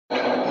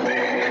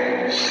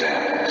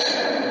sense.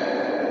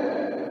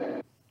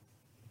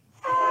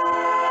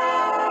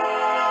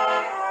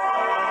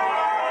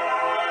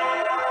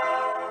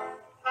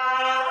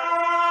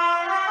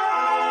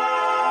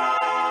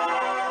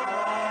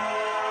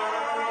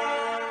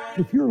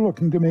 If you're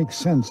looking to make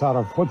sense out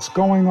of what's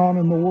going on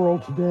in the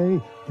world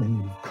today,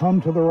 then you've come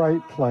to the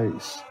right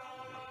place.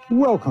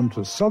 Welcome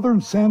to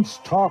Southern Sense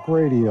Talk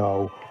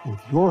Radio with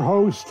your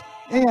host,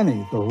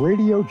 Annie, the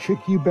Radio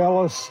Chickie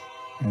Bellis,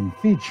 and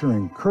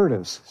featuring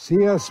Curtis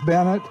C.S.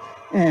 Bennett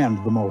and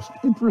the most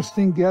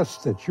interesting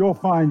guests that you'll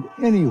find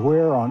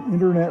anywhere on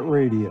Internet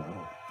radio.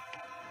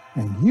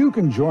 And you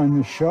can join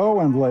the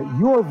show and let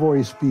your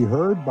voice be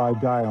heard by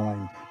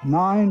dialing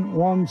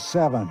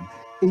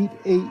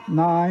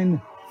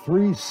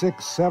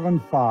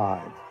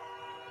 917-889-3675.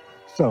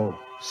 So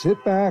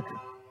sit back,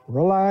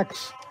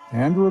 relax,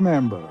 and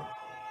remember,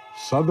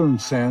 Southern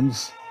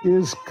Sense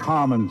is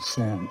common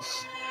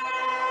sense.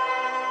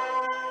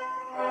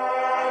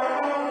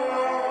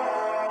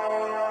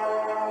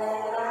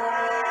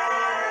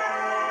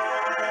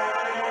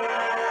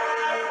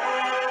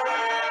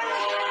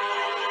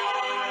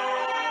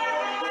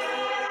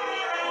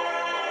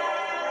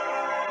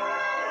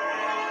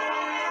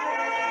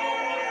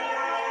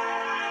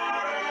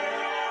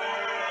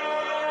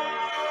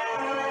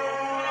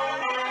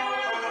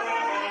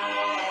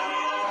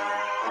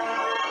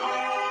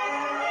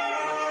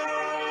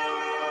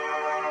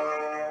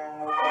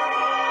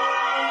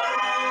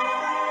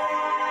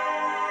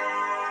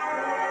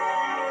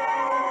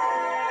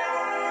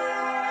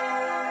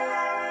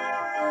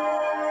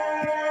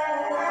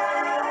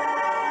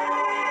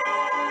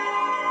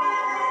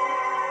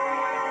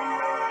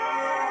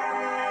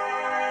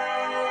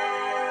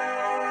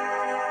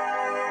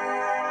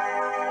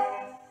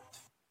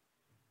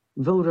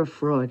 Voter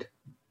fraud,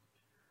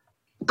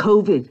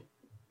 COVID,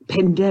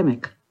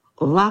 pandemic,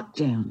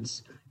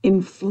 lockdowns,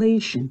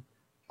 inflation,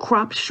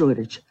 crop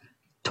shortage,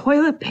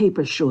 toilet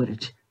paper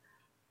shortage.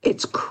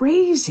 It's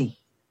crazy.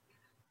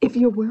 If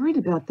you're worried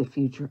about the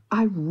future,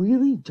 I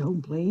really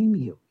don't blame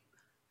you.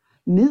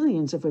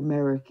 Millions of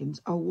Americans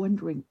are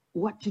wondering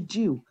what to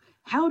do.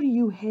 How do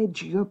you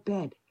hedge your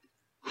bet?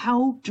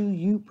 How do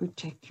you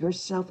protect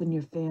yourself and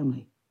your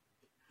family?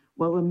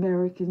 Well,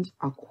 Americans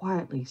are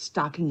quietly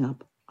stocking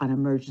up on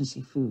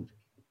emergency food.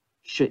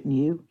 Shouldn't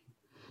you?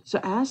 So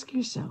ask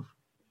yourself,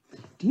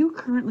 do you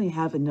currently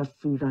have enough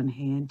food on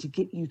hand to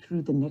get you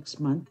through the next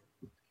month?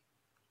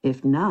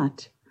 If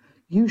not,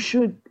 you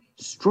should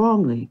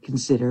strongly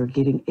consider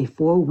getting a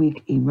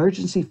 4-week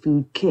emergency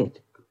food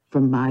kit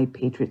from My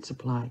Patriot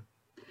Supply.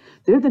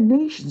 They're the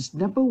nation's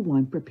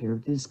 #1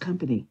 preparedness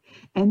company,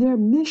 and their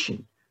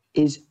mission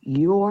is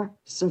your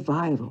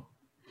survival.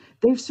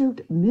 They've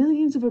served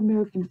millions of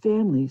American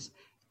families,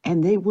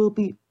 and they will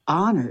be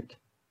honored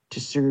to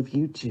serve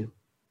you too.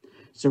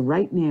 So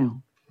right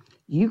now,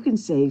 you can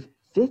save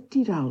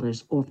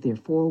 $50 off their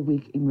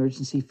 4-week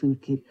emergency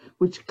food kit,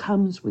 which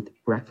comes with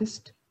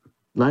breakfast,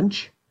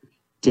 lunch,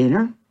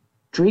 dinner,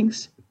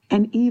 drinks,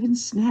 and even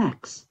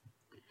snacks.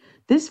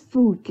 This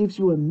food gives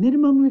you a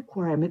minimum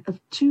requirement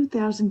of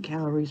 2,000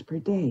 calories per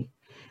day,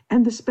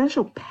 and the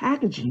special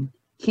packaging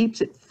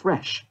keeps it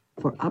fresh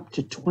for up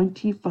to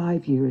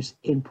 25 years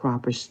in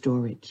proper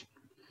storage.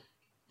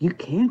 You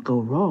can't go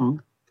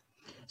wrong.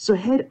 So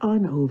head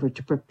on over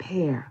to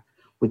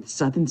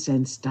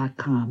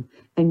preparewithsouthernsense.com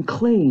and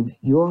claim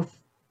your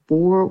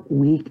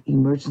 4-week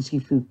emergency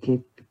food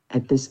kit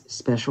at this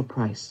special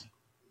price.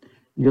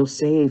 You'll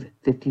save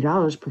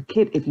 $50 per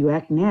kit if you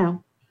act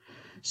now.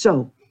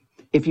 So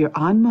if you're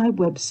on my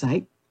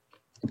website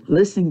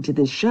listening to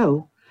this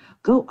show,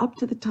 go up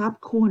to the top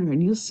corner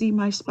and you'll see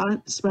my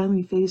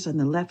smiling face on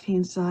the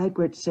left-hand side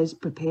where it says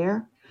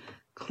prepare.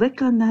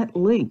 Click on that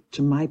link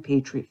to My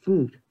Patriot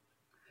Food.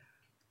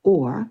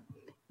 Or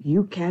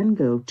you can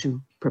go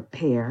to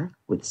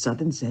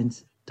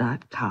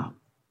preparewithsouthernsense.com.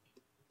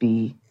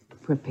 Be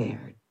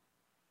prepared.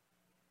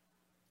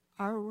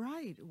 All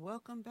right.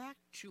 Welcome back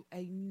to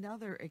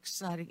another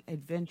exciting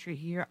adventure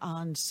here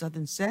on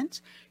Southern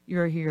Sense.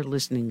 You're here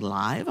listening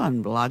live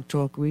on Blog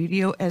Talk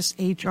Radio,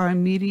 SHR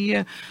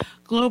Media,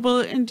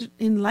 Global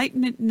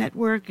Enlightenment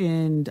Network,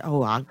 and,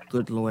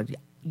 good Lord,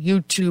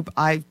 YouTube,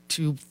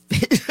 iTube,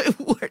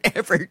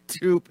 whatever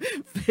tube,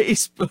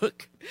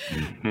 Facebook.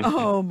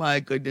 Oh my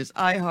goodness,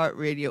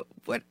 iHeartRadio,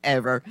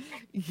 whatever.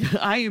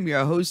 I am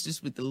your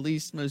hostess with the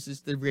least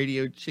mostest, the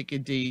Radio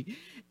Chickadee,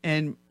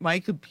 and my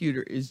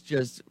computer is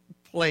just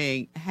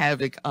playing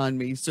havoc on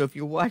me. So if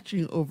you're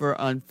watching over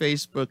on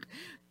Facebook,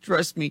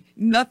 trust me,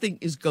 nothing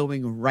is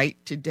going right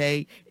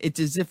today. It's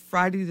as if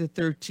Friday the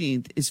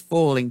 13th is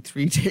falling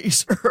 3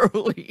 days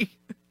early.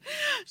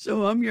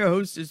 So I'm your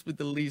hostess with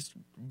the least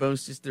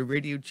mostest, the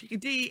Radio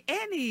Chickadee,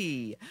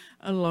 Annie,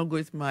 along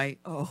with my,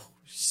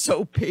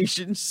 so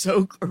patient,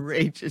 so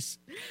courageous,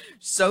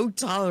 so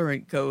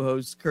tolerant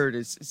co-host,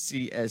 Curtis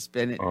C.S.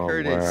 Bennett. Oh,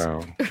 Curtis.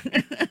 wow.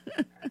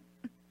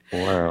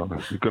 Wow.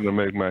 You're going to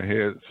make my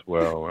head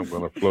swell. I'm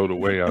going to float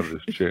away out of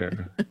this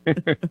chair.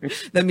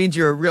 That means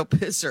you're a real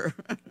pisser.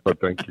 Oh,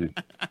 thank you.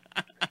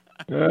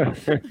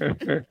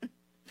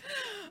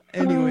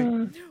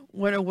 Anyway,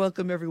 want to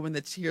welcome everyone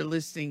that's here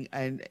listening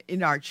and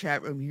in our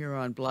chat room here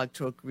on Blog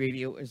Talk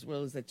Radio, as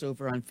well as that's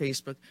over on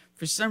Facebook.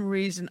 For some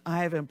reason,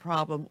 I have a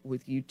problem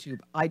with YouTube.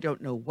 I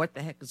don't know what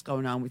the heck is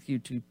going on with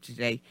YouTube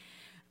today.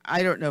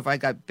 I don't know if I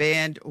got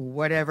banned or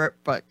whatever,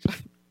 but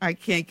I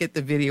can't get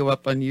the video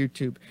up on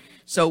YouTube.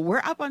 So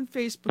we're up on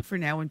Facebook for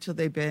now until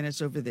they ban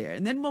us over there,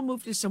 and then we'll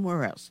move to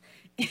somewhere else.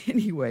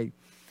 Anyway.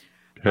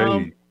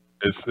 Hey,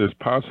 it's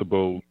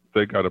possible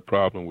they got a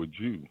problem with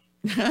you.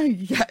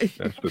 Yeah.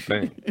 That's the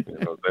thing.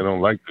 They don't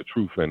like the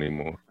truth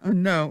anymore.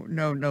 No,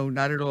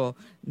 not at all.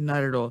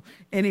 Not at all.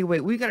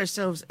 Anyway, we got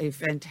ourselves a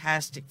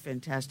fantastic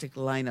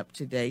lineup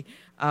today.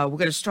 We're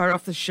going to start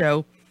off the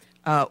show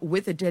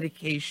with a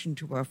dedication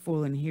to our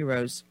fallen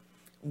heroes.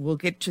 We'll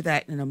get to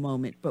that in a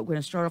moment, but we're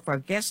going to start off our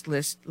guest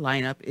list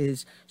lineup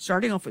is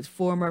starting off with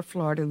former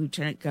Florida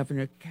Lieutenant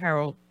Governor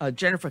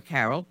Jennifer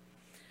Carroll,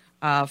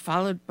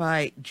 followed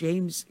by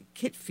James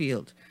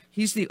Kitfield.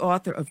 He's the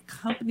author of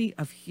Company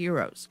of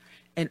Heroes.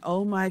 And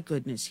oh my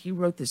goodness, he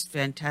wrote this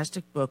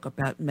fantastic book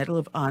about Medal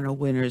of Honor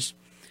winners.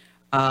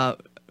 I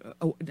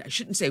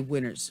shouldn't say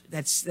winners.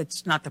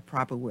 That's not the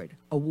proper word.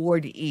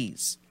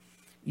 Awardees.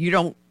 You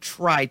don't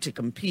try to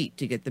compete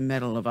to get the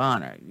Medal of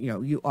Honor.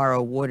 You are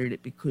awarded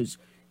it because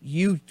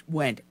you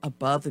went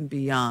above and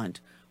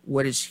beyond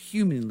what is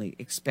humanly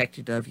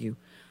expected of you.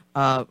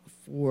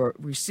 For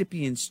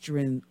recipients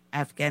during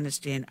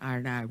Afghanistan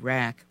and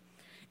Iraq.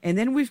 And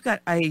then we've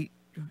got a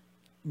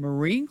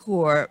Marine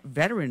Corps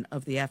veteran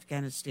of the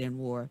Afghanistan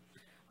War,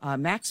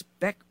 Max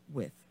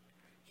Beckwith.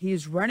 He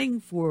is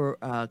running for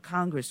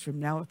Congress from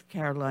North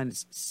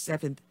Carolina's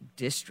 7th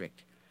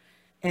District.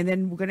 And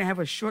then we're going to have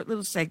a short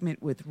little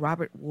segment with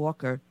Robert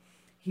Walker.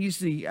 He's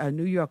the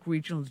New York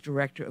Regional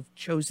Director of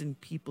Chosen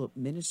People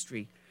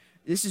Ministry.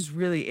 This is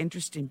really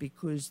interesting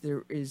because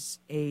there is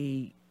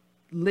a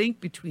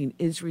link between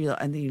Israel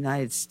and the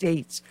United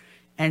States.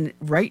 And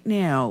right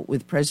now,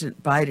 with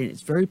President Biden,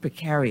 it's very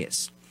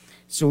precarious.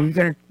 So we're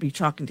going to be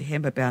talking to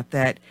him about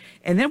that.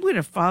 And then we're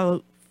going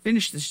to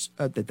finish this.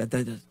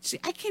 See,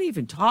 I can't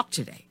even talk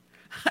today.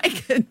 I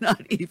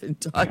cannot even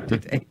talk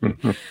today.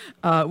 We're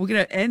going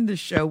to end the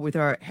show with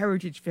our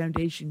Heritage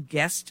Foundation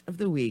guest of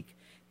the week,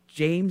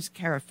 James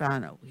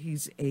Carafano.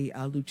 He's a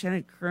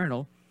lieutenant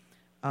colonel,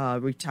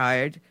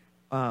 retired,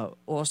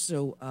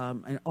 also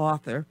an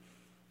author.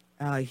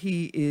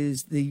 He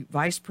is the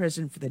vice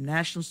president for the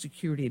National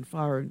Security and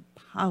Foreign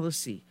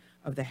Policy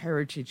of the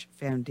Heritage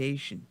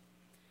Foundation.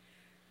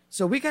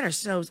 So we got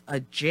ourselves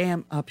a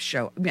jam-up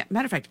show.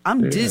 Matter of fact,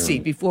 I'm dizzy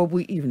before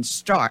we even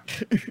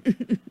start.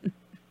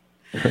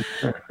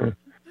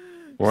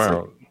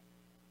 Wow.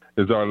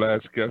 Is our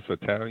last guest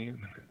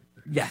Italian?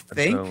 Yeah,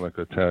 That sounds like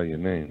an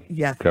Italian name.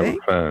 Yeah,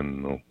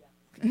 Carafano.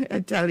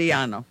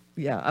 Italiano.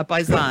 Yeah, a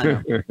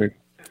paisano.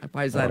 A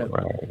paisano. Oh,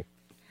 wow.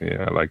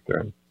 Yeah, I like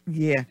that.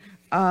 Yeah.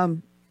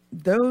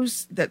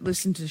 Those that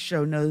listen to the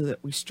show know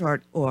that we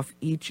start off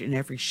each and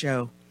every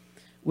show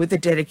with a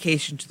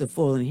dedication to the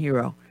fallen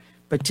hero.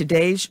 But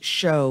today's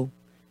show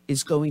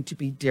is going to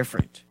be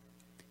different.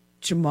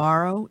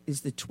 Tomorrow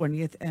is the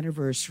 20th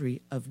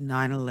anniversary of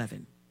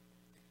 9/11.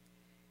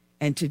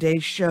 And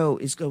today's show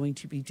is going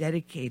to be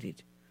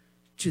dedicated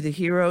to the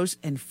heroes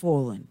and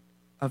fallen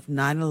of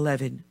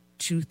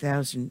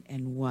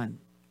 9/11/2001.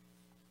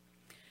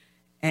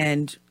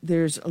 And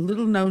there's a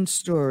little known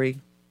story,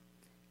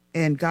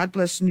 and God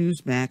bless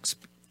Newsmax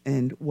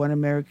and One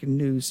American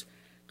News,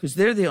 because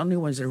they're the only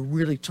ones that are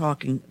really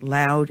talking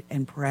loud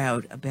and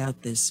proud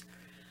about this.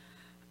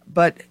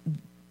 But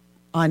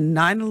on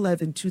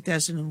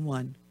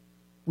 9/11/2001,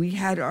 we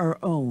had our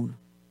own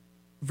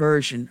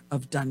version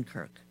of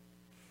Dunkirk.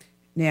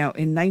 Now,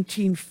 in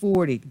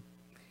 1940,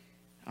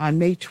 on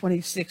May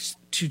 26th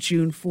to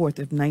June 4th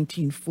of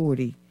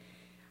 1940,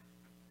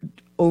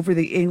 over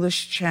the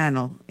English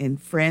Channel in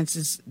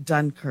France's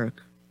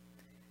Dunkirk,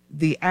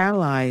 the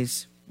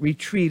Allies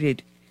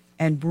retreated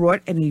and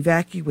brought and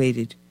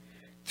evacuated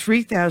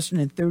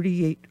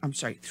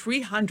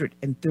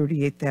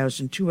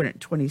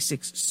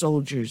 338,226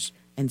 soldiers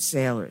and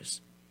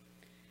sailors.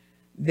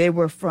 They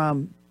were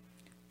from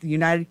the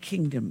United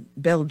Kingdom,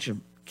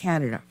 Belgium,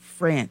 Canada,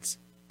 France,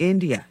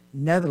 India,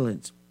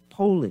 Netherlands,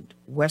 Poland,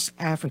 West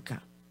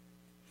Africa.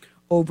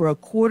 Over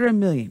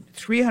 250,000,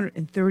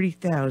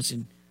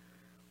 330,000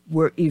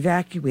 were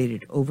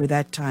evacuated over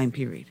that time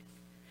period,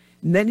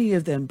 many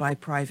of them by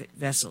private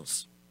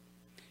vessels,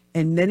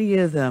 and many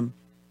of them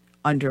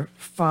under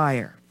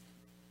fire.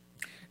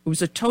 It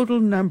was a total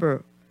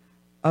number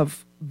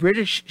of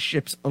British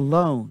ships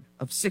alone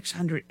of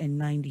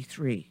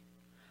 693.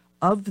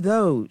 Of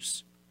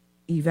those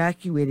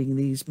evacuating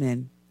these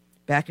men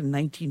back in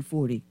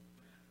 1940,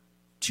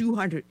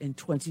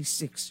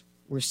 226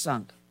 were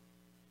sunk.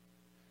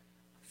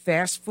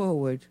 Fast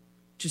forward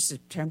to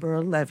September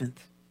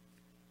 11th,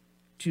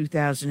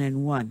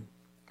 2001,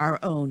 our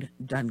own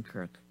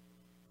Dunkirk.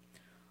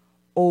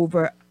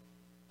 Over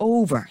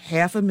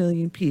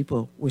 500,000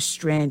 people were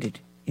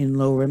stranded in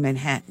lower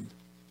Manhattan.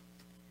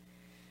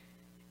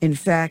 In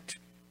fact,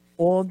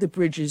 all the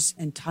bridges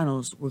and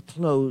tunnels were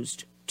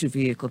closed to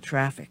vehicle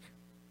traffic.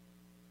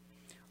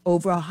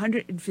 Over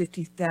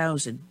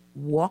 150,000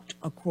 walked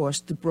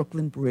across the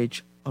Brooklyn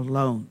Bridge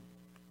alone.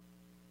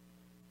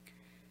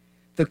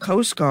 The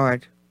Coast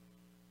Guard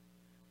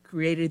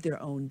created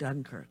their own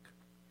Dunkirk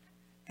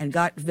and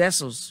got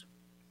vessels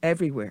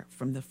everywhere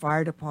from the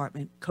fire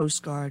department,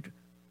 Coast Guard,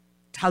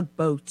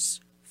 tugboats,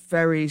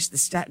 ferries, the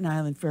Staten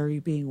Island ferry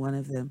being one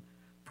of them,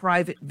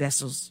 private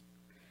vessels,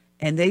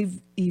 and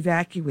they've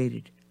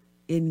evacuated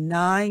in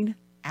 9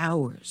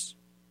 hours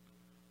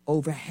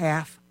over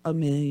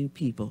 500,000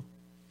 people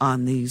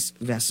on these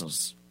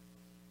vessels.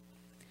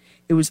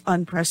 It was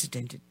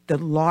unprecedented, the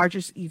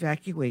largest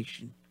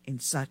evacuation in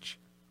such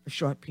a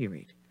short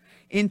period.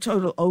 In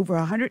total, over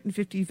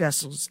 150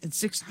 vessels and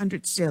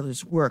 600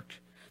 sailors worked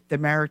the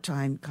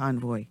maritime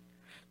convoy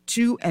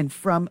to and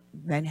from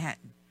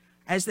Manhattan.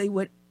 As they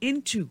went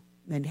into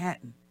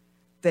Manhattan,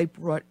 they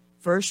brought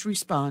first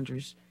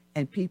responders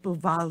and people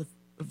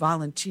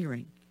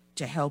volunteering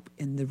to help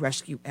in the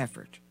rescue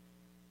effort.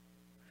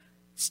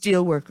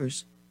 Steel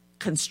workers,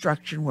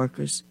 construction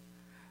workers,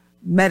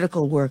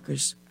 medical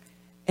workers,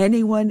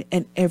 anyone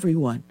and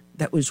everyone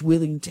that was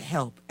willing to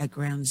help at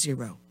Ground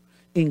Zero,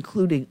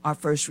 including our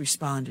first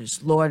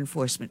responders, law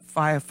enforcement,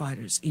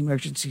 firefighters,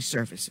 emergency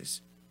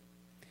services.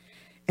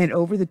 And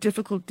over the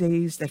difficult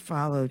days that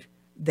followed,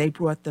 they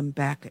brought them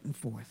back and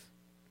forth.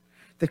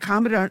 The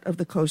Commandant of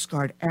the Coast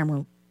Guard,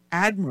 Admiral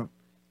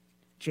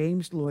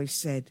James Loy,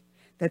 said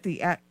that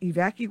the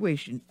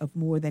evacuation of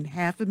more than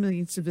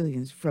 500,000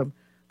 civilians from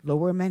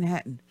Lower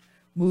Manhattan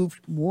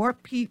moved more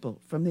people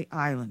from the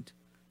island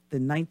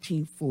than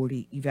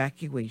 1940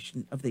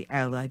 evacuation of the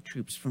Allied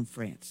troops from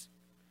France.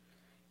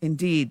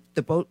 Indeed,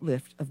 the boat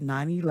lift of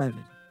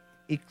 9/11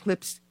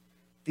 eclipsed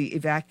the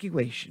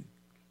evacuation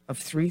of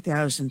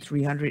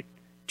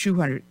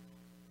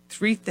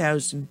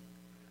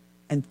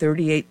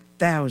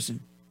 338,000.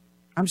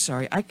 I'm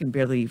sorry, I can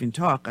barely even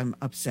talk. I'm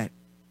upset.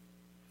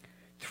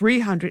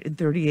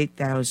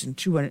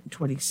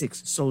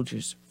 338,226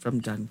 soldiers from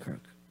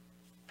Dunkirk.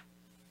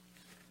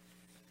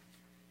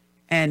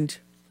 And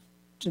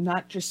to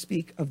not just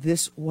speak of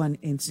this one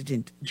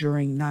incident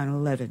during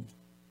 9/11,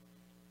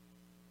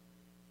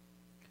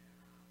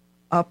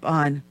 up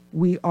on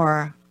We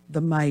Are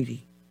the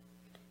Mighty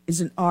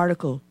is an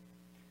article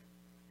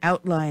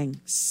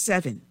outlining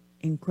 7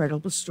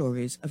 incredible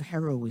stories of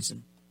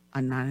heroism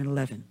on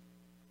 9/11.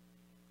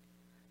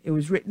 It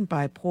was written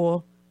by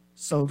Paul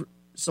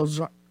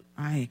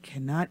I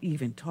cannot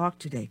even talk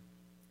today.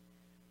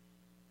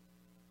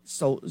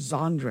 Paul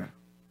Soldandra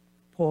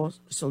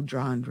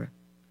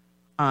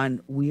on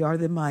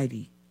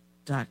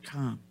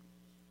wearethemighty.com.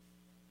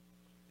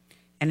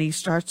 And he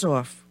starts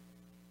off,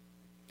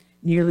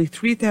 nearly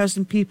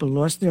 3,000 people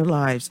lost their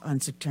lives on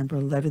September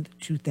 11,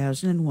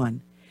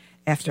 2001,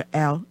 after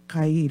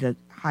al-Qaeda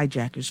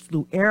hijackers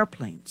flew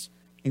airplanes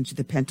into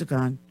the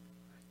Pentagon,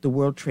 the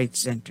World Trade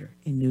Center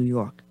in New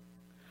York.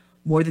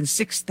 More than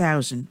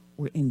 6,000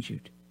 were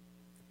injured.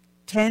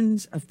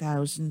 Tens of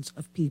thousands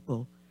of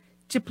people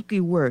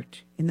typically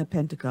worked in the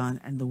Pentagon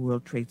and the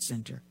World Trade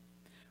Center.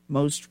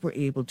 Most were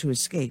able to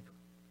escape.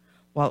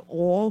 While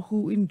all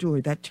who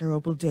endured that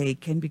terrible day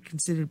can be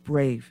considered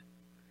brave,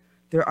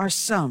 there are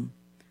some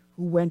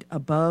who went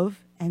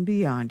above and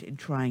beyond in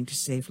trying to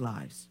save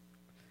lives,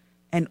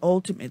 and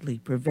ultimately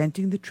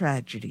preventing the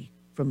tragedy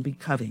from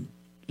becoming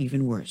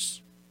even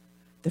worse.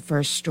 The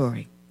first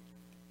story.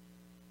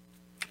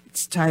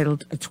 It's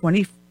titled, "A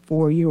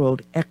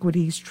 24-year-old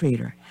equities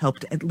trader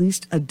helped at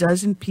least a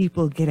dozen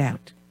people get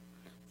out,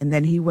 and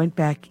then he went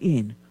back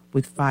in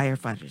with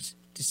firefighters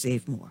to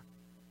save more."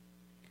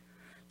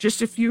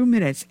 Just a few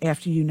minutes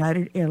after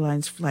United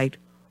Airlines Flight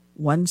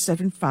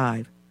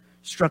 175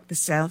 struck the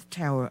South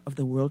Tower of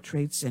the World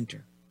Trade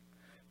Center,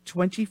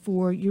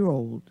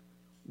 24-year-old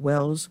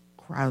Wells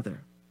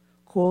Crowther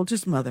called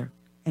his mother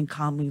and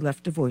calmly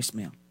left a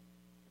voicemail.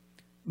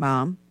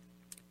 "Mom,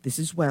 this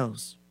is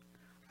Wells.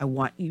 I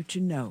want you to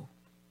know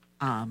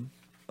I'm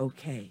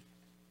okay."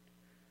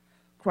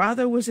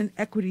 Crowther was an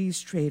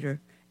equities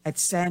trader at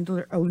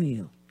Sandler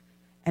O'Neill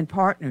and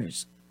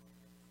Partners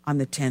on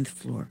the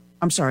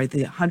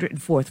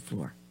 104th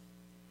floor.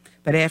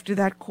 But after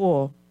that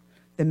call,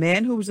 the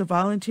man who was a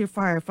volunteer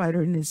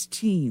firefighter in his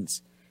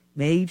teens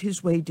made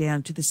his way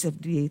down to the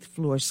 78th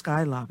floor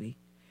sky lobby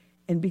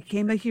and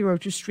became a hero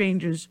to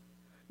strangers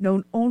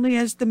known only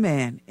as the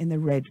man in the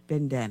red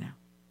bandana.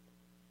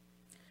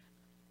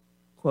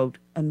 Quote,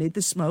 "Amid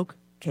the smoke,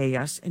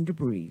 chaos, and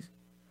debris,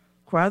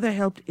 Crowther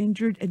helped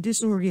injured and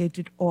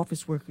disoriented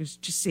office workers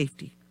to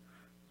safety,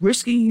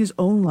 risking his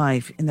own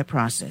life in the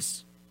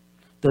process.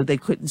 Though they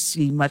couldn't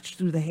see much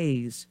through the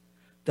haze,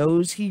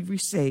 those he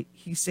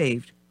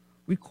saved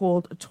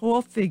recalled a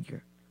tall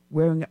figure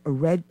wearing a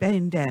red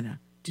bandana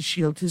to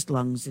shield his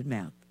lungs and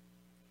mouth.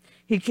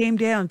 He came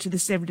down to the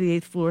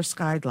 78th floor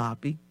sky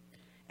lobby,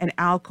 an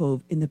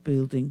alcove in the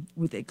building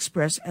with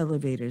express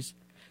elevators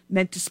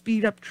meant to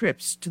speed up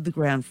trips to the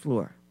ground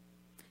floor.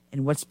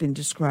 In what's been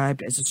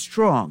described as a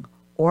strong,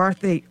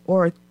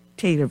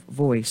 authoritative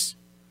voice,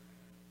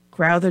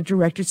 Crowther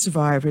directed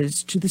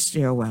survivors to the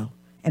stairwell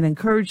and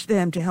encouraged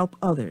them to help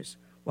others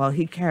while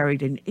he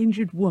carried an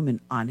injured woman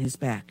on his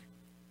back.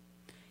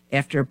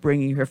 After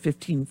bringing her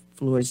 15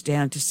 floors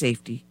down to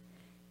safety,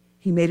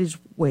 he made his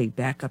way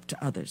back up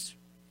to others.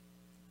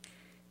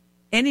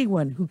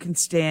 "Anyone who can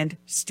stand,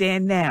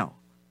 stand now,"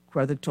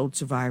 Crowther told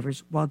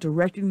survivors while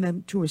directing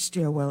them to a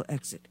stairwell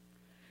exit.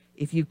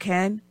 "If you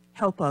can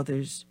help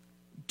others,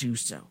 do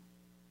so."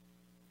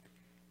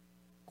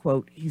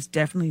 Quote, "He's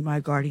definitely my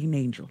guardian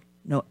angel.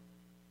 No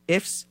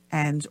ifs,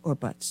 ands, or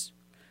buts.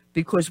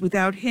 Because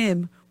without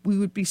him, we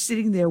would be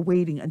sitting there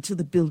waiting until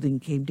the building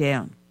came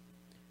down,"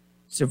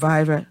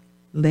 survivor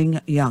Ling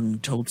Young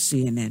told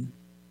CNN.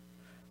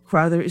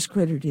 Crowther is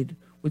credited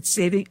with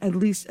saving at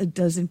least a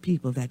dozen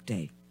people that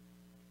day.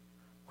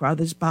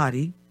 Crowther's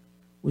body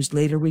was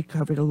later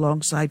recovered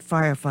alongside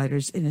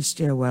firefighters in a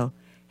stairwell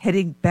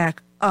heading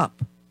back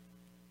up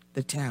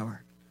the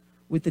tower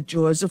with the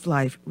Jaws of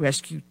Life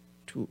rescue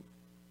tool,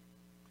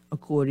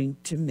 according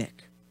to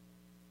Mick.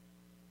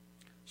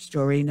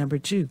 Story number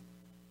 2.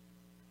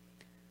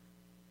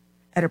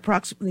 At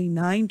approximately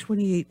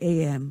 9:28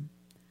 a.m.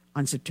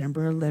 on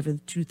September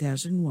 11,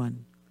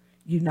 2001,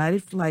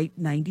 United Flight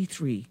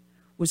 93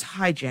 was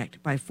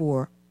hijacked by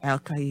 4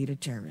 al-Qaeda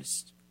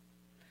terrorists.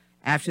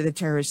 After the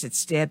terrorists had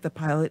stabbed the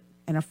pilot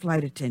and a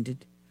flight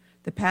attendant,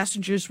 the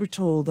passengers were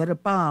told that a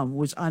bomb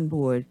was on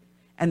board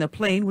and the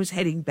plane was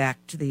heading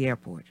back to the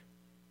airport.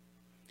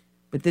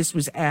 But this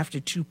was after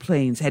 2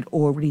 planes had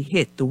already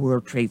hit the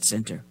World Trade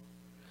Center,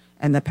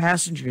 and the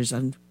passengers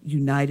on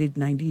United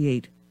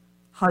 98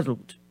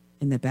 huddled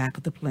in the back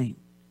of the plane.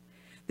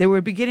 They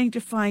were beginning to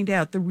find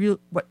out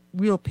what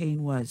real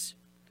pain was.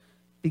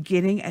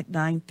 Beginning at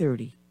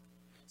 9:30,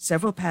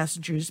 several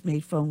passengers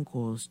made phone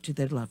calls to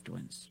their loved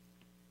ones.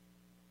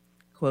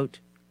 Quote,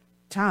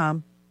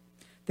 "Tom,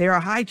 they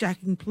are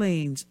hijacking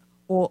planes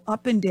all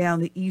up and down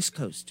the East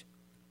Coast,"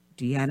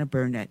 Deanna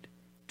Burnett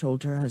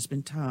told her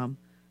husband Tom.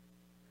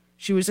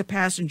 She was a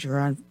passenger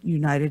on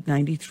United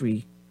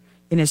 93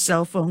 in a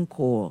cell phone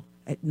call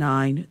at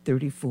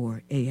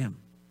 9:34 a.m.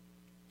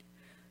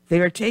 "They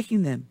are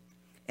taking them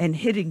and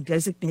hitting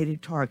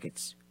designated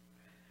targets.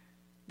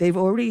 They've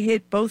already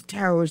hit both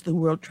towers of the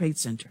World Trade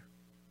Center."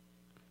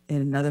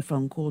 In another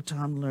phone call,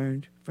 Tom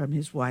learned from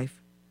his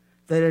wife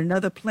that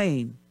another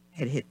plane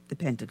had hit the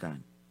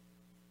Pentagon.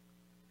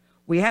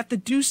 "We have to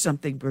do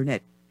something,"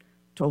 Burnett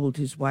told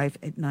his wife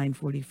at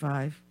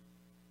 9:45.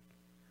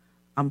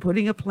 "I'm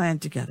putting a plan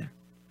together."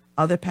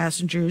 Other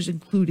passengers,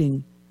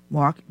 including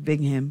Mark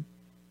Bingham,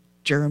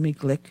 Jeremy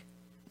Glick,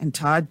 and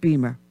Todd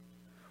Beamer,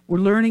 were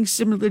learning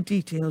similar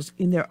details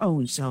in their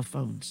own cell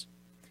phones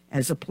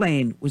as a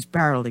plane was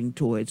barreling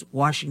towards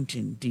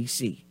Washington,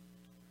 D.C.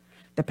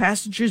 The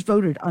passengers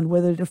voted on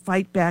whether to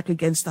fight back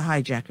against the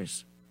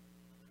hijackers.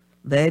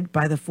 Led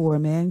by the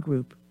 4-man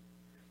group,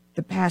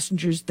 the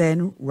passengers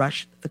then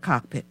rushed the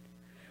cockpit,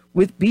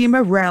 with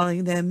Beamer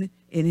rallying them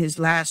in his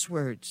last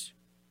words.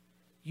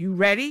 "You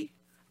ready?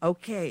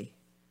 Okay,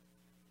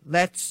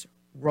 let's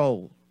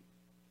roll."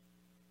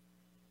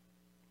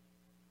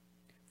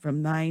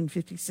 From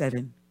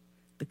 9:57,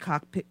 the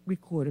cockpit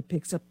recorder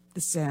picks up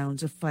the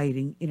sounds of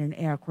fighting in an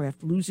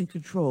aircraft losing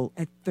control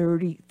at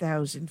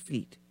 30,000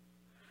 feet.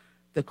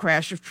 The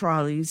crash of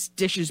trolleys,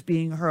 dishes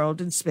being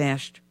hurled and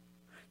smashed.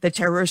 The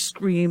terrorists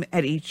scream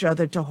at each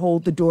other to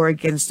hold the door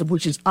against them,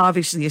 which is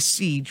obviously a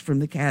siege from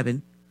the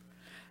cabin.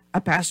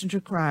 A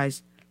passenger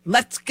cries,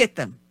 "Let's get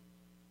them!"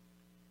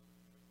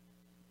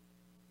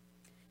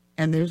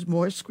 And there's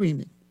more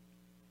screaming.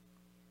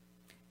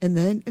 And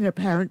then an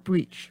apparent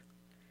breach.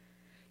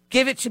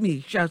 "Give it to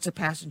me," shouts a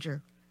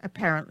passenger,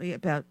 apparently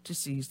about to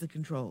seize the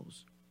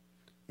controls.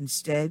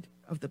 Instead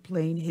of the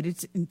plane hit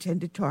its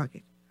intended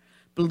target,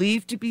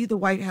 believed to be the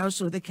White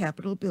House or the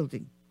Capitol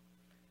building,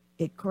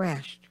 it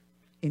crashed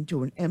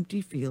into an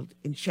empty field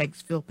in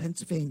Shanksville,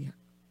 Pennsylvania,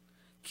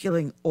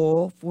 killing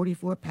all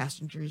 44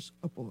 passengers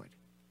aboard.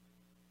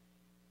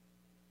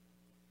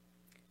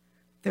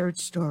 Third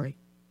story.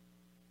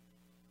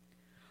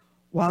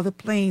 While the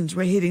planes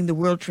were hitting the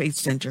World Trade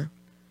Center,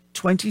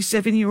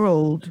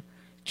 27-year-old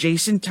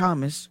Jason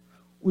Thomas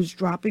was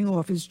dropping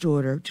off his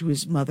daughter to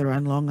his mother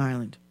on Long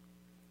Island.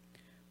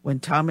 When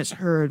Thomas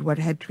heard what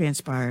had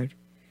transpired,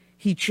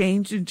 he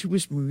changed into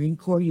his Marine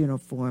Corps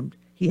uniform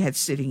he had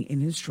sitting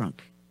in his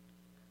trunk.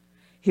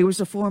 He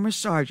was a former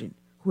sergeant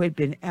who had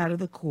been out of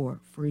the Corps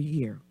for a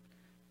year,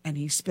 and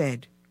he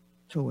sped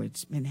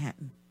towards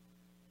Manhattan.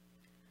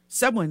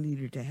 Someone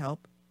needed to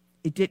help.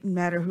 It didn't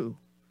matter who,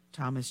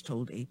 Thomas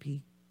told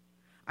AP.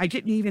 "I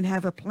didn't even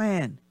have a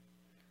plan,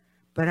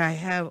 but I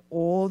have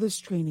all this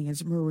training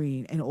as a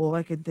Marine, and all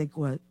I can think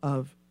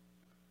of,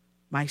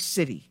 my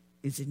city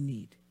is in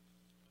need."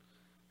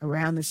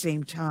 Around the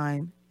same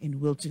time,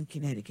 in Wilton,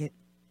 Connecticut,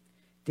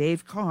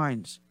 Dave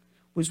Carnes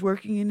was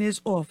working in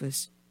his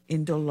office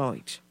in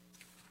Deloitte,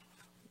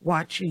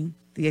 watching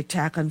the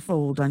attack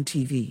unfold on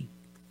TV.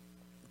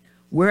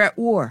 "We're at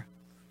war,"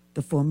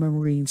 the former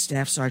Marine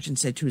Staff Sergeant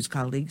said to his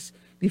colleagues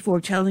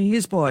before telling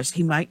his boss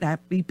he might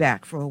not be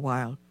back for a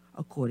while,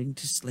 according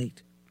to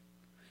Slate.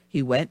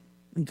 He went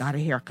and got a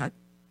haircut,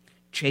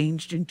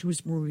 changed into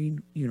his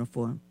Marine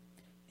uniform,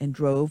 and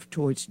drove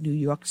towards New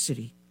York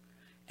City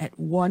at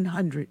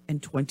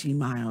 120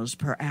 miles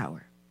per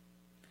hour.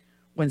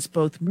 Once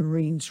both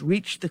Marines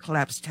reached the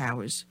collapsed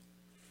towers,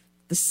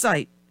 the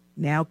site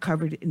now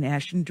covered in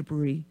ash and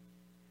debris,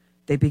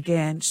 they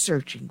began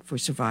searching for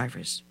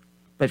survivors.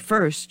 But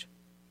first,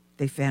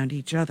 they found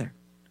each other.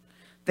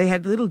 They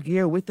had little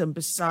gear with them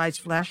besides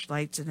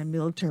flashlights and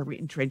military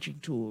entrenching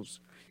tools,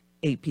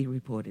 AP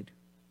reported.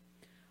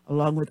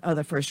 Along with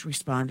other first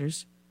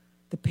responders,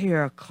 the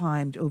pair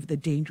climbed over the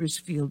dangerous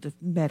field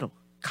of metal,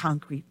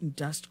 concrete, and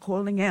dust,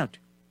 calling out,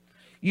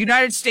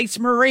 "United States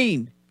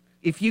Marine,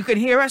 if you can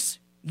hear us,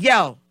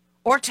 yell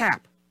or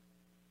tap."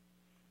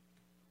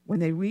 When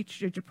they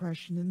reached a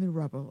depression in the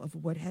rubble of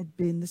what had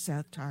been the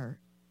South Tower,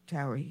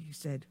 he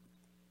said,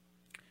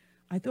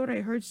 "I thought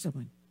I heard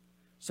someone,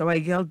 so I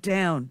yelled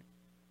down,"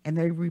 and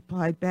they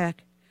replied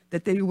back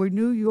that they were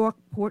New York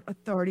Port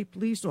Authority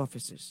police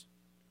officers.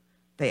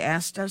 "They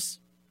asked us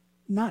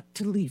not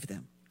to leave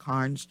them."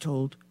 Carnes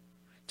told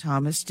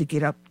Thomas to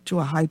get up to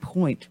a high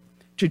point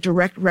to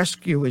direct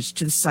rescuers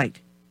to the site,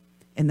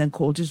 and then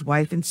called his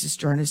wife and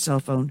sister on his cell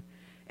phone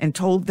and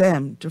told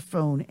them to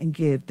phone and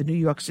give the New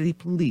York City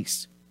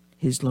police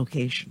his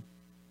location.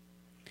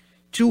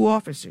 Two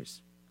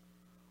officers,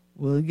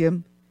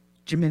 William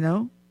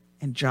Jimeno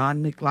and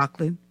John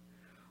McLaughlin,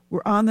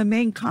 were on the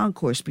main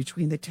concourse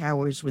between the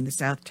towers when the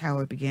South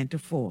Tower began to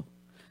fall,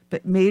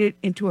 but made it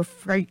into a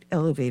freight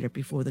elevator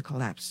before the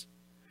collapse.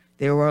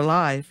 They were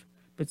alive,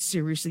 but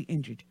seriously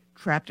injured,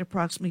 trapped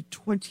approximately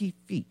 20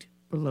 feet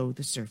below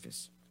the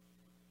surface.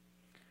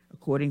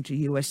 According to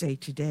USA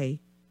Today,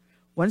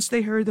 once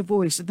they heard the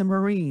voice of the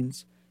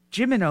Marines,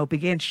 Jimeno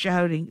began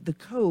shouting the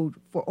code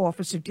for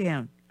officer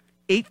down,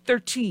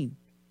 813,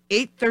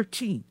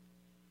 813.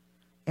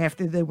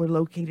 After they were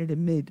located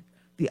amid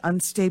the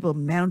unstable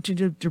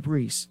mountain of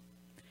debris,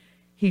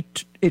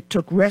 it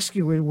took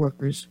rescue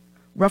workers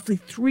roughly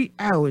 3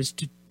 hours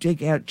to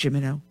dig out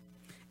Jimeno,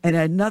 and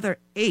another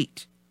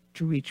 8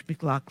 to reach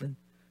McLaughlin,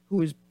 who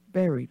was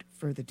buried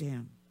further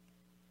down.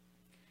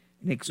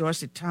 An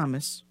exhausted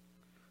Thomas,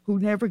 who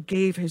never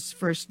gave his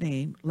first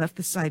name, left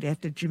the site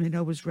after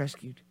Jimeno was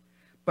rescued,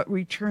 but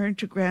returned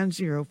to Ground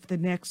Zero for the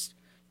next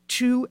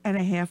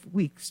 2.5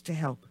 weeks to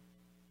help.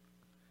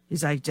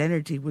 His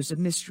identity was a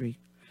mystery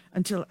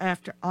until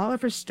after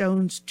Oliver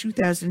Stone's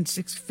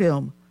 2006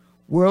 film,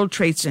 World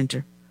Trade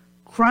Center,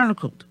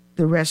 chronicled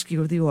the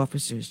rescue of the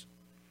officers,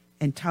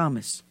 and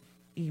Thomas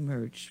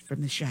emerged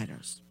from the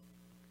shadows.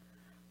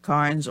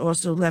 Carnes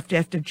also left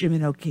after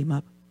Jimeno came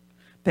up,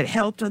 but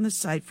helped on the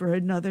site for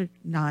another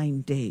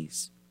 9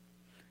 days.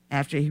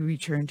 After he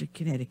returned to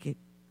Connecticut,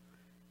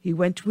 he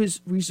went to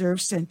his reserve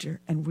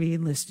center and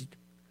re-enlisted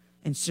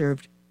and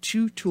served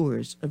 2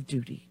 tours of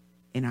duty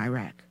in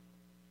Iraq.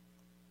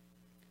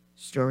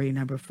 Story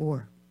number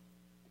 4.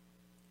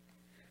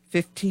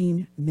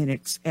 15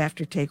 minutes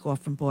after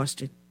takeoff from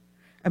Boston,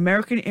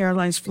 American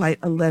Airlines Flight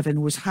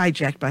 11 was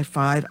hijacked by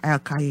 5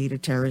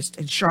 al-Qaeda terrorists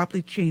and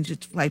sharply changed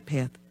its flight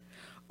path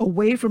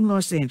away from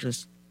Los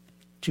Angeles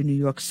to New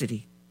York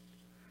City.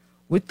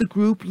 With the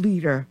group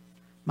leader,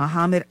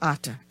 Mohammed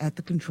Atta, at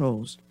the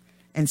controls,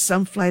 and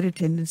some flight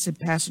attendants and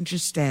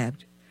passengers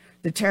stabbed,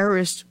 the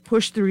terrorists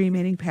pushed the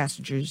remaining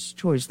passengers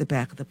towards the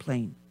back of the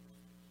plane.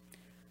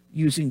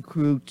 Using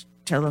crew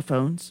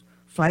telephones,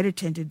 flight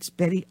attendants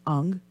Betty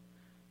Ung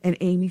and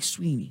Amy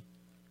Sweeney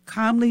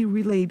calmly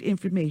relayed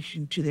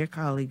information to their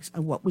colleagues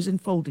on what was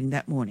unfolding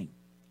that morning.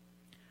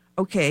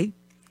 "Okay,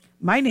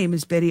 my name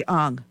is Betty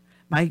Ung,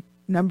 my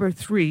number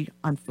 3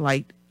 on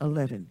Flight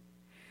 11.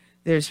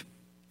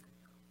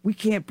 We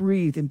can't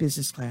breathe in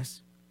business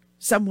class.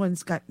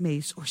 Someone's got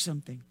mace or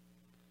something."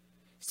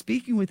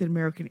 Speaking with an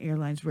American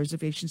Airlines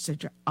reservation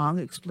center, Ong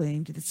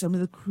explained that some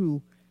of the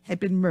crew had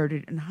been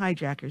murdered and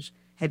hijackers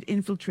had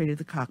infiltrated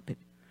the cockpit.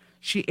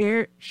 She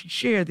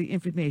shared the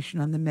information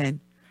on the men,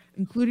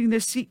 including their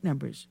seat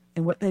numbers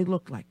and what they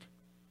looked like.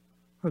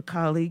 Her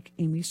colleague,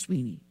 Amy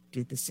Sweeney,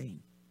 did the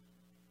same.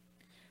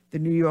 The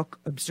New York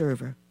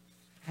Observer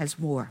has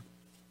more.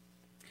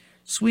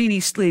 Sweeney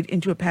slid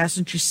into a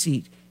passenger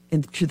seat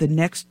into the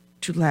next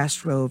to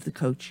last row of the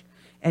coach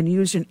and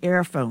used an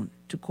airphone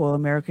to call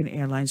American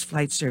Airlines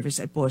flight service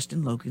at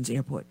Boston Logan's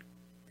Airport.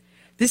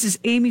 "This is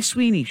Amy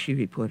Sweeney," she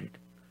reported.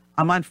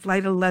 "I'm on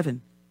Flight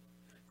 11.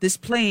 This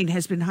plane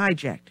has been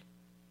hijacked."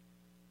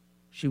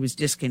 She was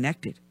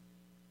disconnected.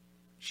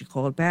 She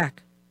called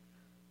back.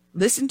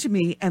 "Listen to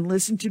me and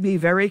listen to me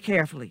very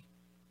carefully."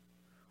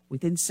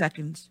 Within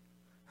seconds,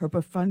 her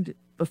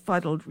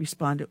befuddled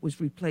respondent was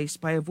replaced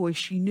by a voice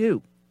she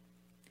knew.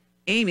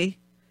 "Amy,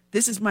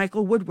 this is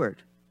Michael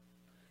Woodward.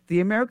 The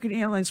American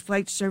Airlines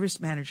flight service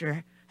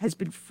manager has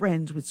been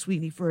friends with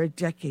Sweeney for a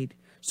decade,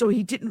 so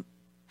he didn't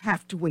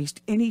have to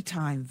waste any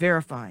time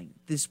verifying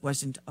this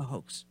wasn't a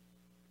hoax."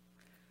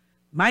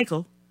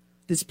 "Michael,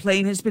 this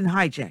plane has been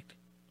hijacked,"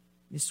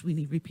 Miss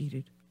Sweeney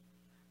repeated.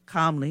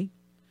 Calmly,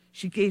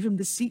 she gave him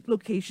the seat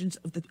locations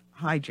of the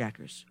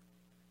hijackers,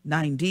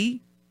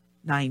 9D,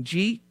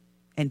 9G,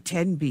 and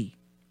 10B.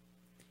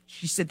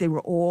 She said they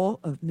were all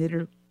of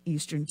Middle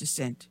Eastern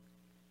descent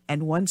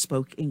and one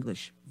spoke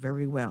English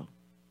very well.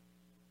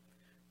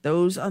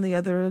 Those on the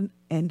other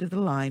end of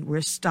the line were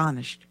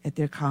astonished at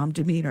their calm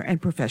demeanor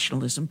and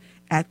professionalism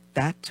at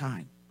that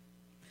time.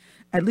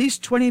 At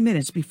least 20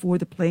 minutes before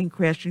the plane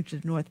crashed into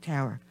the North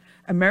Tower,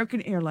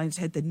 American Airlines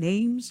had the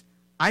names,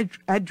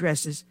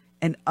 addresses,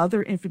 and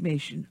other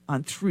information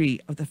on 3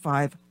 of the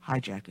 5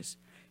 hijackers,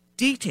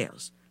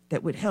 details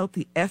that would help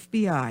the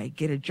FBI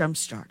get a jump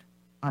start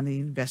on the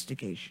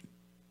investigation.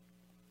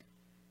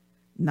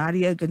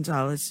 Nadia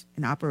Gonzalez,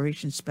 an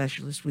operations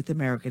specialist with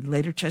American,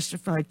 later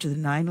testified to the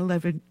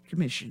 9/11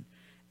 Commission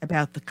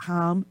about the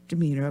calm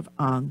demeanor of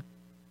Ang,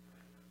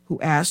 who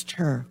asked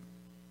her,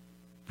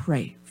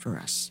 "Pray for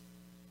us."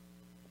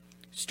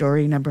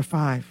 Story number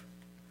 5.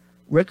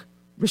 Rick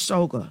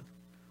Risoga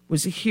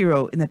was a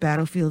hero in the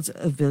battlefields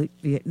of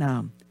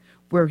Vietnam,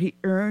 where he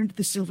earned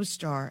the Silver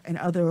Star and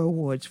other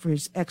awards for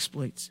his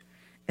exploits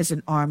as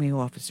an Army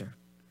officer.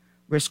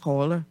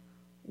 Risoga,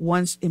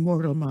 once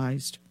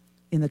immortalized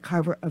in the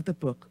cover of the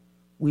book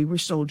We Were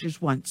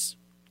Soldiers Once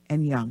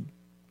and Young,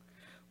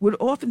 would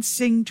often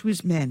sing to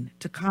his men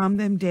to calm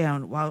them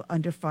down while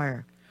under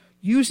fire,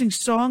 using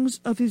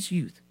songs of his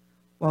youth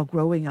while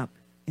growing up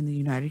in the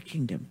United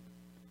Kingdom.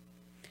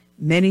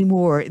 Many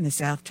more in the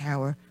South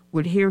Tower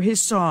would hear his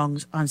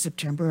songs on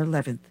September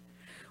 11th,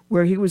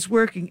 where he was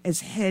working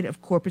as head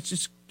of corporate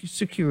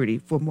security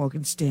for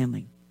Morgan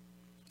Stanley.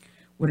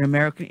 When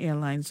American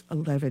Airlines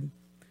 11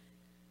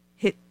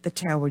 hit the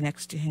tower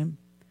next to him,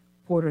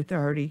 Port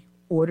Authority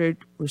ordered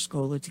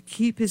Risoga to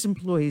keep his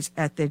employees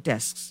at their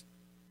desks.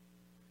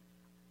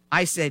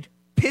 "I said,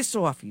 piss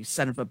off, you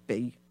son of a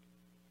b,"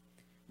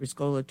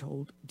 Risoga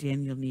told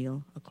Daniel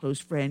Neal, a close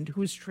friend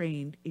who was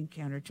trained in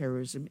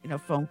counterterrorism, in a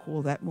phone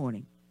call that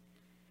morning.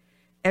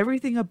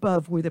 "Everything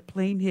above where the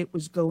plane hit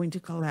was going to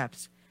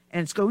collapse,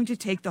 and it's going to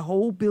take the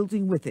whole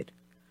building with it.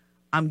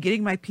 I'm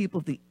getting my people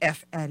the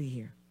F out of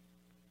here."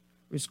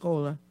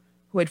 Risoga,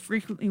 who had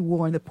frequently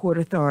warned the Port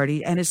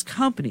Authority and his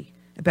company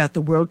about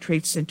the World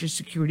Trade Center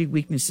security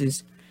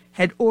weaknesses,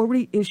 had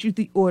already issued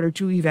the order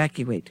to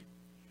evacuate.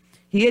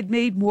 He had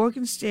made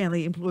Morgan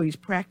Stanley employees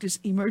practice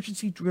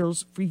emergency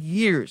drills for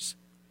years,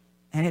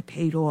 and it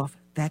paid off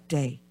that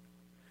day.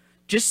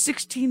 Just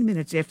 16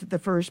 minutes after the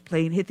first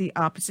plane hit the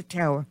opposite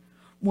tower,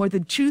 more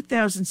than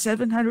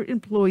 2,700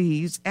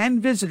 employees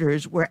and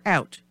visitors were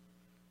out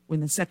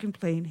when the second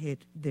plane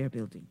hit their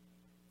building.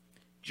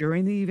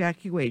 During the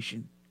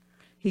evacuation,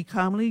 he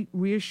calmly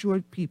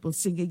reassured people,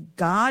 singing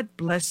 "God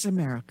Bless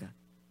America"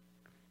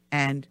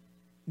 and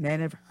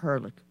 "Men of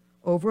Herlick"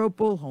 over a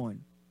bullhorn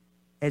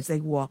as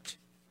they walked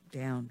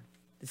down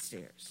the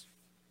stairs.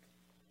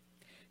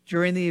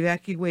 During the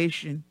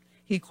evacuation,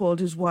 he called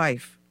his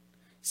wife.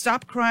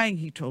 "Stop crying,"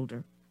 he told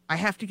her. "I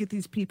have to get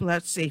these people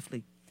out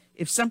safely.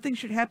 If something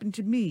should happen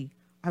to me,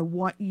 I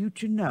want you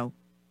to know.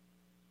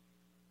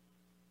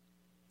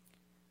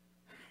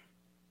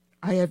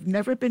 I have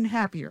never been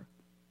happier.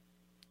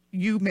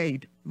 You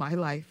made my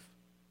life."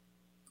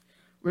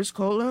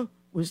 Risoga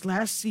was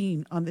last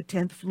seen on the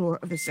 10th floor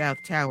of the South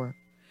Tower,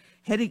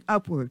 heading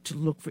upward to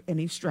look for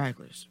any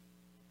stragglers.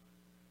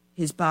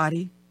 His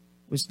body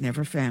was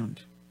never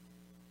found.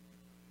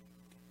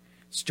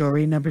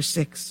 Story number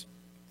 6,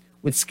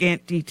 with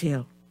scant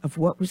detail of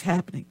what was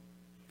happening,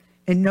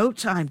 and no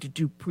time to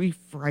do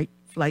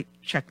pre-flight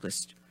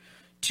checklist.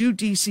 2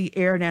 D.C.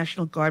 Air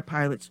National Guard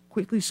pilots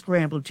quickly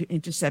scrambled to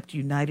intercept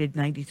United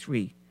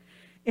 93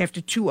 after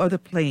 2 other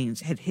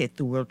planes had hit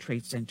the World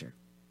Trade Center.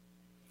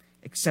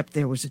 Except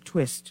there was a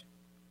twist.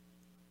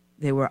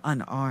 They were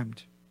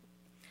unarmed.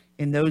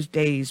 In those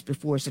days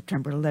before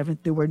September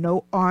 11th, there were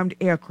no armed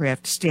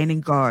aircraft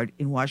standing guard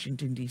in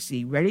Washington,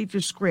 D.C., ready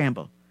to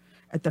scramble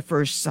at the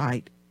first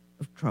sight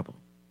of trouble.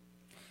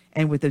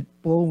 And with a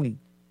Boeing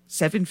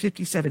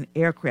 757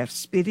 aircraft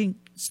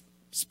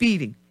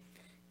speeding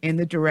in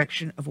the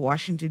direction of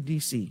Washington,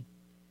 D.C.,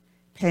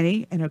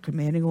 Penny and her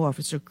commanding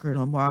officer,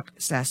 Colonel Mark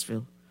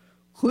Sassville,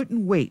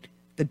 couldn't wait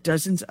the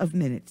dozens of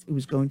minutes it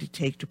was going to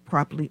take to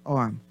properly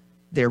arm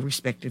their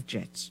respective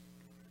jets.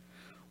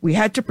 "We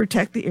had to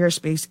protect the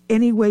airspace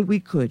any way we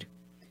could,"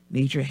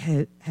 Major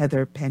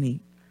Heather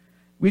Penny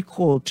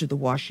recalled to the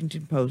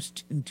Washington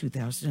Post in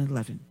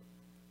 2011.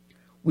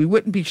 We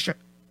wouldn't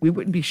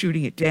be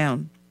shooting it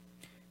down.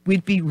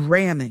 We'd be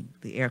ramming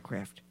the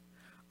aircraft.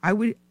 I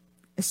would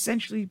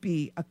essentially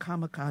be a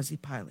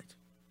kamikaze pilot."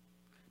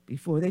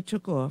 Before they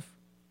took off,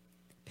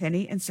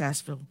 Penny and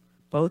Sassville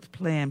both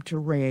planned to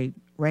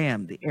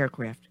ram the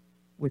aircraft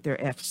with their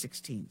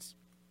F-16s.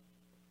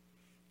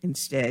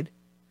 Instead,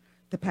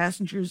 the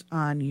passengers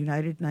on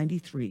United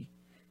 93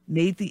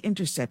 made the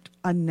intercept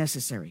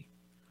unnecessary,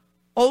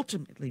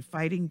 ultimately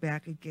fighting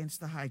back against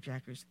the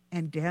hijackers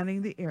and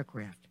downing the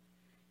aircraft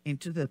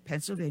into the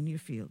Pennsylvania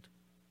field,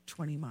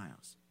 20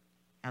 miles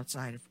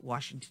outside of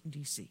Washington,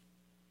 D.C.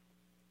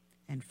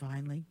 And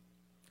finally,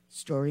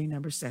 story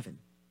number 7.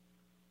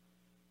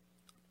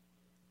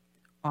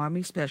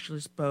 Army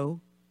Specialist Bo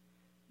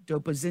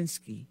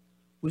Dobozinski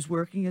was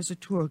working as a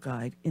tour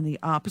guide in the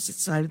opposite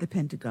side of the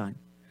Pentagon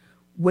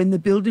when the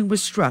building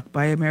was struck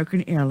by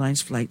American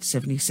Airlines Flight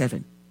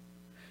 77.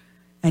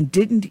 and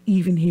didn't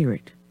even hear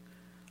it.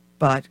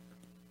 But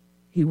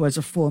he was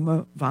a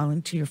former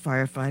volunteer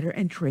firefighter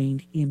and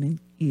trained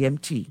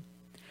EMT.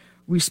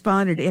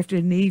 Responded after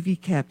a Navy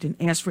captain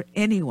asked for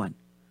anyone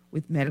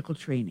with medical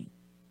training.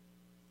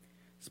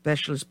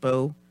 Specialist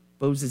Bo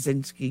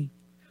Brzezinski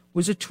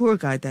was a tour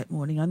guide that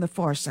morning on the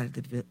far side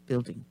of the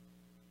building.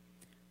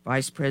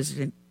 Vice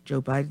President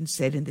Joe Biden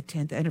said in the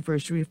 10th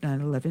anniversary of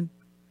 9/11,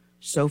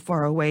 so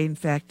far away, in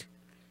fact,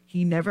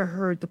 he never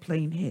heard the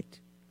plane hit,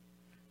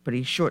 but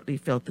he shortly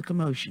felt the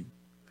commotion.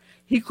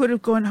 He could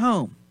have gone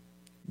home.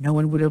 No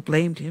one would have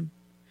blamed him,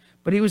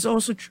 but he was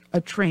also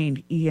a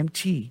trained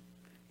EMT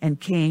and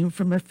came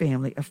from a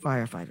family of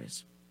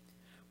firefighters.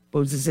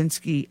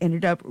 Brzezinski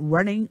ended up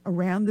running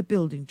around the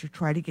building to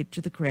try to get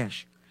to the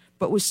crash,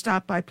 but was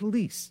stopped by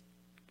police.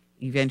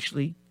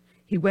 Eventually,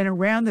 he went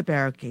around the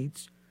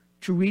barricades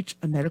to reach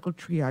a medical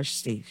triage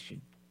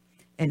station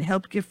and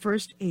helped give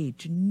first aid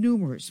to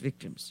numerous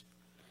victims.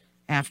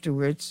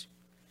 Afterwards,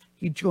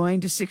 he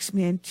joined a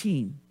 6-man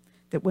team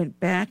that went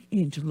back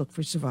in to look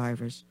for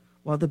survivors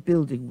while the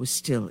building was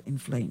still in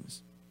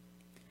flames.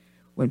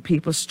 When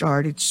people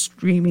started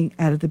streaming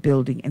out of the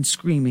building and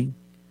screaming,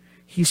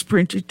 he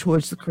sprinted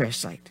towards the crash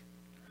site.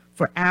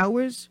 For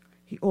hours,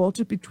 he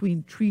altered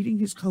between treating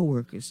his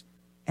coworkers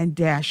and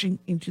dashing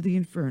into the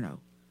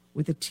inferno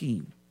with a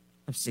team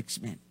of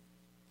 6 men.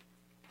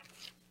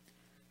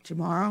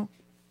 Tomorrow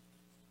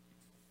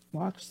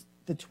marks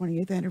the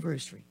 20th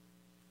anniversary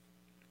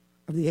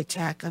of the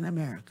attack on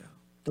America,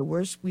 the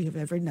worst we have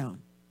ever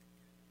known.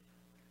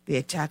 The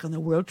attack on the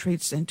World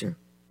Trade Center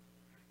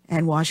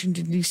and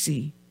Washington,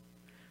 D.C.,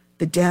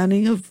 the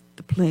downing of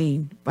the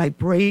plane by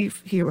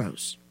brave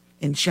heroes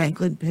in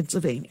Shanklin,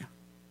 Pennsylvania.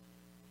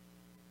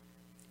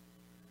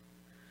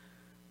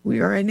 We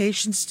are a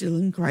nation still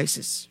in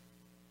crisis,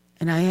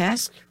 and I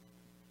ask,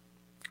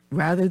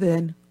 rather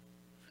than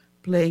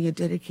playing a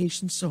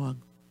dedication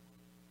song,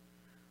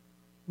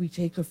 we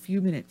take a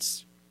few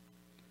minutes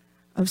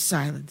of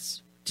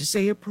silence to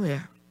say a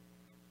prayer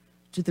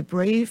to the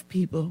brave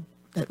people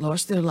that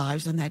lost their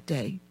lives on that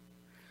day,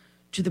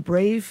 to the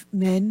brave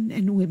men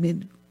and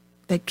women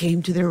that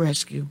came to their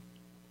rescue,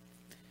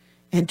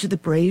 and to the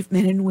brave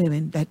men and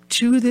women that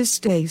to this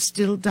day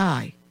still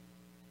die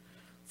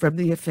from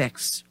the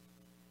effects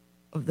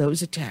of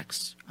those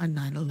attacks on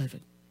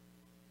 9/11.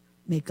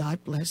 May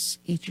God bless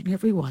each and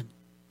every one,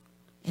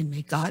 and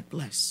may God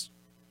bless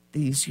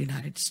these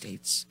United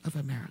States of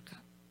America.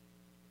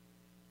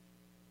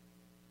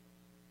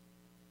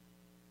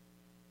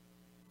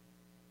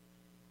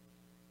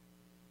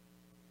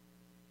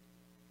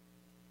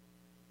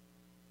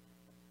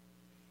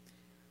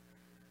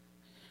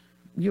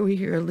 You're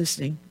here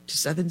listening to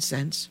Southern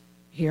Sense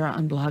here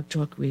on Blog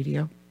Talk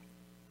Radio.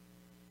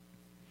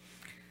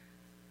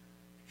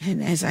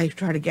 And as I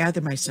try to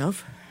gather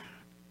myself,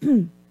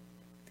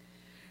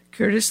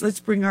 Curtis, let's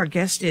bring our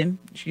guest in.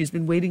 She's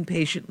been waiting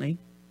patiently.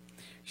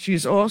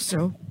 She's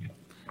also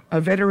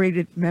a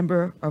venerated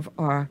member of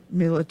our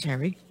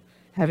military,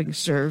 having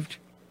served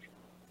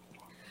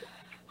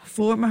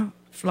former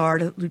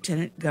Florida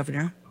Lieutenant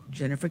Governor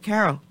Jennifer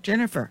Carroll.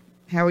 Jennifer,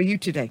 how are you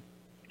today?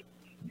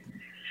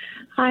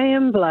 I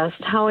am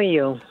blessed. How are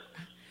you?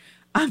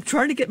 I'm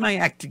trying to get my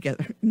act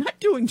together. Not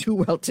doing too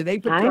well today,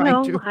 but I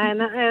trying to. I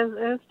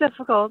know. It's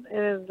difficult. It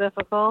is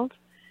difficult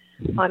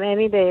on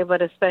any day,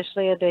 but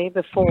especially a day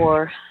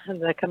before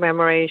the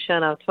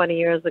commemoration of 20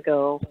 years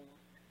ago,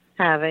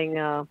 having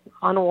an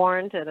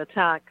unwarranted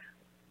attack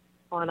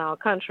on our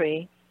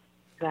country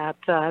that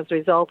has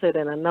resulted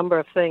in a number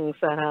of things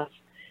that have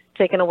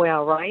taken away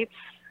our rights,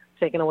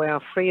 taken away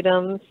our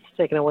freedoms,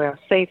 taken away our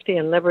safety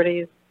and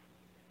liberties.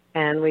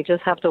 And we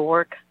just have to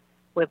work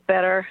with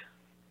better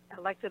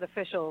elected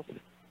officials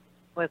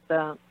with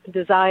the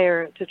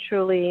desire to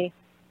truly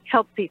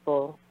help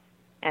people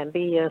and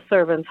be a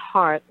servant's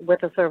heart,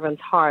 with a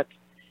servant's heart,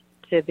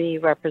 to be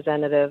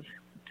representative,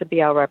 to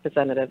be our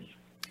representatives.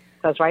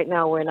 Because right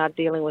now we're not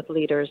dealing with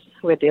leaders.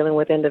 We're dealing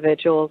with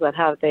individuals that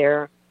have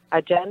their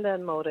agenda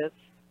and motives,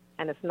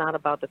 and it's not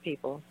about the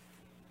people.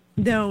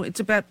 No, it's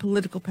about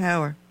political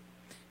power.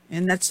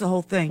 And that's the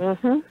whole thing.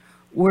 Mm-hmm.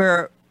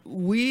 Where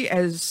we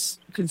as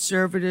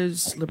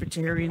conservatives,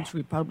 libertarians,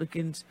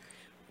 Republicans,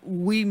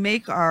 we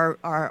make our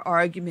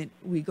argument,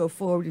 we go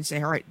forward and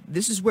say, all right,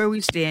 this is where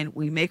we stand,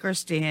 we make our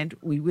stand,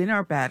 we win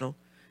our battle,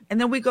 and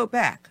then we go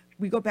back.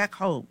 We go back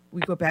home.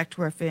 We go back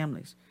to our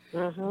families.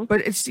 Mm-hmm.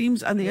 But it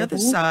seems on the other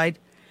side,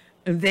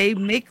 they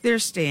make their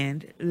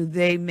stand,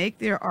 they make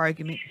their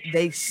argument,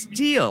 they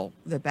steal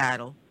the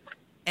battle,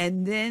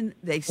 and then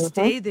they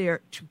stay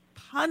there to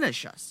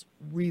punish us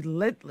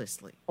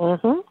relentlessly.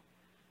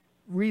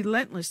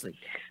 Relentlessly.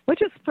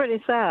 Which is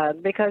pretty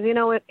sad because, you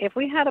know, if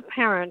we had a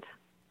parent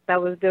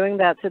that was doing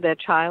that to their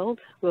child,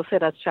 we'll say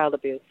that's child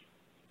abuse.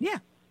 Yeah.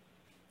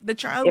 The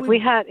child if we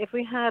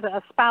had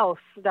a spouse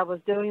that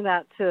was doing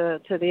that to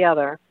the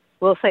other,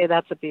 we'll say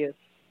that's abuse.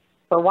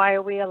 But why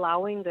are we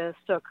allowing this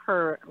to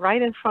occur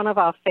right in front of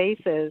our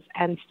faces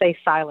and stay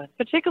silent?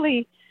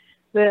 Particularly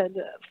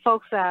the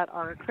folks that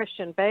are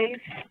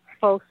Christian-based,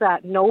 folks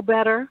that know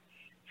better,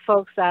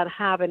 folks that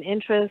have an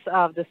interest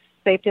of the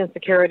safety and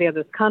security of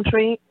this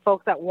country,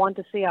 folks that want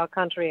to see our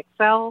country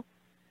excel,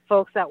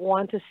 folks that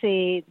want to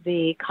see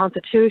the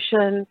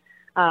Constitution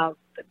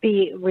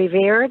be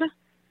revered.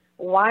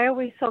 Why are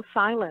we so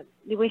silent?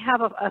 We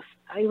have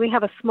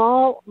a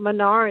small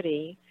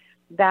minority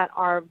that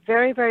are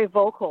very, very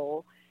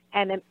vocal,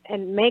 and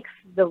makes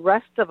the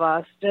rest of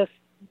us just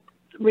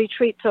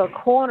retreat to a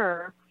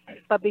corner.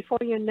 But before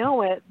you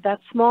know it, that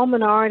small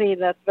minority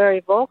that's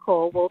very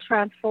vocal will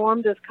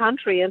transform this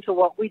country into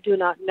what we do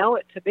not know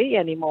it to be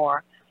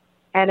anymore.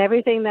 And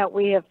everything that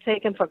we have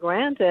taken for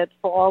granted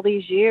for all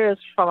these years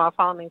from our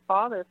founding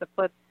fathers to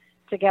put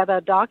together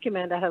a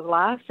document that has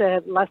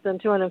lasted less than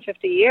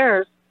 250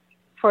 years,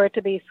 for it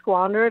to be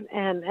squandered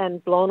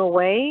and blown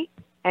away,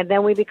 and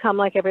then we become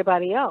like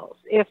everybody else.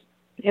 If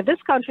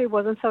this country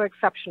wasn't so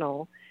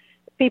exceptional,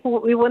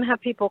 we wouldn't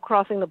have people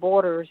crossing the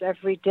borders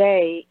every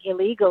day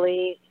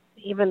illegally,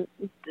 even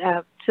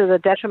to the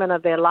detriment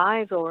of their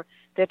lives or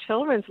their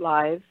children's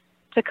lives,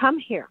 to come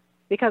here,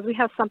 because we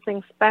have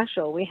something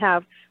special. We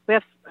have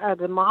a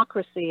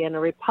democracy and a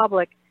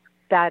republic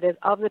that is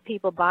of the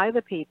people, by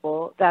the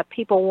people, that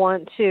people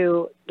want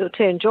to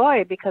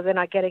enjoy because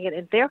they're not getting it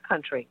in their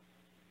country.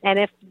 And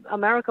if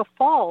America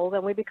falls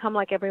and we become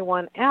like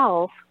everyone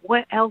else,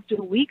 where else do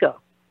we go?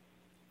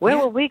 Where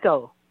will we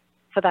go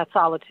for that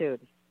solitude?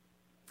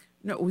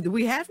 No,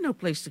 we have no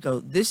place to go.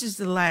 This is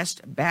the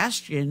last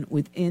bastion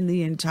within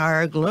the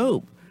entire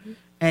globe.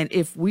 And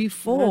if we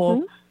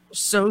fall,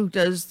 so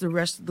does the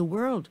rest of the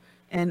world.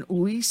 And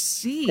we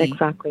see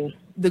exactly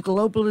the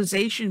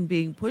globalization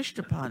being pushed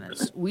upon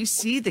us. We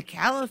see the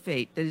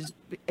caliphate that is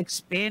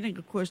expanding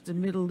across the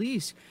Middle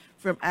East,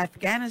 from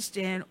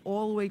Afghanistan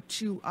all the way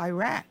to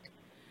Iraq.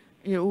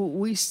 You know,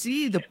 we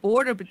see the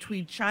border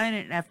between China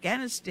and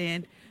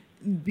Afghanistan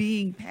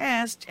being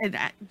passed, and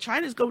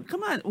China's going,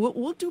 come on,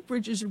 we'll do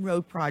bridges and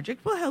road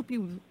projects. We'll help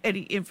you with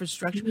any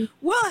infrastructure.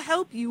 We'll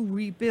help you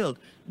rebuild.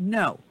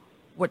 No,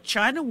 what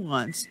China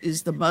wants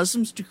is the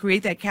Muslims to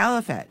create that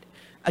caliphate,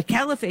 a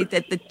caliphate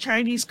that the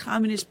Chinese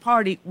Communist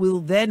Party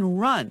will then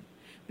run,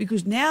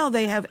 because now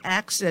they have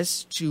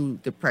access to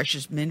the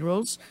precious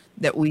minerals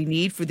that we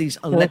need for these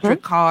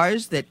electric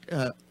cars that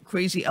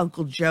crazy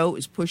Uncle Joe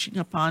is pushing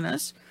upon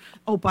us.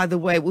 Oh, by the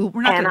way,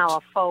 we're not and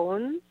our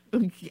phones.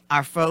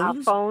 Our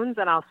phones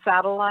and our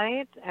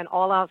satellite and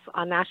all our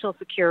national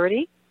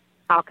security,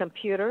 our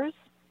computers.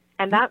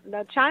 And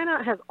that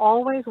China has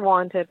always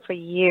wanted for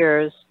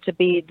years to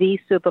be the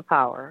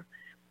superpower.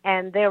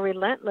 And they're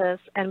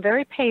relentless and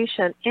very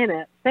patient in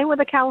it. Same with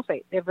the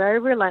caliphate. They're very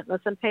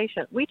relentless and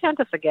patient. We tend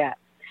to forget.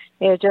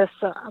 It just,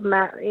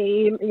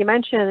 you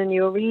mentioned and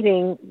you were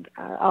reading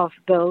of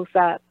those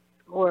that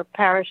were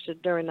perished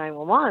during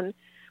 9/11.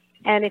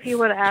 And if you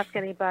were to ask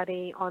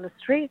anybody on the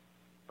street,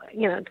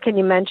 you know, can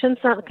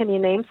you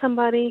name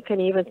somebody? Can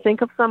you even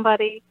think of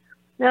somebody?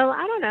 No,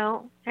 I don't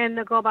know. And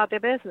they'll go about their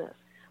business.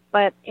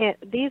 But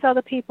these are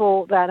the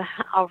people that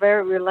are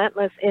very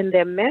relentless in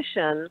their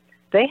mission.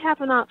 They have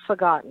not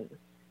forgotten.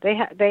 They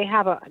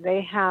have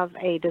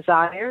a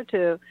desire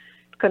to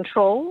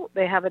control.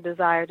 They have a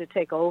desire to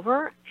take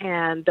over,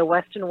 and the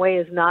Western way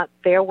is not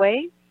their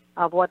way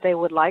of what they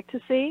would like to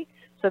see.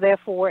 So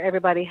therefore,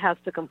 everybody has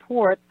to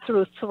comport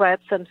through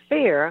threats and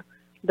fear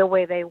the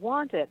way they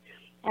want it.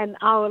 And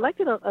our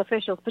elected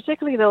officials,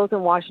 particularly those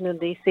in Washington,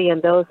 D.C.,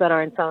 and those that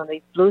are in some of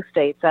these blue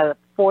states that are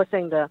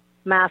forcing the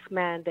mask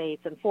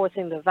mandates and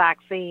forcing the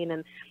vaccine,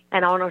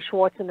 and Arnold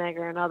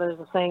Schwarzenegger and others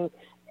are saying,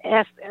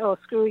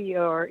 screw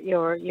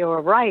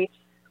your rights.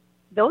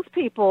 Those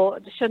people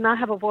should not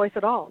have a voice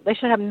at all. They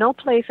should have no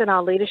place in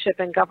our leadership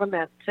and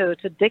government to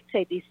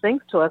dictate these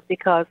things to us,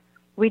 because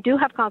we do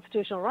have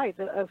constitutional rights.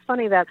 It's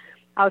funny that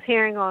I was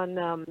hearing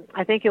on,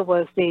 I think it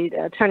was the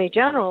Attorney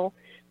General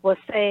was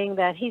saying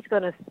that he's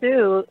going to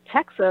sue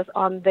Texas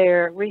on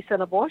their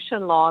recent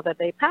abortion law that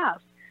they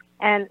passed.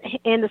 And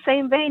in the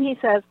same vein, he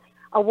says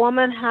a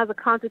woman has a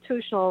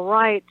constitutional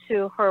right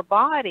to her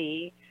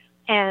body.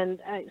 And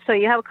so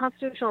you have a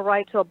constitutional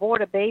right to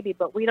abort a baby,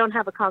 but we don't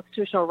have a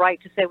constitutional right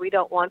to say we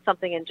don't want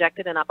something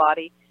injected in our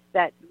body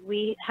that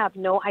we have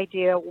no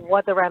idea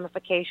what the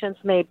ramifications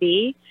may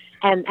be.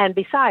 And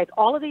besides,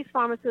 all of these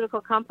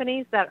pharmaceutical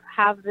companies that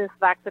have this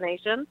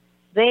vaccination,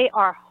 they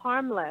are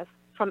harmless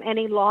from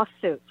any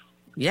lawsuits.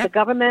 Yep. The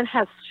government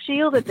has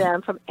shielded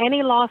them from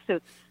any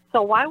lawsuits.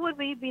 So why would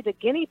we be the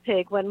guinea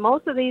pig when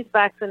most of these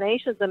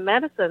vaccinations and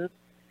medicines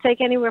take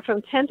anywhere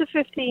from 10 to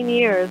 15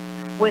 years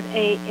with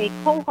a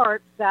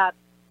cohort that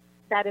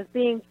is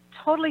being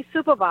totally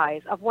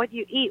supervised of what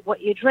you eat,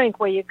 what you drink,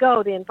 where you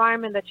go, the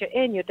environment that you're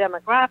in, your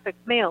demographics,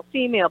 male,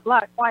 female,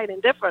 black, white,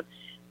 indifferent.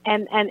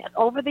 And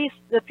over the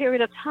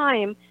period of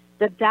time,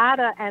 the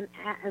data and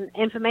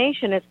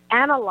information is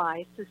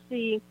analyzed to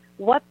see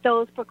what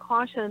those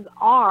precautions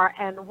are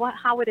and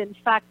how it in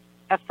fact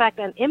affect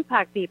and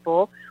impact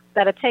people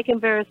that are taking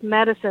various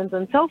medicines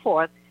and so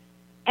forth.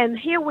 And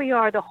here we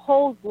are, the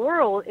whole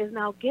world is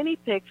now guinea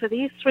pig for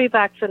these 3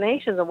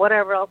 vaccinations and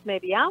whatever else may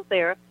be out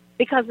there,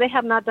 because they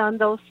have not done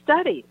those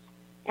studies.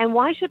 And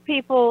why should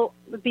people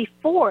be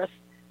forced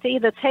to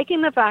either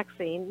taking the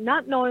vaccine,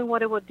 not knowing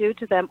what it would do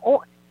to them,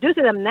 or do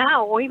to them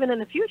now, or even in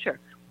the future.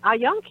 Our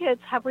young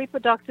kids have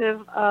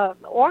reproductive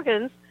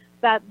organs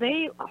that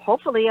they,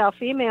 hopefully our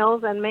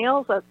females and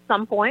males at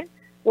some point,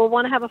 will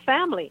want to have a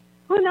family.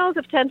 Who knows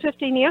if 10,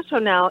 15 years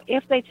from now,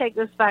 if they take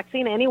this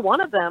vaccine, any one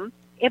of them,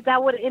 if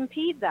that would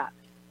impede that?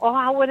 Or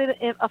how would it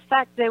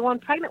affect, they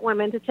want pregnant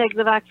women to take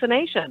the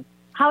vaccination?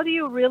 How do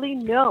you really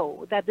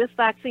know that this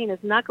vaccine is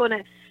not going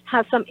to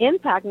have some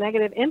impact,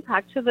 negative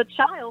impact to the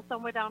child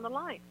somewhere down the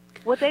line?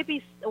 Would they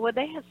be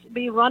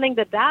running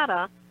the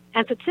data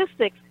and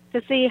statistics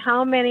to see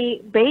how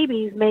many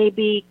babies may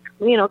be,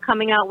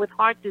 coming out with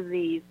heart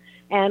disease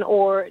and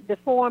or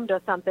deformed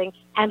or something,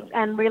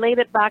 and relate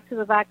it back to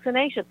the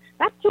vaccination?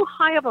 That's too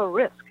high of a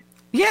risk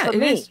for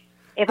me. Is.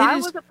 If I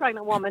was a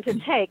pregnant woman to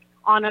take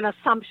on an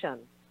assumption.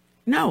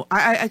 No,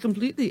 I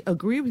completely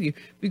agree with you,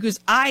 because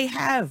I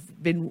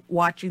have been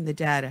watching the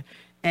data,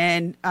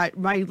 and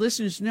my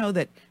listeners know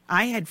that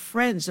I had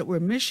friends that were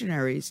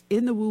missionaries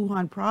in the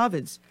Wuhan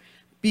province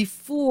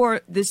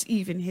before this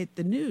even hit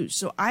the news.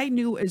 So I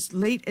knew as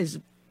late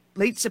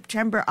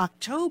September,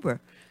 October,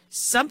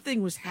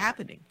 something was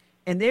happening.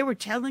 And they were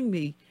telling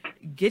me,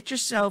 get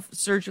yourself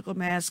surgical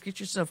masks, get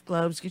yourself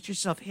gloves, get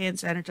yourself hand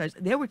sanitizer.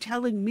 They were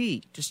telling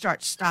me to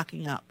start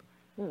stocking up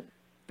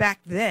back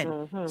then.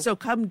 Mm-hmm. So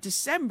come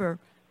December,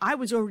 I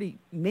was already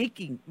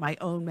making my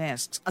own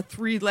masks, a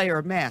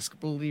 3-layer mask,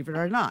 believe it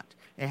or not.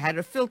 It had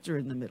a filter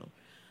in the middle.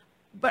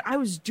 But I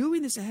was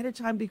doing this ahead of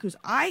time because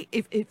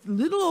if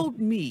little old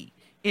me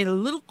in a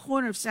little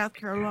corner of South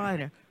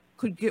Carolina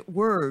could get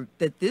word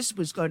that this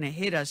was going to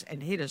hit us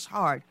and hit us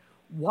hard,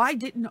 why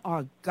didn't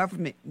our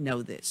government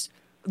know this?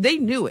 They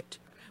knew it.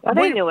 Well,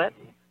 they knew it.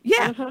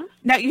 Yeah. Mm-hmm.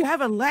 Now, you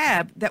have a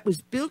lab that was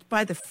built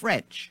by the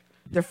French.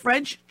 The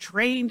French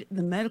trained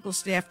the medical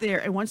staff there,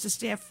 and once the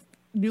staff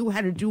knew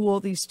how to do all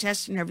these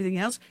tests and everything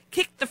else,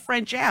 kicked the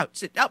French out,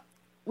 said, oh,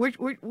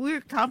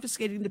 we're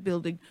confiscating the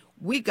building.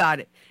 We got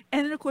it.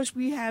 And then, of course,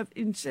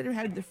 instead of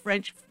having the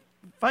French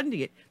funding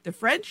it, the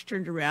French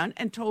turned around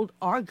and told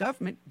our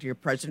government, dear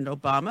President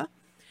Obama,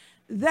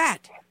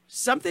 that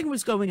something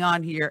was going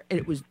on here and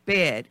it was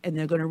bad, and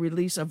they're going to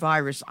release a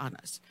virus on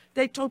us.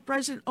 They told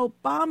President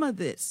Obama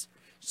this.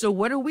 So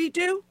what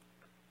do?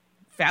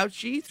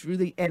 Fauci, through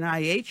the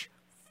NIH,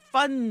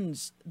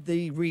 funds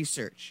the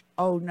research.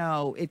 Oh,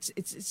 no,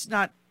 it's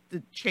not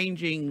the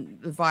changing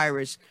the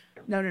virus.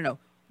 No.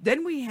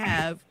 Then we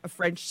have a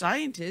French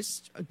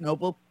scientist, a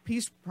Nobel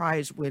Peace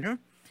Prize winner,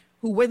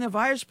 who, when the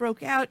virus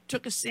broke out,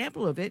 took a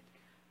sample of it,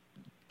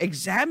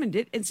 examined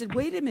it, and said,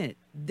 wait a minute,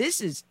 this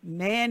is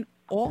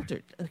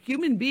man-altered. A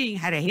human being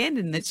had a hand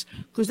in this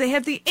because they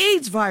have the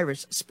AIDS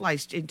virus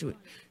spliced into it.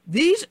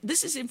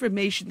 This is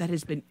information that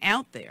has been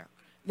out there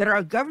that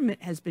our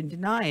government has been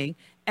denying,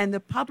 and the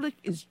public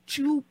is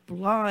too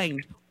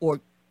blind or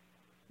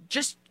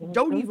just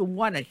don't even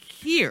want to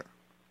hear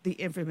the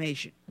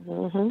information.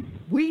 Mm-hmm.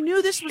 We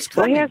knew this was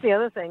coming. Well, here's the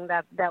other thing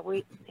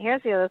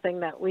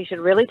that we should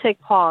really take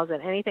pause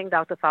in anything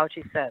Dr.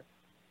 Fauci says.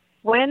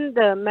 When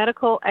the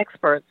medical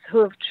experts who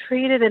have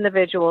treated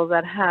individuals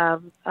that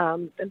have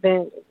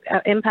been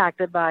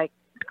impacted by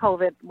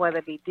COVID, whether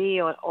it be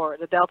D or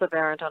the Delta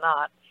variant or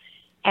not,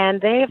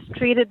 and they have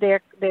treated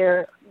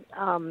their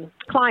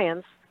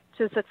clients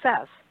to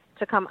success,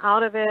 to come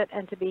out of it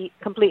and to be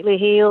completely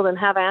healed and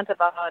have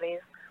antibodies,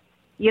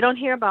 you don't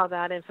hear about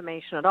that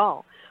information at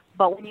all.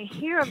 But when you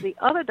hear of the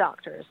other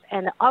doctors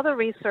and the other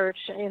research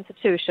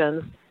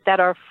institutions that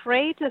are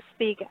afraid to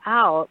speak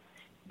out,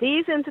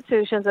 these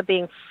institutions are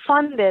being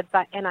funded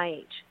by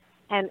NIH.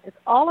 And it's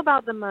all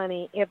about the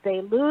money. If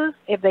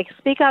they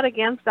speak out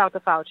against Dr.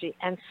 Fauci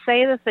and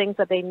say the things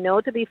that they know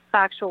to be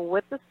factual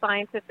with the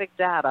scientific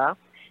data,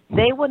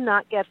 they would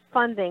not get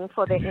funding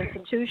for their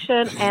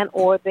institution and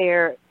or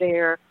their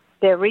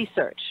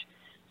research.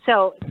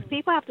 So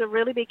people have to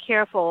really be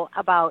careful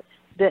about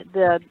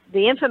the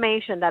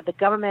information that the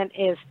government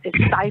is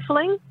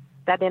stifling,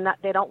 that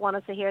they don't want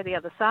us to hear the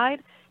other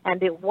side,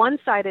 and the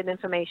one-sided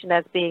information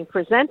that's being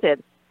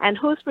presented. And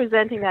who's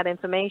presenting that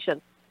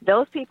information?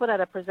 Those people that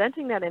are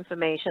presenting that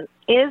information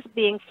is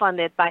being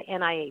funded by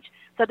NIH.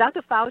 So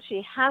Dr.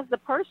 Fauci has the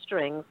purse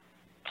strings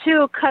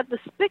to cut the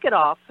spigot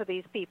off for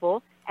these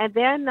people, and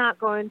they're not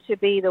going to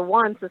be the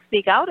ones to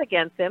speak out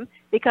against him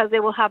because they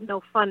will have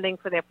no funding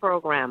for their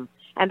program.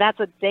 And that's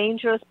a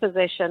dangerous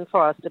position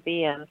for us to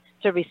be in,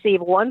 to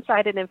receive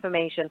one-sided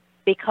information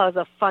because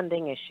of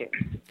funding issues.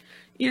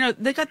 You know,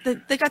 they got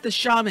the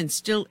shaman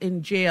still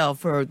in jail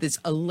for this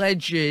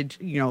alleged,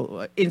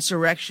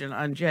 insurrection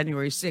on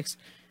January 6th.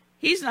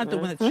 He's not the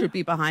one that should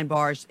be behind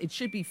bars. It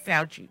should be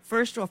Fauci.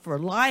 First off, for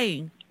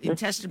lying in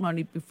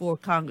testimony before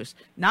Congress,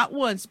 not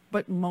once,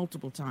 but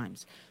multiple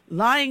times.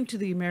 Lying to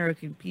the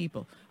American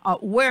people.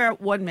 Wear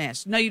one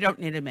mask. No, you don't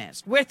need a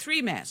mask. Wear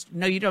 3 masks.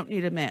 No, you don't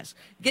need a mask.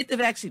 Get the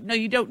vaccine. No,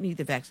 you don't need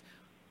the vaccine.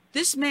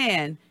 This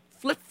man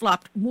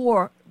flip-flopped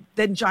more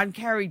than John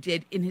Kerry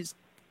did in his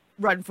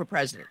run for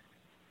president.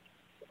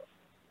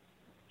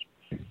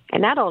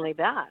 And not only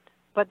that,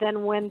 but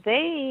then when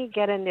they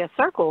get in their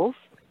circles,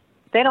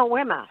 they don't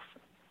wear masks.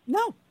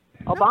 No.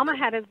 Obama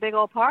had his big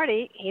old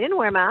party. He didn't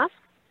wear masks.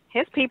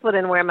 His people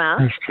didn't wear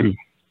masks. That's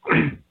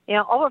true.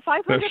 Over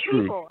 500 That's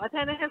true. people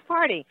attended his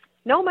party.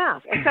 No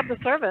mask, except the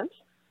servants.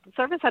 The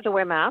servants had to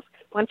wear masks.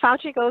 When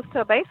Fauci goes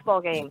to a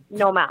baseball game,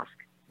 no mask.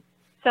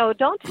 So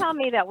don't tell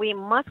me that we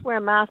must wear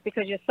masks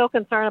because you're so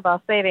concerned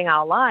about saving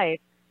our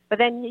lives, but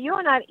then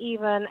you're not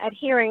even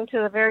adhering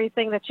to the very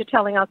thing that you're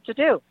telling us to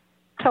do.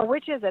 So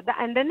which is it?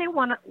 And then they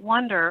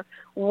wonder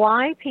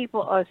why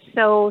people are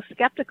so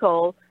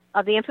skeptical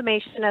of the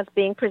information that's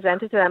being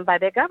presented to them by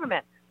their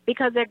government,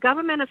 because their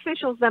government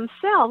officials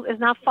themselves is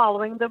not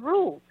following the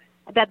rules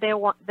that they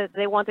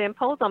want to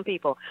impose on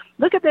people.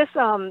 Look at this,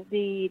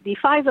 the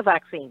Pfizer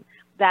vaccine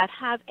that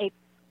has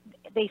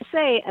they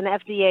say an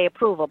FDA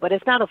approval, but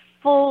it's not a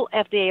full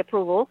FDA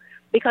approval,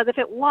 because if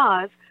it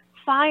was,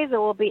 Pfizer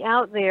will be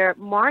out there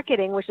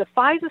marketing, which the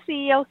Pfizer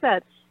CEO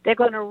said they're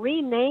going to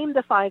rename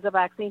the Pfizer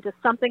vaccine to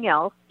something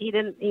else. He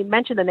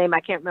mentioned the name,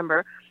 I can't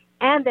remember.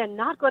 And they're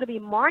not going to be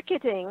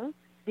marketing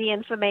the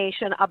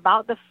information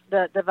about the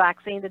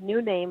vaccine, the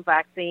new name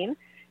vaccine.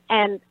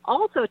 And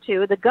also,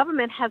 too, the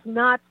government has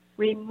not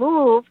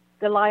removed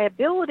the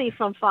liability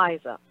from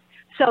Pfizer.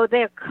 So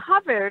they're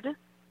covered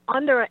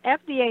under an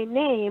FDA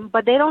name,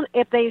 but they don't.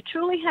 If they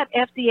truly had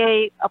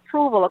FDA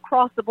approval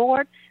across the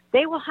board,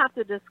 they will have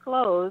to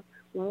disclose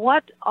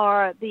what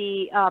are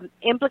the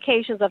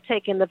implications of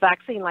taking the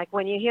vaccine. Like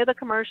when you hear the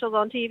commercials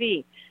on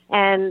TV,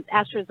 and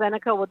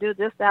AstraZeneca will do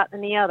this, that,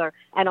 and the other,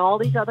 and all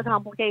these other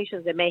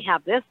complications. It may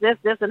have this, and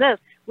this.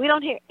 We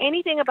don't hear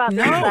anything about these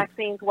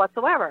vaccines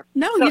whatsoever.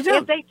 No, so you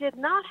don't.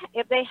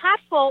 If they had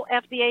full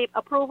FDA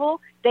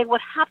approval, they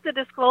would have to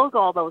disclose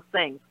all those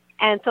things.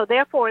 And so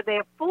therefore,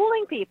 they're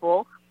fooling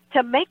people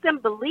to make them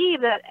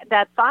believe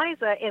that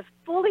Pfizer is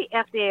fully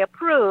FDA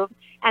approved.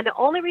 And the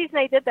only reason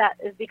they did that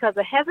is because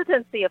the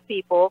hesitancy of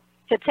people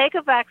to take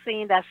a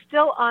vaccine that's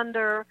still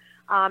under,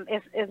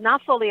 is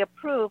not fully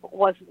approved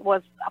was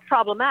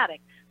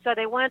problematic. So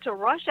they wanted to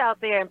rush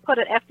out there and put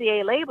an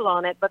FDA label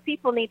on it. But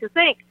people need to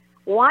think,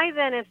 why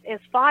then is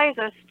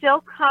Pfizer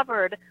still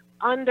covered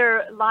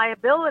under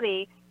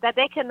liability that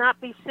they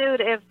cannot be sued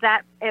if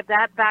that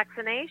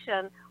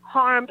vaccination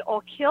harmed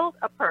or killed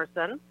a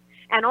person?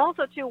 And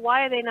also, too,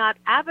 why are they not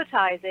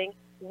advertising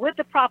with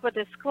the proper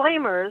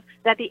disclaimers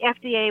that the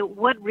FDA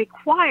would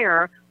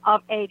require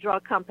of a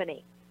drug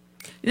company?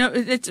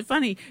 It's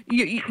funny.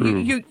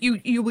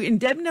 You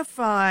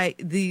indemnify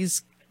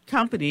these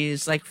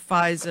companies like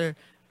Pfizer,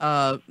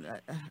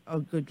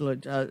 good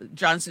Lord,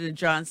 Johnson &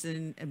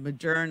 Johnson and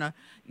Moderna.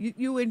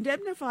 You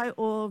indemnify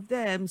all of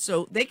them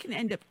so they can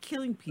end up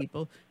killing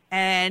people.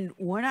 And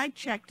when I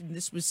checked, and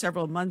this was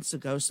several months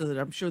ago, so that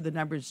I'm sure the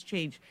numbers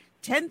changed,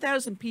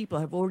 10,000 people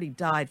have already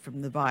died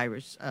from the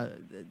virus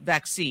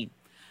vaccine.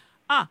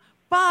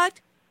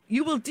 But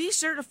you will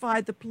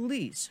decertify the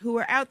police who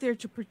are out there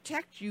to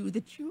protect you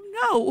that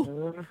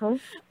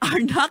are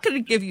not going to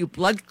give you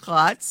blood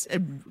clots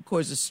and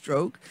cause a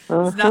stroke.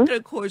 It's not going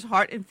to cause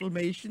heart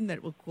inflammation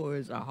that will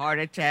cause a heart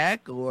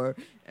attack or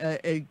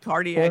a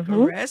cardiac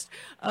arrest.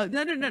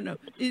 No.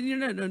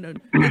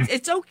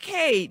 It's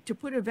okay to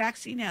put a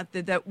vaccine out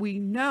there that we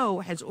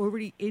know has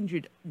already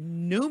injured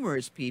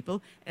numerous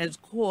people and has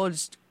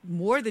caused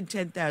more than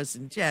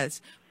 10,000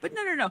 deaths. But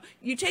no.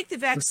 You take the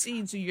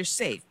vaccine so you're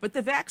safe. But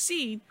the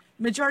vaccine,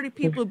 majority of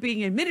people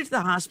being admitted to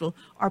the hospital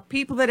are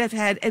people that have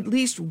had at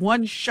least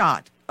one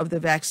shot of the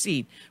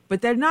vaccine.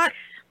 But they're not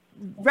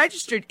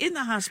registered in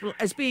the hospital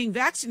as being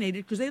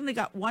vaccinated because they only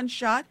got one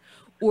shot.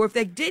 Or if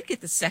they did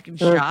get the second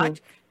shot,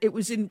 it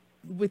was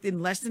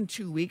within less than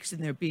 2 weeks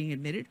and they're being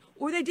admitted,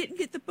 or they didn't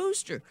get the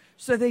booster.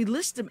 So they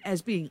list them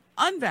as being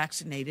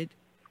unvaccinated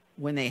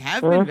when they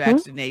have been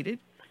vaccinated.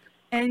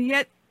 And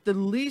yet the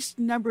least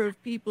number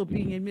of people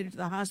being admitted to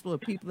the hospital are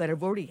people that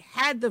have already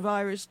had the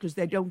virus because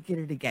they don't get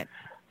it again.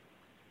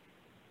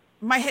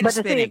 My head is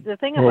spinning. The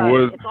thing about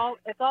it,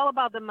 it's all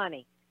about the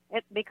money.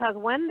 Because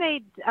when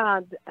they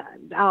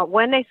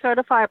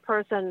certify a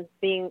person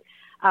being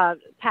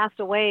passed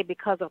away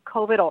because of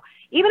COVID, or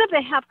even if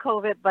they have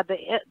COVID, but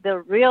the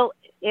real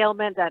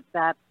ailment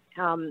that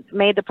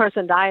made the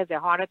person die is their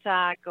heart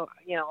attack, or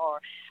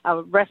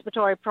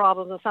respiratory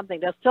problems or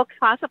something, they're still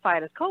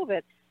classified as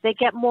COVID. They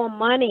get more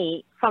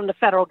money from the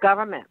federal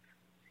government.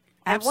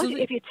 Absolutely.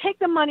 And if you take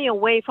the money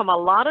away from a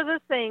lot of the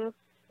things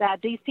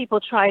that these people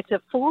try to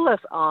fool us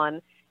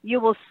on, you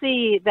will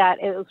see that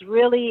it was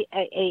really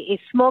a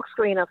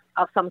smokescreen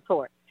of some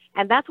sort.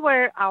 And that's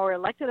where our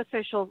elected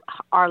officials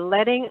are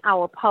letting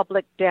our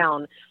public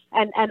down.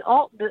 And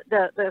all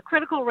the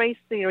critical race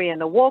theory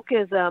and the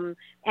wokeism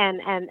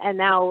and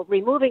now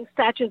removing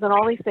statues and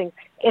all these things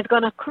is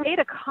going to create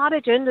a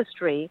cottage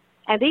industry.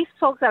 And these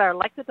folks that are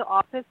elected to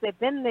office, they've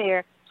been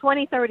there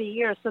 20, 30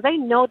 years, so they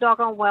know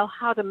doggone well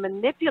how to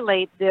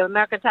manipulate the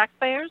American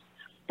taxpayers,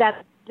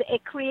 that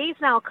it creates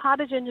now a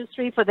cottage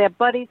industry for their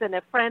buddies and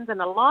their friends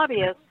and the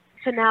lobbyists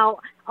to now,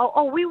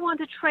 we want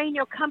to train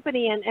your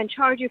company and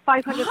charge you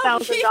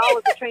 $500,000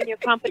 to train your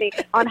company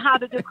on how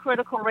to do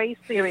critical race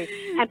theory.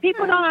 And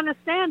people don't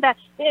understand that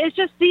it's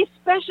just these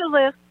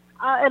specialist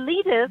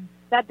elitists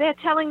that they're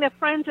telling their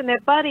friends and their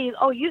buddies,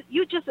 oh,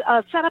 you just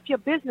set up your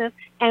business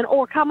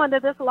or come under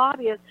this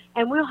lobbyist,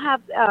 and we'll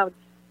have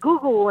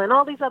Google and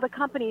all these other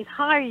companies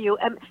hire you.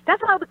 And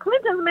that's how the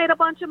Clintons made a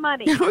bunch of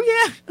money. Oh,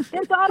 yeah.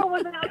 Their daughter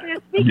was out there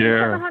speaking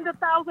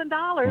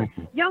 $700,000,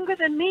 younger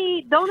than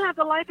me, don't have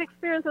the life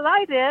experience that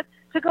I did,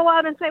 to go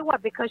out and say,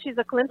 what, because she's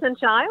a Clinton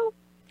child?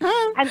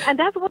 And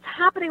that's what's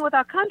happening with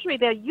our country.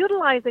 They're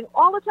utilizing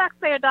all the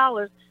taxpayer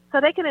dollars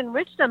so they can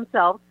enrich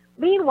themselves.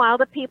 Meanwhile,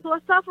 the people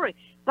are suffering.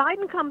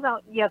 Biden comes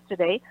out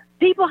yesterday.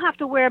 People have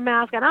to wear a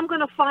mask, and I'm going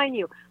to fine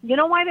you. You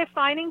know why they're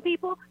fining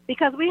people?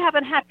 Because we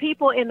haven't had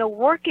people in the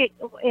working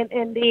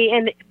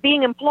in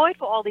being employed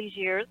for all these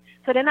years,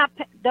 so they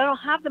don't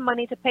have the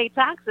money to pay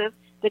taxes.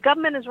 The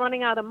government is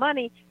running out of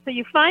money, so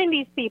you fine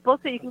these people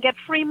so you can get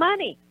free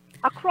money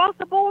across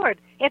the board.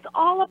 It's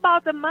all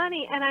about the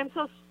money, and I'm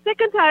so sick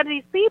and tired of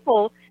these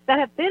people that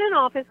have been in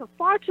office for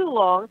far too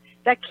long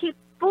that keep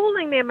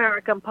fooling the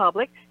American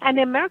public, and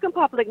the American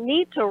public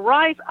need to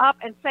rise up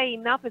and say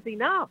enough is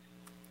enough.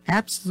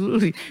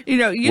 Absolutely. You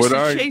know, you used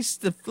to chase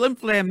the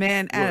flim-flam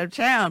man out of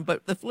town,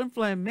 but the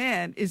flim-flam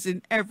man is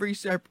in every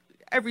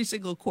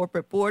single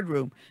corporate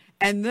boardroom,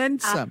 and then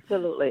some.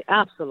 Absolutely,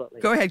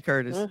 absolutely. Go ahead,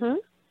 Curtis. Mm-hmm.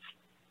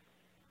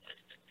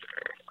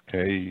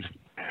 Hey,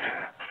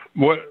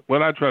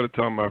 what I try to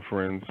tell my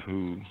friends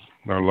who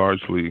are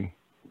largely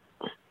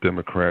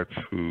Democrats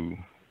who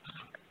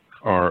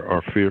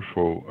are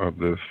fearful of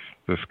this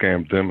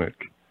scamdemic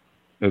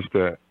is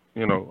that,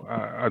 you know,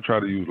 I try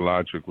to use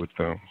logic with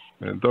them,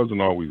 and it doesn't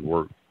always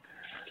work.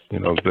 You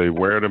know, they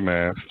wear the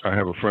mask. I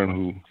have a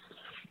friend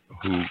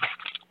who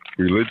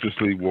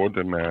religiously wore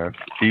the mask,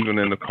 even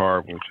in the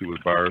car when she was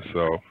by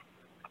herself.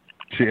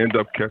 She ended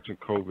up catching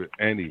COVID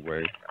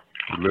anyway.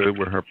 She lived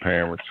with her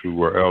parents who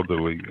were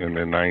elderly in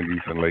their 90s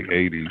and late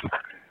 80s.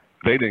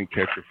 They didn't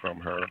catch it from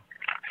her.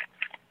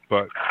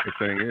 But the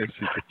thing is,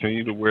 she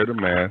continued to wear the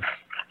mask.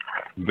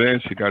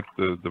 Then she got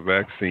the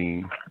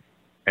vaccine,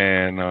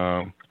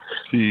 and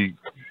she's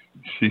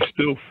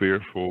still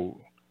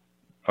fearful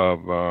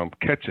of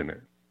catching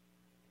it.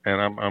 And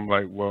I'm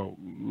like, well,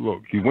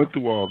 look, you went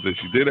through all this,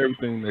 you did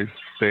everything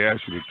they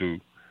asked you to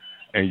do,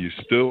 and you're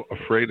still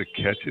afraid of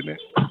catching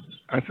it?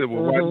 I said,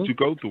 well, why did you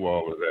go through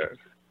all of that?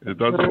 It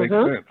doesn't make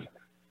sense.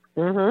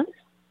 Mm-hmm.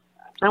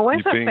 And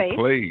where's You're her being face?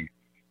 played.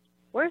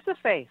 Where's the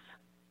face?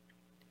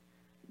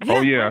 Yeah.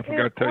 Oh yeah, I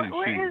forgot to tell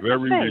you, she's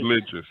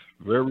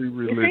very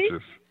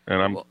religious, and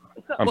I'm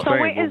saying,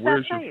 well,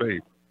 where's your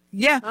faith?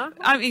 Yeah,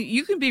 I mean,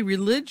 you can be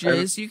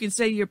religious, you can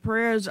say your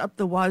prayers up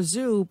the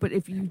wazoo, but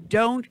if you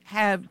don't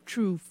have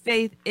true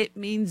faith, it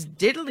means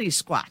diddly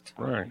squat.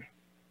 Right.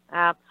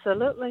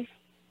 Absolutely.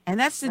 And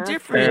that's the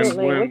difference. And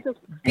when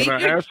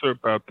I asked her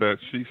about that,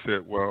 she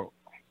said, well,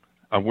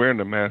 I'm wearing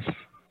the mask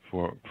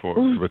to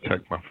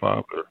protect my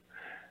father.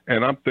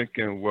 And I'm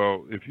thinking,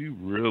 well, if you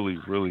really,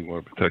 really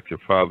want to protect your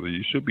father,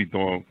 you should be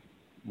doing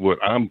what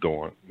I'm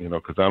doing, you know,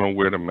 because I don't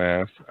wear the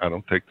mask, I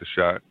don't take the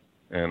shot,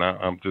 and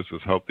I'm just as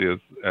healthy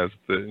as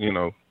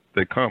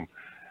they come.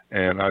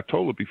 And I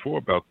told her before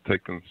about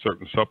taking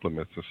certain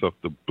supplements and stuff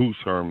to boost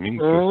her immune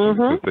system,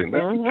 because they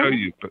never tell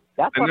you,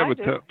 they never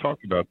talk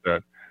about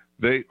that.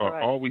 They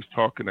are always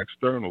talking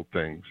external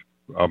things,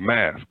 a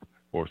mask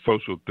or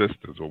social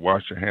distance or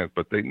wash your hands,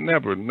 but they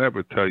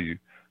never tell you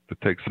to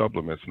take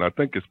supplements. And I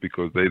think it's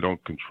because they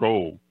don't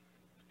control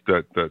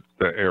that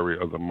area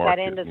of the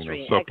market. That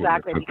industry, you know,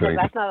 exactly, because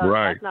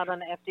that's not on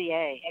the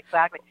FDA,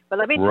 exactly. But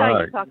let me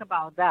talk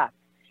about that.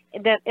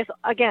 That is,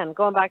 again,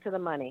 going back to the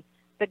money.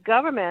 The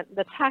government,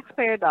 the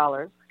taxpayer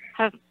dollars,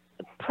 have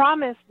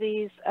promised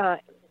these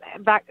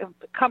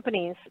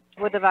companies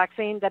with the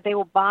vaccine that they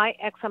will buy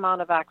X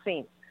amount of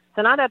vaccines.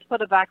 So now they have to put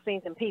the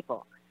vaccines in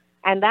people.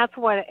 And that's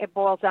what it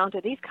boils down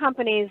to. These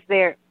companies,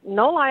 they're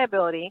no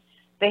liability.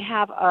 They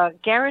have a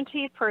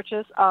guaranteed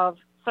purchase of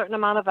a certain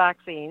amount of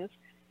vaccines,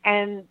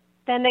 and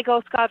then they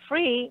go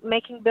scot-free,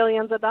 making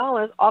billions of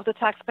dollars off the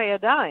taxpayer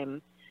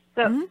dime.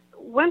 So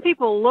when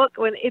people look,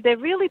 when they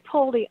really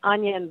pull the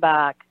onion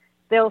back,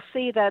 they'll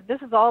see that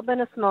this has all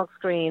been a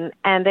smokescreen,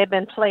 and they've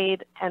been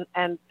played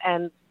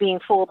and being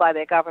fooled by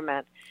their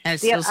government. And it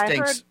still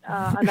stinks.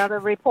 I heard another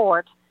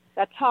report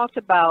that talked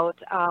about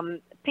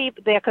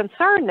they're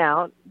concerned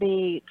now,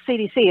 the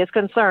CDC is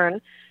concerned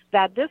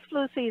that this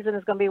flu season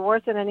is going to be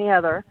worse than any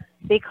other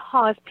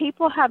because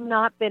people have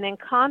not been in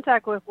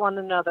contact with one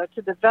another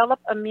to develop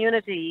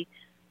immunity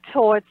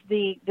towards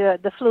the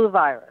flu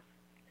virus.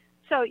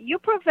 So you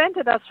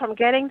prevented us from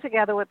getting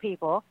together with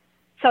people.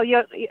 So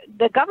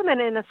the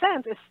government, in a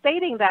sense, is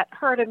stating that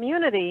herd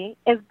immunity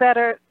is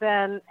better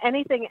than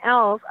anything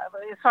else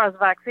as far as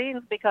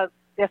vaccines, because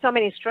there's so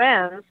many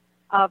strands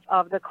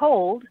of the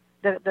cold,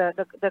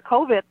 the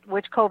COVID,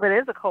 which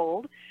COVID is a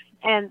cold,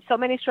 and so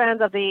many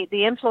strands of the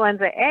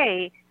influenza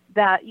A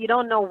that you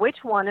don't know which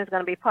one is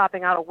going to be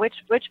popping out or which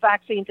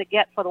vaccine to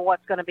get for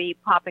what's going to be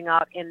popping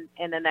out in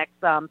the next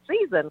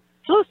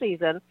flu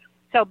season.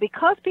 So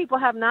because people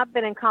have not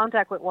been in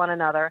contact with one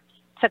another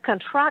to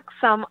contract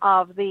some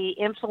of the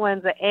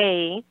influenza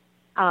A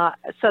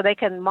so they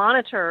can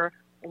monitor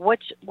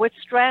which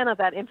strand of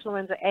that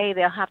influenza A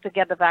they'll have to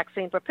get the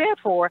vaccine prepared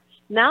for.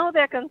 Now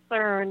they're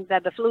concerned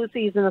that the flu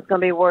season is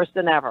going to be worse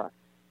than ever.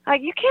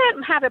 Like, you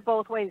can't have it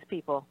both ways,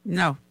 people.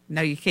 No,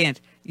 you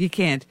can't. You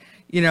can't.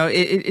 You know,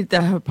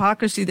 the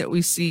hypocrisy that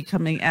we see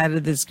coming out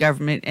of this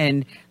government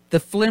and the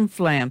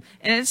flim-flam,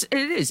 and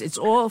it's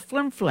all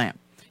flim-flam.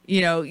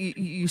 You know,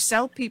 you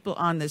sell people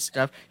on this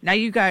stuff. Now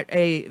you got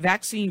a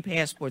vaccine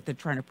passport they're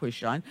trying to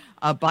push on.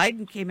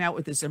 Biden came out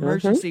with this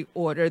emergency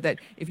order that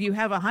if you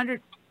have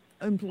 100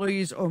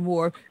 employees or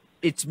more,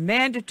 it's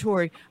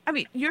mandatory. I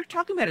mean, you're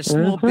talking about a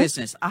small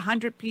business,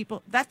 100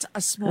 people. That's a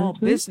small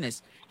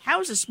business. How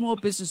is a small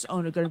business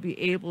owner going to be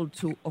able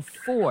to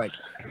afford,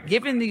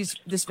 given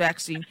this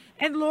vaccine?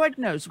 And Lord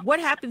knows what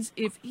happens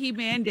if he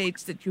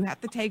mandates that you have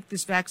to take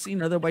this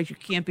vaccine, otherwise you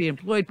can't be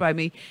employed by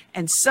me,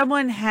 and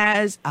someone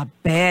has a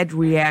bad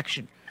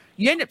reaction.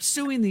 You end up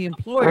suing the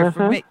employer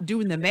for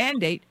doing the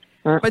mandate.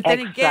 But then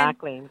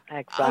again,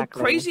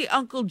 crazy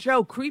Uncle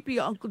Joe, creepy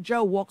Uncle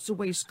Joe walks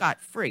away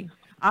scot-free.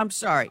 I'm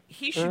sorry.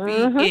 He should be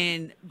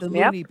in the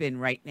loony bin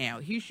right now.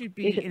 He should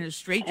be in a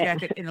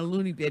straitjacket in a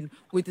loony bin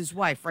with his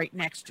wife right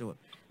next to him.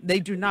 They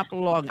do not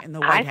belong in the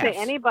White House. I say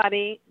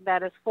anybody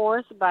that is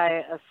forced by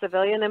a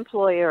civilian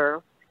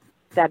employer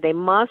that they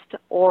must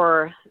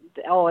or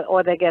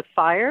they get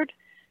fired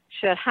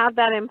should have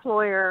that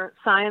employer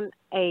sign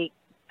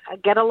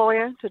get a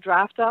lawyer to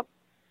draft up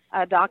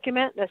a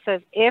document that says,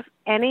 if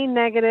any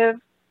negative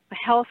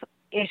health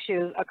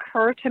issues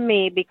occur to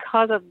me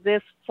because of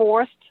this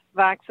forced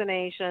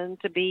vaccination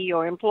to be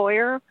your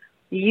employer,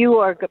 you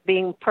are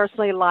being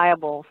personally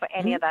liable for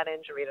any of that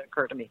injury that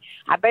occurred to me.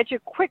 I bet you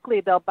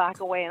quickly they'll back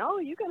away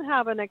and, you can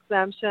have an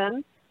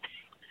exemption,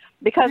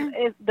 because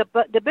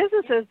the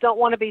businesses don't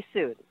want to be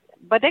sued.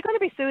 But they're going to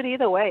be sued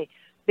either way,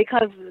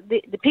 because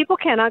the people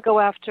cannot go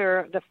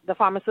after the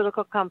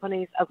pharmaceutical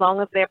companies as long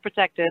as they're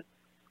protected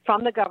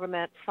from the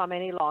government from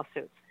any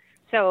lawsuits.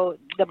 So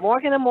the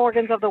Morgan &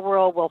 Morgans of the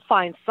world will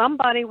find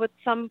somebody with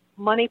some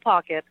money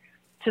pocket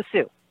to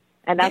sue.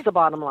 And that's the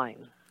bottom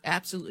line.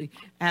 Absolutely.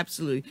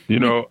 Absolutely. You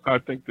know, I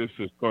think this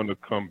is going to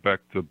come back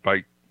to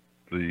bite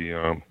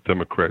the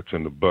Democrats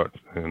in the butt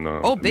in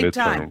the big midterms.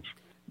 time.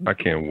 I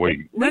can't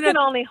wait. We can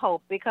only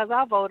hope, because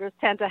our voters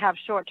tend to have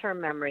short-term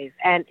memories.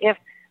 And if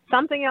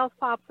something else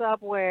pops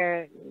up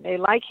where they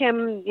like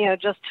him,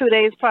 just 2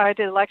 days prior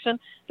to the election,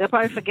 they'll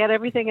probably forget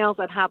everything else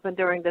that happened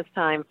during this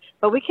time.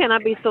 But we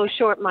cannot be so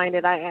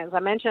short-minded. As I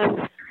mentioned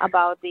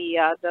about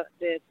the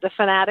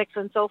fanatics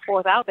and so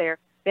forth out there,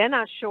 they're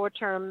not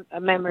short-term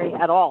memory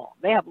at all.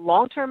 They have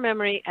long-term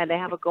memory, and they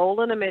have a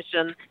goal and a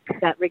mission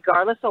that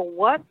regardless of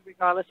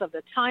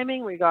the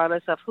timing,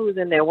 regardless of who's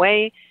in their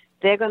way,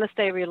 they're going to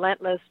stay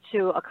relentless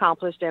to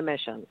accomplish their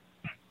mission.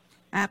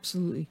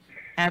 Absolutely.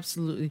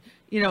 Absolutely.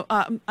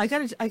 I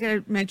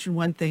gotta mention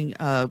one thing,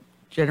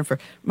 Jennifer.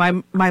 My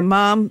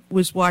mom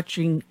was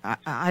watching,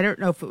 I don't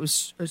know if it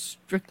was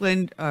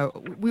Strickland.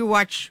 We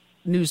watch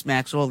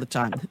Newsmax all the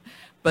time,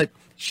 but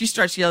she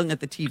starts yelling at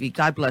the TV.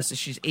 God bless her.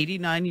 She's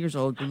 89 years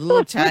old, a little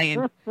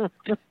Italian.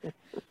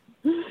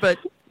 But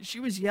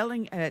she was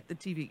yelling at the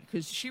TV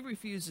because she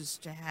refuses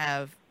to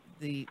have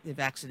the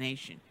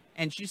vaccination.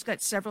 And she's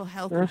got several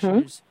health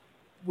issues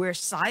where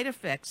side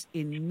effects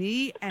in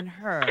me and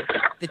her,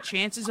 the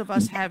chances of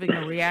us having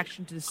a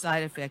reaction to the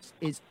side effects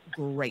is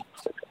great.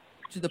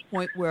 To the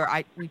point where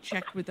we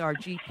checked with our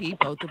GP,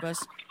 both of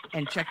us,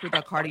 and checked with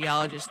our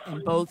cardiologist,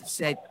 and both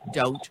said,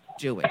 don't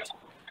do it.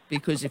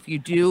 Because if you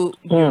do,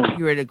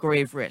 you're at a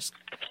grave risk.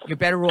 You're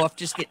better off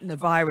just getting the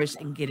virus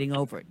and getting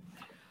over it.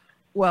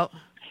 Well,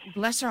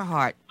 bless her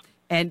heart.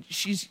 And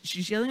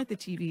she's yelling at the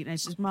TV, and I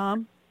says,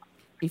 Mom,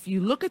 if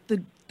you look at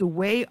the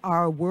way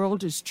our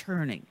world is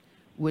turning,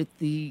 with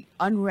the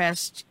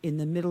unrest in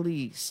the Middle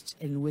East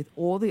and with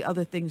all the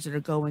other things that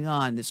are going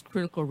on, this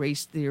critical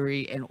race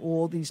theory and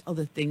all these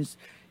other things,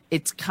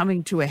 it's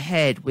coming to a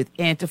head with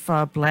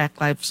Antifa,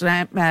 Black Lives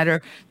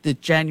Matter, the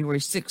January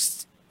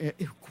 6th,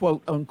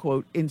 quote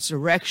unquote,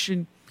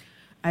 insurrection.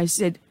 I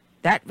said,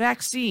 that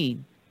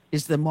vaccine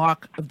is the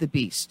mark of the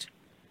beast.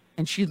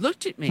 And she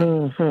looked at me.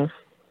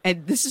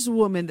 And this is a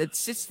woman that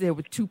sits there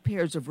with 2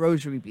 pairs of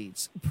rosary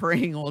beads,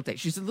 praying all day.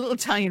 She's a little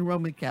Italian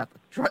Roman Catholic.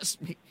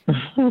 Trust me.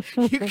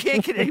 You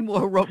can't get any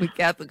more Roman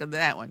Catholic than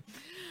that one.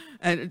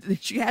 And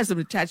she has them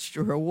attached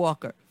to her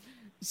walker.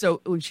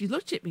 So when she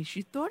looked at me,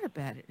 she thought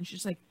about it. And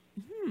she's like,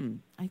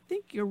 I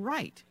think you're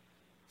right.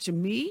 To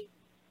me,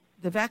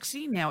 the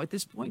vaccine now at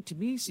this point, to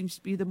me, seems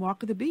to be the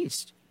mark of the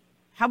beast.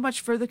 How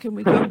much further can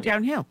we go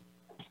downhill?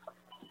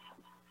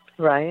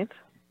 Right.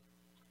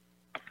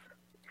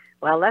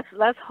 Well,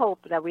 let's hope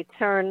that we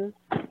turn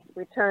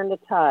the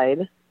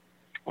tide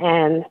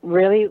and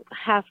really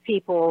have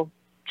people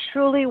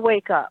truly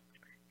wake up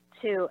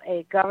to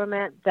a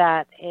government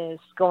that is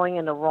going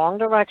in the wrong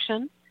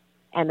direction,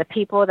 and the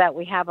people that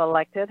we have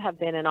elected have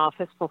been in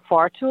office for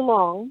far too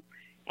long,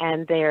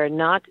 and they're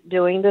not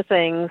doing the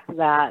things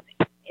that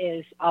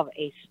is of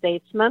a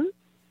statesman.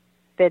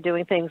 They're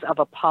doing things of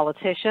a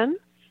politician,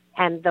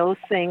 and those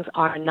things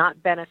are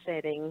not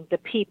benefiting the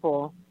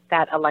people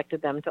that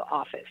elected them to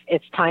office.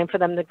 It's time for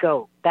them to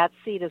go. That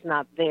seat is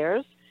not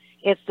theirs.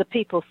 It's the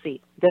people's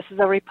seat. This is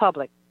a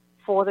republic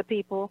for the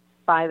people,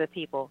 by the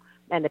people.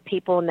 And the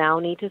people now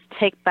need to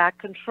take back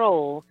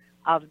control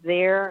of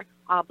their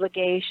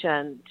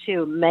obligation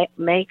to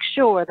make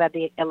sure that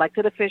the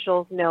elected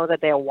officials know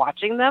that they're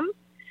watching them,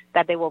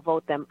 that they will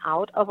vote them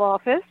out of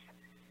office,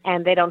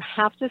 and they don't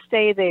have to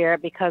stay there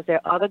because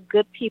there are other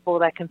good people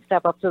that can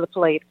step up to the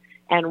plate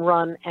and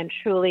run and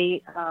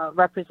truly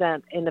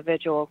represent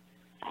individuals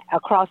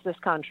across this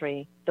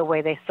country the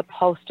way they're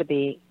supposed to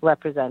be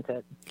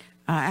represented.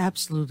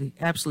 Absolutely,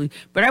 absolutely.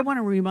 But I want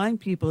to remind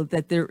people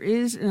that there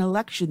is an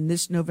election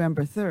this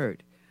November 3rd.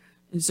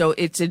 And so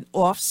it's an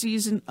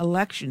off-season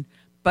election.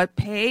 But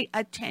pay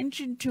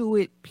attention to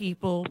it,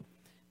 people,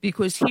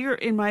 because here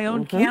in my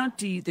own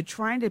county, they're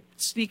trying to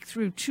sneak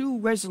through 2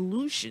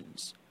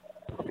 resolutions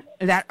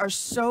that are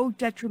so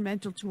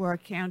detrimental to our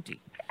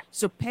county.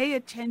 So pay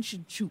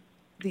attention to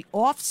the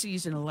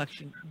off-season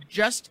election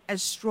just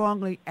as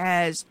strongly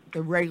as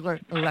the regular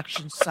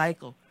election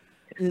cycle.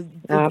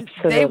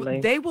 Absolutely.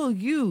 They will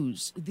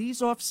use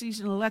these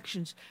off-season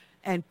elections,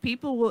 and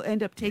people will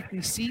end up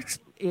taking seats.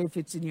 If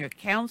it's in your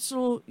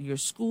council, your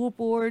school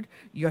board,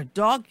 your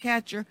dog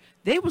catcher,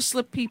 they will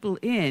slip people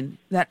in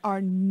that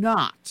are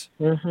not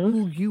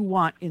who you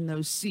want in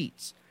those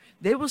seats.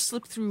 They will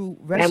slip through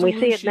resolutions.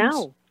 And we see it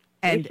now.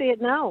 We see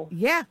it now.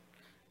 Yeah.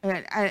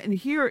 And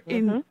here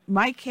in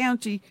my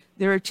county,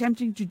 they're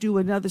attempting to do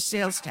another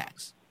sales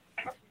tax.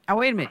 Now,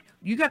 wait a minute.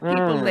 You got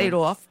people laid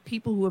off,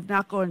 people who have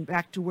not gone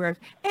back to work.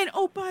 And,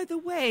 oh, by the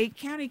way,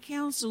 county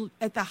council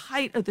at the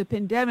height of the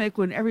pandemic,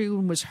 when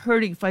everyone was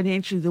hurting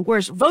financially the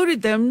worst,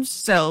 voted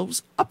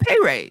themselves a pay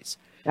raise.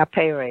 A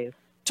pay raise.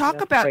 Talk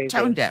That's about crazy.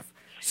 tone deaf.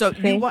 So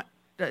See? you want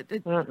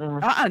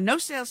no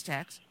sales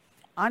tax,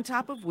 on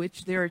top of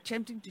which they're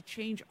attempting to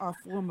change our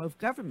form of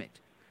government,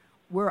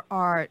 where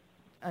our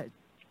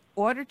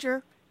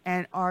auditor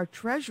and our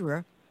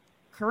treasurer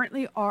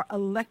currently are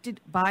elected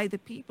by the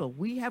people.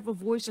 We have a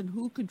voice on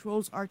who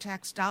controls our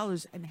tax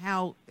dollars and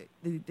how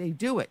they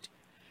do it.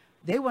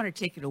 They want to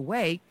take it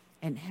away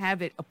and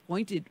have it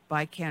appointed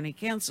by county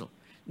council.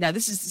 Now,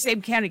 this is the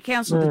same county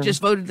council that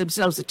just voted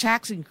themselves a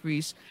tax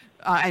increase,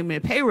 a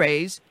pay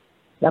raise.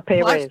 A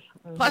pay raise.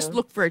 Plus,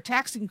 look for a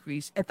tax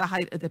increase at the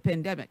height of the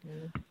pandemic.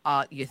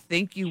 You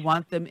think you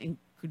want them in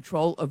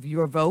control of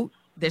your vote?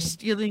 They're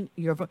stealing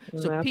your vote.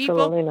 So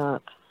Absolutely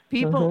not.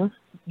 People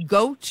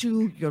go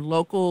to your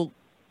local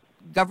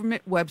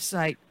government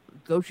website,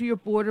 go to your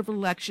Board of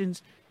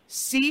Elections,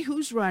 see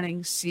who's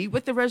running, see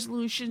what the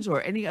resolutions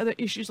or any other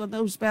issues on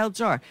those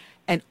ballots are.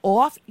 An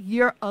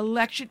off-year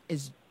election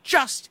is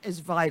just as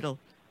vital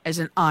as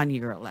an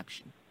on-year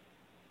election.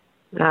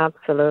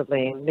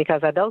 Absolutely,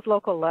 because at those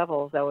local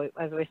levels,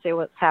 as we see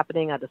what's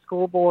happening at the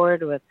school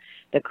board with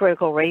the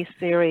critical race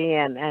theory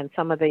and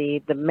some of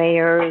the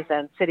mayors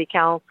and city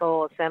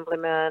council,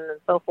 assemblymen, and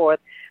so forth,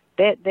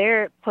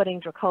 they're putting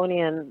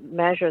draconian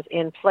measures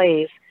in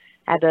place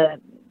at the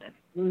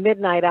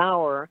midnight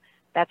hour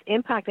that's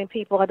impacting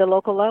people at the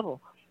local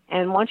level.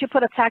 And once you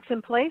put a tax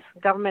in place,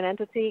 government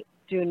entity,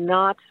 do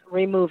not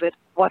remove it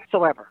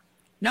whatsoever.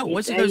 No,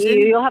 once it goes in,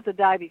 you'll have to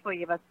die before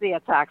you even see a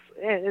tax.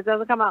 It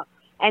doesn't come out.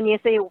 And you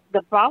see,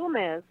 the problem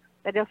is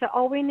that they'll say,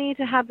 oh, we need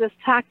to have this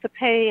tax to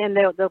pay, and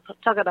they'll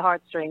tug at the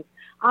heartstrings.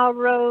 Our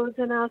roads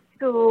and our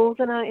schools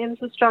and our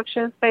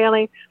infrastructure is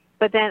failing.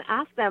 But then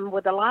ask them,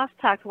 with the last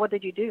tax, what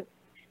did you do?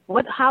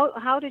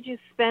 How did you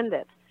spend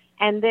it?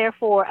 And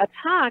therefore, a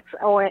tax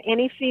or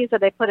any fees that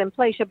they put in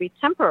place should be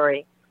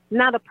temporary,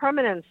 not a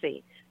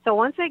permanency. So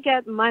once they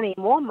get money,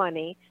 more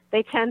money,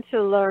 they tend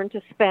to learn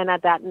to spend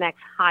at that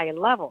next higher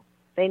level.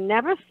 They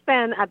never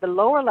spend at the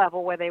lower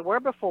level where they were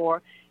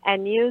before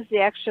and use the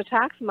extra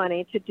tax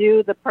money to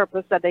do the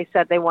purpose that they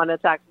said they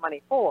wanted tax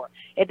money for.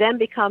 It then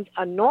becomes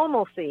a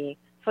normalcy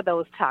for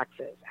those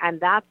taxes, and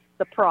that's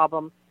the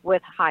problem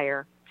with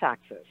higher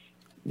taxes.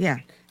 Yeah,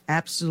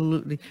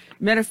 absolutely.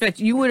 Matter of fact,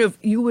 you would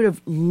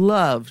have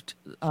loved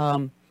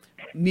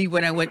me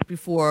when I went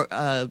before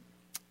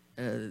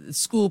the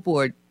school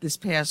board this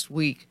past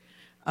week.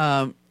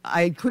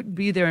 I couldn't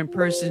be there in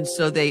person,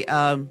 so they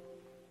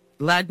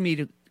allowed me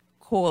to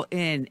call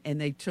in, and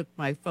they took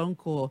my phone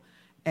call,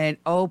 and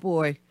oh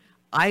boy,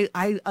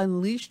 I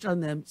unleashed on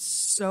them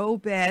so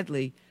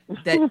badly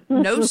that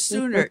no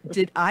sooner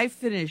did I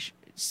finish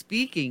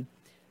speaking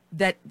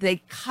that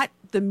they cut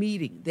the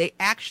meeting. They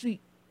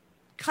actually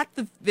cut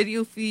the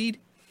video feed,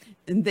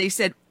 and they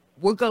said,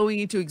 we're going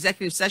into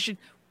executive session.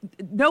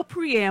 No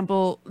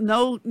preamble,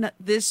 no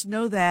this,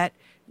 no that.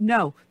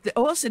 No,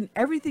 all of a sudden,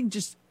 everything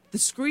just, the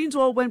screens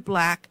all went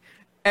black,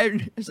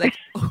 and it's like,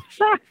 oh,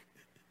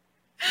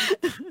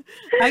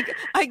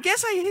 I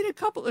guess I hit a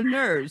couple of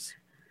nerves.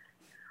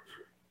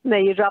 No,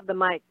 you dropped the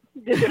mic.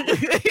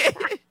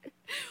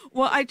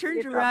 Well, I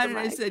turned around and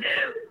I said,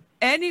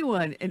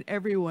 anyone and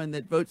everyone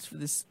that votes for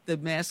the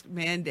mask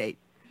mandate,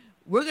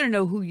 we're going to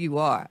know who you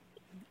are,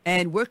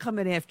 and we're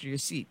coming after your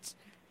seats.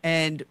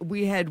 And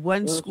we had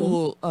one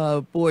school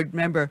board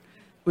member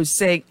was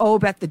saying, oh,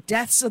 about the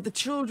deaths of the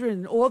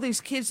children, all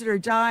these kids that are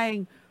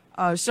dying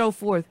so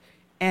forth.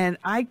 And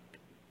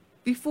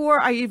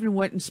before I even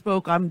went and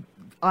spoke, I'm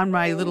on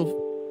my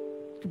little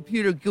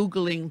computer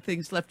Googling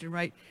things left and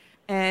right.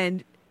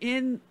 And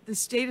in the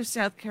state of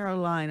South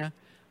Carolina,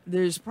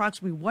 there's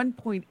approximately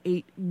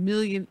 1.8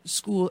 million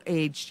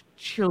school-aged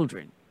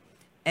children.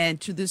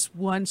 And to this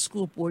one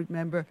school board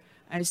member,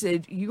 I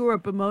said, you are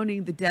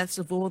bemoaning the deaths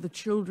of all the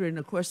children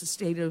across the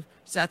state of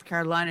South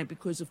Carolina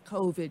because of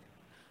COVID.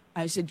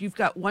 I said, you've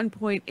got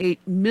 1.8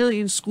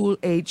 million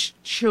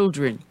school-aged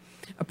children,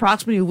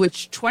 approximately of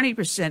which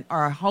 20%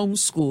 are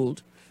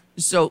homeschooled.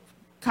 So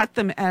cut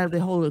them out of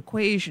the whole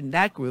equation,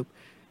 that group.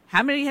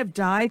 How many have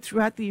died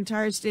throughout the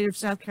entire state of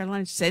South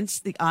Carolina since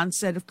the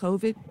onset of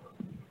COVID?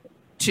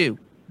 2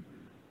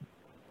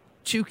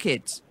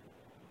 kids.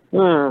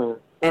 And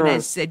I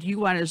said, you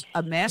want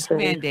a mask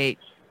mandate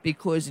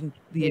because in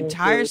the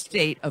entire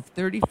state of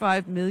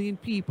 35 million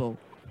people,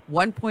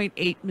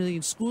 1.8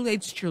 million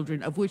school-aged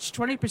children, of which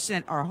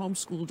 20% are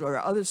homeschooled or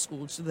other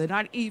schools, so they're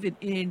not even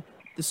in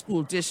the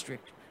school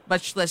district,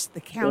 much less the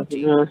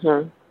county.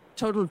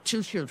 Total of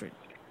 2 children.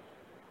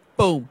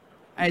 Boom.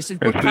 I said,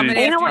 we're coming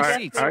after your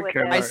seats.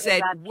 I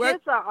said,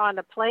 kids are on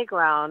the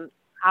playground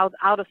out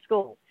of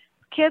school.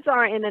 Kids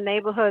are in the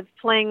neighborhoods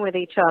playing with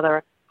each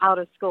other out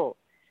of school.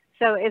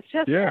 So it's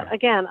just,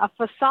 again, a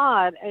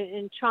facade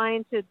in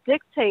trying to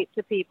dictate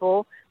to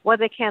people what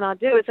they cannot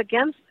do. It's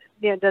against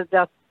the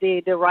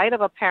right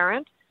of a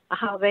parent,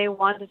 how they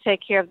want to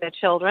take care of their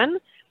children,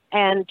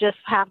 and just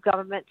have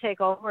government take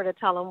over to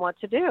tell them what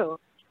to do.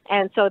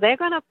 And so they're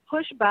going to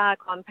push back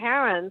on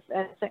parents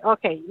and say,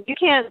 okay, you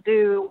can't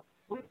do,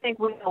 we think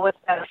we know what's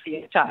better for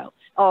your child.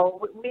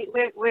 Oh,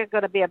 we're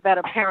going to be a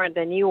better parent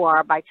than you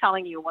are by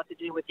telling you what to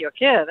do with your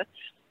kid.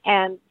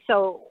 And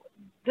so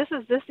this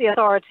is the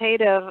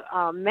authoritative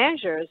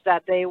measures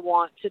that they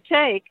want to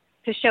take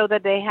to show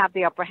that they have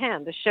the upper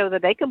hand, to show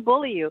that they can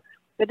bully you.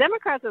 The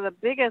Democrats are the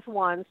biggest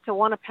ones to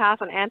want to pass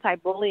an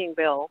anti-bullying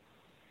bill,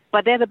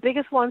 but they're the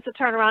biggest ones to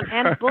turn around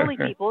and bully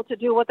people to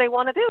do what they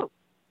want to do.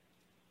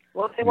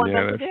 What they want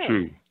them to do. That's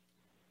true.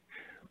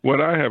 What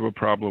I have a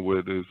problem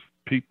with is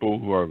people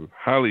who are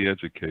highly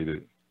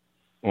educated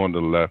on the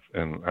left,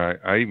 and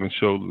I even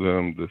showed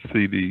them the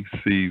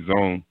CDC's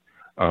own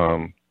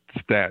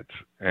stats,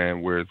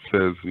 and where it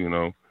says,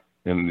 in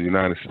the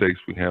United States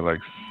we had like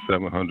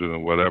 700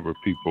 and whatever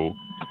people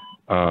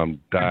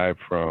die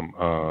from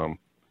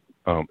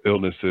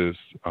illnesses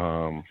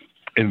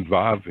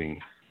involving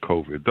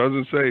COVID. It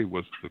doesn't say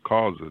what's the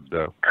cause of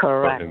death,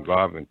 but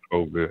involving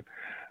COVID.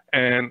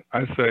 And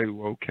I say,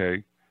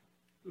 okay,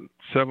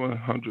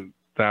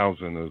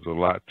 700,000 is a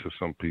lot to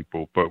some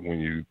people, but when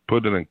you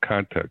put it in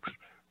context,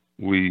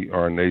 we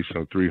are a nation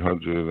of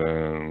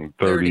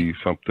 330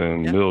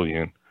 something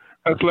million.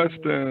 That's less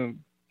than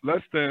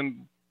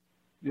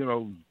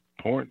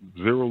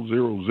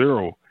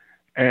 0.000,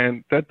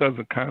 and that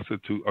doesn't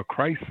constitute a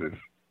crisis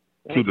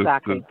to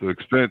the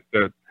extent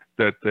that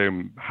they're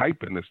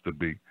hyping this to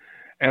be.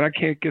 And I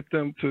can't get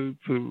them to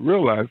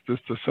realize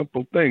just the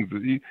simple things.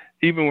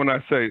 Even when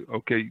I say,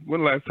 okay, when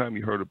the last time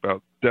you heard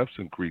about deaths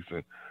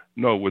increasing?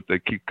 No, what they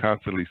keep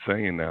constantly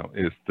saying now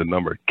is the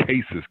number of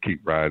cases keep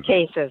rising.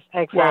 Cases,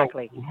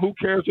 exactly. Well, who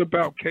cares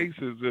about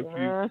cases if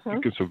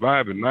you can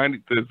survive? And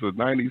there's a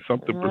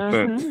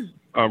 90-something%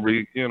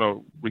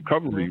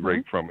 recovery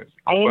rate from it.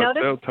 And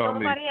they'll tell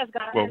me,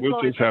 well,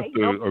 we'll just have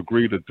to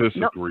agree to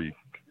disagree.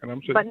 And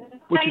I'm saying,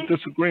 what you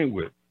disagreeing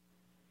with?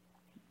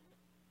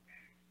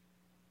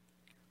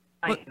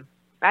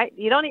 Right?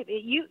 You don't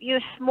you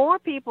have more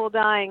people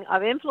dying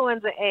of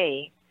influenza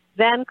A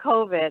than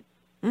COVID,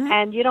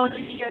 and you don't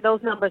hear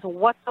those numbers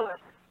whatsoever.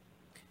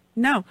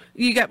 No,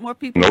 you got more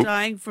people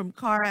dying from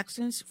car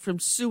accidents, from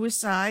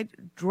suicide,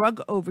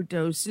 drug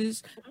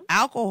overdoses,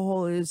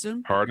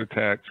 alcoholism, heart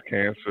attacks,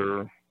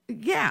 cancer.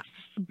 Yeah,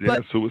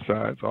 but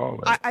suicides, all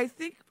that. I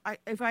think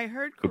if I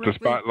heard correctly, but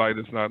the spotlight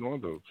is not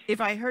on those.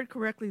 If I heard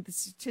correctly, the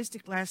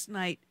statistic last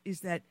night is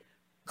that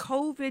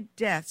COVID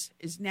deaths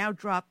is now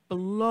dropped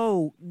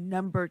below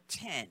number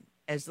 10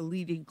 as the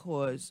leading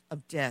cause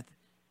of death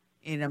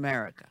in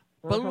America.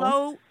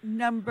 Below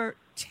number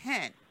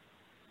 10.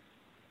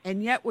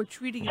 And yet we're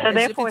treating it as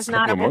therefore if it's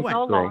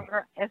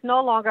it's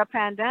no longer a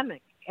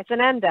pandemic. It's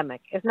an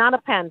endemic. It's not a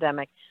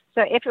pandemic.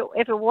 So if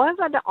it was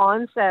at the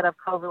onset of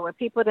COVID, where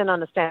people didn't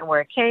understand where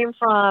it came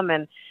from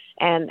and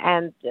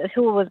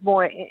who was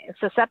more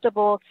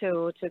susceptible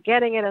to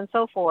getting it and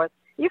so forth,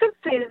 you can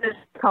see this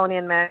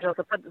draconian measures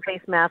to put the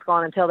face mask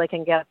on until they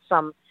can get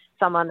some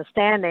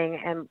understanding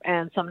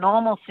and some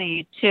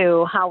normalcy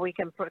to how we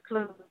can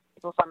preclude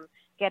people from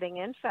getting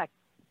infected.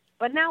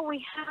 But now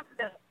we have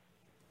this.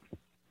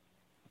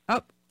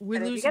 Oh, we're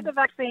losing. If you get the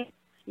vaccine,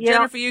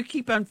 Jennifer, you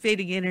keep on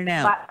fading in and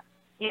out.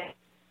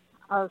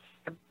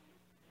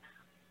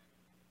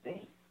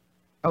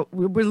 Oh,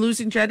 we're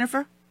losing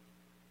Jennifer?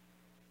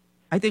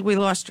 I think we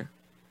lost her.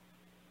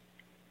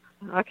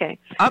 Okay.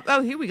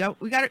 Oh, here we go.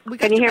 We got it. We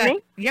got Can you hear back. me?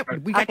 Yep,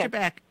 we got you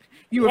back.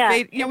 You were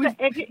fading.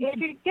 If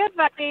you get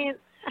vaccine,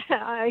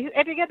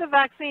 if you get the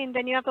vaccine,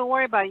 then you have to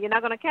worry about it. You're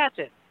not going to catch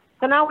it.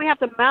 So now we have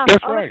to mask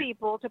That's other right.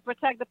 people to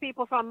protect the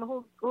people from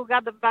who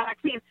got the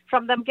vaccine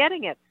from them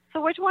getting it.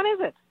 So which one is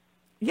it?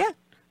 Yeah,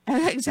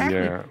 exactly.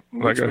 Yeah,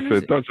 Which like I one said,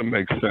 is it doesn't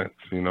make sense.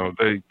 You know,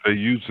 they're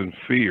using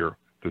fear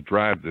to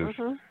drive this,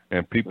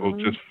 and people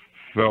just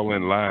fell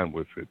in line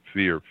with it.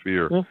 Fear.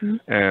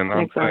 And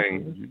I'm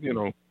saying, you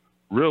know,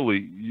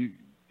 really,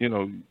 you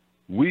know,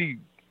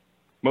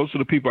 most of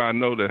the people I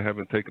know that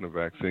haven't taken a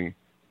vaccine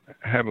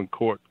haven't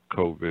caught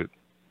COVID,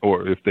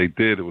 or if they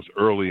did, it was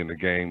early in the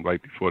game,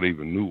 like before they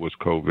even knew it was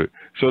COVID.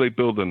 So they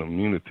build an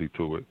immunity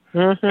to it.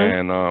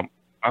 And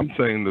I'm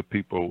saying to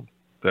people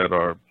that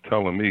are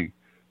telling me,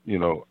 you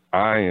know,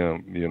 I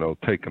am, you know,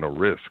 taking a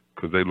risk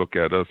because they look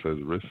at us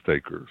as risk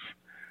takers.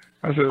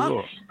 I said,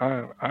 look,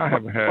 I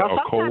haven't had a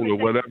cold or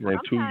whatever in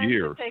 2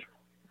 years.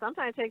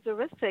 Sometimes it takes a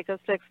risk takers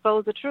to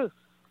expose the truth.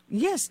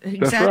 Yes, exactly.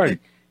 That's right.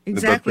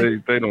 Exactly.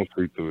 But they don't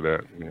see through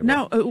that. You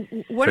know? No,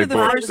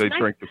 They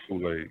drink the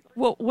Kool-Aid.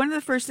 Well, one of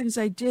the first things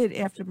I did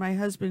after my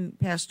husband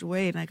passed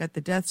away and I got the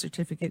death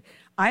certificate,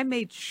 I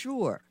made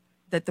sure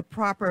that the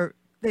proper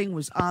thing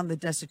was on the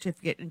death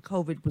certificate and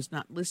COVID was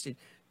not listed,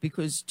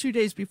 because 2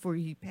 days before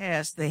he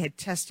passed, they had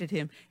tested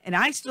him, and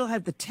I still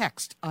have the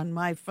text on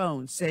my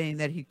phone saying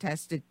that he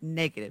tested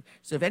negative.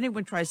 So if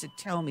anyone tries to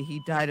tell me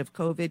he died of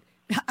COVID,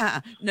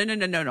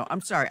 no.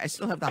 I'm sorry. I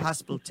still have the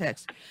hospital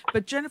text.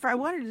 But Jennifer, I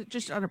wanted to,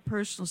 just on a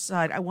personal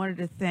side, I wanted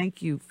to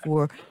thank you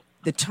for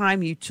the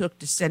time you took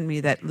to send me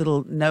that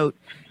little note.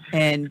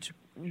 And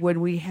when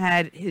we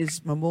had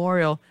his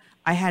memorial,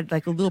 I had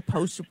like a little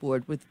poster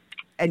board with,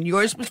 and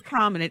yours was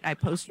prominent. I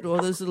posted all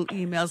those little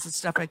emails and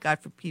stuff I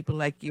got from people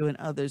like you and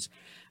others,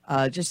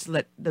 just to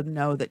let them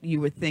know that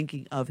you were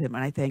thinking of him.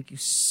 And I thank you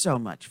so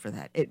much for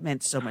that. It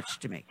meant so much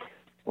to me.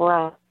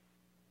 Well,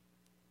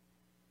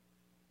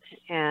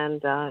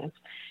 and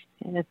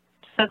it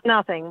says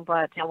nothing,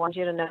 but I want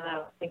you to know that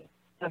I think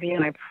of you, and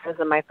my prayers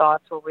and my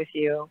thoughts were with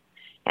you.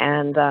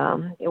 And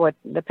what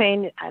the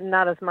pain,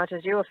 not as much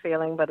as you were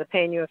feeling, but the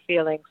pain you were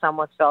feeling,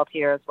 someone felt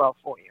here as well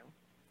for you.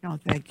 Oh,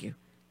 thank you.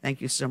 Thank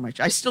you so much.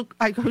 I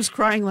was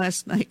crying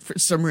last night for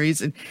some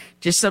reason.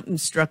 Just something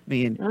struck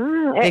me, and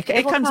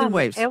it comes in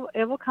waves.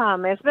 It will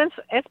come. It's been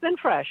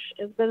fresh.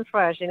 It's been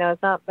fresh. You know,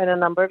 it's not been a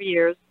number of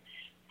years.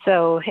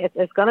 So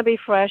it's going to be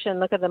fresh, and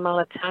look at the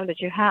amount of time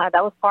that you had.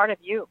 That was part of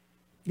you.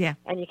 Yeah.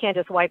 And you can't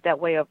just wipe that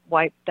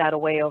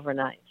away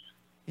overnight.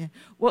 Yeah.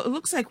 Well, it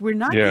looks like we're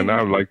not. Yeah, and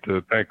I would like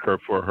to thank her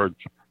for her.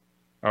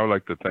 I would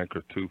like to thank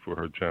her too for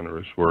her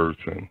generous words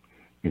and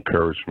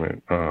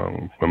encouragement.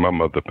 When my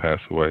mother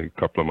passed away a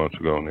couple of months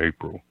ago in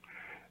April,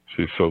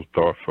 she's so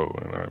thoughtful,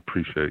 and I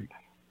appreciate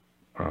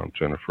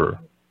Jennifer.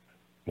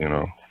 You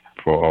know,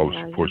 for all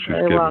the support she's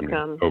given me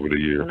over the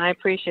years. And I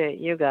appreciate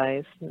you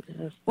guys.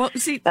 Well,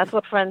 see, that's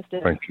what friends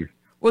do. Thank you.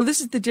 Well, this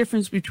is the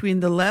difference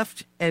between the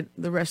left and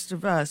the rest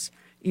of us.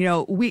 You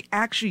know, we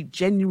actually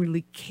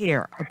genuinely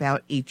care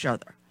about each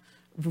other.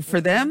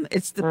 For them,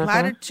 it's the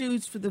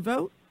platitudes for the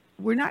vote.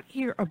 We're not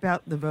here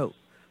about the vote.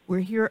 We're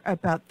here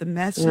about the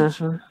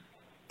message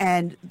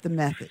and the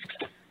method.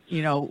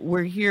 You know,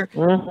 we're here.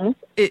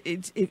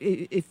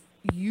 If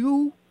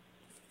you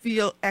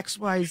feel X,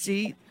 Y,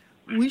 Z,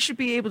 we should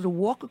be able to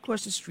walk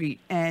across the street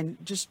and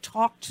just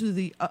talk to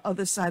the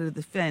other side of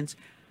the fence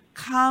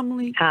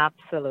calmly,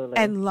 absolutely,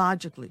 and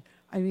logically.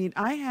 I mean,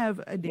 I have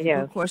a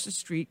neighbor across the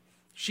street.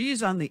 She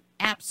is on the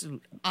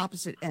absolute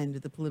opposite end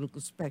of the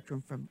political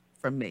spectrum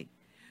from me.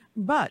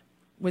 But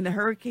when the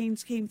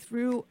hurricanes came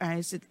through,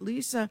 I said,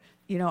 Lisa,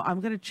 you know, I'm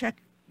going to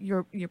check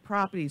your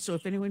property. So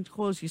if anyone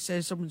calls you,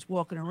 says someone's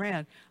walking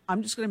around,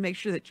 I'm just going to make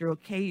sure that you're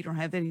okay. You don't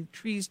have any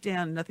trees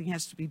down. Nothing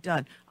has to be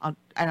done.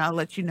 I'll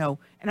let you know.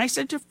 And I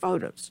sent her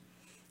photos.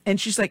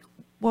 And she's like,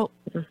 well,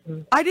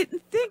 I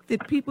didn't think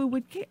that people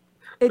would care.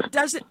 It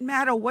doesn't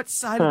matter what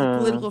side of the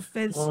political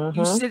fence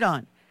you sit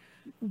on.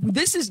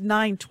 This is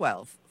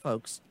 9/12,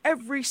 folks.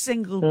 Every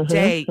single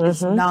day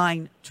is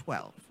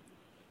 9/12.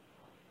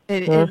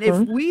 And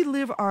if we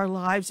live our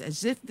lives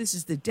as if this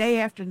is the day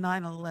after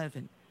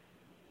 9/11,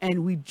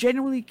 and we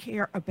genuinely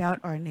care about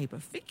our neighbor,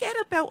 forget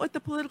about what the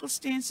political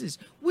stance is.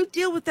 We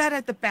deal with that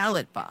at the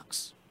ballot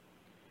box,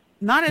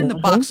 not in the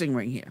boxing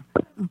ring here,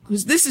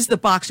 because this is the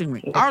boxing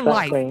ring. Our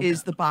life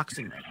is the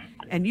boxing ring,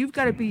 and you've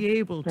got to be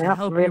able to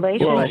help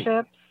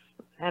relationships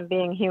and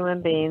being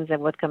human beings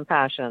and with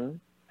compassion.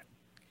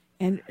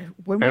 And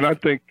I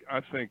think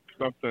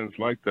something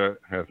like that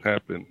has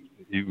happened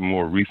even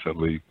more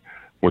recently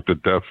with the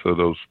deaths of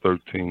those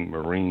 13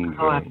 Marines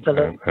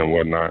and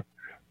whatnot,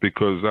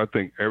 because I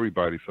think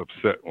everybody's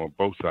upset on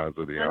both sides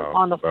of the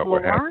aisle about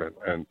what happened,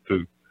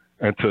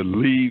 and to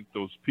leave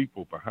those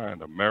people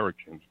behind,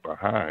 Americans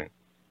behind,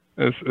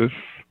 it's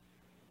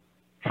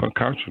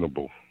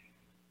unconscionable.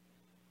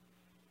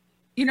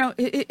 You know,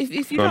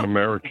 if you don't,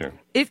 un-American.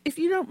 If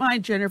you don't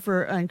mind,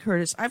 Jennifer and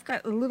Curtis, I've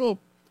got a little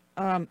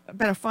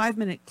about a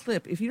 5-minute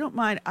clip. If you don't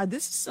mind,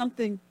 this is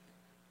something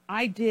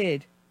I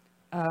did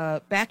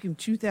back in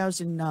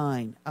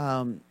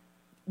 2009.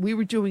 We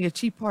were doing a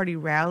Tea Party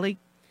rally,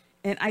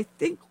 and I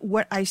think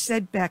what I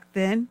said back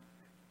then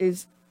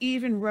is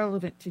even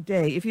relevant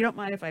today. If you don't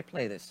mind if I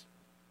play this.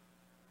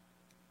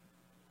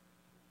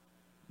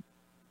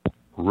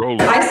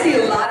 rolling. I see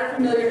a lot of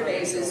familiar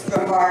faces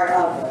from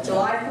our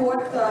July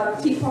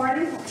 4th Tea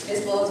Party,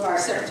 as well as our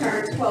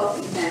September 12th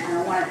event, and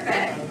I want to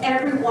thank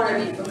every one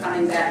of you for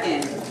coming back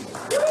in.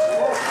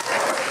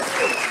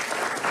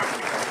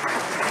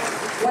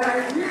 What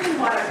I really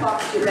want to talk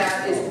to you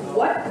about is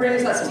what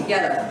brings us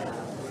together.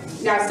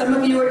 Now, some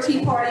of you are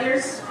Tea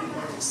Partiers,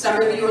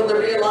 some of you are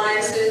Liberty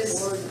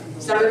Alliances,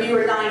 some of you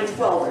are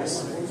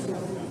 9/12ers.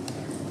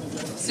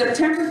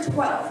 September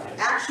 12th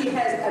actually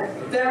has a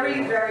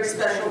very, very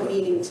special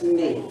meaning to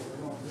me.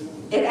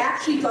 It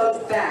actually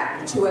goes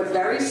back to a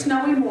very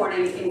snowy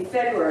morning in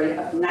February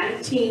of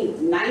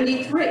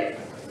 1993,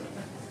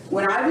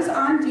 when I was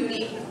on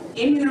duty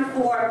in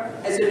uniform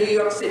as a New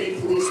York City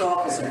police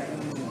officer.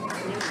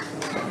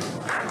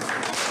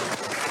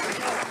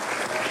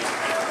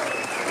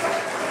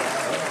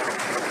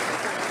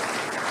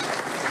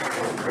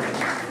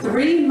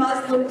 Three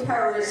Muslim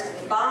terrorists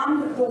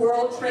bombed the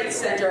World Trade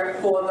Center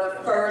for the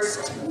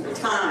first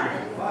time.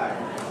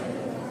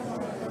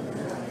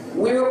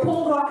 We were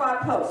pulled off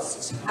our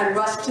posts and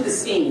rushed to the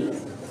scene.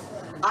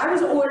 I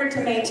was ordered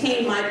to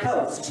maintain my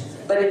post,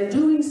 but in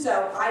doing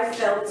so, I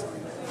felt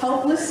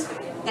helpless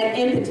and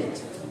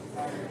impotent.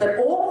 But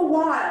all the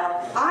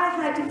while, I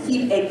had to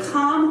keep a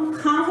calm,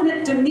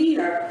 confident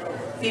demeanor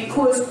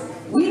because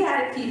we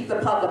had to keep the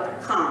public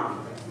calm.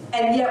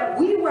 And yet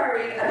we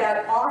worried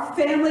about our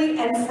family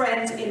and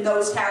friends in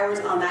those towers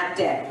on that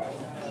day.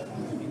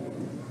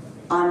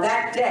 On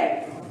that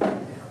day,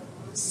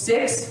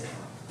 6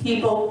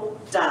 people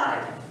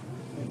died.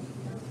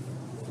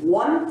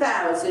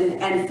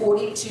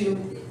 1,042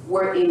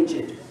 were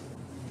injured.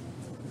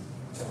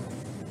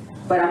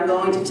 But I'm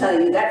going to tell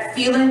you, that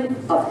feeling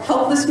of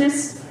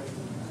helplessness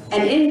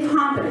and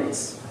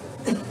incompetence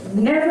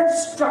never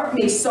struck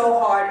me so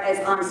hard as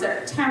on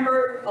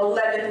September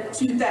 11,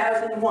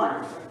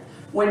 2001.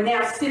 When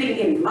now sitting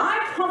in my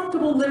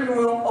comfortable living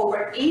room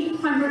over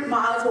 800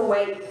 miles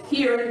away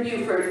here in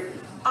Beaufort,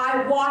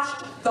 I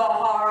watched the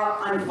horror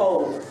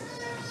unfold.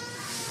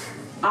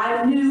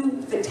 I knew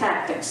the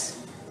tactics.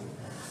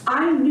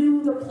 I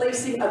knew the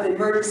placing of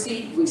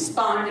emergency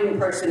responding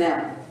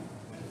personnel.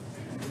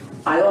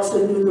 I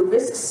also knew the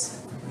risks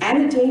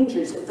and the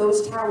dangers if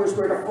those towers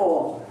were to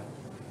fall.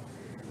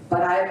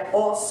 But I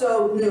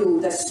also knew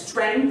the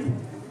strength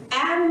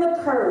and the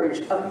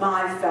courage of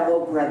my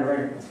fellow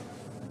brethren.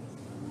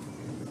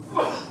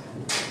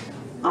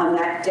 On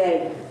that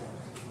day,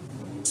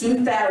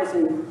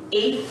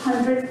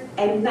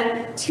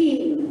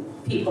 2,819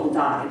 people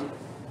died.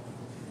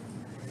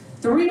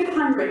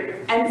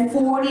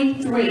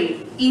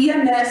 343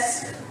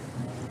 EMS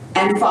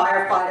and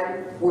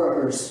firefighter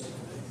workers.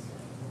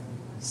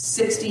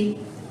 60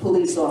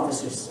 police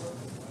officers,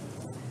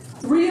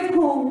 3 of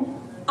whom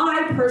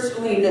I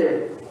personally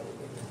knew.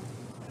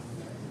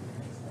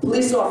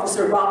 Police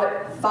Officer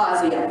Robert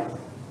Fazio,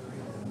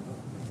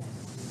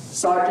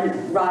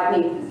 Sergeant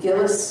Rodney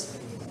Gillis,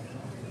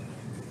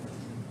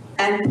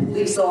 and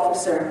Police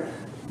Officer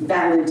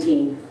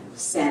Valentin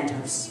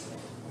Santos.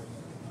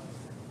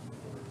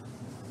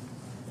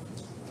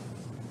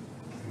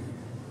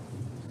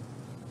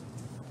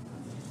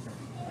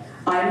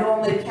 I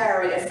normally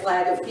carry a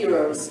flag of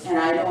heroes, and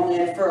I normally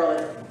unfurl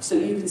it so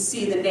you can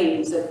see the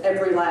names of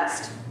every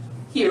last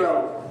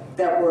hero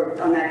that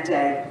worked on that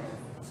day.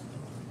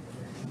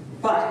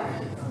 But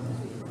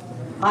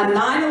on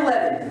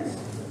 9/11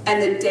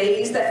 and the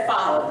days that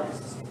followed,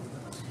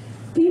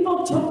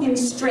 people took in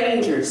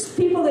strangers,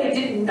 people they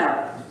didn't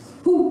know,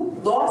 who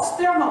lost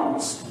their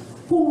homes,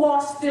 who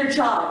lost their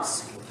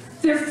jobs,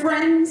 their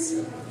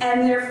friends,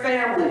 and their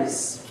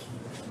families.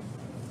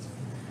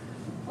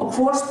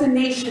 Across the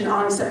nation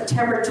on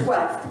September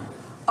 12th,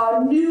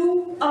 a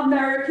new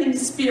American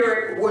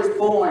spirit was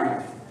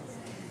born.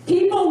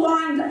 People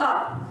lined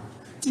up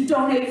to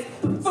donate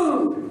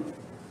food,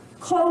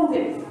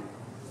 clothing,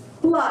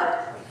 blood,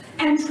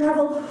 and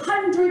traveled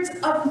hundreds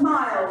of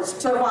miles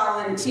to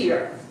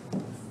volunteer.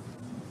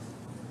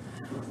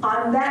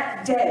 On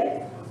that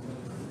day,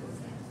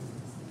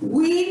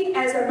 we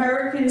as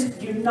Americans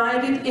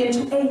united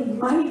into a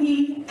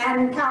mighty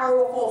and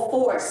powerful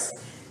force.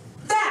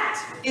 That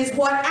is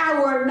what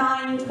our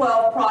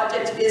 9/12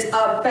 project is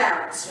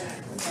about.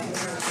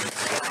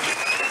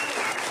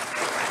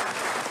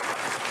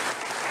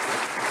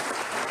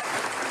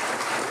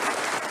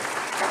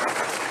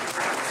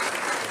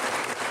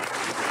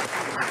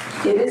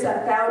 It is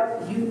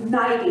about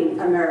uniting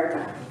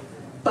America,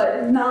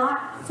 but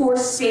not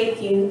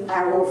forsaking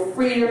our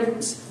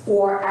freedoms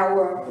or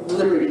our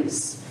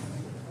liberties.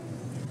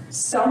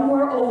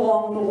 Somewhere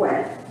along the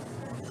way,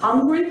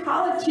 hungry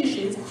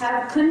politicians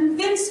have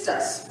convinced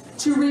us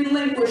to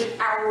relinquish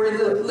our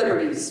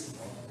liberties.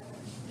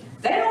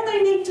 They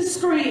only need to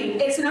scream,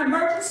 it's an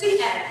emergency and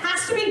it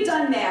has to be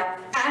done now,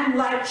 and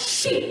like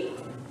sheep,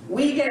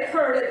 we get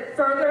herded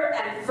further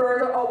and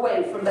further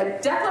away from the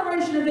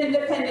Declaration of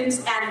Independence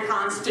and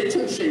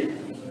Constitution.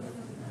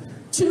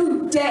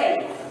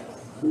 Today,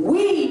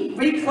 we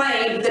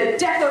reclaim the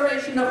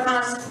Declaration of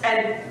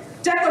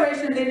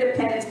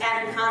Independence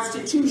and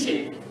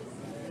Constitution.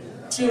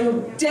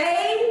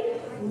 Today,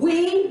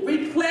 we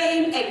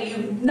reclaim a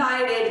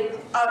united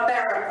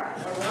America.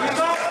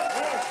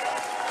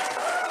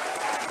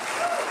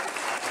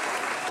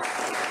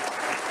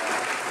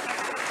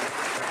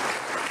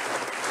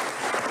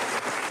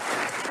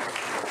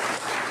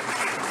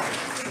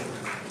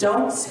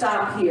 Don't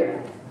stop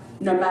here.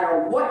 No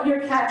matter what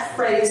your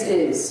catchphrase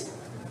is,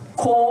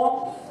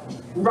 call,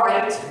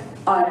 write,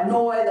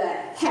 annoy the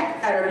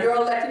heck out of your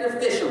elected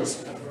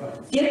officials.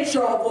 Get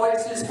your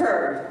voices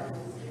heard.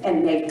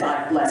 And may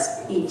God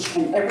bless each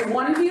and every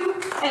one of you,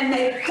 and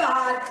may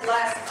God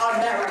bless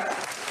America.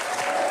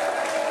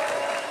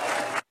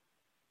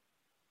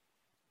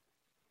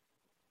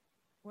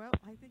 Well,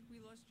 I think we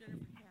lost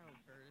Jennifer Carroll,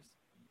 Curtis.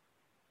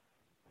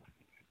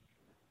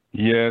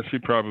 Yeah, she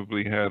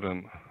probably had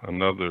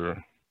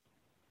another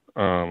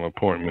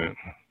appointment.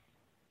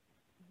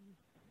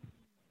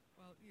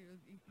 Well, you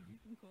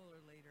can call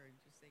her later and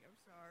just say, I'm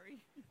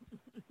sorry.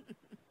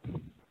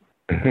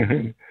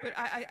 But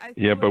I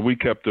Yeah, but we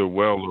kept her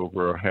well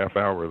over a half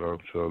hour though,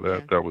 so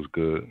that was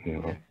good,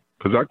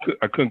 because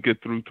I couldn't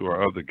get through to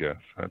our other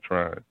guests. I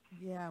tried.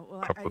 Yeah,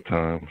 well, a couple of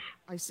times.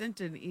 I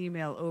sent an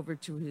email over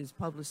to his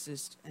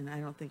publicist, and I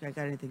don't think I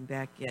got anything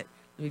back yet.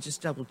 Let me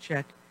just double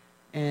check.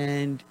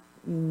 And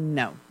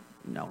no,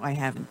 I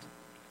haven't.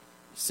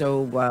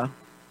 So,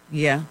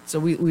 so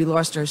we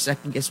lost our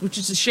second guest, which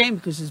is a shame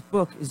because his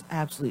book is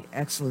absolutely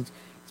excellent.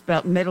 It's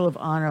about Medal of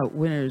Honor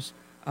winners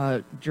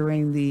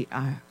during the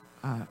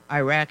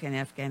Iraq and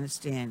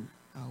Afghanistan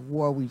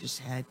war we just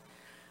had.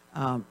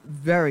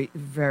 Very,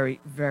 very,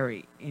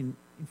 very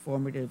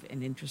informative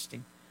and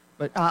interesting.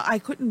 But I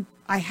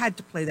had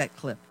to play that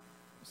clip.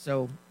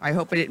 So I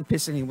hope I didn't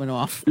piss anyone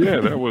off. Yeah,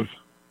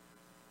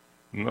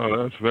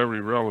 that's very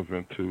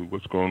relevant to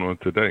what's going on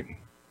today.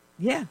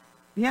 Yeah.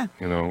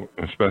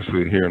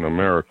 Especially here in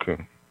America.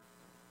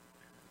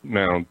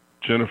 Now,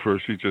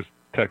 Jennifer, she just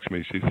texted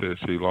me. She said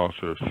she lost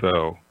her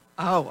cell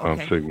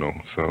signal.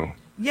 So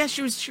yeah,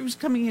 she was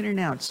coming in and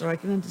out, so I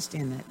can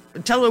understand that.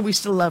 But tell her we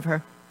still love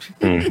her.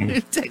 Mm-hmm.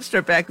 Text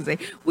her back and say,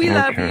 we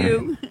love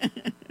you.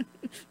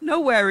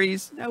 No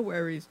worries.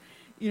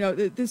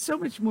 There's so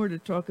much more to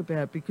talk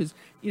about because,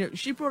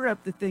 she brought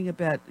up the thing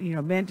about,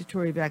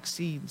 mandatory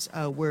vaccines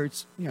where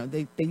it's,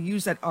 they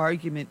use that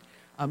argument,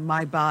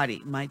 my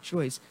body, my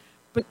choice.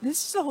 But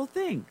this is the whole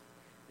thing.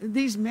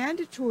 These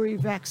mandatory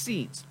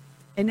vaccines.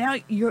 And now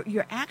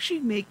you're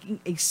actually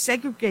making a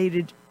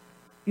segregated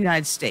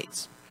United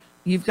States.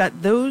 You've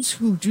got those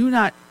who do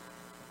not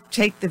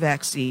take the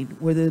vaccine,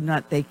 whether or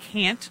not they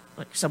can't,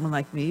 like someone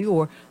like me,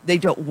 or they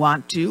don't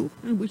want to,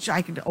 which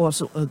I can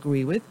also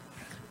agree with.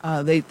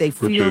 They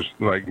feel, which is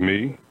like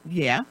me.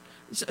 Yeah.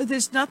 So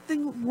there's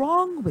nothing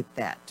wrong with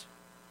that.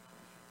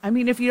 I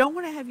mean, if you don't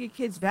want to have your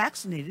kids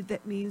vaccinated,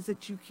 that means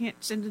that you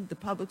can't send them to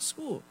public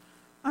school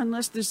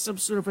unless there's some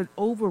sort of an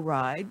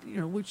override,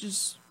 which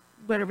is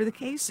whatever the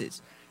case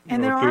is.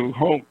 And through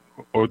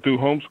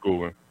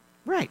homeschooling.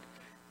 Right.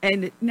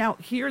 And now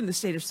here in the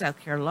state of South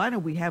Carolina,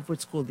 we have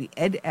what's called the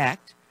ED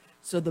Act.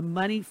 So the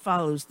money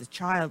follows the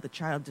child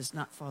does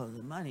not follow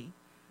the money.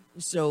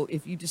 So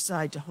if you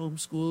decide to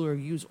homeschool or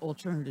use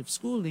alternative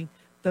schooling,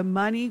 the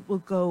money will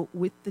go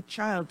with the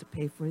child to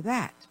pay for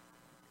that.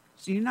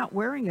 So you're not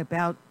worrying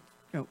about,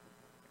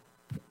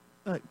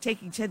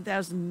 taking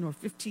 $10,000 or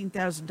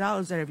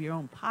 $15,000 out of your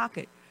own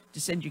pocket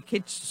to send your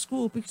kids to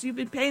school because you've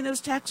been paying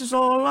those taxes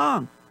all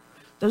along.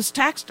 Those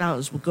tax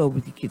dollars will go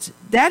with your kids.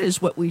 That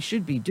is what we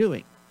should be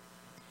doing.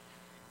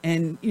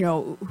 And,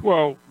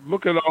 well,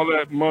 look at all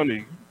that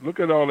money. Look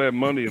at all that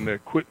money and the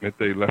equipment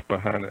they left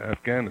behind in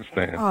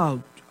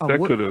Afghanistan.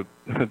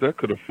 That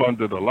could have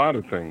funded a lot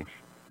of things.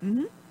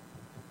 Mm-hmm.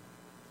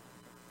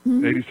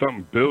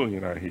 80-something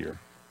billion, I hear.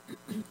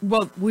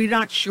 Well, we're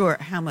not sure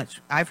how much.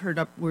 I've heard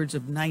upwards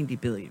of 90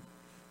 billion.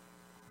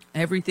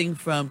 Everything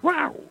from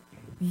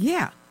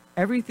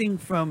everything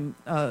from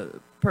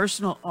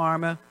personal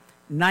armor,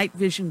 night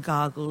vision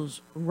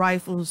goggles,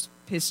 rifles,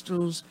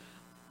 pistols,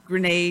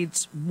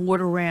 grenades,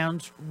 mortar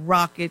rounds,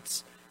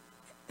 rockets,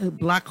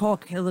 Black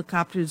Hawk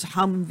helicopters,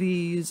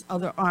 Humvees,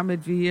 other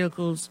armored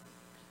vehicles.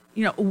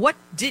 What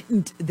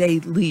didn't they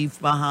leave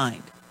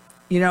behind?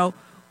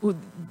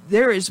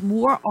 There is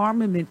more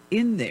armament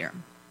in there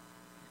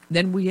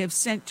than we have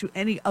sent to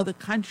any other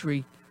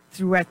country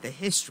throughout the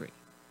history.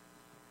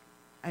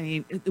 I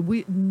mean,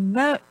 we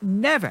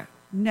never.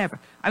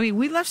 I mean,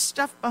 we left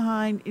stuff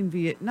behind in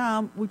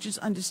Vietnam, which is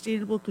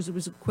understandable because it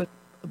was a quick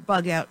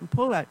bug out and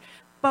pull out.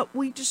 But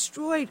we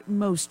destroyed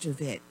most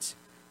of it.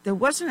 There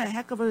wasn't a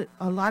heck of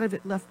a lot of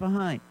it left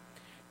behind.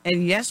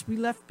 And yes, we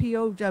left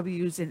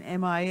POWs and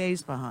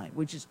MIAs behind,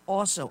 which is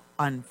also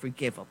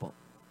unforgivable.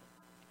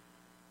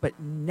 But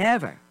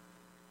never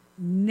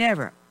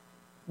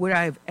would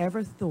I have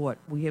ever thought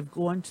we have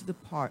gone to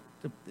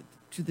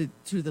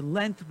the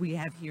length we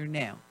have here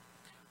now,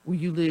 where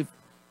you live,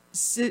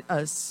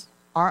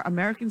 our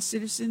American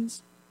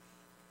citizens,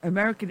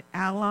 American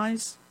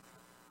allies,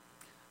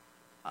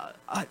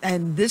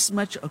 and this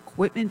much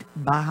equipment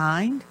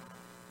behind.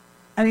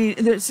 I mean,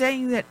 they're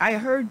saying that I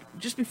heard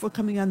just before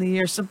coming on the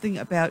air something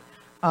about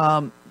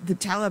The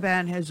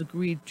Taliban has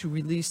agreed to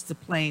release the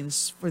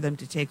planes for them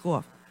to take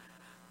off.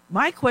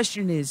 My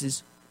question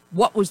is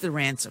what was the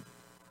ransom?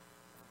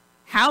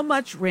 How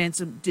much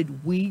ransom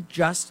did we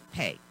just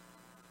pay?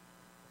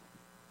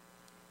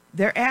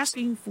 They're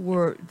asking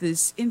for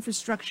this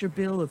infrastructure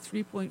bill of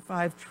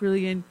 $3.5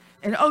 trillion.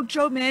 And,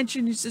 Joe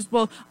Manchin, he says,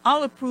 well,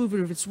 I'll approve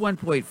it if it's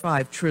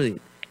 $1.5 trillion.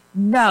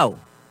 No.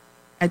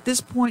 At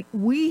this point,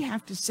 we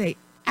have to say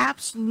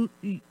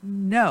absolutely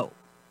no.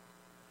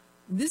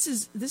 This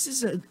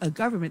is a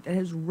government that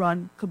has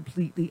run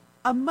completely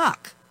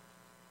amok.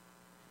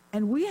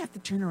 And we have to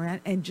turn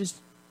around and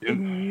just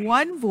in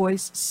one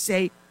voice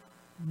say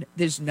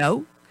there's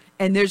no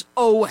and there's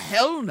oh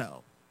hell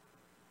no.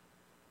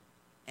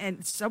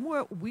 And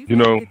somewhere we've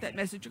got to get that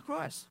message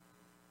across.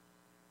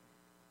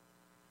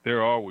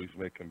 They're always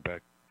making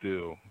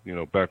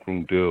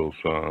backroom deals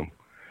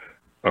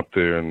up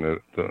there in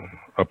the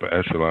upper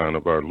echelon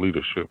of our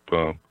leadership.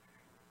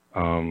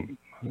 And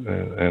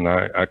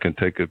I can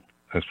take it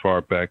as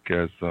far back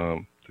as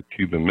the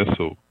Cuban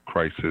Missile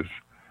Crisis.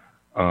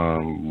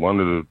 One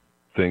of the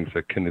things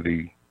that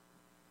Kennedy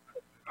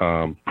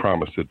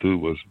promised to do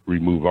was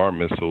remove our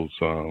missiles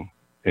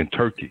in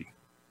Turkey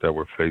that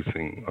were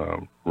facing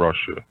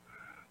Russia.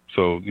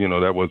 So,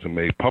 that wasn't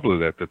made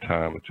public at the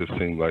time. It just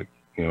seemed like,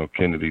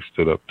 Kennedy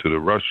stood up to the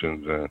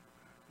Russians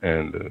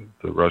and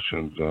the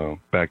Russians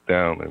backed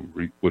down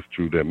and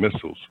withdrew their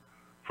missiles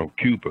from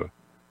Cuba.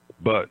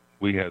 But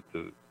we had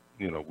to,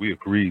 we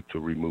agreed to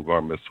remove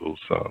our missiles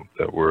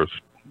that were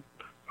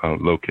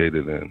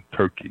located in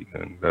Turkey.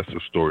 And that's a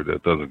story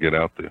that doesn't get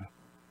out there.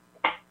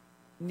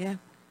 Yeah.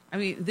 I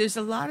mean, there's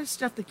a lot of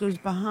stuff that goes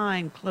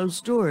behind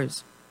closed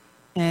doors.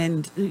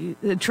 And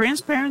the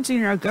transparency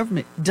in our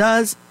government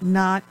does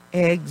not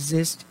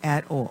exist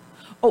at all.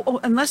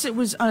 Unless it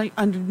was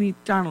underneath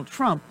Donald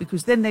Trump,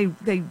 because then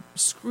they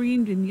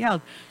screamed and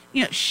yelled,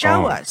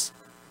 show us,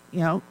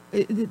 Yeah,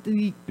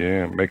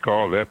 make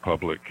all that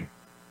public.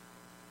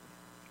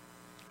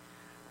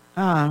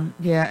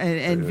 Yeah,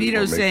 and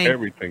Vito's saying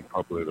everything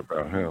public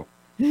about him.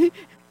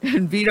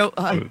 And Vito,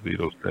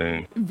 Vito's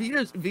saying,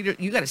 Vito,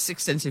 you got a sick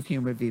sense of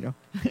humor, Vito.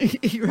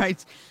 He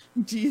writes,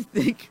 do you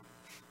think?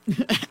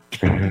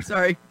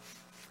 Sorry,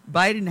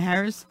 Biden and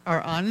Harris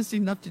are honest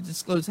enough to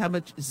disclose how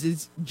much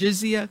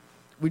jizya,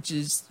 which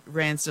is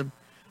ransom,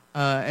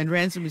 and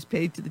ransom is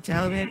paid to the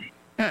Taliban?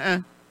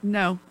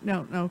 No,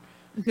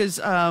 because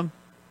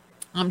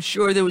I'm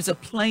sure there was a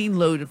plane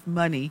load of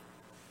money,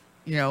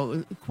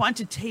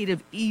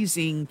 quantitative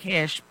easing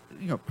cash,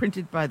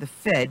 printed by the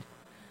Fed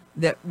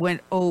that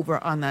went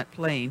over on that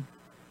plane.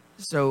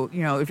 So,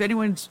 if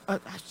anyone's,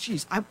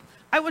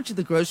 I went to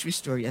the grocery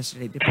store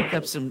yesterday to pick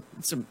up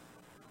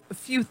a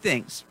few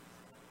things.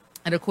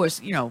 And of course,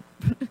 you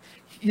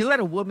let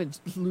a woman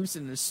loose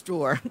in a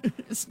store.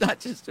 It's not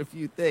just a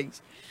few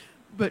things.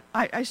 But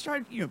I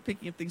started,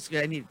 picking up things.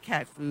 I needed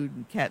cat food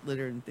and cat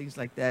litter and things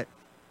like that.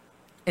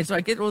 And so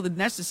I get all the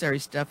necessary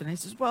stuff. And I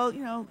says, well,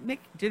 make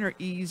dinner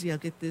easy. I'll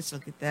get this, I'll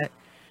get that.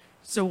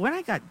 So when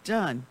I got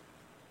done,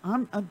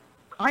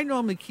 I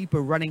normally keep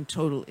a running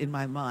total in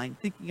my mind,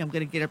 thinking I'm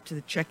going to get up to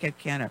the checkout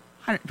counter,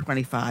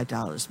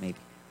 $125 maybe.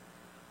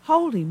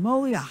 Holy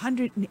moly,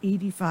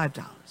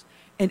 $185.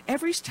 And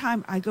every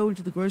time I go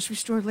into the grocery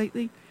store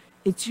lately,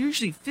 it's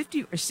usually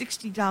 $50 or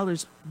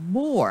 $60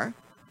 more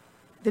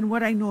than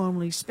what I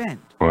normally spend.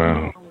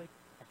 Wow.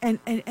 And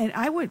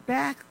I went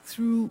back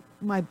through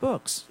my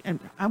books, and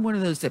I'm one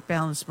of those that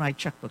balance my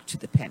checkbook to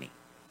the penny.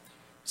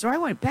 So I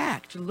went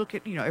back to look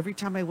at, every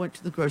time I went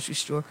to the grocery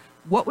store,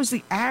 what was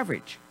the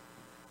average?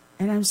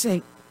 And I'm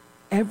saying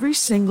every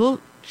single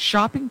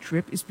shopping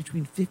trip is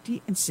between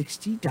 $50 and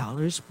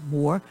 $60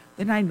 more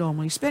than I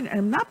normally spend. And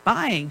I'm not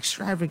buying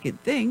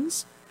extravagant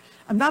things.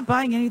 I'm not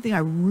buying anything I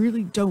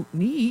really don't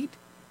need.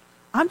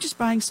 I'm just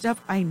buying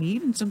stuff I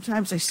need, and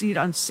sometimes I see it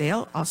on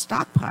sale, I'll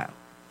stockpile.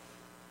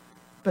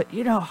 But,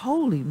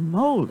 holy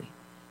moly,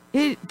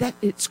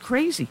 it's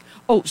crazy.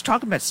 Oh, it's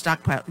talking about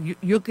stockpile.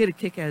 You'll get a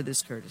kick out of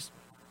this, Curtis.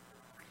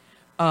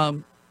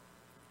 I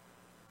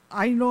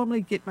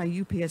normally get my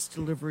UPS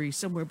delivery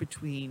somewhere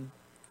between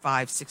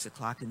 5, 6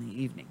 o'clock in the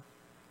evening.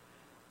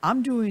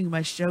 I'm doing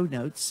my show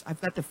notes. I've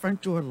got the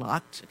front door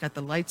locked. I've got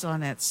the lights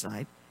on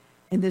outside.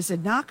 And there's a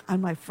knock on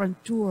my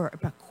front door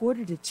about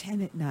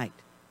 9:45 at night.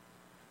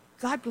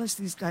 God bless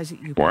these guys at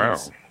UPS. Wow.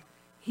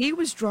 He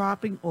was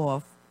dropping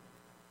off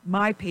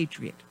My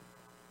Patriot.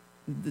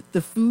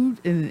 The food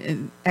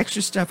and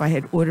extra stuff I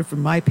had ordered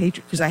from My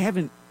Patriot, because I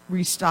haven't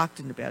restocked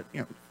in about,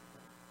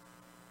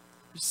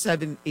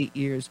 7, 8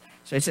 years.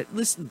 So I said,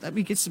 listen, let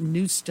me get some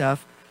new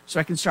stuff so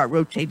I can start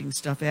rotating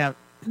stuff out.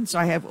 And so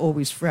I have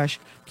always fresh.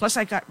 Plus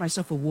I got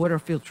myself a water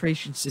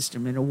filtration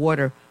system and a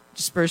water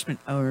disbursement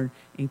urn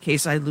in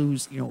case I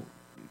lose,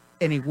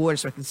 any water,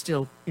 so I can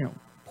still,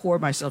 pour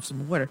myself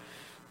some water.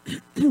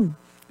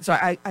 So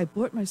I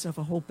bought myself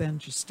a whole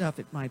bunch of stuff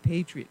at My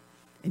Patriot.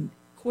 And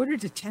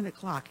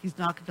 9:45, he's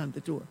knocking on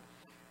the door.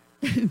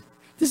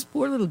 This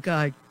poor little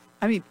guy,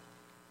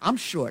 I'm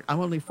short.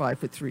 I'm only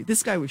 5'3".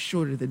 This guy was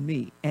shorter than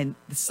me. And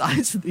the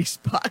size of these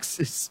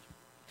boxes,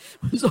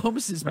 was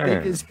almost as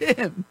big as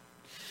him.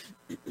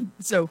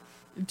 So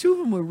 2 of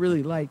them were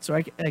really light, so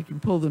I can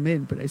pull them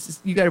in. But I said,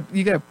 you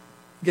gotta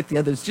get the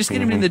others. Just get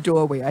them in the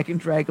doorway. I can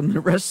drag them the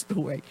rest of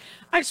the way.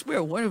 I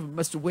swear one of them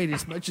must have weighed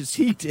as much as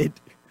he did.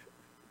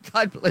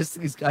 God bless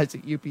these guys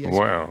at UPS.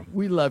 Wow.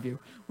 We love you.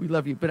 We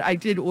love you. But I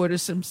did order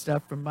some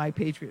stuff from My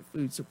Patriot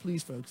Food. So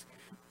please, folks,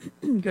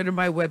 go to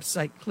my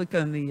website, click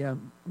on the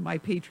My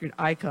Patriot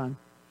icon,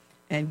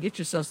 and get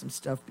yourself some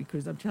stuff,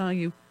 because I'm telling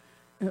you,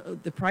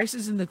 the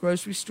prices in the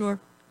grocery store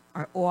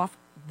are off,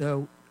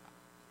 though.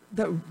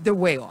 They're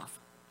way off.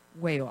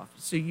 Way off.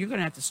 So you're going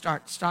to have to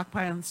start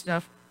stockpiling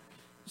stuff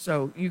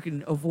so you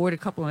can avoid a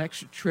couple of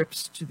extra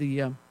trips to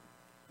the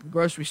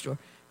grocery store.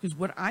 Because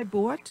what I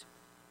bought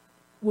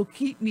will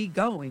keep me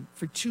going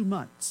for 2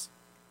 months.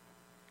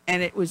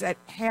 And it was at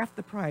half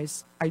the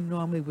price I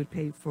normally would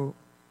pay for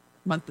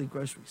monthly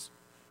groceries.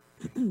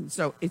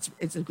 So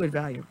it's a good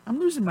value. I'm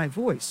losing my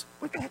voice.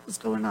 What the heck is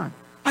going on?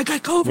 I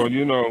got COVID. Well,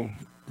 you know,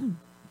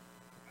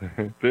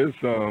 there's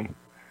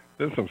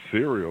some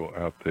cereal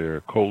out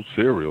there, cold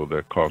cereal,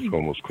 that costs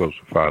almost close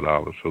to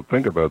 $5. So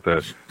think about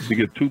that. You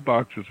get 2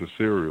 boxes of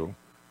cereal,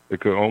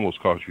 it could almost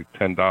cost you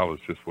 $10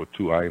 just for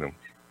 2 items.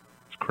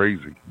 It's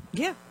crazy.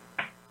 Yeah.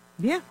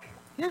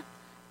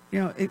 You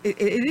know, it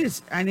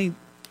is. I mean,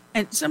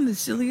 and some of the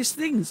silliest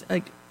things,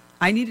 like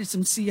I needed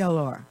some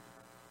CLR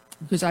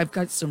because I've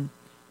got some,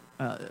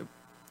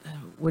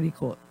 what do you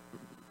call it,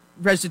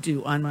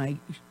 residue on my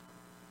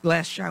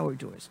glass shower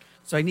doors.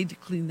 So I need to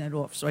clean that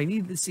off. So I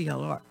needed the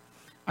CLR.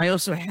 I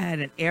also had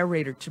an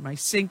aerator to my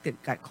sink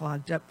that got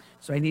clogged up.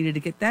 So I needed to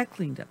get that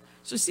cleaned up.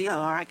 So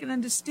CLR, I can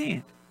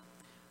understand.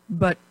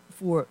 But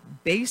for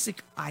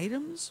basic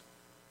items,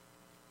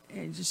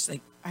 and just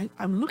like,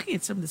 I'm looking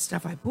at some of the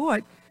stuff I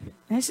bought,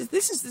 and I said,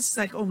 this is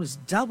like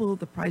almost double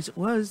the price it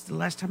was the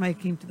last time I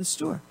came to the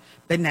store.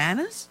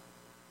 Bananas?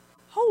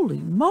 Holy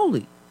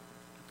moly.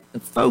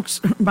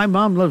 Folks, my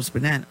mom loves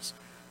bananas.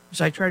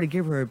 So I try to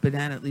give her a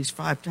banana at least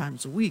 5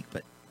 times a week,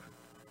 but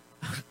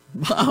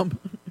Mom,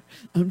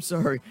 I'm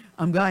sorry.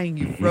 I'm buying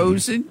you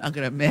frozen. I'm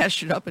going to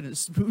mash it up in a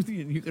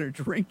smoothie and you're going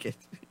to drink it.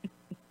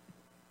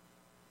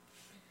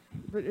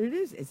 But it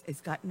is.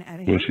 It's gotten out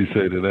of hand. What'd she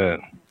say to that?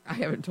 I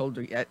haven't told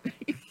her yet.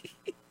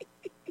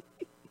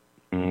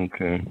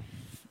 Okay.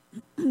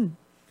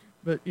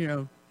 But, you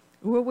know,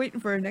 we're waiting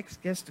for our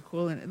next guest to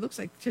call in. It looks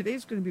like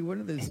today's going to be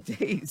one of those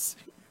days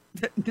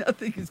that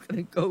nothing is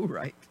going to go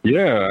right.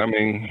 Yeah, I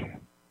mean,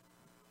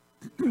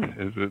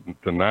 is it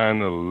the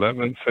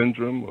 9/11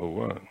 syndrome or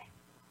what?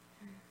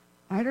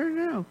 I don't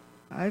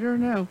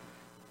know.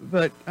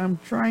 But I'm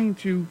trying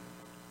to,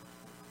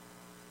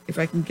 if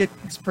I can get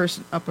this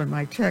person up on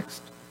my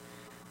text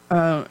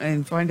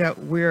and find out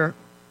where.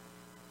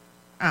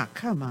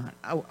 Come on.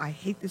 I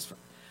hate this.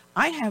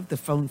 I have the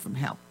phone from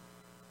hell.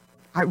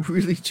 I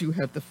really do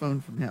have the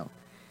phone from hell.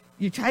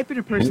 You type in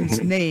a person's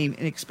name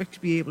and expect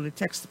to be able to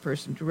text the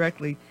person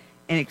directly,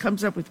 and it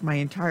comes up with my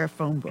entire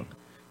phone book,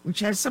 which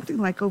has something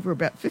like over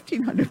about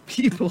 1,500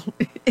 people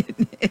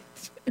in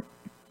it.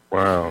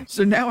 Wow.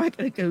 So now I got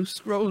to go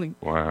scrolling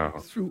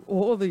through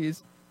all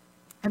these.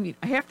 I mean,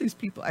 half these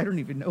people, I don't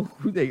even know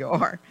who they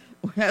are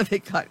or how they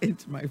got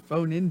into my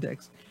phone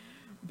index.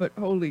 But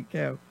holy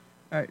cow.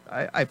 All right,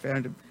 I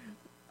found him.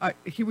 All right,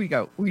 here we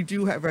go. We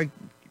do have our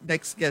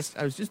next guest.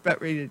 I was just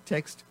about ready to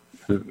text.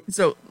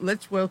 So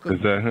let's welcome.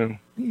 Is that him?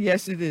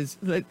 Yes, it is.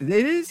 It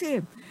is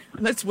him.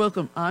 Let's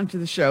welcome onto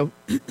the show.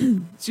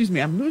 Excuse me,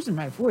 I'm losing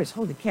my voice.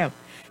 Holy cow.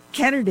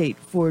 Candidate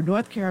for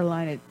North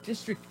Carolina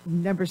District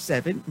Number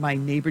 7, my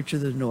neighbor to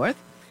the north,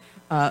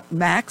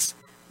 Max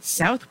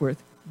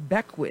Southworth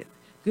Beckwith.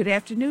 Good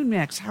afternoon,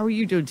 Max. How are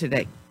you doing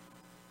today?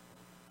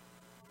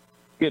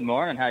 Good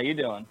morning. How you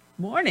doing?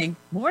 Morning,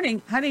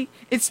 honey.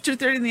 It's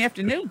 2:30 in the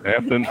afternoon.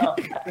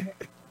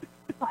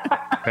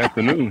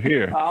 Afternoon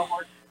here.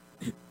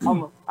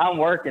 I'm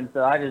working,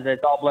 so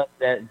it's all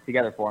blended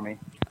together for me.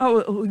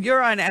 Oh,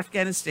 you're on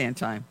Afghanistan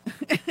time.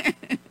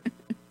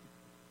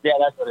 Yeah,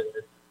 that's what it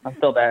is. I'm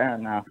still there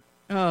now.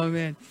 Oh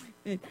man.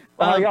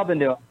 How y'all been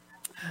doing?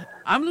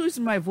 I'm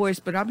losing my voice,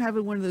 but I'm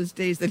having one of those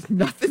days that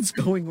nothing's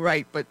going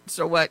right. But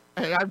so what?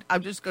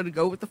 I'm just going to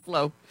go with the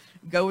flow.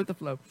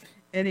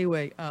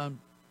 Anyway,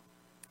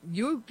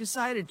 you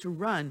decided to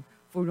run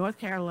for North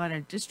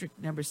Carolina District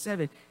Number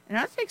 7, and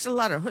that takes a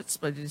lot of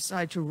chutzpah to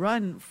decide to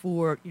run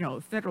for,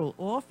 federal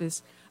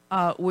office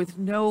with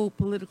no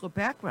political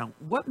background.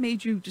 What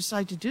made you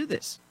decide to do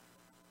this?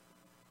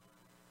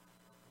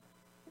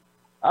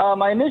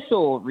 My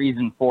initial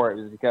reason for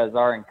it was because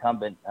our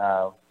incumbent,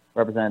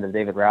 Representative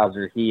David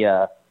Rouser, he's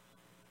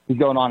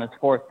going on his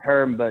 4th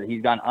term, but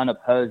he's gone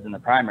unopposed in the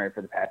primary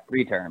for the past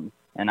 3 terms.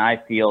 And I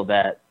feel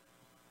that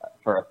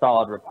for a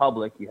solid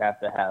republic, you have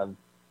to have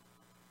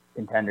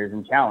contenders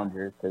and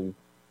challengers, because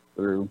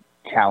through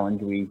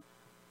challenge we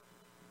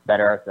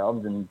better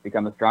ourselves and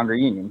become a stronger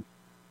union.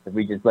 If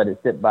we just let it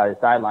sit by the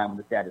sideline with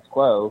the status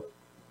quo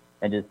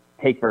and just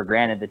take for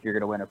granted that you're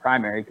going to win a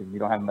primary because you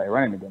don't have anybody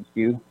running against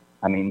you,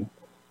 I mean,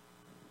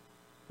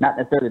 not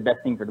necessarily the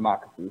best thing for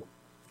democracy.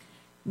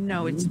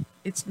 No,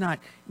 it's not.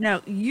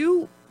 Now,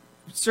 you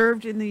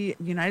served in the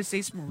United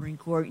States Marine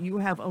Corps. You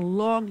have a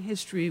long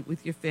history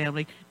with your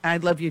family. I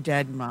love your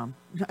dad and mom.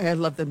 I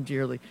love them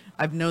dearly.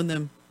 I've known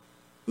them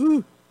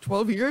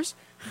 12 years.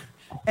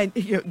 And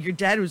your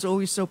dad was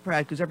always so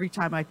proud because every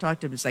time I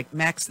talked to him, it's like,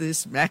 max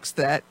this, max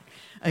that.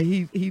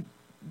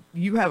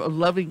 You have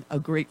a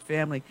great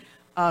family.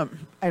 And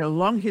a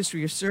long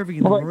history of serving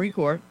in the Marine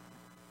Corps.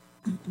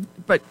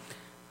 But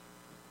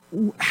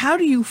how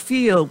do you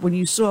feel when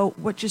you saw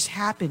what just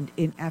happened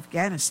in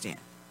Afghanistan?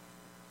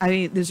 I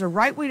mean, there's a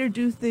right way to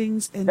do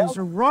things and there's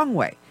a wrong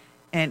way.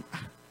 And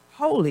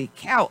holy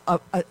cow, a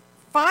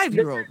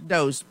 5-year-old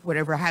knows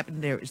whatever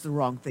happened there is the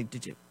wrong thing to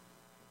do.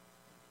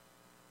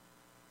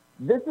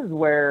 This is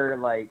where,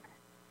 like,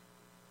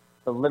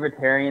 the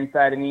libertarian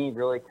side of me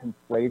really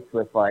conflates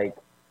with, like,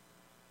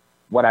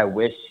 what I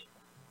wish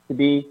to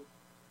be.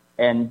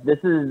 And this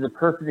is a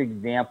perfect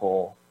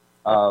example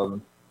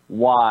of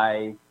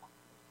why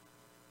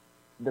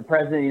the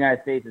President of the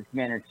United States as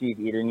Commander-in-Chief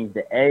either needs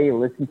to A,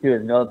 listen to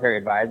his military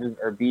advisors,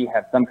 or B,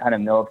 have some kind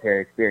of military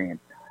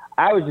experience.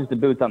 I was just a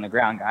boots on the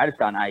ground guy. I just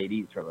got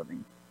IEDs for a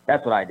living.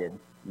 That's what I did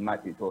in my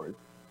 2 tours.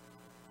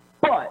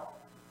 But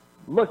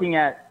looking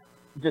at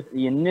just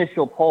the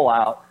initial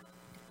pullout,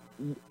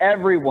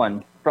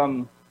 everyone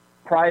from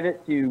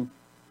private to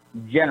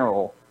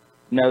general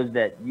knows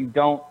that you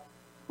don't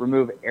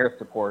remove air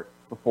support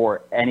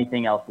before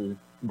anything else is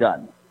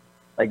done.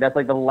 Like, that's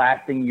like the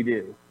last thing you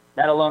do.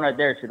 That alone right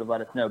there should have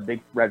let us know,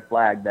 big red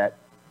flag, that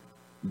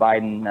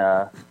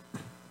Biden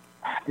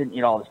didn't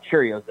eat all his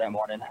Cheerios that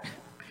morning.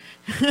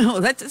 Well,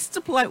 that's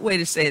a polite way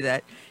to say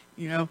that,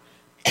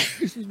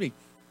 excuse me.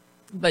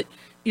 But,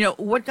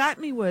 what got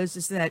me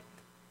is that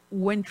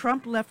when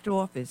Trump left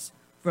office,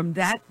 from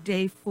that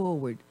day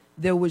forward,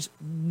 there was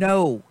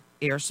no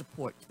air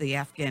support to the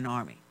Afghan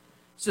army.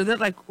 So they're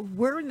like,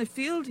 we're in the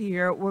field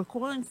here. We're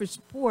calling for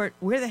support.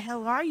 Where the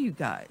hell are you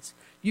guys?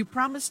 You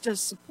promised us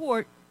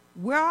support.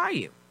 Where are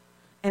you?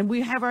 And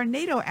we have our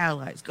NATO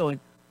allies going,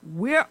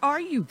 where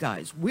are you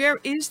guys? Where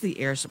is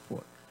the air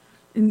support?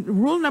 And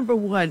rule number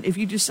 1, if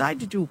you decide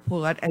to do a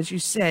pullout, as you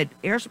said,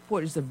 air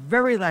support is the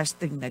very last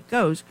thing that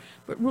goes.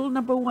 But rule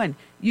number 1,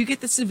 you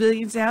get the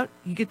civilians out,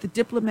 you get the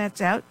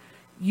diplomats out,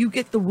 you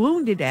get the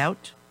wounded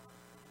out,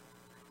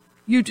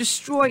 you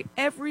destroy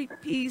every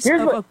piece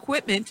of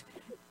equipment,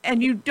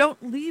 and you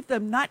don't leave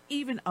them not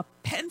even a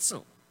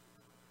pencil.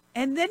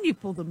 And then you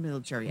pull the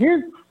military out.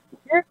 Here's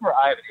where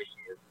I have an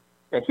issue.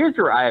 Yeah, here's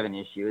where I have an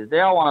issue. Is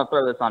they all want to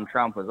throw this on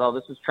Trump as,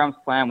 this was Trump's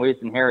plan, we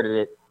just inherited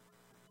it.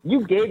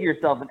 You gave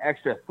yourself an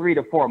extra 3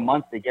 to 4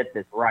 months to get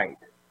this right.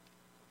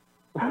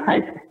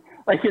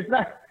 Like, it's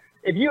not.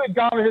 If you had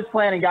gone with his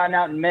plan and gotten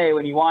out in May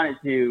when you wanted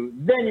to,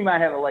 then you might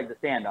have a leg to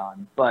stand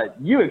on.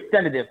 But you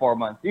extended it 4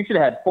 months. You should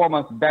have had 4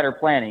 months better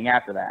planning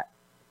after that.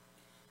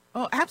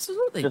 Oh,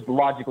 absolutely. Just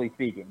logically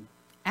speaking.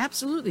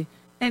 Absolutely.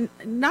 And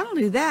not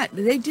only that,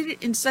 they did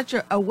it in such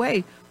a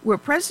way where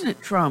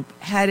President Trump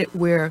had it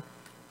where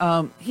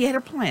he had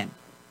a plan.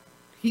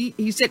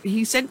 He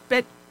sent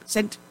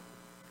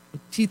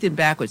teeth in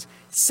backwards,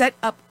 set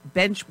up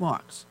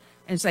benchmarks.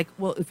 And it's like,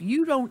 well, if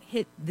you don't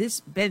hit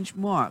this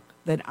benchmark,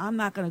 then I'm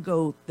not going to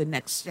go the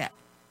next step.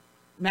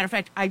 Matter of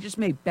fact, I just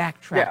may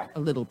backtrack a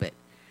little bit.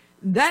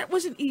 That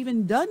wasn't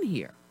even done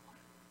here.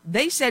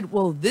 They said,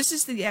 well, this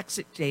is the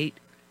exit date.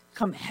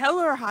 Come hell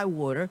or high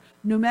water,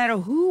 no matter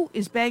who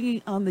is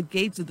banging on the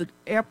gates of the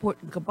airport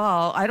in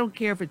Kabul, I don't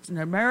care if it's an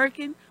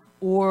American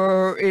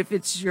or if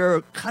it's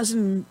your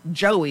cousin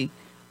Joey,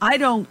 I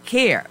don't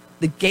care.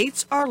 The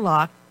gates are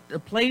locked. The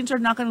planes are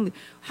not going to leave.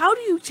 How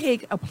do you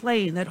take a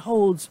plane that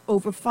holds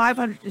over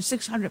 500 to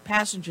 600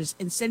 passengers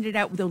and send it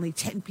out with only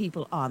 10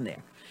 people on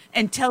there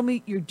and tell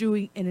me you're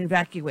doing an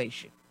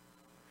evacuation?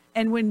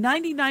 And when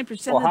 99%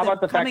 of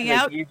them coming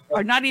out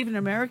are not even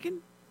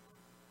American?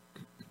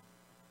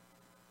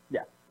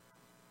 Yeah.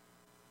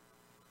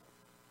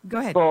 Go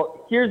ahead.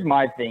 Well, here's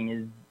my thing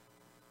is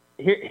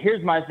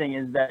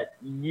that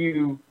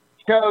you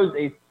chose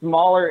a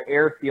smaller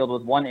airfield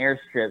with one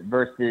airstrip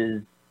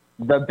versus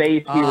the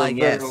base he was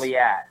literally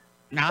at.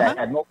 That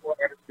had multiple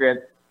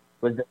airstrips,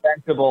 was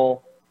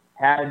defensible,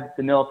 had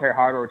the military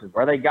hardware, which is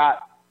where they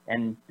got.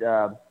 And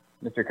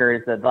Mr.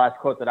 Curtis said the last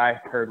quote that I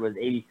heard was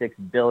 $86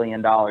 billion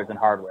in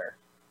hardware.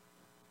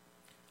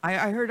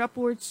 I heard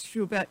upwards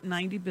to about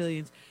 90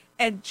 billion.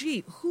 And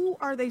gee, who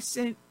are they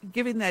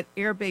giving that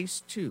air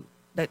base to?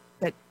 That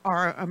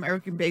are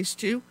American base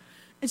to?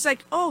 It's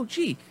like, oh,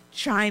 gee,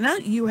 China,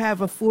 you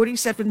have a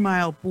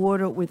 47-mile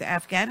border with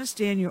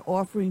Afghanistan. You're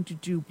offering to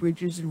do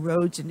bridges and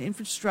roads and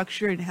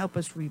infrastructure and help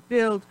us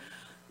rebuild.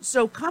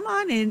 So come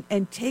on in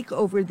and take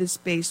over this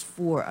base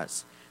for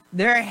us.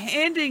 They're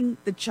handing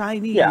the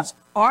Chinese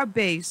our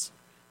base,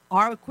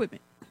 our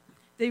equipment.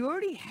 They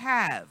already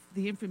have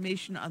the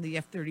information on the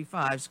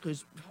F-35s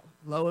because,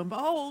 lo and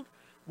behold,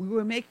 we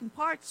were making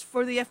parts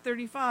for the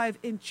F-35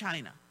 in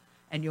China.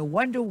 And you'll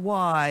wonder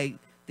why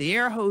the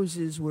air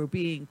hoses were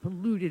being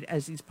polluted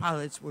as these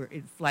pilots were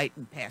in flight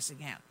and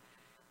passing out.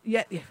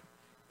 Yeah,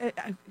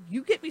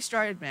 you get me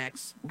started,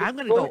 Max. I'm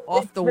going to go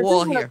off the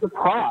wall here.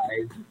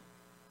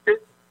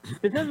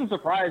 this isn't a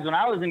surprise. When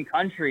I was in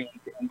country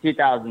in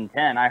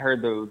 2010, I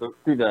heard through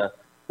the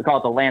we call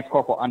it the Lance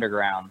Corporal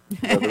Underground,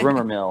 the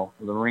rumor mill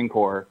of the Marine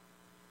Corps.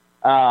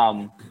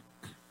 And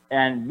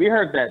we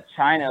heard that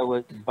China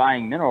was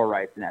buying mineral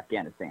rights in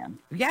Afghanistan.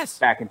 Yes.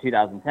 Back in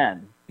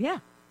 2010. Yeah.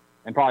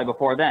 And probably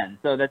before then.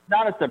 So that's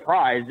not a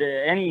surprise.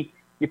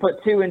 You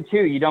put 2 and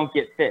 2, you don't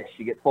get fish.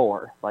 You get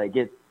 4. Like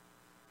it's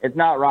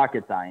not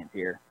rocket science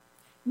here.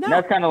 No. And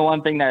that's kind of the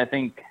one thing that I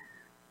think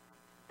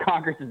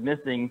Congress is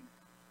missing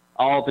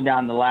all up and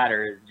down the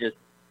ladder is just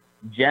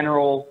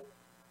general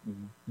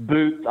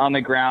boots on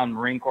the ground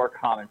Marine Corps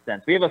common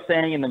sense. We have a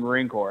saying in the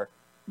Marine Corps,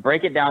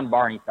 break it down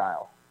Barney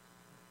style.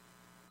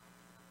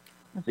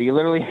 So you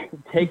literally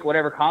take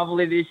whatever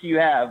convoluted issue you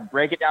have,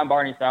 break it down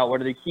Barney style. What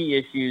are the key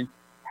issues?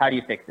 How do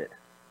you fix it?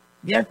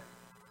 Yeah.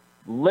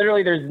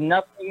 Literally, there's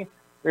nothing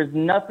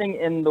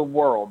in the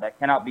world that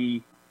cannot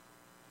be,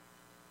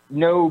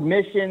 no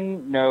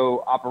mission,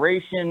 no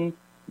operation,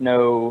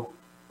 no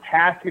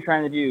task you're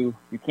trying to do,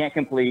 you can't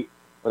complete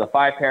with a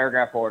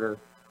 5-paragraph order.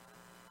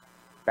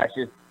 That's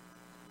just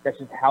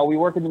how we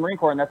work in the Marine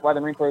Corps, and that's why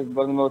the Marine Corps is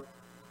one of the most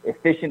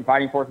efficient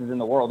fighting forces in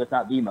the world, if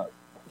not the most,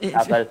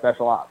 outside of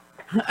special ops.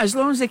 As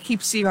long as they keep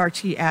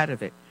CRT out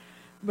of it.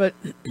 But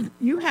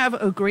you have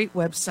a great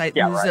website.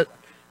 Yeah, right.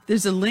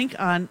 There's a link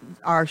on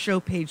our show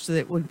page so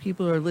that when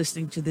people are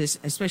listening to this,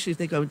 especially if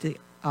they go into the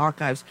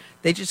archives,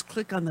 they just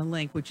click on the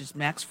link, which is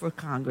Max for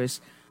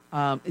Congress.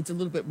 It's a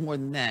little bit more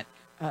than that.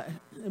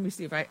 Let me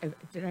see if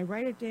did I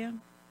write it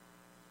down?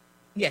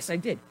 Yes, I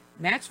did.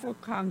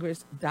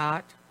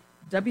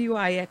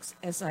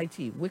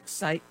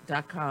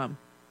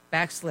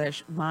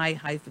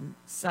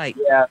 maxforcongress.wixsite.com/my-site.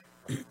 Yeah.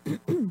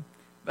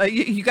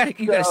 You got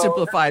to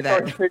simplify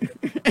that.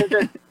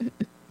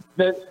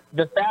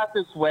 The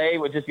fastest way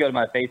would just go to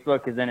my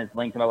Facebook because then it's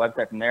linked to my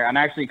website from there. I'm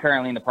actually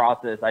currently in the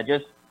process. I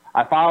got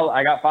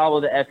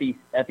filed with the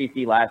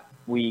FEC last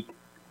week,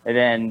 and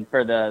then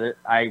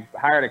I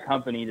hired a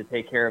company to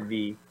take care of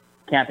the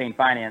campaign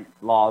finance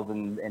laws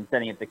and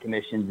setting up the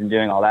commissions and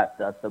doing all that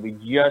stuff. So we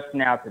just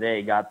now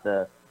today got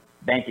the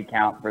bank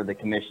account for the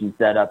commission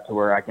set up to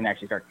where I can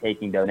actually start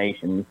taking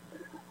donations.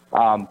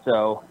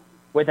 So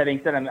with that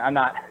being said, I'm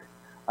not,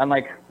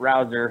 unlike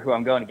Rouser, who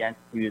I'm going against,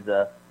 who's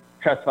a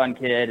trust fund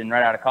kid and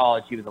right out of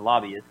college, he was a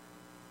lobbyist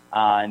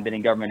and been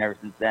in government ever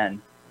since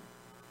then.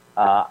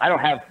 I don't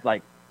have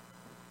like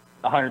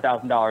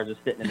 $100,000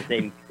 just sitting in the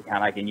savings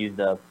account I can use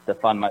to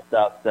fund my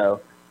stuff.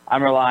 So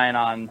I'm relying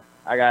on,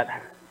 I got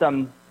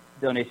some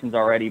donations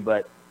already,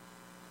 but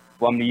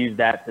I'm going to use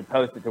that to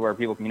post it to where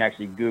people can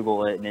actually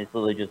Google it, and it's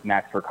literally just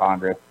Max for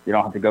Congress. You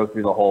don't have to go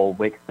through the whole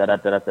Wix,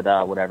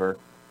 whatever.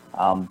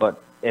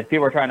 But if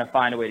people are trying to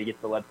find a way to get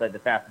to the website, the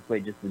fastest way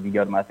just would be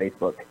go to my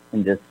Facebook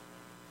and just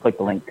click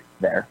the link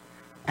there.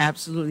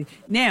 Absolutely.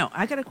 Now,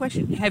 I got a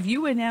question. Have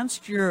you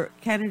announced your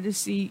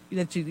candidacy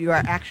that you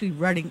are actually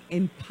running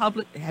in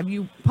public? Have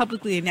you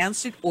publicly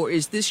announced it, or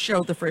is this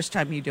show the first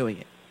time you're doing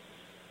it?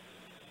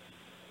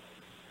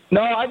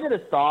 No, I did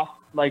a soft,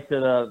 like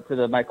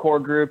to my core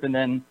group, and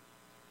then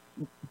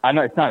I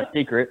know it's not a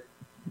secret.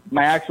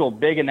 My actual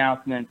big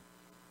announcement,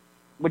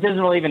 which isn't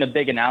really even a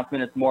big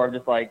announcement, it's more of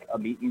just like a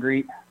meet and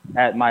greet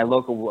at my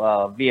local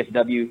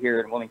VFW here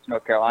in Wilmington,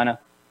 North Carolina,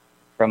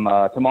 from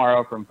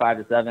tomorrow from 5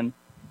 to 7.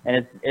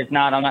 And it's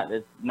not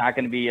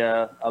going to be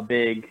a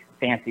big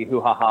fancy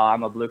hoo-ha-ha.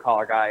 I'm a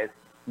blue-collar guy. It's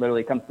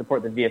literally come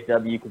support the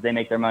VFW because they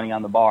make their money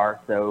on the bar.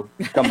 So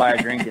come buy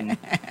a drink and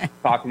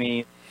talk to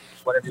me,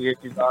 whatever your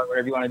issues are,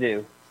 whatever you want to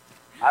do.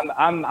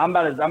 I'm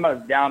about as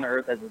down to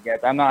earth as it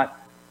gets. I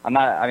mean,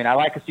 I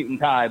like a suit and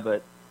tie,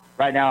 but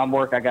right now I'm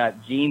work. I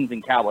got jeans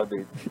and cowboy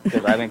boots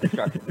because I'm in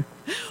construction.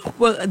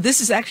 Well,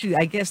 this is actually,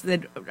 I guess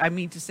that I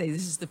mean to say,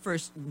 this is the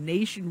first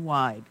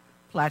nationwide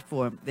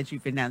platform that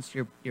you've announced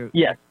your.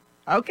 Yes.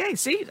 Okay.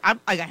 See,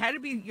 I had to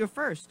be your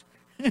first.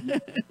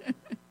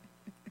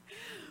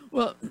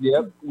 Well.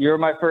 Yep. You're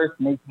my first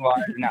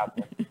nationwide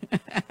announcement.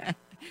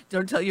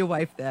 Don't tell your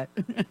wife that.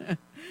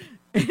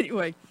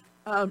 Anyway,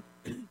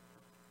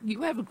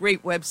 you have a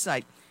great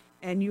website,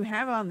 and you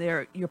have on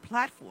there your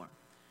platform.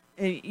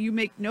 And you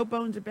make no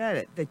bones about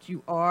it, that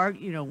you are,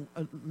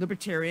 a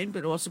libertarian,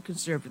 but also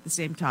conservative at the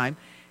same time.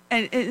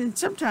 And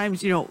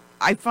sometimes,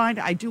 I find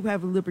I do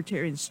have a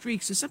libertarian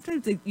streak. So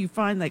sometimes you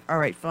find like, all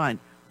right, fine.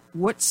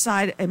 What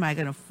side am I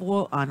going to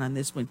fall on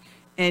this one?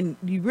 And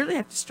you really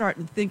have to start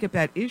and think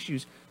about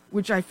issues,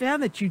 which I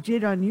found that you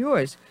did on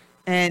yours.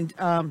 And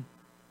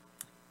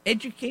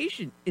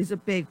education is a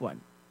big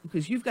one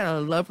because you've got a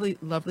lovely,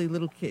 lovely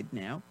little kid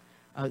now.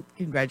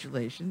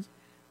 Congratulations.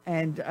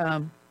 And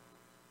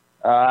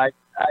I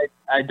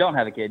don't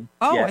have a kid.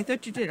 Oh, yet. I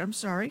thought you did. I'm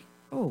sorry.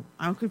 Oh,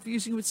 I'm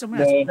confusing with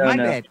someone else. No.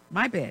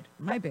 My bad.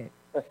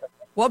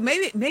 Well,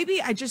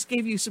 maybe I just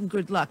gave you some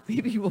good luck.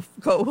 Maybe you will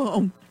go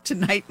home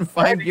tonight and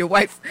find your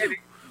wife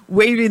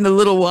waving the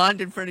little wand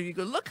in front of you.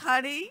 Go, look,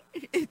 honey,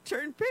 it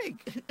turned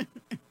pink.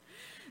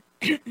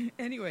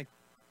 Anyway.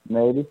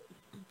 Maybe.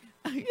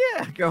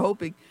 Yeah, you're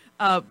hoping.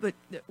 But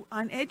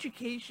on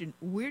education,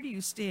 where do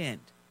you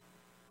stand?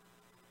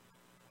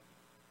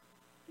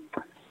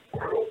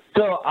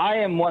 So I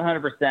am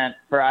 100%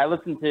 for. I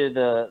listened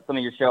to some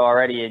of your show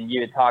already, and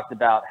you had talked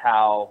about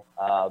how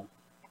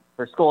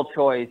for school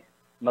choice,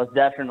 most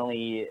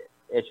definitely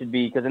it should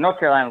be, because in North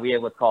Carolina we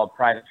have what's called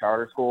private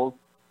charter schools.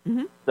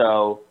 Mm-hmm.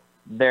 So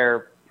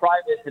they're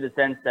private to the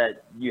sense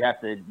that you have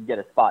to get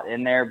a spot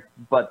in there,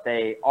 but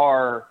they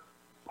are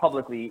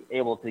publicly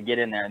able to get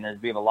in there.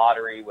 And we have a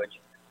lottery, which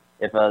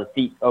if a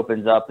seat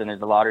opens up, then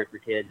there's a lottery for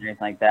kids and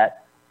anything like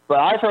that. But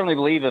I firmly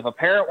believe if a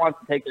parent wants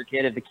to take their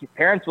kid, if the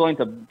parent's willing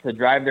to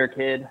drive their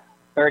kid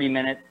 30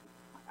 minutes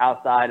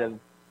outside of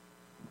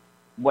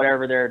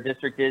whatever their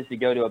district is to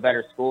go to a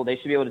better school, they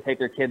should be able to take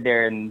their kid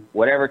there, and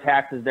whatever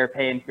taxes they're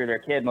paying for their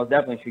kid most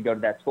definitely should go to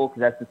that school,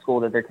 because that's the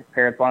school that their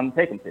parents want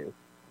to take them to.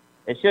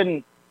 It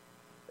shouldn't.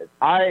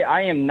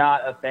 I am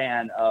not a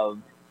fan of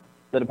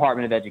the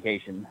Department of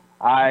Education.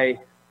 I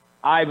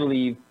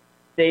believe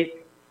states,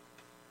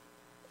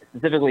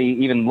 specifically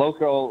even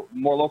local,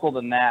 more local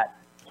than that,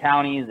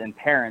 counties and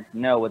parents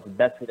know what's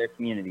best for their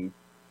communities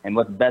and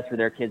what's best for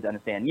their kids to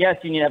understand. Yes,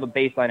 you need to have a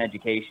baseline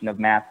education of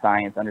math,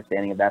 science,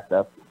 understanding of that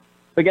stuff.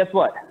 But guess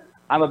what?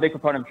 I'm a big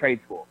proponent of trade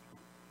schools.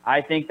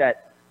 I think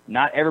that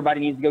not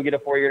everybody needs to go get a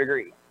 4-year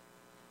degree.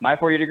 My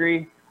 4-year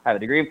degree, I have a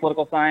degree in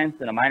political science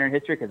and a minor in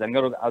history because I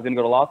was going to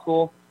go to law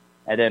school,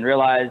 and then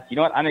realized, you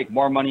know what, I make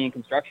more money in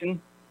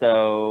construction,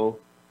 so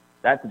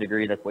that's a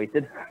degree that's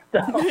wasted.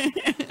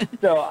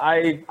 So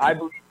I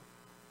believe,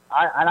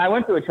 and I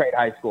went to a trade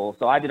high school,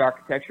 so I did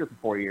architecture for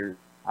 4 years.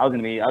 I thought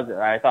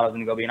I was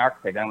going to go be an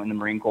architect. I went in the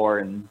Marine Corps,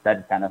 and that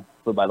just kind of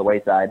flew by the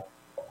wayside.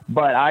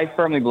 But I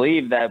firmly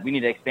believe that we need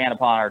to expand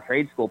upon our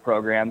trade school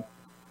programs,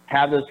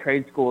 have those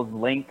trade schools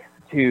linked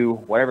to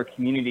whatever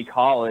community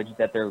college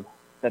that's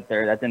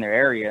in their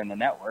area in the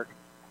network.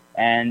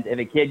 And if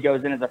a kid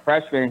goes in as a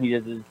freshman, he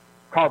does his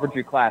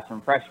carpentry class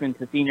from freshman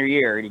to senior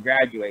year, and he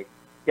graduates,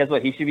 guess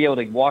what? He should be able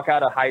to walk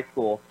out of high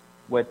school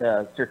with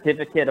a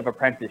certificate of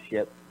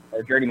apprenticeship,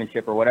 or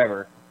journeymanship, or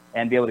whatever,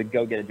 and be able to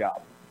go get a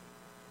job.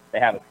 They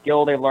have a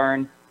skill they've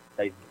learned.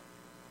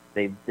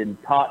 They've been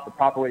taught the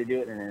proper way to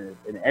do it in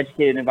an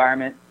educated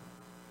environment.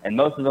 And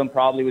most of them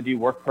probably would do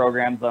work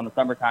programs on the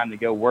summertime to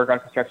go work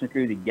on construction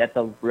crews to get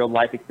the real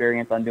life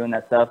experience on doing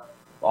that stuff.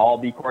 All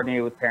be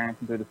coordinated with parents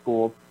and through the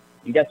schools.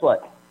 And guess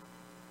what?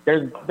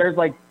 There's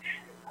like,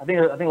 I think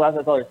last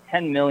I saw there's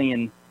 10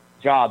 million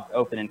jobs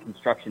open in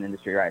construction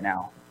industry right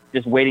now,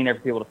 just waiting there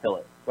for people to fill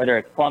it. Whether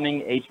it's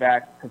plumbing,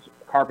 HVAC,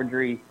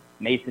 carpentry,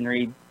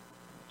 masonry,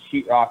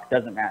 sheetrock,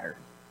 doesn't matter.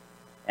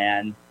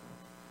 And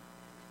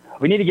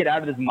we need to get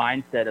out of this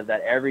mindset of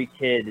that every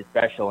kid is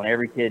special and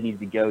every kid needs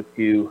to go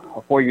to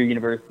a 4-year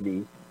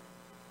university.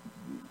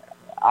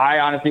 I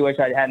honestly wish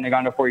I hadn't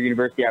gone to a 4-year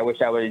university. I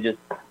wish I would have just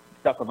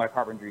stuck with my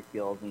carpentry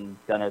skills and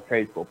done a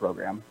trade school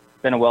program.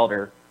 Been a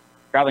welder.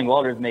 Traveling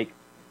welders make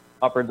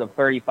upwards of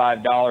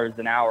 $35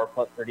 an hour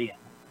plus per diem.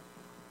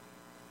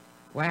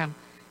 Wow.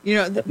 You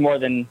know, that's more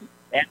than,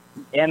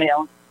 and they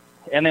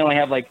only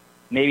have like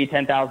maybe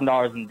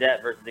 $10,000 in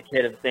debt versus a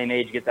kid of the same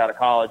age gets out of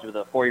college with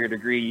a 4-year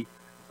degree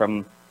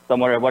from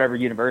whatever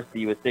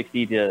university with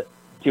 $60,000 to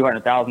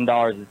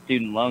 $200,000 in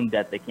student loan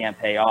debt they can't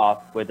pay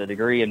off, with a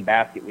degree in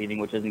basket weaving,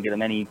 which doesn't get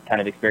them any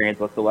kind of experience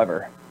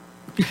whatsoever.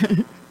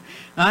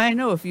 I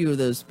know a few of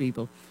those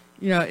people.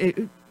 You know,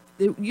 it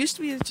used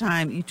to be a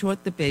time you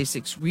taught the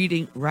basics: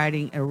 reading,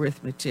 writing,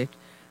 arithmetic,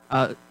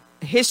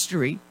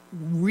 history,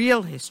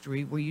 real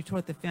history, where you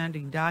taught the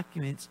founding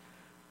documents.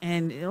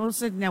 And all of a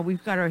sudden now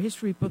we've got our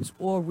history books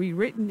all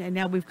rewritten, and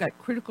now we've got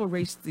critical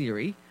race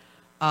theory,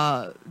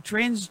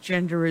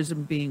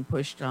 transgenderism being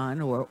pushed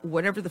on, or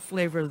whatever the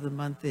flavor of the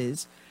month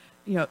is.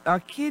 You know, our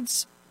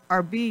kids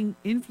are being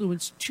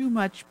influenced too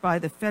much by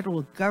the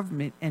federal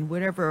government and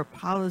whatever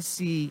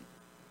policy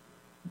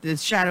the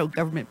shadow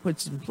government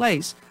puts in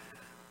place.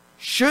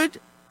 Should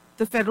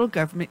the federal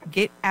government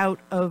get out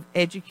of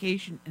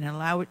education and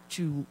allow it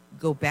to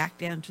go back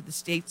down to the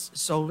states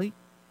solely?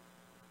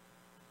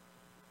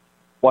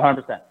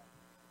 100%.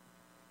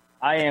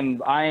 I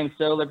am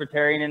so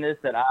libertarian in this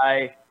that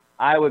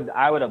I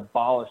would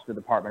abolish the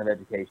Department of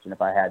Education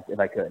if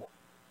I could.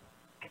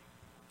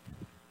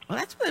 Well,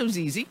 that was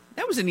easy.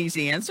 That was an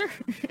easy answer.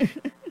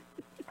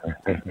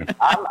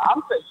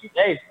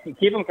 Hey,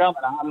 keep them coming.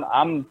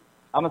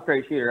 I'm a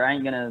straight shooter. I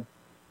ain't gonna.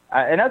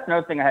 And that's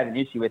another thing I have an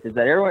issue with, is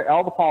that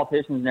all the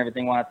politicians and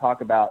everything want to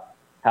talk about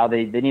how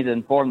they need to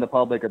inform the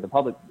public, or the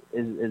public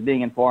is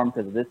being informed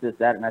because of this,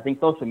 that. And I think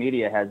social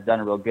media has done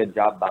a real good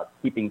job about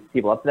keeping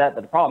people up to that.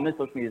 But the problem is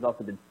social media has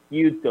also been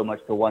skewed so much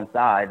to one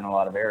side in a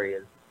lot of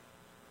areas.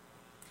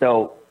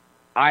 So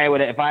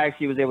if I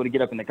actually was able to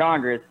get up into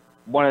Congress,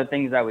 one of the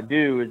things I would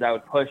do is I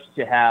would push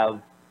to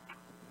have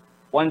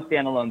one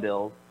standalone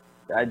bill.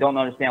 I don't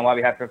understand why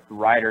we have to have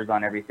riders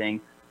on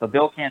everything. If a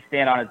bill can't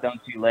stand on its own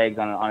 2 legs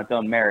on its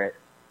own merit,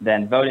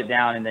 then vote it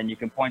down, and then you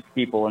can point to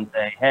people and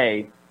say,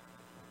 hey,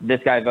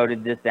 this guy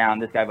voted this down,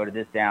 this guy voted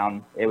this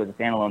down, it was a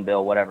standalone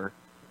bill, whatever.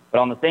 But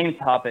on the same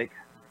topic,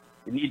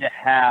 you need to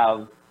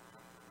have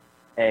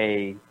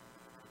a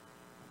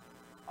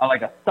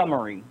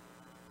summary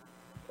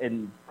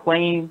in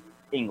plain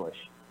English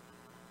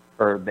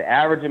for the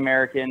average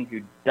American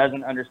who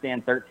doesn't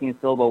understand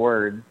 13-syllable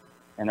words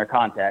in their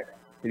context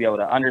to be able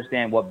to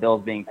understand what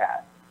bill's being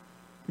passed.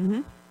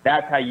 Mm-hmm.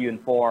 That's how you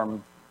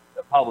inform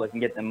the public and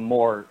get them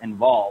more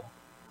involved.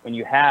 When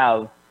you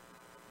have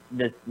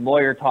this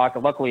lawyer talk,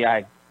 luckily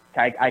I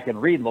can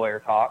read lawyer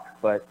talk,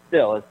 but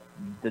still it's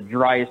the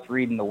driest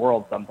read in the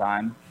world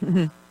sometimes.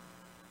 Mm-hmm.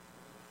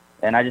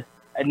 And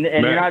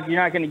you're not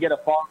going to get a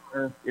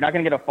farmer. You're not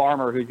going to get a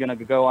farmer who's going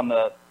to go on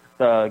the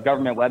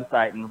government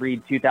website and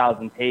read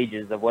 2,000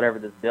 pages of whatever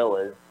this bill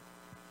is.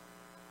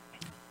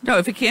 No,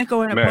 if it can't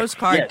go in a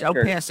postcard,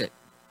 don't pass it.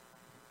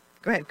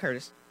 Go ahead,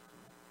 Curtis.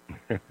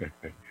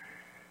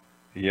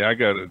 Yeah, I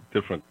got a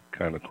different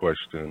kind of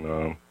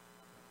question.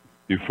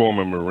 You're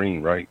former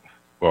Marine, right?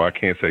 Well, I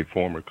can't say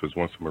former because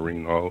once a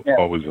Marine,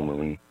 always a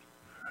Marine.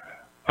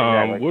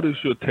 Exactly. What is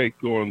your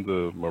take on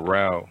the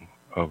morale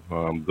of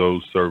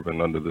those serving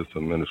under this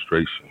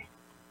administration?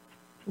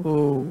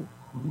 Oh.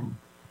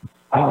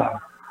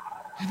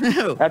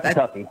 That's a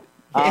toughie.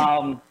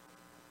 Yeah.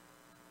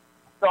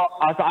 So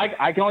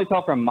I can only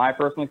tell from my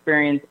personal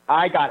experience.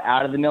 I got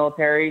out of the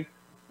military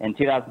in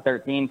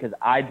 2013 because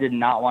I did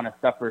not want to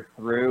suffer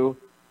through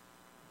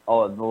the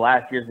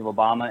last years of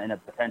Obama and a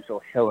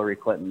potential Hillary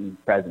Clinton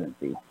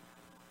presidency.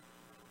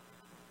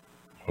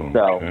 Okay.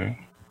 So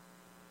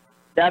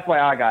that's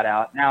why I got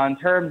out. Now, in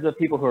terms of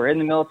people who are in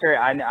the military,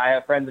 I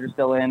have friends that are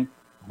still in.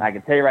 And I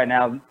can tell you right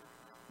now,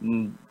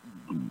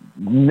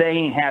 they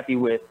ain't happy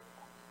with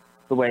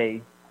the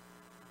way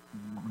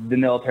the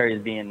military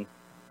is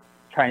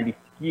trying to be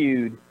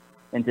skewed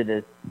into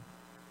this.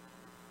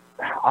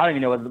 I don't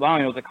even know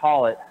what to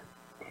call it.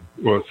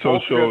 Well,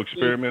 social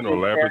experiment or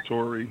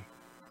laboratory.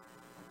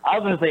 I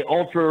was going to say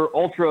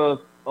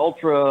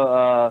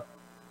ultra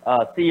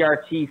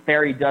CRT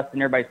fairy dust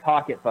in everybody's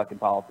pocket fucking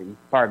policy.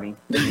 Pardon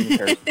me.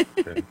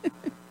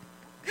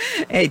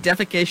 Hey,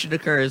 defecation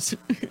occurs.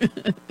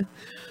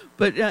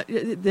 But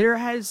there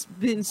has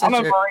been such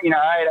I'm a Marine, all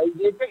right?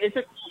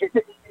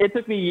 It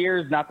took me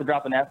years not to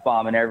drop an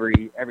F-bomb in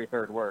every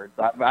third word.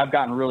 So I've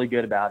gotten really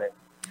good about it.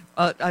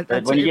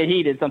 But when you get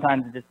heated,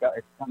 sometimes it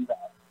comes out.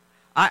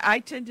 I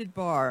tended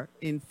bar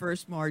in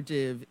First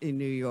Mardiv in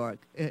New York,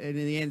 and in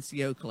the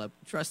NCO club.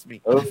 Trust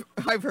me. Oh.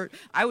 I've heard.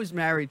 I was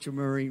married to a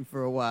Marine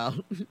for a while.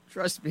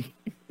 Trust me.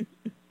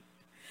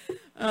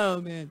 Oh,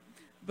 man.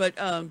 But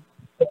so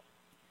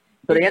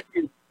to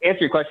answer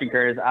your question,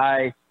 Curtis,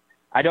 I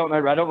don't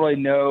really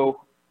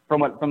know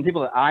from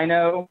people that I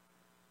know.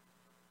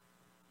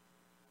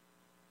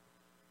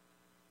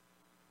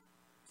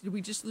 Did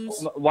we just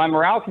lose? Why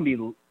morale can be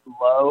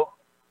low.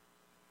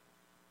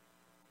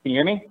 Can you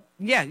hear me?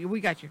 Yeah, we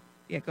got you.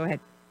 Yeah, go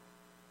ahead.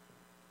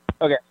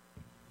 Okay.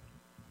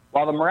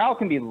 While the morale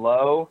can be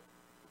low,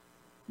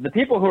 the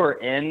people who are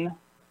in,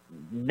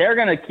 they're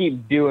going to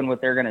keep doing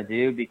what they're going to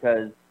do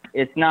because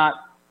it's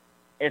not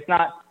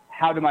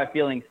how do my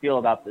feelings feel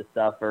about this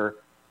stuff or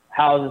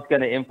how is this going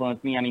to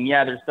influence me. I mean,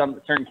 yeah, there's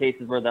some certain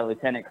cases where the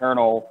lieutenant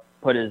colonel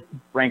put his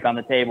rank on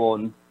the table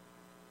and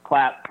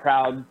clapped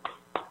proud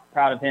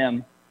of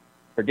him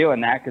for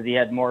doing that because he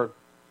had more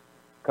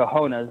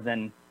cojones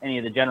than any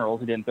of the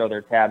generals who didn't throw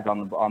their tabs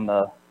on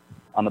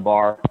the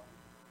bar.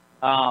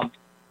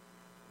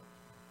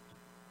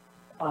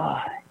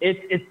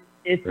 It's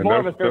and more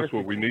of a service. That's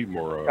what we need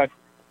more of.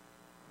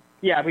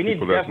 Yeah, we need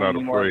people that's not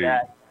definitely more of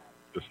that.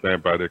 To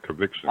stand by their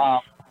convictions.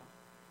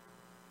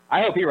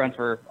 I hope he runs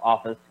for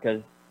office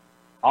because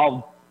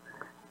and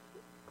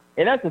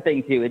that's the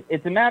thing too.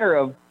 It's a matter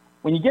of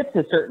when you get to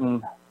a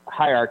certain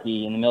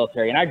hierarchy in the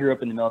military, and I grew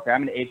up in the military.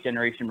 I'm an 8th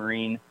generation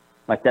Marine.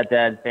 My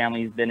stepdad's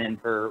family's been in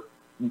for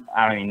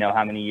I don't even know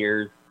how many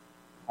years.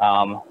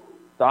 So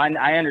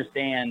I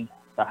understand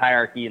the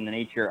hierarchy and the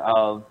nature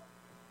of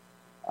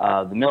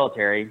the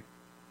military.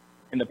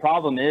 And the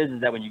problem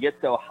is that when you get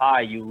so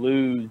high, you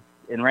lose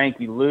in rank,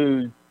 you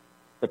lose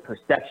the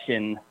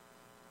perception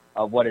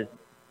of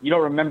you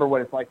don't remember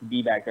what it's like to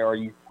be back there, or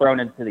you're thrown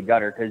into the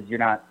gutter because you're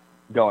not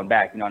going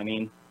back. You know what I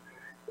mean?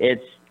 And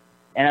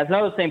that's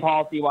another same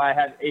policy why I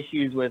have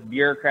issues with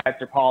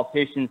bureaucrats or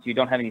politicians who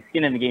don't have any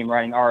skin in the game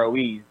writing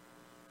ROEs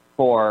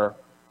for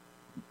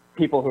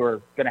people who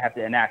are going to have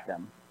to enact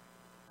them.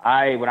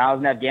 When I was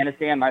in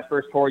Afghanistan, my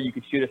first tour, you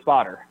could shoot a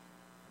spotter.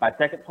 My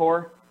second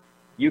tour,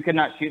 you could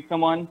not shoot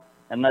someone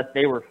unless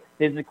they were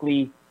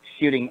physically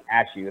shooting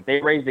at you. If they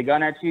raised a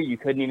gun at you, you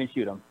couldn't even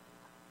shoot them.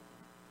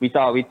 We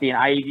see an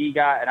IED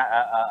guy,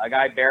 a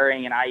guy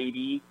burying an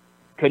IED,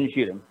 couldn't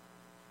shoot him.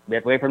 We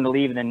had to wait for him to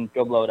leave and then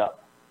go blow it up.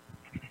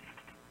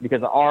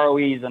 Because the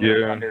ROEs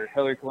under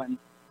Hillary Clinton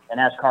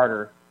and Ash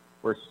Carter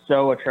were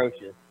so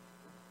atrocious.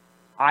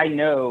 I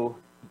know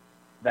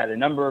that a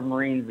number of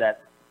Marines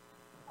that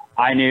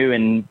I knew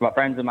and my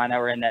friends of mine that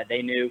were in that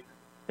they knew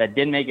that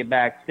didn't make it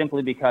back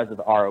simply because of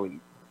the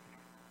ROEs.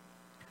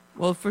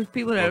 Well, for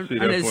people that don't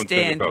that's one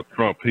thing understand about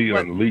Trump. He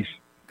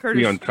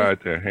untied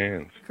their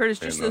hands. Curtis,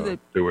 just so that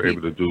they were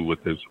able to do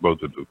what they're supposed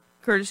to do.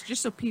 Curtis,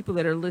 just so people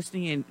that are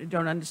listening and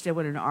don't understand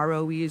what an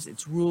ROE is,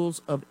 it's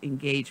rules of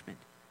engagement.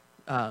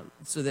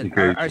 so that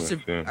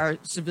Engagements, our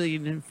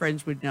civilian and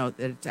friends would know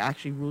that it's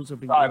actually rules of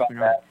Sorry about engagement.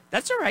 that.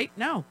 That's all right.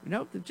 No,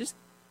 just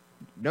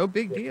no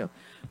big deal.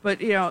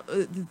 But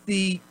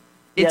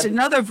it's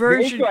another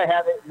version.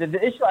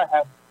 The issue I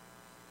have.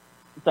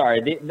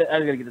 Sorry, I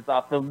was gonna get this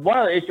off. The one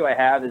other issue I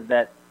have is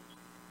that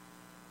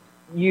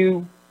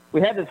we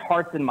have this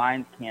Hearts and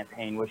Minds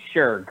campaign, which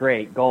sure,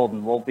 great,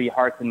 golden. We'll be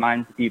hearts and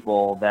minds to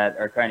people that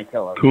are trying to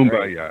kill us.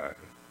 Kumbaya. Right?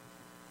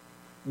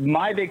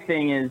 My big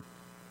thing is,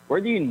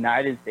 we're the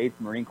United States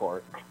Marine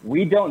Corps.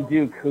 We don't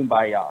do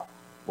kumbaya.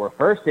 We're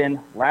first in,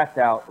 last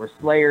out. We're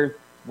slayers.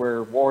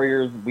 We're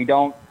warriors. We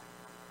don't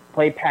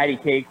play patty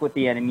cake with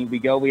the enemy. We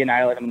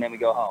annihilate them, and then we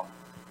go home.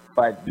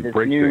 But this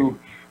new...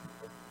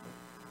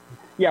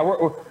 Yeah,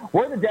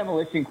 we're the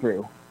demolition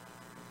crew.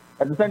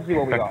 That's essentially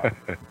what we are.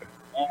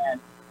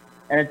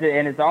 and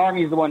it's the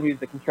Army is the one who's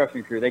the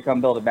construction crew. They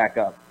come build it back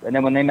up. And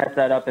then when they mess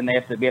that up and we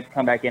have to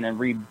come back in and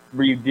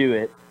redo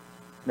it,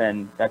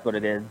 then that's what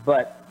it is.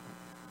 But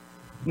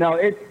no,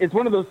 it's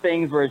one of those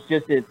things where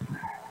you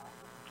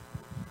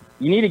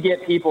need to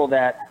get people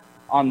that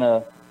on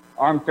the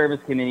Armed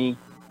Service Committee.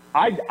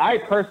 I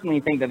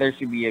personally think that there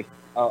should be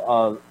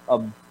a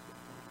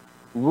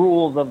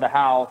rules of the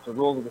House or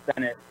rules of the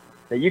Senate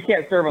that you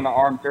can't serve on the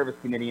Armed Service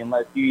Committee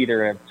unless you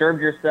either have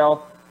served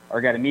yourself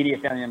or got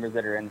immediate family members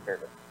that are in the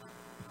service.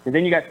 Because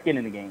then you got skin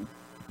in the game.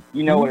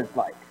 You know what it's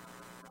like.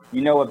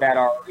 You know what bad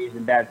ROEs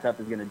and bad stuff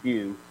is going to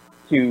do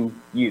to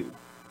you.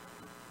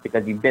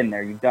 Because you've been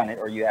there, you've done it,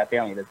 or you have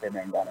family that's been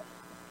there and done it.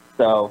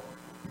 So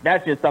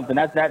that's just something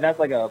that's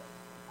like a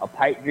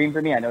pipe dream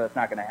for me. I know that's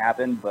not going to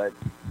happen, but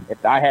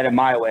if I had it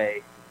my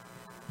way,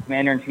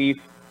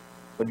 Commander-in-Chief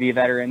would be a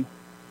veteran.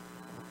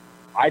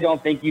 I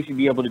don't think you should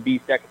be able to be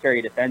Secretary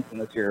of Defense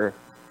unless you're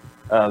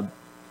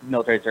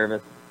military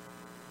service.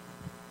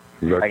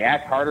 Exactly. Like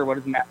Ash Carter, what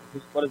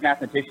does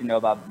mathematician know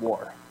about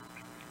war?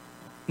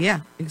 Yeah,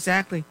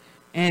 exactly.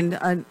 And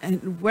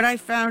what I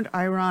found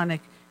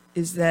ironic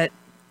is that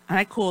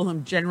I call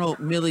him General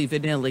Milli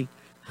Vanilli.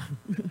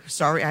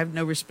 Sorry, I have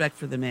no respect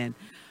for the man.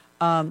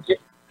 General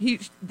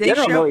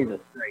Millie's a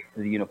straight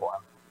to the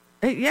uniform.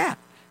 Yeah,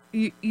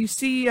 you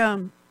see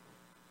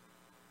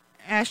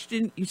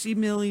Ashton, you see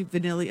Milli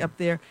Vanilli up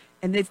there,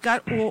 and they've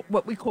got all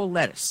what we call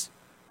lettuce,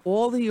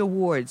 all the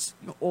awards,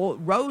 all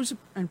rows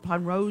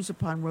upon rows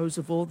upon rows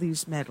of all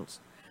these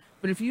medals.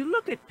 But if you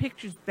look at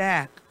pictures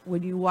back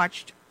when you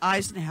watched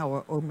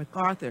Eisenhower or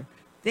MacArthur,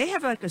 they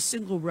have like a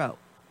single row.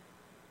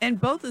 And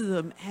both of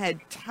them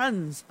had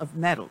tons of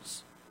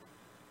medals.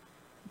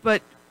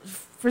 But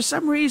for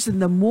some reason,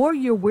 the more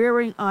you're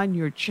wearing on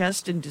your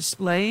chest and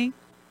displaying,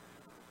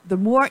 the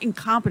more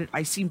incompetent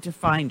I seem to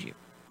find you.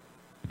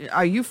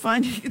 Are you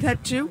finding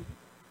that too?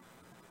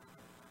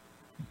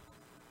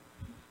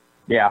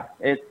 Yeah,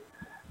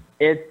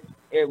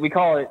 we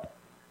call it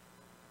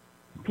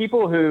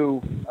people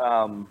who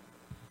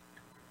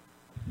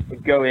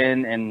go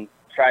in and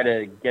try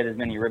to get as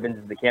many ribbons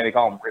as they can. We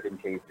call them ribbon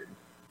chasers.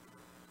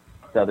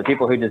 So the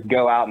people who just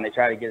go out and they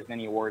try to get as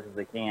many awards as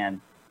they can.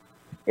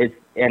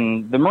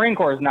 And the Marine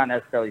Corps is not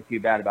necessarily too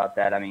bad about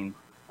that. I mean,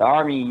 the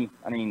Army.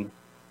 I mean,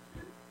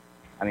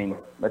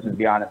 let's just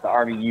be honest. The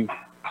Army,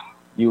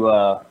 you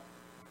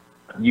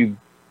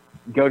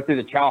go through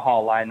the chow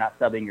hall line, not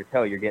stubbing your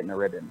toe, you're getting a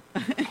ribbon.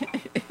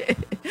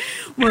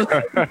 Well,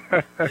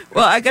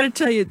 I got to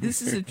tell you,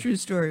 this is a true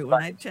story.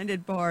 When I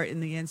attended bar in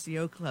the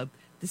NCO club,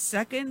 the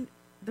second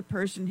the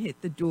person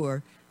hit the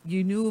door,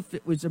 you knew if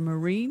it was a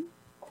Marine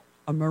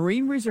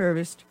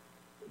reservist,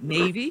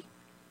 Navy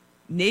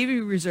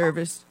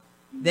reservist,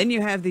 then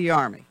you have the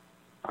Army.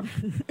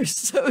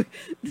 So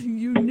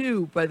you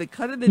knew by the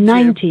cut of the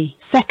 90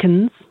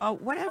 seconds. Oh,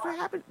 whatever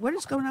happened? What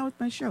is going on with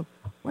my show?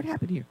 What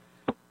happened here?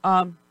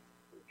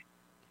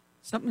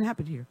 Something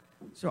happened here.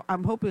 So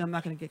I'm hoping I'm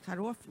not going to get cut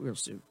off real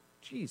soon.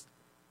 Jeez.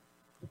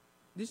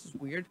 This is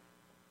weird.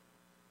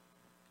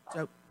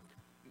 So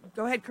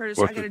go ahead, Curtis.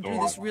 I got to do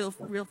this real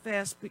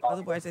fast.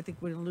 Otherwise, I think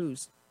we're going to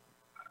lose.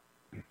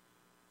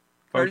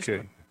 Curtis?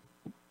 Okay.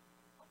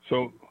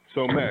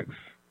 So Max,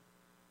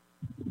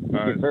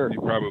 you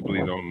probably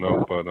don't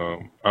know, but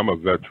I'm a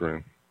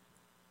veteran.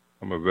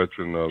 I'm a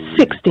veteran of the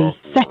 60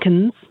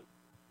 seconds.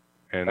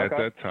 And at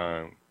that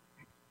time,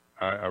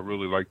 I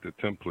really liked the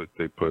template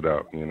they put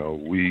out. You know,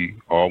 we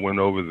all went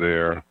over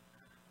there,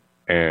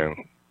 and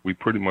we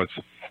pretty much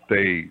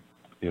stayed,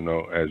 you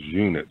know, as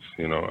units.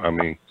 You know, I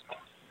mean,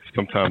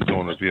 sometimes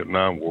during the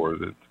Vietnam War,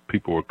 that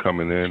people were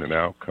coming in and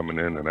out,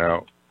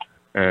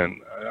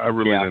 and I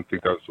really didn't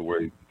think that's the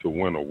way to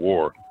win a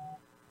war.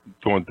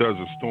 During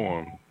Desert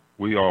Storm,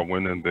 we all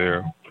went in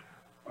there.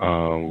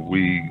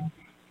 We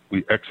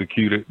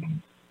executed.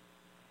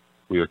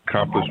 We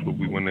accomplished what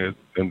we went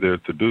in there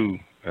to do.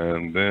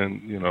 And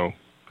then, you know,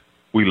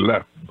 we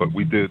left, but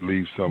we did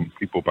leave some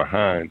people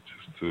behind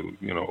just to,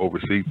 you know,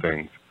 oversee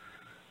things.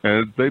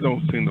 And they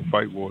don't seem to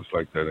fight wars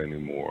like that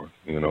anymore,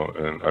 you know,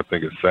 and I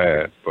think it's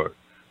sad, but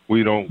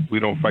we don't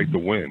fight to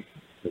win.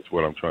 That's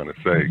what I'm trying to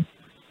say.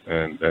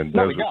 And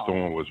Desert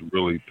Storm was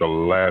really the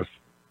last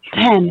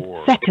 10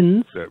 war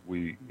seconds that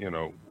we, you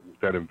know,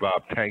 that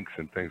involved tanks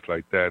and things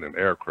like that and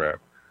aircraft,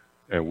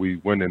 and we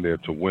went in there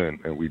to win,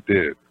 and we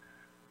did.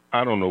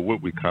 I don't know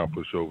what we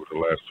accomplished over the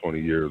last 20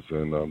 years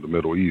in the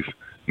Middle East.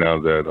 Now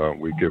that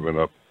we're giving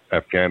up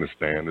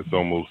Afghanistan, it's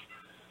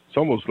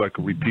almost like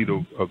a repeat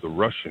of the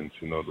Russians.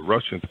 You know, the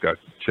Russians got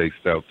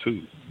chased out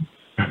too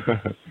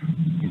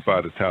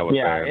by the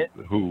Taliban,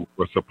 who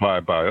were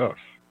supplied by us.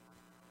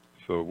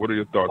 So what are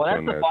your thoughts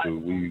on that? Do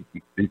we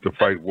need to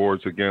fight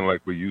wars again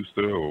like we used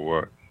to, or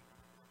what?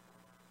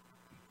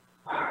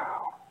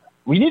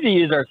 We need to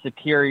use our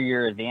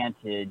superior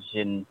advantage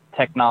in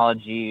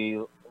technology,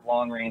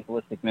 long-range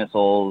ballistic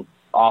missiles,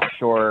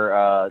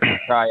 offshore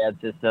triad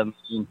systems.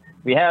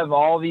 We have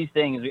all these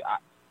things.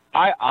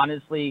 I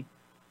honestly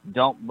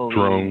don't believe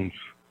drones.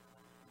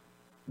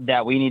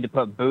 That we need to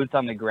put boots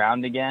on the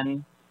ground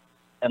again,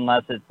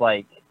 unless it's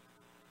like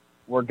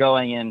we're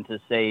going in to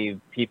save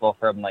people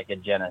from like a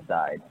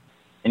genocide.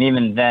 And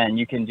even then,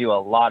 you can do a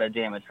lot of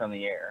damage from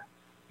the air.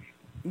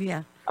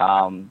 Yeah.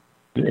 I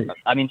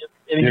mean,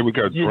 we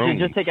got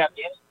drones.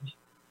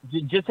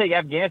 Just take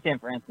Afghanistan,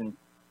 for instance.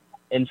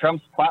 In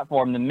Trump's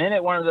platform, the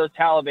minute one of those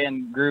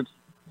Taliban groups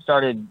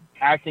started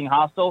acting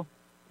hostile,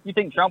 you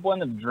think Trump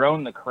wouldn't have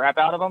droned the crap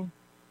out of them?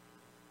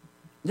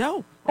 No.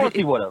 Of course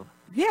he would have.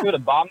 Yeah. He would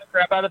have bombed the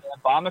crap out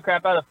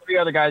of 3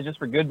 other guys just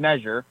for good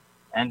measure.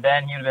 And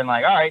then he would have been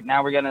like, all right,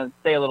 now we're going to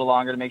stay a little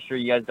longer to make sure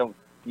you guys going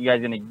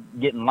to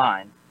get in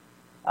line.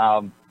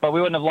 But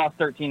we wouldn't have lost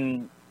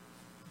 13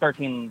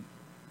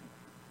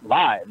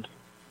 lives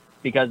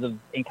because of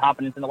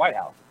incompetence in the White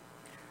House.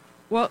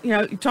 Well, you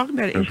know, you're talking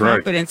about That's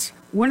incompetence.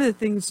 Right. One of the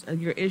things,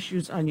 your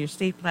issues on your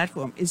state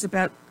platform is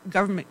about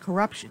government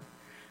corruption.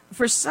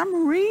 For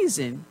some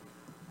reason,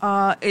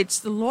 it's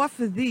the law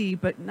for thee,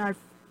 but not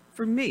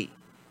for me.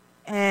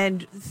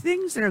 And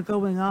things that are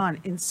going on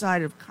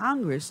inside of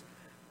Congress,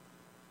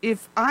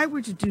 if I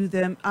were to do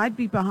them, I'd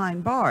be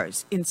behind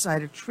bars.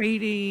 Insider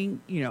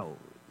trading, you know,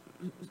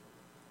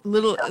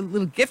 little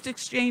gift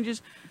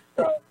exchanges.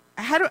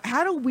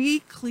 How do we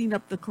clean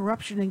up the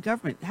corruption in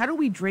government? How do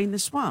we drain the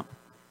swamp?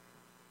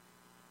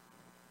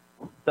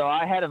 So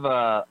I had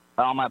on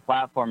my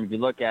platform, if you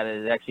look at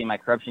it, it's actually my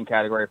corruption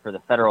category for the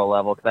federal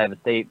level, because I have a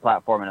state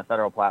platform and a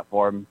federal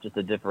platform just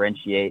to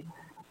differentiate.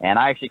 And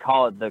I actually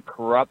call it the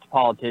Corrupt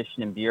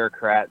Politician and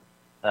Bureaucrat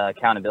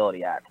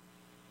Accountability Act.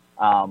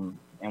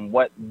 And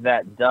what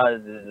that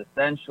does is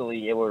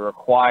essentially it would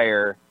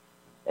require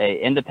a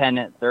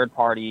independent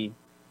third-party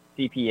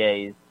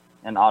CPAs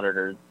and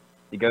auditors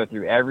to go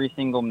through every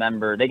single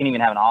member. They can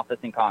even have an office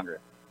in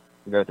Congress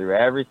to go through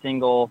every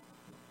single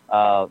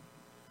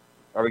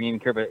or we can even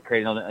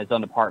create its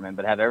own department,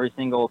 but have every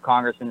single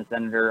congressman and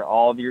senator,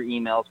 all of your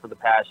emails for the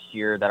past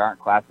year that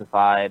aren't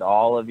classified,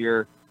 all of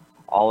your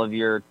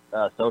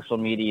social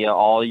media,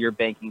 all your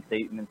banking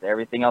statements,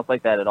 everything else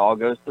like that. It all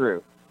goes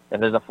through.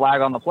 If there's a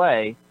flag on the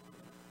play,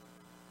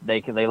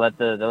 they let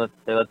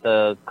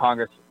the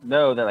Congress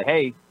know that, like,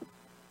 hey,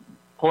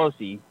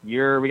 Pelosi,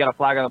 we got a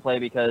flag on the play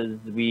because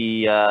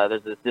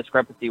there's this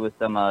discrepancy with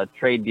some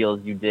trade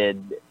deals you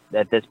did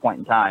at this point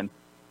in time.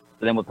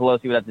 So then what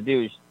Pelosi would have to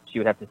do is she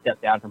would have to step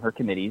down from her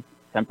committees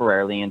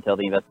temporarily until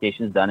the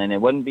investigation is done. And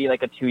it wouldn't be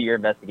like a 2-year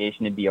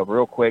investigation. It'd be a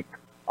real quick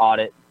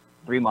audit,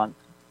 3 months.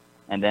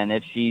 And then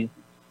if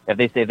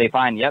they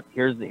find, yep,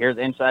 here's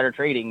insider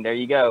trading, there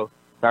you go.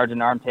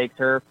 Sergeant Arm takes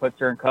her, puts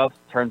her in cuffs,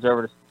 turns her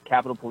over to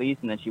Capitol Police,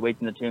 and then she waits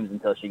in the tombs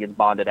until she gets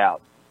bonded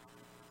out.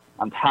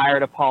 I'm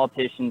tired of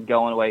politicians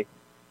going away.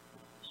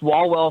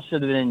 Swalwell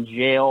should have been in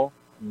jail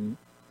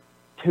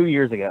 2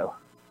 years ago.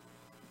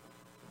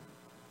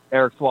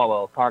 Eric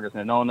Swalwell,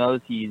 congressman. No one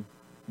knows he's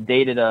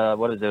dated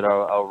was it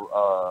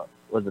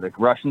a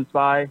Russian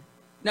spy?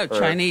 No,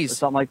 Chinese. Or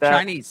something like that.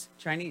 Chinese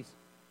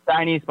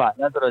spy.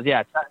 That's what it was.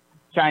 Yeah,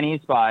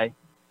 Chinese spy,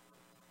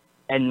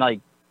 and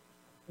like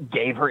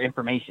gave her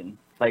information.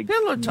 Like,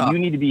 pillow talk. You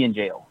need to be in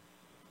jail.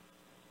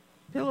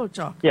 Pillow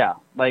talk. Yeah,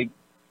 like,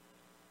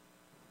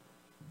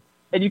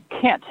 and you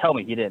can't tell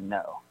me he didn't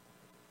know.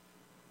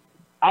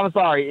 I'm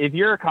sorry, if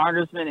you're a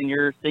congressman and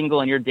you're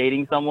single and you're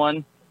dating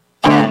someone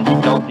and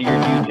you don't do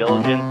your due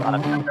diligence on a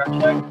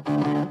background check.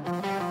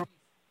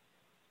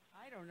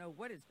 I don't know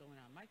what is going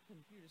on. My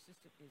computer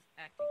system is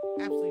acting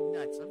absolutely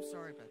nuts. I'm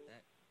sorry about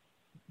that.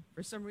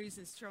 For some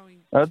reason, it's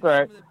showing That's some all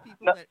right. of the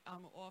people that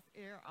I'm off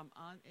air, I'm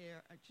on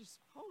air. I just,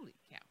 holy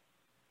cow.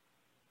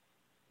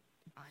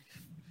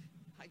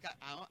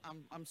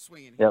 I'm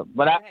swinging. Yeah,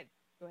 but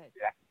Go ahead.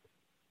 Yeah.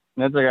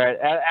 That's all right.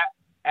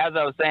 As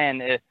I was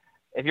saying,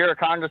 if you're a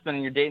congressman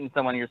and you're dating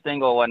someone, you're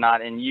single or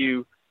whatnot, and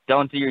you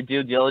don't do your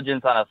due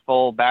diligence on a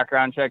full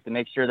background check to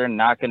make sure they're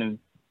not going to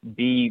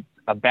be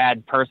a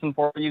bad person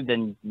for you,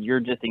 then you're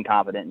just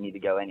incompetent and need to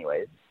go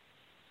anyways.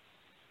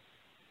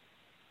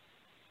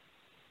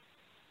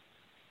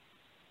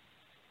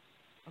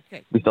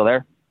 Okay. We still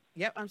there?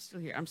 Yep, I'm still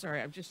here. I'm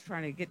sorry. I'm just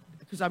trying to get,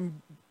 because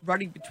I'm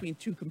running between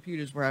two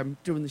computers where I'm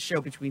doing the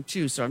show between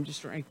two. So I'm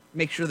just trying to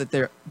make sure that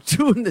they're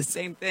doing the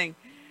same thing.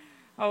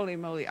 Holy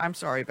moly. I'm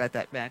sorry about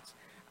that, Max.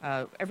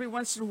 Every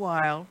once in a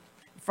while,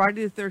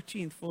 Friday the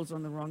 13th falls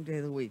on the wrong day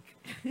of the week.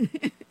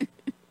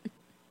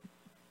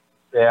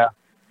 Yeah.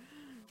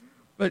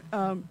 But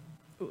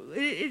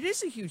it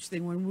is a huge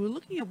thing when we're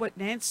looking at what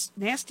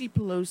Nasty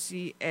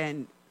Pelosi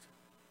and,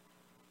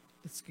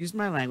 excuse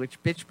my language,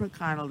 Bitch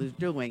McConnell is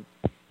doing.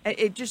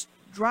 It just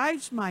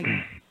drives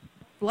my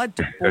blood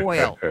to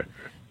boil.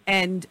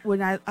 And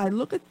when I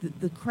look at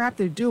the crap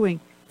they're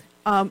doing,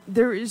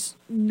 there is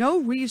no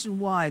reason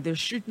why there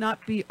should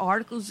not be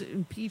articles of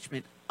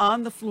impeachment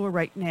on the floor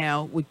right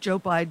now with Joe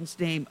Biden's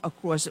name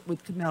across it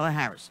with Kamala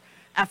Harris.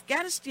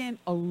 Afghanistan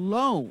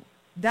alone,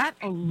 that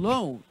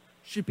alone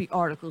should be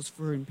articles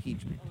for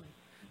impeachment.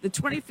 The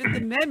 25th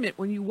Amendment,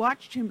 when you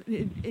watched him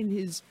in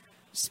his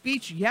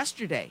speech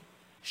yesterday,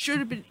 should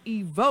have been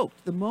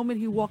evoked the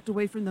moment he walked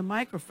away from the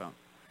microphone.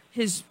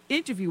 His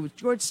interview with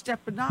George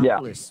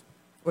Stephanopoulos,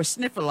 or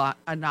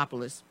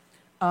Sniffleanopoulos,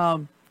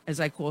 as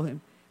I call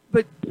him.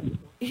 But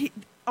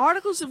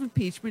articles of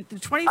impeachment, the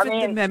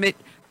 25th Amendment,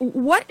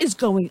 what is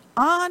going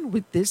on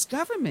with this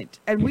government?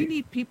 And we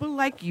need people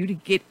like you to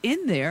get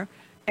in there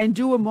and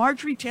do a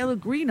Marjorie Taylor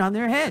Greene on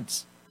their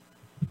heads.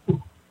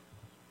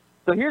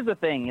 So here's the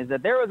thing, is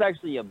that there was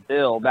actually a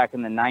bill back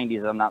in the 90s,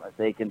 if I'm not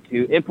mistaken,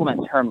 to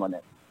implement term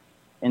limits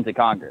into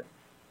Congress.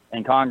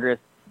 And Congress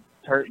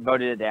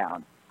voted it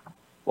down.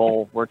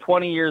 Well, we're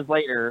 20 years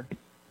later,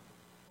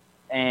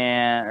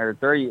 or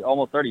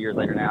almost 30 years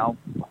later now,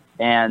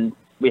 and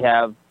we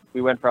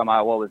went from,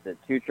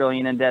 $2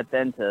 trillion in debt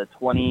then to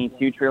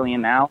 $22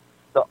 trillion now.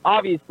 So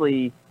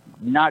obviously,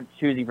 not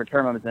choosing for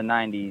term limits in the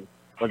 90s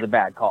was a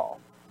bad call.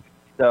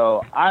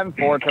 So I'm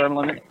for term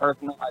limits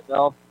personally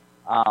myself.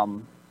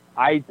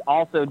 I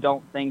also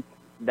don't think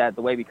that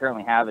the way we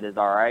currently have it is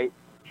all right.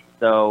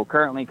 So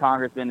currently,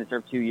 Congress been to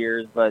serve 2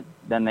 years, but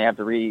then they have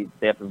to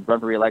run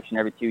for re-election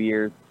every 2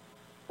 years.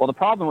 Well, the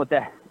problem with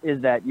that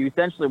is that you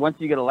essentially, once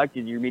you get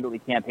elected, you're immediately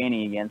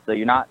campaigning again. So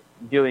you're not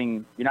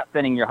spending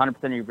your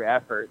 100% of your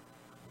effort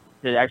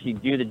to actually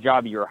do the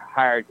job you're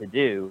hired to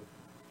do,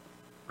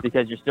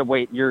 because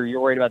you're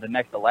worried about the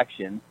next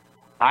election.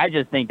 I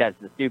just think that's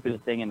the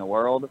stupidest thing in the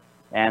world.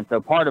 And so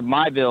part of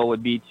my bill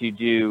would be to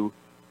do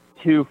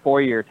 2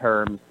 4-year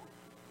terms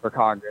for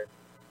Congress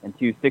and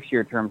 2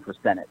 6-year terms for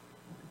Senate.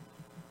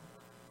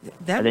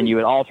 And then you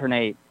would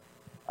alternate.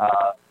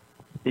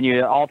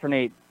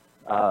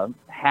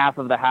 Half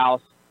of the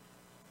House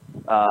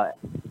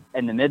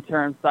in the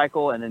midterm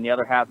cycle, and then the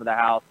other half of the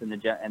House in the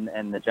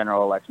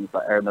general election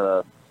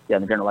the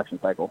general election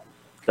cycle.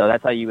 So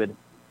that's how you would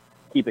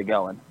keep it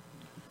going.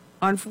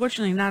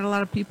 Unfortunately, not a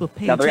lot of people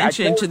pay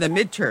attention to the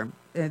midterm.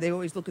 They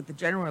always look at the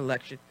general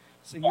election.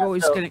 So you're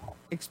always going to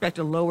expect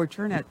a lower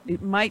turnout.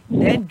 It might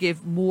then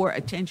give more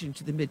attention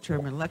to the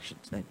midterm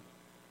elections then.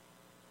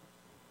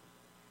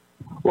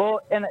 Well,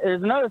 and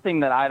there's another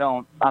thing that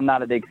I'm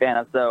not a big fan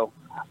of. So,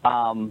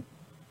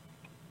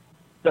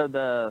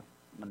 the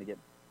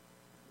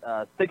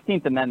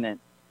 16th Amendment,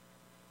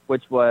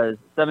 which was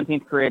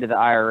 17th created the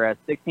IRS,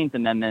 16th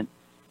Amendment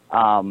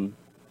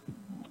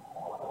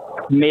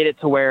made it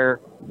to where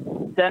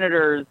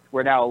senators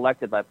were now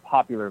elected by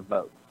popular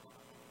vote.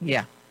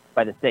 Yeah.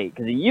 By the state,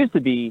 because it used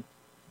to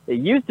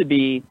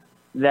be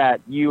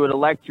that you would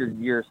elect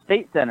your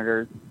state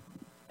senators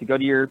to go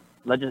to your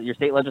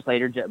state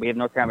legislature. We have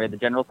North Carolina, we have the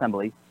General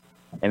Assembly,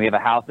 and we have a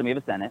House and we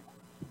have a Senate,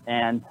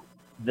 and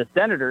the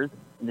senators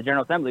in the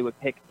General Assembly would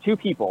pick 2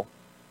 people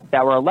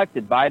that were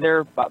elected by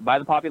the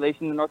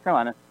population in North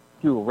Carolina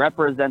to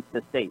represent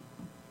the state.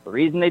 The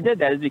reason they did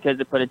that is because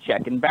it put a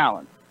check and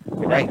balance.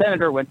 If that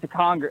senator went to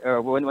Congress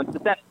or went to the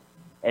Senate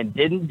and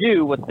didn't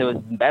do what was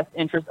in the best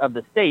interest of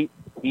the state,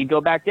 he'd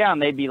go back down.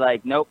 They'd be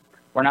like, nope,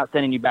 we're not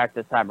sending you back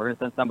this time. We're going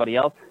to send somebody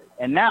else.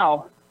 And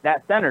now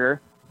that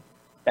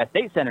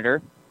state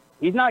senator,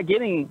 he's not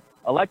getting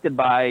elected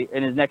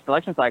in his next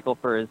election cycle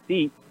for his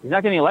seat. He's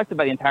not getting elected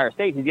by the entire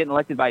state. He's getting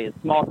elected by his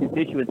small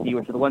constituency,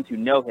 which are the ones who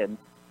know him.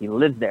 He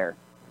lives there.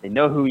 They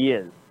know who he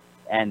is.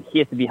 And he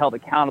has to be held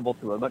accountable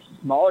to a much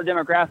smaller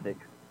demographic,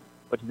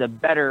 which is a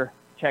better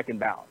check and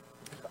balance.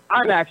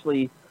 I'm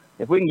actually,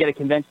 if we can get a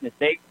convention of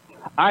states,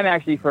 I'm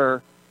actually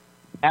for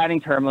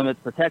adding term limits,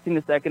 protecting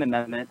the Second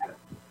Amendment,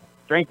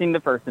 strengthening the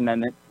First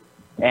Amendment,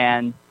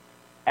 and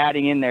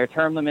adding in there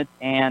term limits,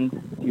 and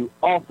to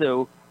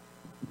also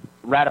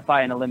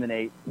ratify and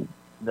eliminate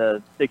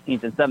the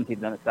 16th and 17th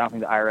Amendments. I don't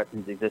think the IRS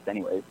needs to exist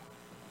anyways.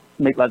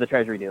 Let the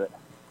Treasury do it.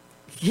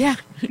 Yeah.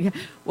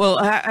 Well,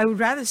 I would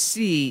rather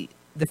see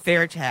the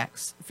fair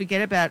tax.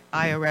 Forget about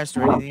IRS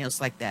or anything else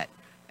like that.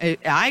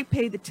 I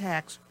pay the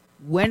tax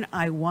when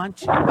I want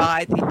to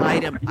buy the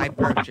item I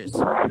purchase,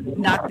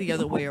 not the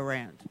other way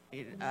around.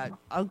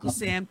 Uncle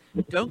Sam,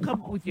 don't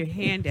come with your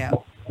hand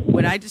out.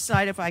 When I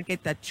decide if I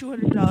get that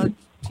 $200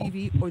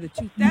 TV or the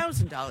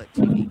 $2,000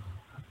 TV,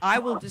 I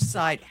will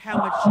decide how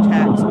much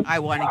tax I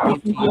want to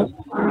give to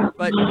you.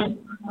 But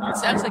it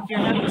sounds like you're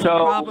having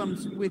some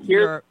problems with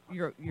your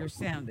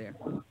sound there.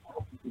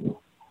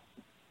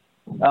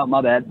 Oh,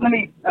 my bad.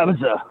 I was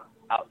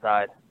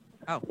outside.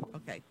 Oh,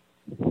 okay.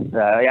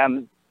 Yeah,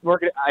 I'm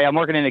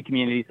working in a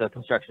community, so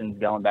construction's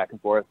going back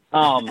and forth.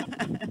 So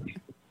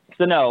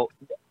no,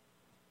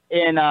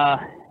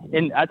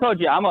 I told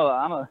you I'm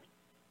a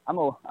I'm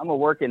a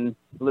working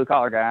blue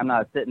collar guy. I'm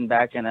not sitting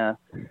back in a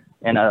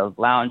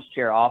lounge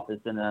chair office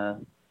sitting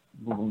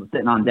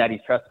on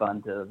Daddy's trust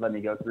fund to let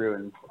me go through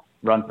and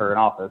run for an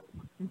office.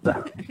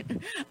 So,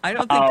 I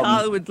don't think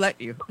Colin would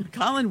let you.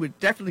 Colin would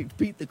definitely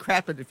beat the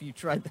crap out if you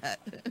tried that.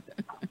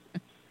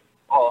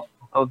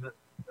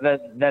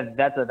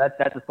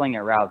 that's a sling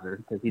at Rouser,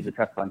 because he's a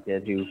trust fund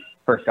kid whose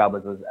first job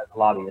was as a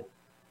lobbyist.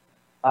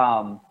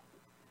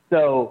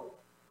 So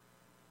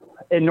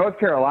in North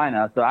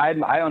Carolina, so I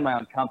own my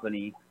own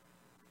company,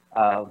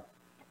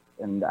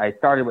 and I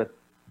started with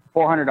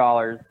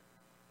 $400.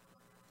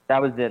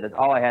 That was it. That's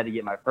all I had to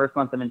get my first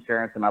month of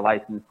insurance and my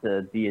license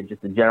to be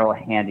just a general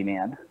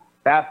handyman.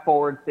 Fast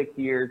forward 6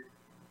 years,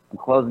 I'm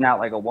closing out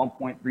like a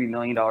 $1.3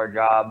 million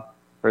job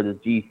for this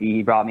GC.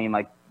 He brought me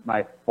my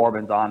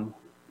foreman's on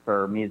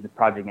for me as the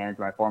project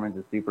manager. My foreman's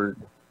a super,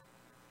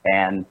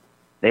 and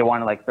they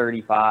wanted like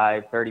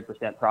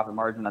 30% profit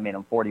margin. I made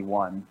them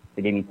 41.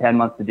 They gave me 10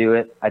 months to do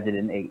it. I did it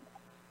in 8.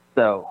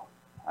 So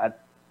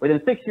within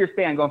a 6-year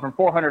span, going from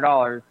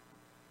 $400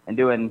 and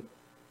doing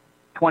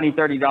 $20,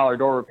 $30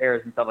 door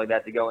repairs and stuff like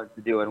that to go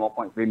into doing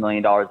 $1.3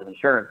 million of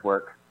insurance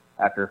work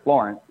after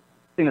Florence,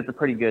 I think that's a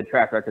pretty good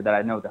track record that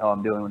I know what the hell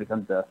I'm doing when it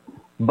comes to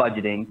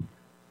budgeting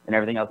and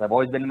everything else. I've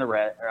always been in the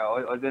red, or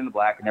always been in the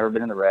black, and never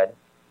been in the red.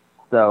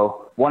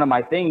 So one of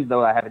my things,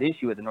 though, I have an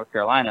issue with in North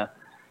Carolina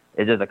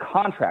is as a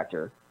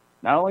contractor,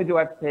 not only do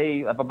I have to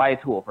pay, if I buy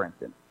a tool, for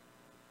instance,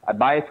 I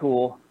buy a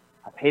tool,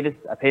 I pay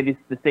the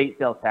state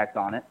sales tax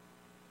on it,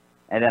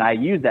 and then I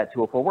use that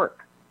tool for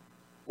work.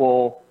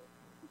 Well,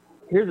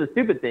 here's the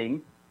stupid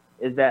thing,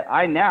 is that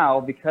I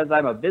now, because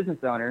I'm a business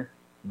owner,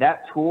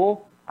 that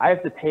tool, I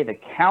have to pay the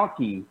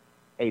county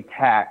a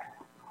tax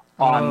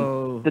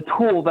on the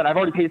tool that I've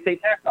already paid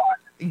state tax on.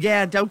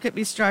 Yeah, don't get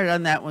me started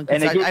on that one,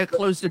 because I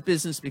closed a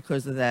business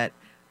because of that.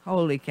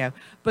 Holy cow!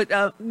 But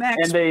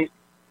Max, yeah,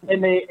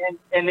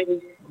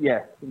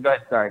 go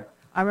ahead. Sorry.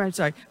 I'm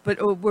sorry,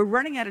 but we're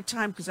running out of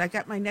time because I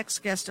got my next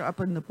guest up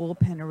in the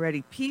bullpen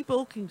already.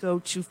 People can go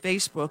to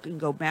Facebook and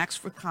go Max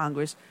for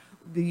Congress.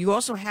 You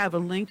also have a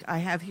link I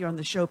have here on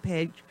the show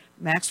page,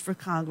 Max for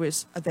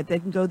Congress, that they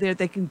can go there.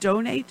 They can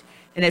donate.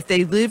 And if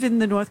they live in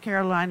the North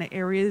Carolina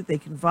area, they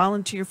can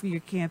volunteer for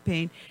your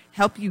campaign,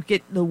 help you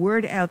get the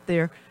word out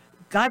there.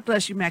 God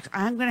bless you, Max.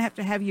 I'm going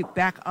to have you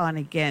back on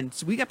again.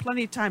 So we got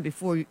plenty of time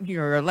before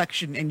your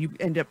election and you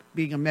end up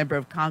being a member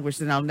of Congress,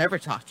 and I'll never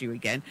talk to you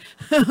again.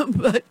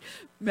 But,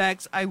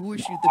 Max, I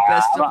wish you the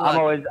best of luck.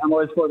 I'm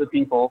always for the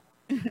people.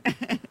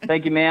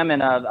 Thank you, ma'am,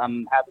 and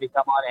I'm happy to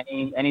come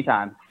on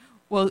anytime.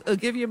 Well,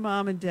 give your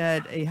mom and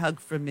dad a hug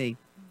from me.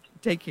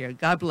 Take care.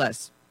 God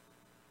bless.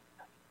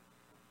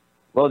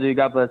 Will do.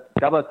 God bless.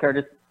 God bless,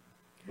 Curtis.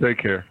 Take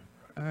care.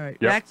 All right.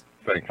 Yep. Max,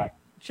 thanks.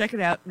 Check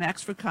it out,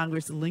 Max for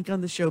Congress, the link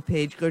on the show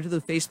page. Go to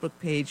the Facebook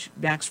page,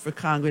 Max for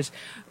Congress.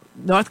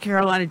 North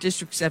Carolina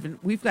District 7.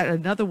 We've got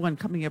another one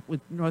coming up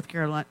with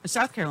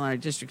South Carolina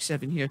District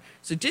 7 here.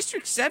 So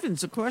District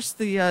 7s across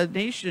the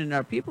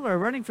nation, people are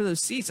running for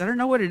those seats. I don't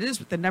know what it is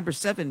with the number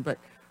 7, but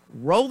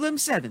roll them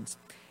 7s.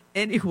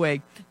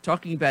 Anyway,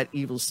 talking about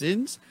evil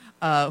sins,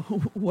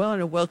 well,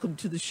 and welcome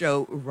to the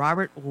show,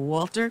 Robert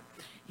Walter.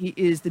 He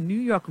is the New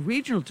York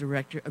Regional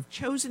Director of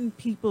Chosen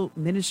People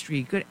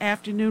Ministry. Good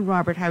afternoon,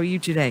 Robert. How are you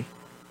today?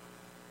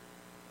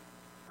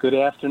 Good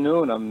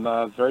afternoon.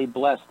 I'm very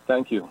blessed.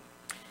 Thank you.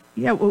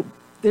 Yeah, well,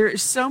 there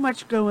is so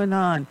much going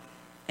on,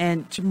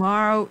 and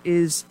tomorrow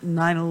is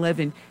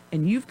 9/11,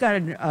 and you've got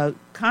a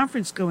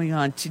conference going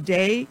on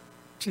today,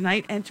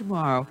 tonight, and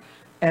tomorrow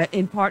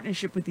in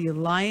partnership with the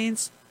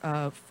Alliance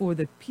for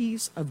the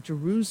Peace of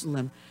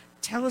Jerusalem.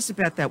 Tell us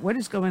about that. What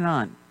is going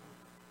on?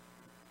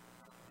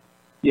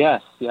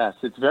 Yes.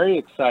 It's very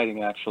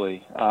exciting,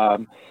 actually.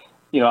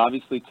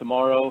 Obviously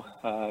tomorrow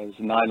is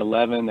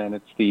 9/11, and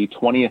it's the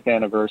 20th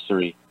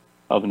anniversary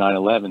of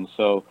 9/11.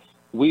 So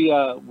we,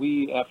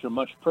 after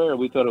much prayer,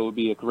 we thought it would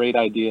be a great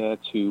idea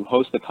to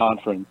host a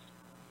conference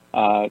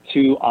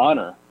to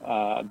honor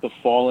the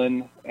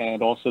fallen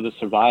and also the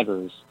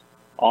survivors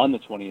on the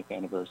 20th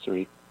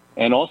anniversary,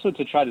 and also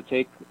to try to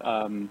take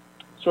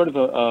sort of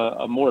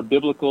a more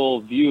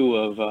biblical view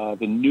of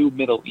the new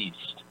Middle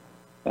East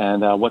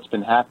and what's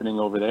been happening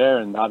over there.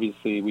 And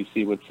obviously we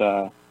see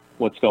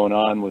what's going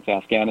on with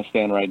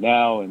Afghanistan right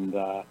now,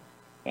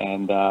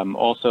 and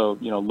also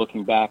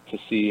looking back to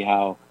see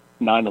how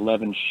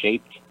 9/11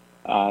 shaped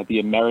the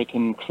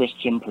American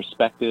Christian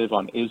perspective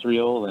on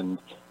Israel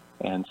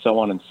and so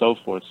on and so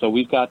forth. So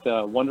we've got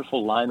a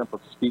wonderful lineup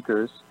of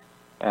speakers,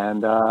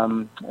 and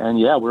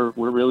yeah, we're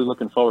really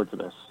looking forward to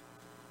this.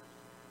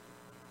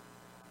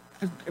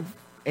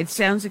 It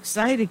sounds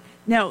exciting.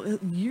 Now,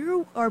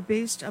 you are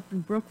based up in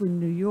Brooklyn,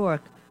 New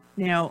York.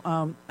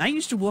 Now, I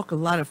used to walk a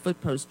lot of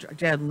footposts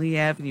down Lee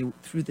Avenue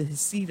through the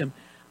Hasidim.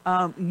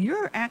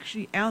 You're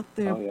actually out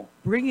there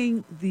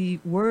bringing the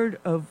word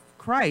of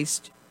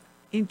Christ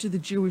into the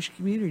Jewish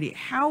community.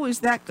 How is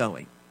that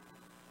going?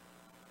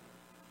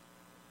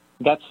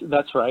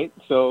 That's right.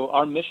 So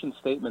our mission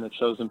statement at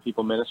Chosen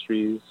People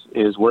Ministries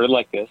is worded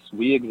like this: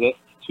 we exist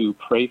to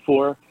pray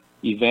for,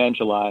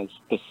 evangelize,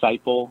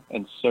 disciple,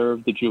 and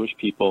serve the Jewish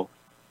people,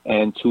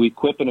 and to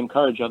equip and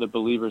encourage other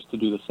believers to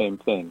do the same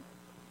thing.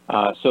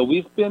 So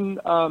we've been,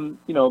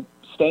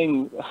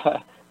 staying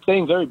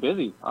very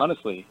busy,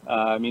 honestly.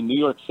 New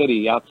York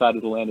City, outside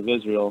of the land of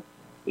Israel,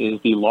 is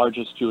the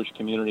largest Jewish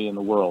community in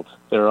the world.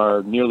 There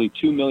are nearly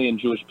 2 million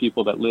Jewish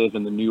people that live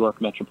in the New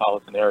York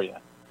metropolitan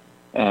area,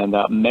 and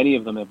many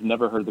of them have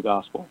never heard the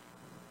gospel.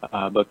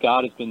 But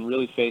God has been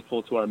really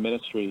faithful to our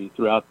ministry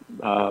throughout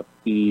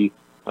the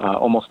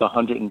almost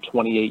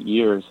 128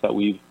 years that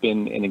we've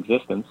been in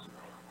existence.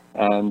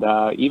 And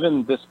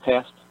even this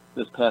past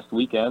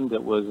weekend,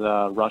 it was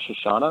Rosh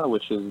Hashanah,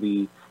 which is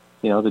the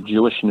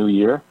Jewish New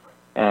Year,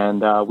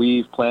 and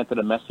we've planted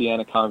a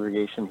Messianic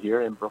congregation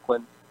here in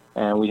Brooklyn,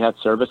 and we had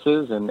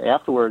services, and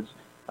afterwards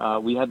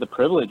we had the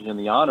privilege and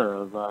the honor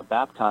of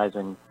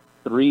baptizing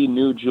 3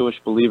 new Jewish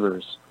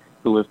believers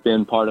who have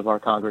been part of our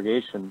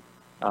congregation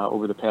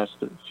over the past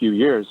few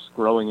years,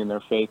 growing in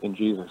their faith in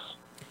Jesus.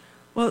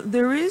 Well,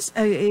 there is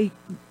a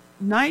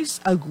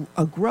nice, a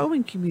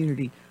growing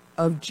community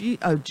of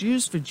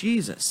Jews for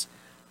Jesus.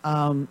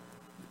 I've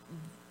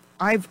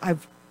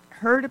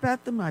heard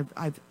about them.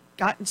 I've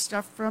gotten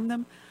stuff from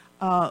them.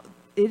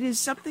 It is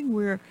something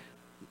where,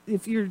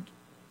 if you're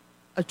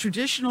a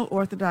traditional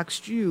Orthodox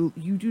Jew,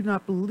 you do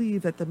not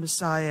believe that the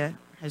Messiah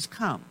has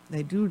come.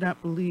 They do not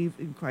believe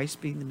in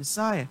Christ being the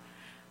Messiah.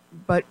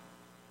 But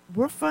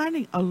we're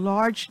finding a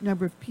large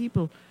number of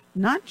people,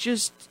 not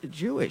just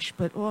Jewish,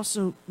 but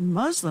also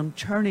Muslim,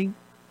 turning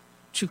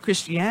to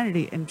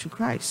Christianity and to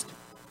Christ.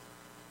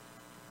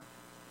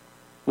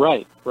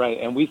 Right,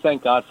 and we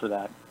thank God for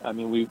that.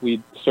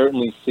 We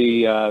certainly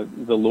see the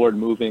Lord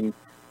moving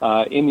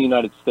in the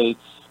United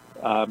States,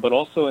 but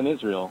also in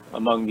Israel,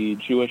 among the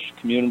Jewish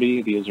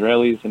community, the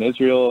Israelis in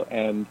Israel,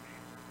 and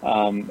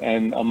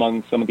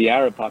among some of the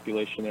Arab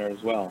population there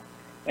as well.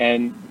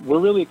 And we're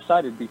really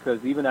excited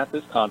because even at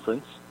this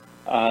conference,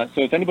 so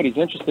if anybody's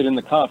interested in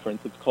the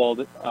conference, it's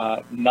called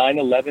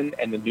 9/11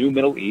 and the New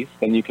Middle East,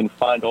 and you can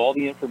find all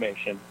the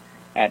information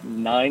at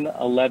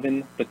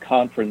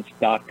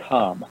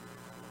 911theconference.com.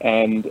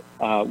 And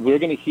we're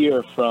going to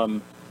hear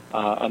from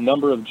a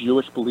number of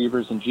Jewish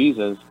believers in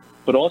Jesus,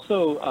 but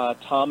also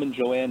Tom and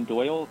Joanne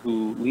Doyle,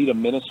 who lead a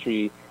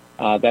ministry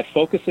that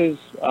focuses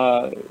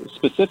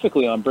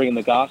specifically on bringing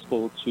the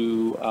gospel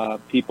to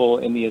people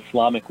in the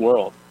Islamic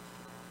world.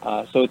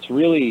 So it's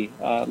really,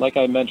 like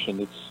I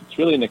mentioned, it's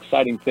really an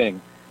exciting thing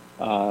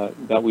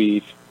that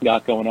we've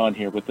got going on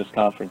here with this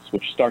conference,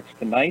 which starts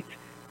tonight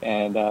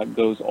and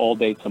goes all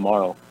day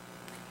tomorrow.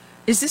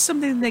 Is this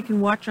something they can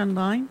watch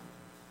online?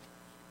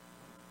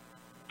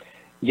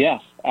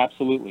 Yes,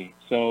 absolutely.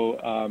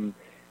 So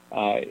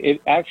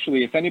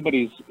if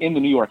anybody's in the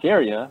New York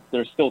area,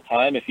 there's still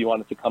time if you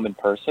wanted to come in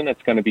person.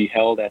 It's going to be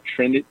held at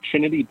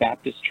Trinity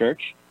Baptist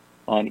Church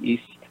on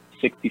East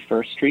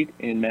 61st Street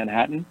in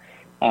Manhattan.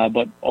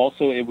 But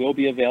also it will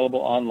be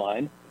available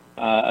online.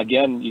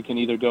 Again, you can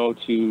either go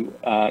to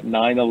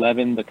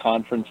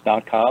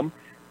 911theconference.com,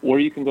 or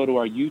you can go to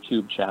our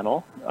YouTube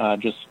channel.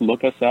 Just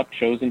look us up,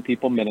 Chosen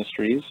People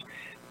Ministries,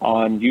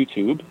 on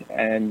YouTube,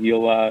 and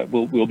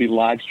we'll be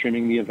live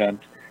streaming the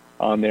event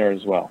on there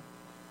as well.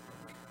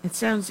 It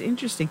sounds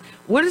interesting.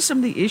 What are some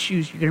of the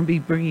issues you're going to be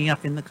bringing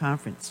up in the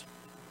conference?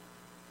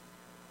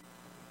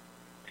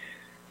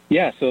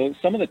 Yeah, so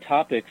some of the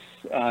topics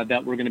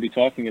that we're going to be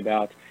talking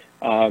about,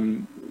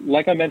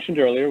 like I mentioned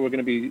earlier, we're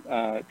going to be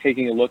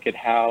taking a look at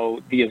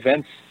how the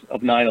events of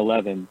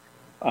 9/11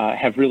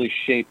 have really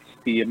shaped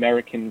the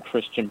American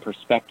Christian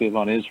perspective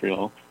on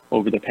Israel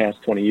over the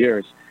past 20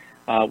 years.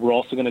 We're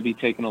also going to be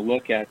taking a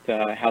look at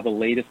how the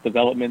latest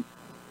developments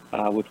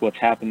with what's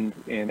happened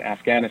in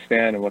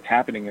Afghanistan and what's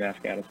happening in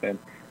Afghanistan,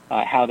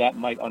 how that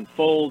might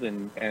unfold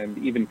and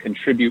even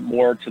contribute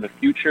more to the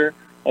future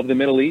of the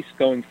Middle East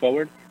going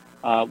forward.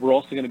 We're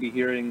also going to be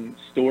hearing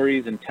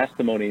stories and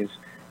testimonies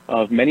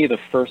of many of the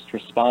first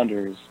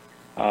responders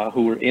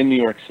who were in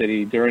New York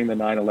City during the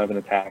 9/11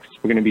 attacks.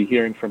 We're going to be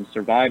hearing from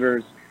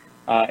survivors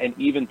and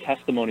even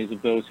testimonies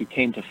of those who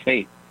came to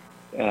faith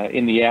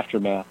in the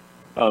aftermath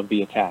of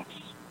the attacks.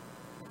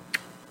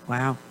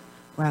 Wow.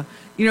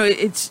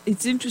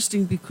 It's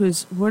interesting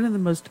because one of the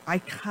most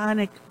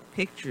iconic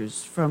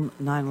pictures from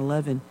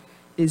 9/11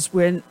 is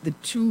when the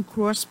 2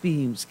 cross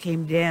beams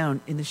came down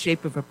in the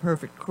shape of a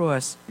perfect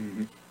cross,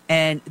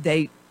 and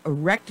they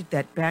erected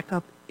that back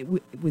up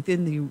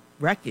within the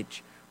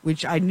wreckage,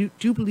 which I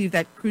do believe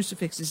that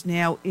crucifix is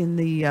now in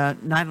the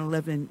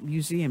 9/11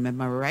 museum.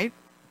 Am I right?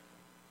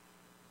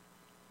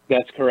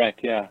 That's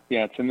correct. Yeah.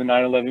 It's in the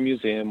 9/11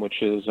 museum,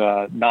 which is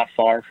not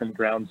far from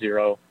Ground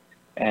Zero.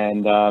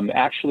 And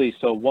actually,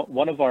 so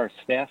one of our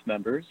staff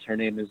members, her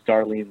name is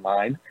Darlene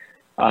Line.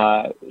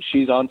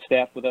 She's on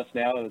staff with us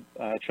now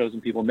at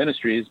Chosen People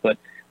Ministries. But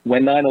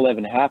when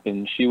 9/11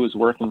 happened, she was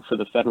working for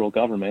the federal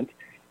government,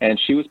 and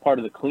she was part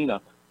of the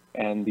cleanup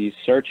and the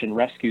search and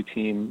rescue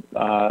team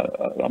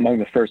among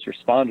the first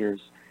responders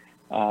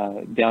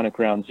down at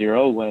Ground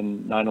Zero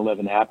when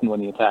 9/11 happened,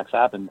 when the attacks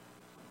happened.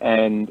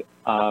 And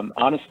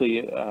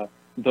honestly,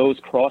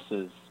 those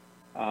crosses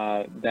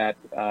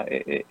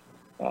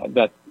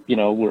that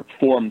were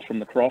formed from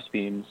the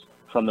crossbeams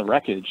from the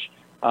wreckage.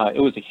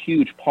 It was a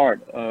huge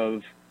part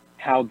of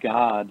how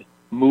God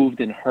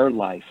moved in her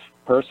life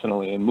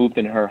personally and moved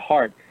in her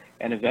heart,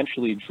 and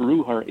eventually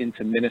drew her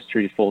into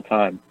ministry full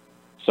time.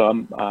 So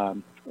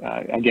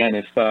again,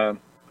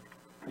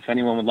 if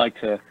anyone would like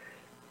to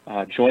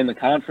join the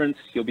conference,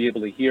 you'll be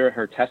able to hear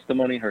her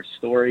testimony, her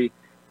story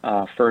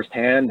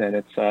firsthand, and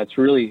it's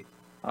really,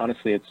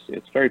 honestly,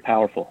 it's very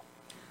powerful.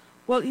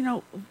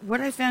 Well, what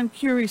I found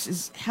curious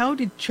is, how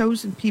did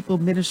Chosen People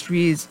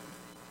Ministries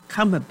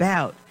come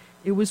about?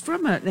 It was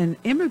from an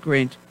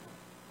immigrant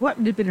who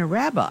happened to have been a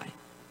rabbi.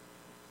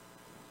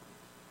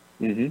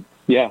 Mm-hmm.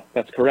 Yeah,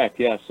 that's correct.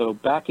 Yeah, so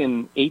back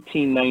in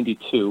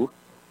 1892,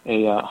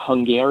 a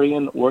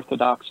Hungarian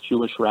Orthodox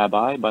Jewish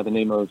rabbi by the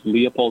name of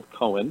Leopold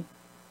Cohen,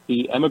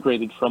 he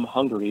emigrated from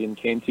Hungary and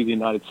came to the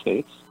United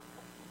States.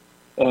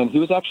 And he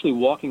was actually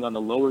walking on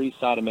the Lower East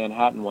Side of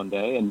Manhattan one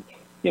day, and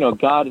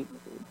God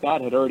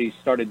had already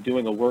started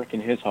doing a work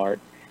in his heart.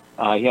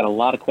 He had a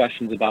lot of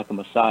questions about the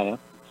Messiah.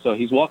 So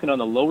he's walking on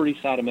the Lower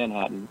East Side of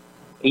Manhattan,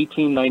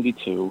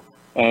 1892,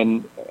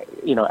 and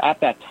at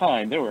that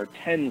time there were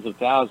tens of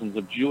thousands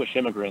of Jewish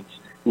immigrants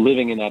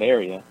living in that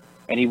area.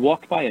 And he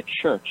walked by a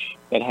church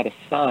that had a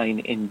sign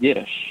in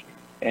Yiddish,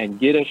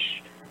 and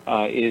Yiddish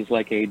is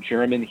like a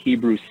German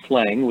Hebrew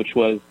slang, which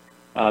was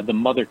the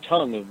mother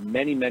tongue of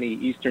many, many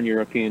Eastern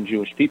European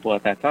Jewish people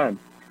at that time.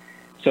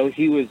 So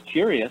he was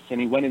curious, and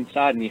he went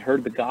inside and he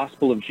heard the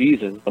gospel of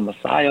Jesus, the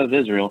Messiah of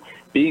Israel,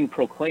 being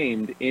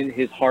proclaimed in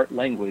his heart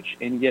language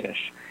in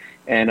Yiddish.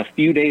 And a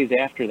few days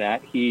after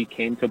that, he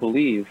came to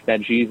believe that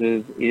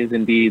Jesus is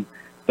indeed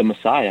the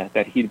Messiah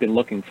that he'd been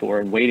looking for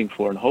and waiting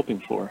for and hoping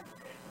for.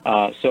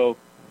 So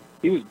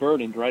he was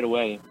burdened right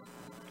away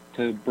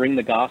to bring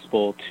the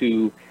gospel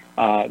to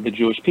the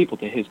Jewish people,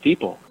 to his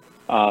people.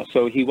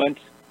 So he went,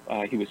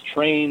 he was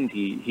trained,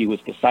 he was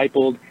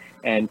discipled,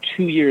 and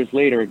 2 years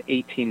later, in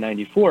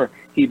 1894,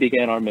 he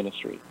began our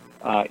ministry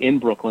in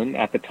Brooklyn.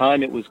 At the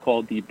time, it was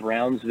called the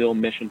Brownsville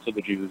Mission to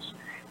the Jews,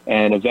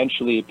 and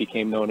eventually it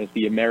became known as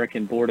the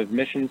American Board of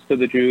Missions to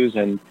the Jews,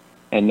 and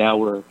now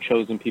we're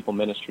Chosen People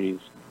Ministries.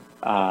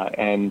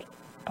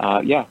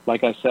 Yeah,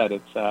 like I said,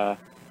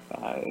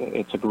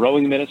 it's a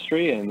growing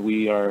ministry, and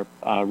we are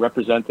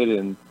represented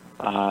in,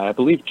 I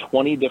believe,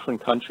 20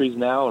 different countries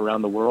now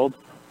around the world.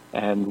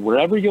 And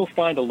wherever you'll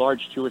find a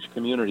large Jewish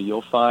community,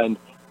 you'll find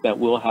that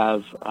we'll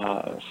have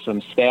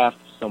some staff,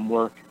 some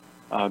work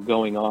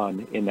going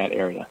on in that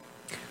area.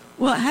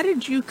 Well, how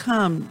did you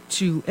come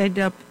to end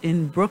up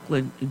in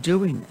Brooklyn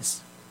doing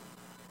this?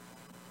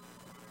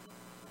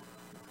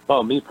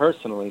 Oh, me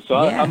personally.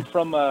 So Yeah. I'm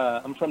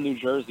from New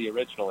Jersey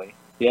originally.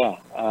 Yeah.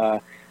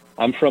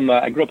 I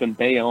grew up in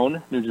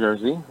Bayonne, New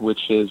Jersey,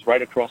 which is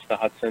right across the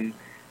Hudson.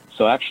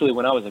 So actually,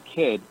 when I was a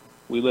kid,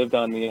 we lived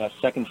on the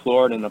second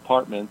floor in an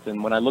apartment,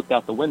 and when I looked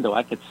out the window,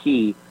 I could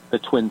see the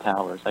Twin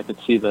Towers. I could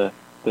see the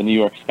New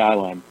York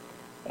skyline.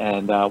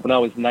 And when I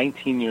was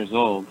 19 years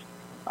old,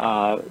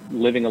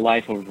 living a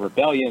life of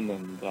rebellion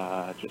and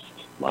just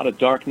a lot of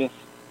darkness,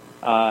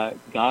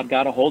 God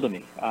got a hold of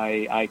me.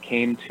 I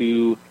came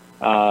to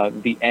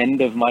the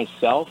end of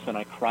myself, and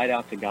I cried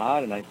out to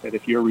God, and I said,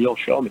 if you're real,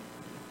 show me.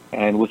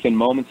 And within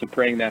moments of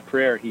praying that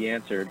prayer, he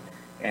answered.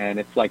 And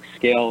it's like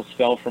scales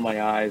fell from my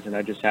eyes, and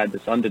I just had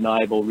this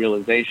undeniable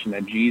realization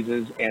that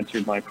Jesus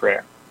answered my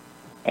prayer.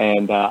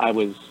 And I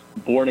was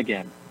born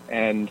again.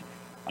 And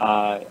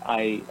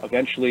I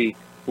eventually,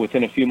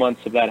 within a few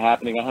months of that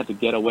happening, I had to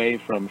get away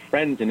from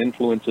friends and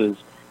influences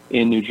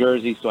in New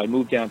Jersey, so I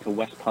moved down to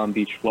West Palm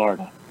Beach,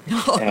 Florida.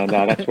 And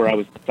that's where I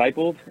was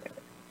discipled.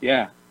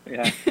 Yeah.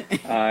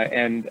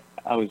 And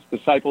I was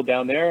discipled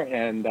down there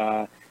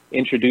and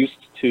introduced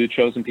to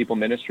Chosen People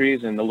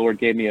Ministries, and the Lord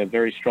gave me a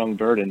very strong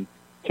burden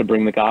to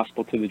bring the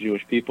gospel to the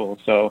Jewish people.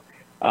 So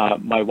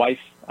my wife,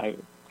 I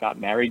got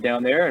married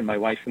down there, and my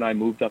wife and I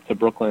moved up to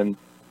Brooklyn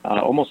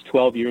almost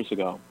 12 years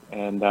ago,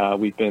 and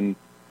we've been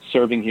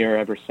serving here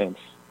ever since.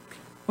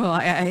 Well,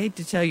 I hate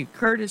to tell you,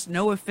 Curtis,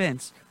 no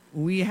offense,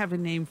 we have a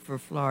name for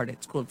Florida.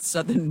 It's called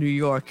Southern New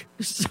York.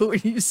 So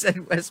when you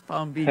said West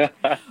Palm Beach,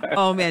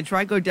 oh man,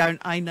 try go down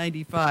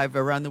I-95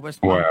 around the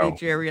West Palm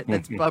Beach area.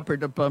 That's bumper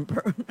to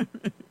bumper.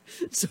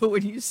 So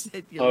when you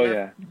said you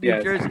left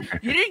New Jersey,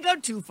 you didn't go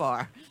too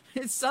far.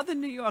 It's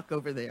Southern New York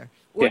over there,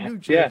 or New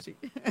Jersey.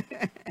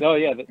 Oh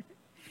yeah,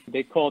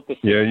 they call it the.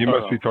 Yeah, you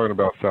must be talking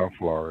about South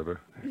Florida,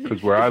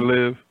 because where I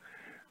live,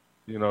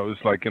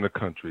 it's like in a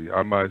country.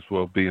 I might as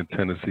well be in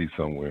Tennessee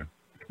somewhere.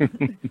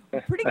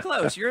 Pretty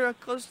close. You're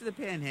close to the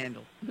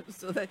Panhandle,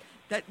 so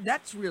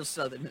that's real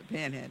Southern, the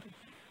Panhandle.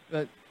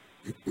 But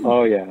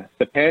oh yeah,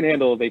 the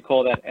Panhandle, they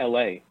call that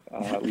L.A.,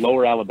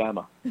 Lower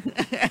Alabama.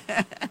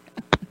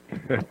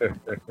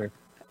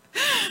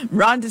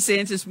 Ron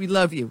DeSantis, we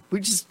love you. We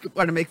just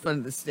want to make fun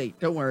of the state.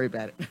 Don't worry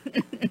about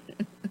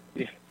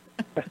it.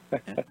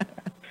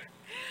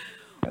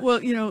 Well,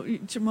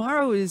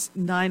 tomorrow is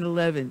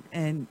 9/11,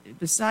 and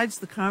besides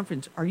the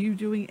conference, are you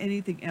doing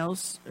anything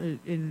else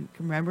in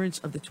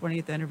commemoration of the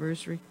 20th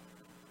anniversary?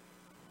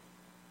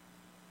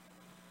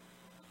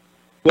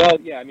 Well,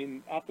 yeah, I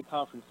mean, at the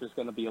conference, there's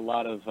going to be a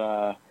lot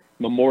of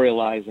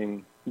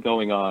memorializing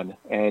going on.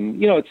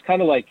 And, you know, it's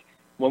kind of like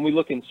when we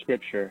look in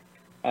Scripture,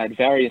 at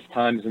various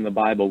times in the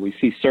Bible, we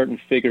see certain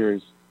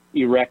figures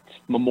erect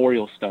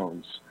memorial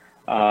stones.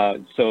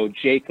 So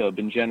Jacob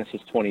in Genesis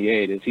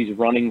 28, as he's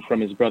running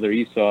from his brother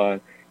Esau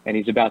and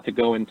he's about to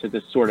go into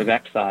this sort of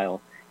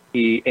exile,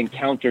 he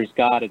encounters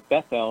God at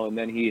Bethel, and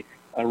then he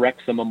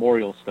erects a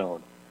memorial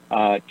stone.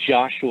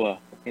 Joshua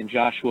in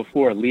Joshua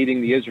 4,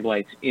 leading the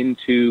Israelites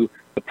into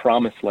the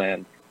Promised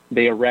Land,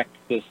 they erect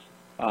this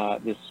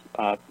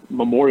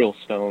memorial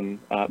stone,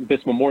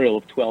 this memorial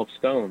of 12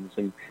 stones.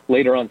 And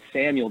later on,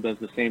 Samuel does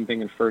the same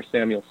thing in 1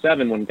 Samuel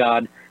 7 when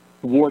God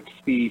thwarts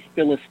the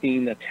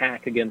Philistine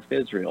attack against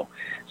Israel.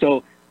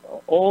 So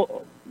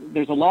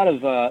there's a lot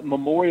of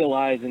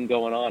memorializing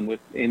going on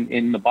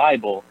in the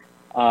Bible,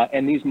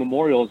 and these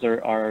memorials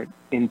are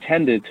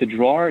intended to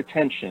draw our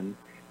attention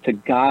to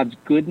God's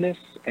goodness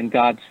and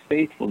God's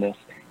faithfulness,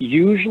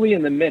 usually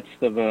in the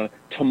midst of a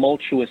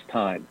tumultuous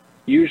time,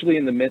 usually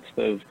in the midst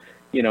of,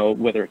 you know,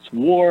 whether it's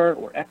war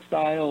or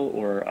exile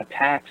or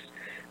attacks.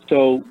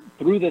 So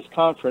through this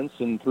conference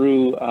and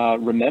through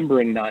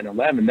remembering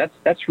 9/11,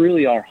 that's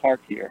really our heart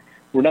here.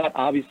 We're not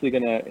obviously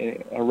going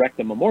to erect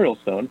a memorial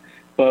stone,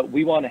 but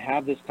we want to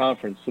have this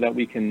conference so that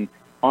we can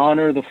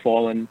honor the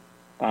fallen,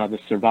 the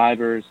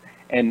survivors,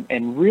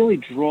 and really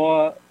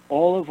draw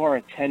all of our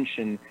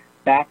attention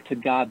back to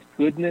God's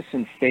goodness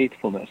and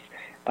faithfulness,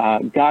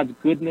 God's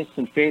goodness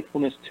and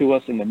faithfulness to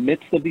us in the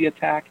midst of the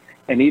attack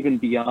and even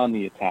beyond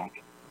the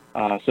attack.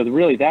 So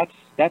really,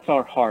 that's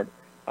our heart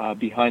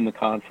behind the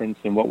conference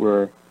and what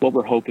we're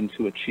hoping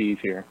to achieve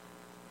here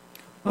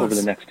over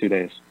the next 2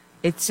 days.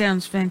 It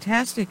sounds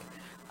fantastic.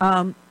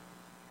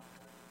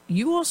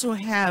 You also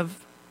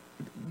have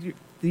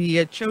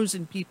the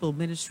Chosen People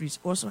Ministries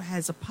also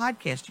has a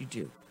podcast you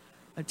do.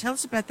 Tell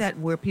us about that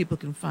and where people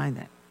can find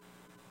that.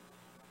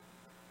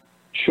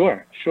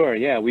 Sure.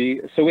 Yeah,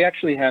 we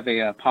actually have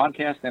a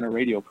podcast and a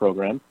radio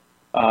program.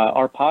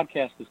 Our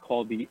podcast is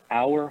called the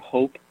Our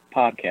Hope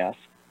Podcast.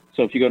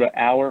 So if you go to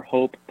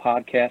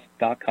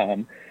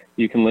ourhopepodcast.com,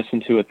 you can listen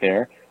to it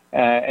there.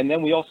 And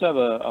then we also have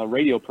a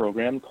radio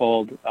program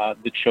called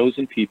The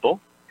Chosen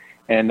People,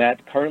 and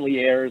that currently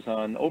airs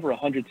on over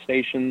 100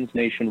 stations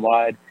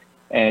nationwide.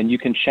 And you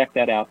can check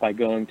that out by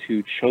going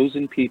to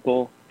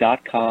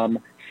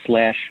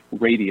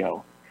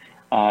chosenpeople.com/radio.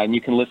 And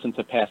you can listen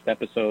to past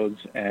episodes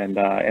and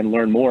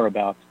learn more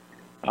about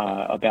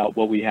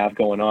what we have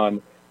going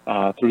on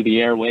through the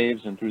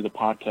airwaves and through the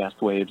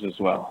podcast waves as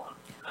well.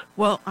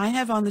 Well, I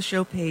have on the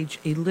show page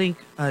a link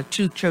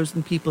to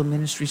Chosen People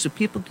Ministry, so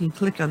people can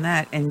click on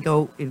that and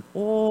go in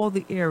all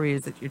the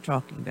areas that you're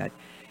talking about.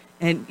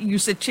 And you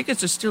said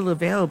tickets are still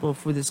available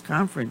for this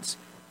conference.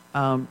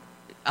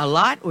 A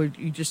lot, or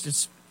you just a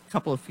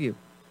couple of few?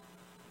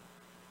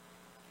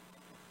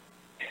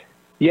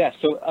 Yeah,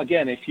 so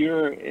again,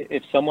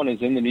 if someone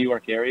is in the New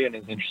York area and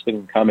is interested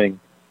in coming,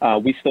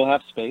 we still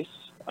have space.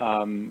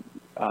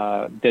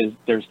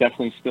 There's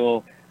definitely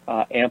still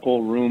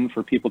ample room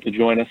for people to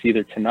join us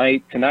either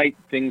tonight. Tonight,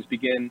 things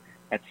begin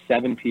at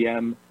 7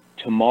 p.m.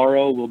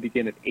 Tomorrow, we'll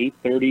begin at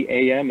 8:30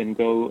 a.m. and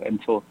go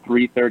until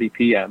 3:30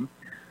 p.m.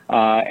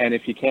 And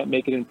if you can't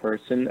make it in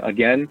person,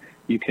 again,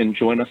 you can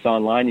join us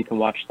online. You can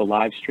watch the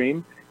live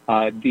stream.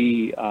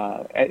 The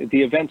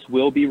events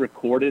will be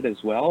recorded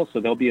as well, so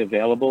they'll be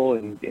available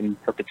in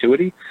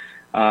perpetuity.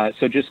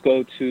 So just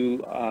go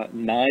to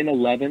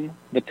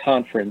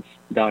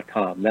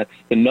 911theconference.com. That's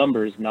the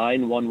numbers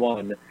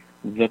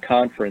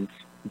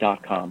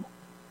 911theconference.com.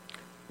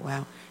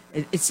 Wow.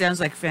 It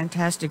sounds like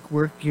fantastic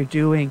work you're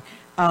doing.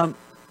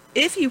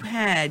 If you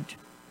had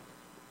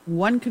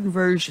one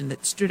conversion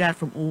that stood out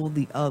from all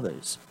the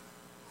others,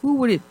 who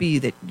would it be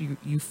that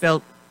you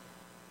felt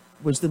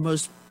was the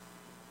most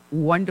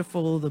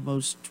wonderful, the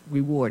most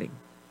rewarding?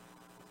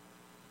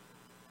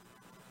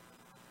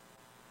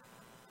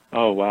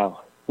 Oh,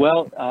 wow.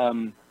 Well,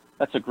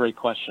 that's a great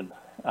question.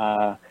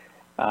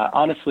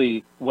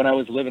 Honestly, when I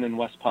was living in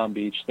West Palm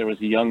Beach, there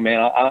was a young man,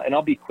 and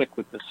I'll be quick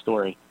with this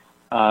story.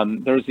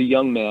 There was a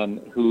young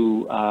man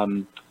who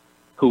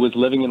was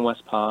living in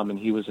West Palm, and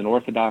he was an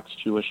Orthodox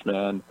Jewish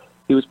man.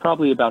 He was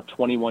probably about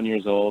 21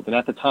 years old, and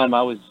at the time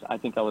I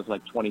think I was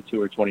like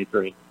 22 or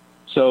 23.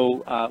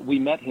 So we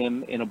met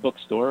him in a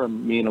bookstore,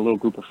 me and a little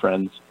group of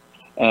friends,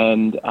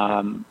 and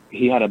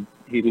he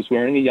was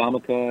wearing a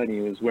yarmulke, and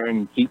he was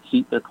wearing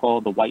tzitzit, they're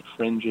called, the white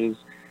fringes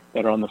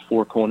that are on the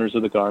four corners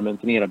of the garment,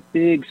 and he had a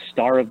big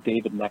Star of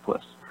David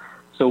necklace.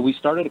 So we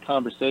started a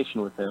conversation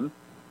with him,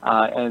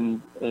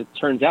 and it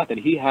turns out that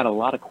he had a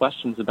lot of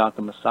questions about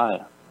the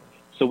Messiah.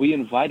 So we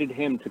invited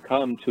him to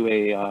come to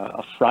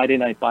a Friday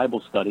night Bible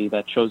study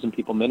that Chosen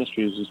People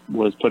Ministries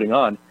was putting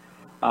on,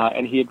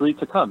 and he agreed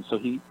to come. So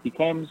he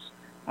comes.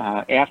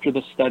 After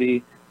the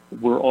study,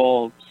 we're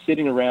all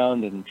sitting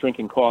around and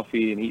drinking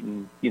coffee and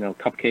eating,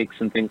 cupcakes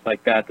and things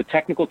like that. The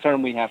technical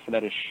term we have for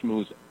that is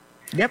schmoozing.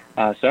 Yep.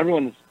 So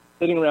everyone's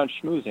sitting around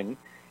schmoozing,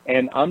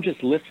 and I'm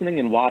just listening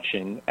and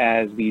watching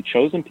as the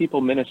Chosen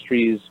People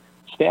Ministries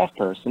staff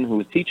person who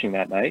was teaching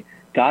that night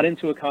got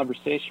into a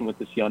conversation with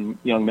this young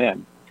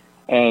man.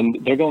 And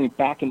they're going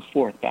back and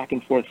forth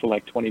for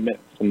like 20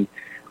 minutes. And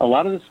a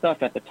lot of the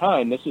stuff at the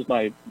time, this was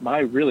my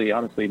really,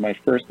 honestly, my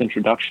first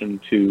introduction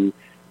to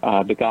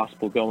the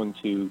gospel going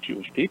to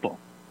Jewish people.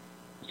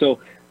 So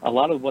a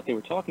lot of what they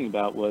were talking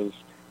about was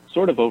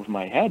sort of over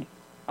my head.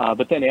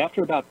 But then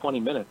after about 20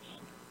 minutes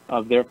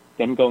of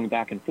them going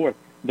back and forth,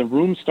 the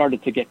room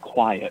started to get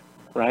quiet,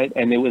 right?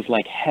 And it was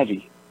like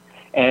heavy.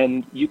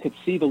 And you could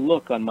see the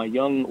look on my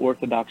young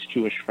Orthodox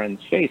Jewish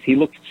friend's face. He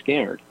looked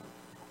scared.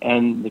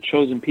 And the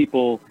Chosen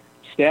People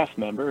staff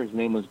member, his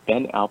name was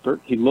Ben Alpert,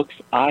 he looks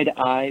eye to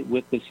eye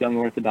with this young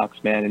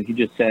Orthodox man, and he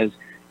just says,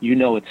 "You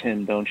know it's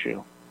him, don't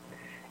you?"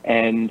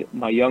 And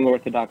my young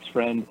Orthodox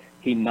friend,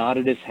 he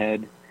nodded his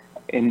head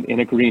in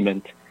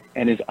agreement,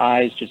 and his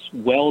eyes just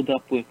welled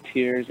up with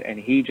tears, and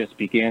he just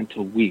began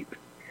to weep.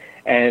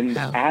 And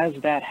as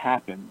that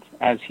happened,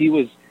 as he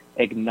was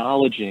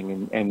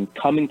acknowledging and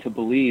coming to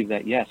believe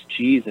that, yes,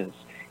 Jesus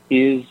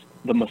is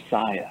the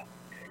Messiah,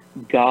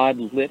 God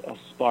lit a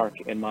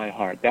spark in my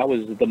heart. That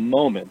was the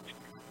moment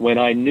when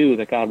I knew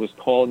that God was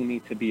calling me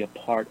to be a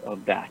part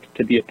of that,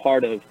 to be a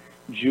part of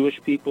Jewish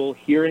people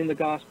hearing the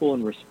gospel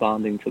and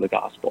responding to the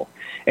gospel.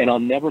 And I'll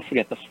never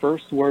forget the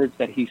first words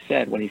that he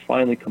said when he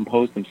finally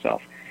composed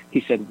himself. He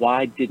said,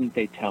 "Why didn't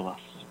they tell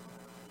us?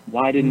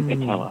 Why didn't they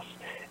tell us?"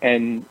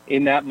 And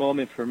in that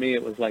moment for me,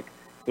 it was like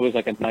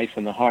a knife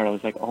in the heart. I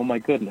was like, oh my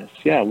goodness,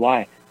 yeah,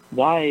 why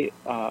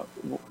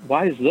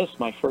is this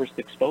my first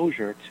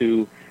exposure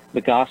to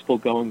the gospel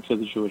going to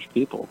the Jewish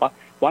people?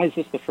 Why is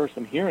this the first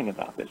I'm hearing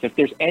about this? If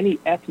there's any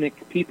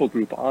ethnic people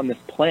group on this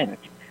planet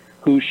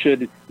who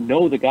should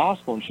know the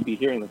gospel and should be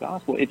hearing the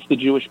gospel, it's the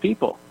Jewish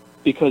people,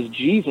 because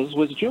Jesus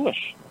was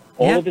Jewish.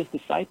 All of his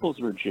disciples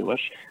were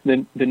Jewish.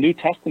 The New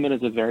Testament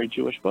is a very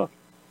Jewish book.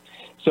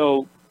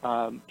 So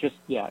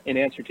in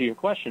answer to your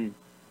question,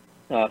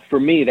 for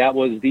me, that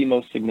was the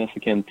most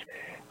significant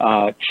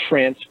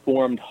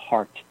transformed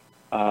heart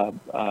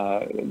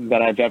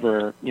that I've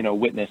ever,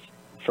 witnessed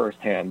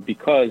firsthand,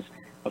 because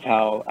of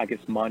how, I guess,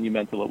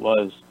 monumental it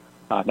was,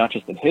 not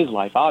just in his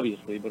life,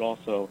 obviously, but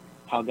also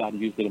how God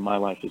used it in my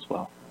life as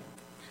well.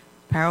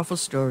 Powerful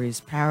stories,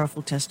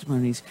 powerful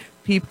testimonies.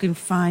 People can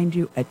find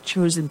you at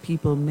Chosen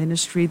People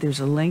Ministry. There's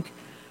a link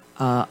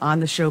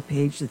on the show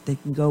page that they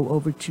can go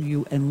over to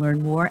you and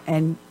learn more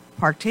and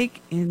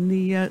partake in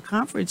the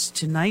conference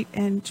tonight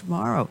and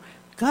tomorrow.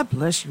 God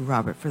bless you,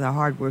 Robert, for the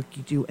hard work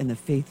you do and the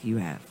faith you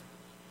have.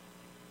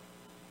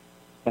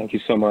 Thank you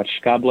so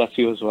much. God bless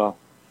you as well.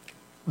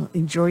 Well,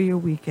 enjoy your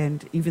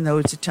weekend, even though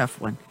it's a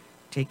tough one.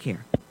 Take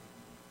care.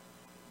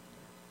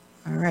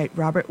 All right,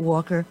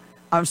 Walter.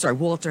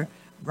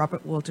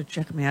 Robert Walter,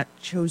 check him out,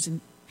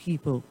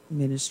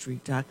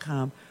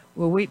 chosenpeopleministry.com.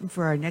 We're waiting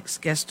for our next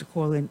guest to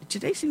call in.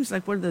 Today seems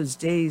like one of those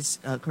days,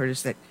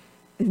 Curtis, that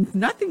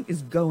nothing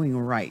is going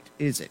right,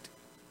 is it?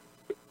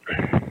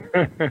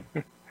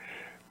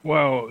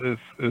 Well,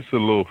 it's a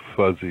little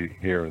fuzzy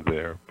here and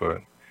there,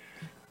 but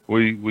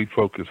we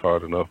focus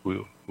hard enough.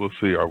 We'll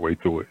see our way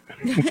through it.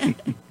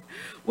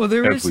 Well,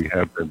 as we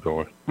have been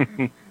doing.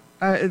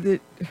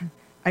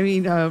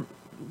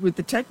 With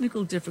the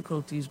technical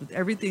difficulties, with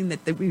everything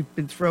that we've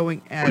been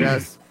throwing at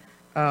us,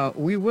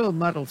 we will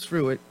muddle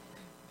through it.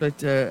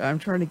 But I'm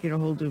trying to get a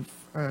hold of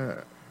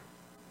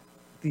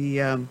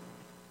the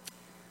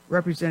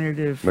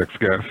representative. Next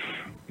guest.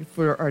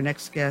 For our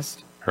next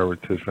guest.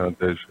 Heritage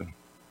Foundation.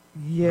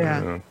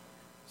 Yeah.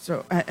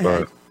 So,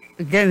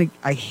 again,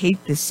 I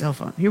hate this cell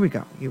phone. Here we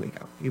go.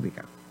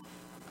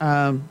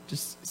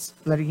 Just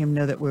letting him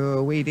know that we're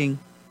awaiting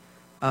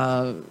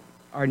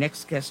our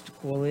next guest to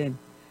call in.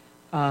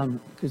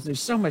 Because there's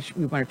so much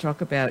we want to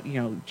talk about,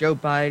 Joe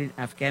Biden,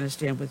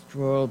 Afghanistan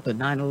withdrawal, the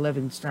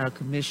 9/11 style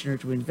commissioner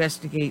to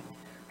investigate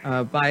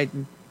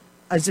Biden,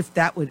 as if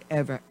that would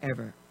ever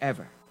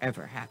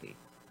happen.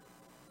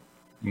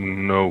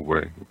 No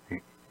way.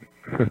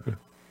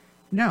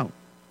 No.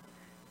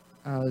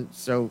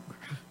 So,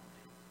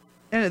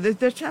 they're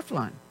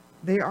Teflon.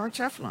 They are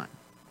Teflon,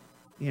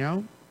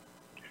 Well,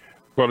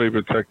 they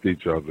protect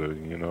each other,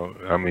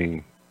 I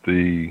mean,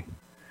 they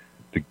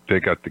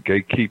got the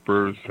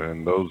gatekeepers,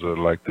 and those are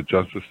like the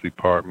Justice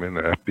Department,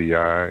 the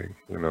FBI,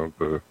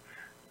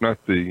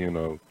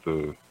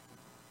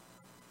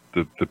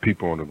 the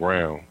people on the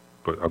ground,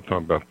 but I'm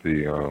talking about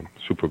the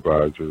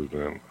supervisors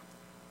and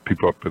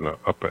people up in the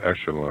upper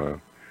echelon.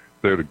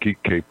 They're the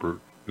gatekeepers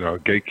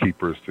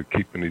to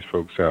keeping these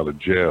folks out of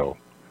jail.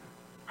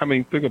 I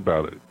mean, think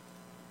about it.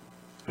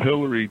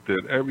 Hillary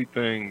did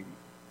everything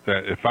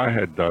that if I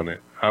had done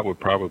it, I would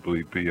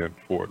probably be in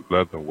Fort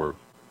Leavenworth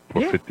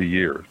for 50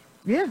 years.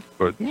 Yeah.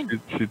 But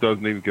she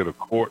doesn't even get a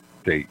court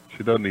date.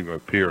 She doesn't even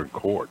appear in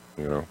court,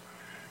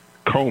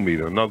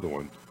 Comey, another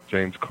one,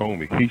 James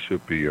Comey, he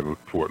should be in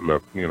Fort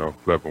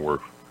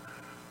Leavenworth.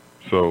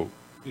 So,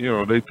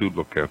 they do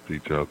look after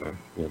each other,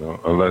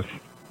 unless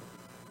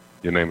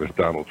your name is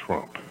Donald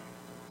Trump.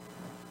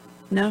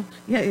 No,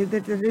 yeah,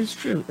 that is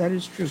true. That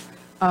is true.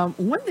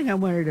 One thing I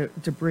wanted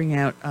to bring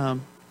out,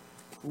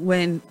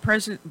 when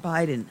President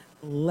Biden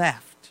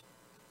left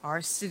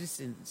our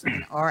citizens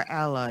and our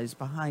allies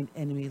behind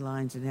enemy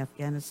lines in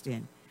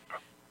Afghanistan.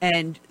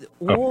 And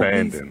all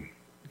abandoned.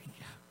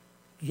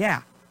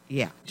 Yeah,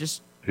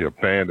 just He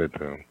abandoned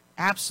them.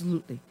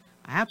 absolutely.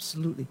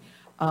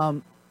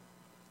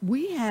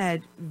 We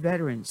had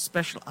veterans,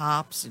 special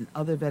ops, and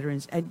other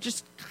veterans, and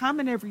just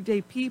common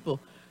everyday people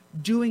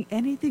doing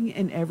anything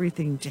and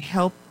everything to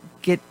help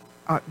get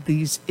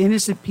these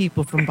innocent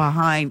people from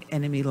behind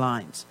enemy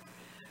lines.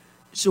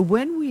 So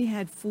when we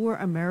had 4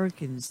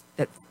 Americans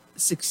that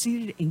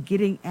succeeded in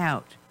getting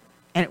out,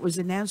 and it was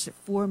announced that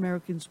 4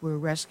 Americans were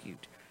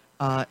rescued,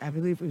 I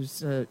believe it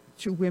was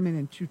 2 women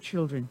and 2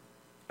 children.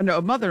 No,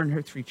 a mother and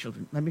her 3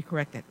 children. Let me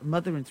correct that. A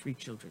mother and 3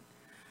 children.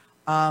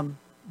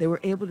 They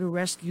were able to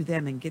rescue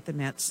them and get them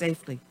out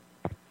safely.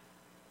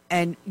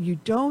 And you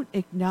don't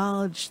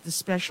acknowledge the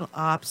special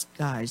ops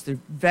guys, the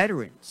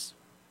veterans,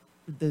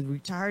 the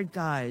retired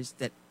guys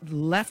that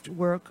left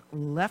work,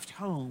 left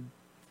home,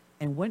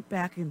 and went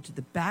back into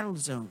the battle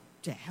zone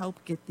to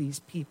help get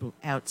these people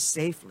out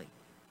safely.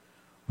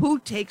 Who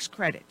takes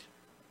credit?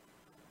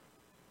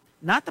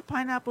 Not the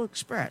Pineapple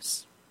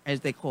Express, as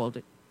they called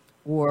it,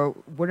 or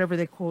whatever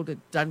they called it,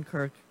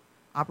 Dunkirk,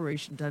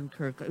 Operation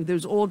Dunkirk.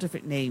 There's all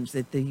different names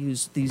that they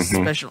use, these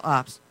special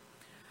ops.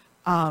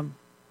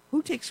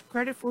 Who takes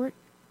credit for it?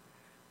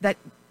 That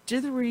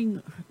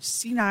dithering,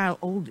 senile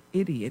old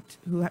idiot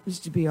who happens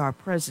to be our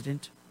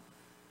president.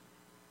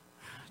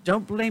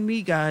 Don't blame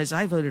me, guys.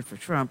 I voted for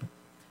Trump.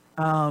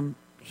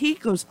 He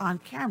goes on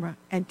camera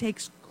and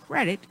takes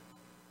credit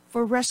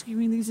for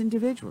rescuing these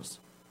individuals.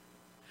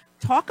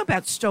 Talk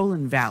about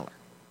stolen valor.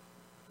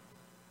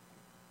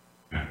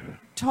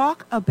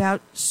 Talk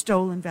about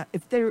stolen valor.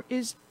 If there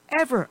is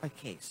ever a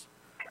case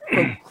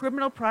for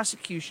criminal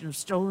prosecution of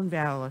stolen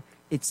valor,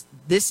 it's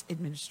this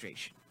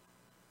administration.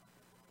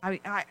 I mean,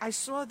 I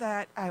saw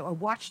that, I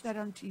watched that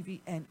on TV,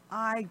 and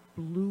I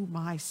blew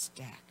my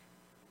stack.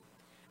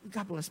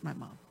 God bless my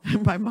mom.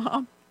 My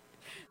mom,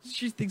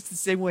 she thinks the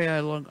same way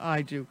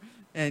I do.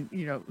 And,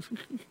 you know,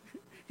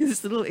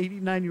 this little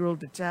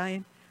 89-year-old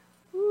Italian,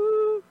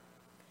 woo,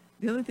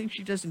 the only thing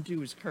she doesn't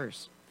do is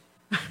curse.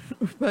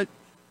 But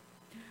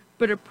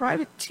a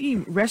private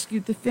team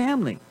rescued the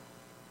family.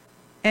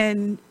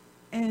 And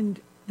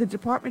the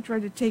department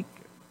tried to take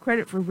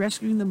credit for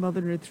rescuing the mother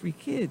and her 3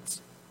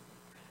 kids.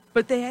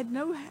 But they had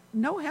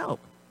no help.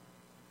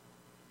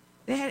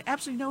 They had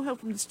absolutely no help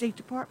from the State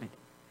Department.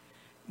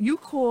 You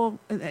call,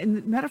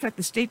 and matter of fact,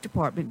 the State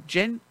Department,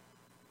 Jen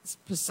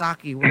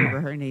Psaki,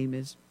 whatever her name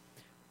is,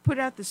 put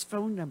out this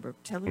phone number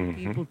telling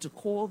people to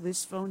call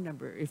this phone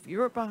number. If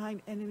you're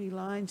behind enemy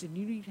lines and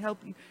you need help,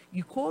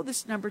 you call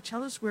this number,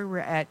 tell us where we're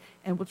at,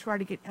 and we'll try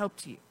to get help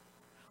to you.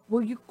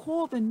 Well, you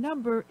call the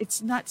number,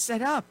 it's not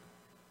set up.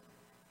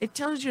 It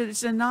tells you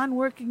it's a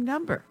non-working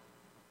number.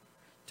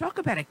 Talk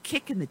about a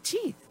kick in the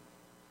teeth.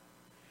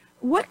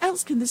 What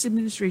else can this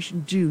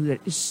administration do that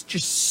is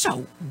just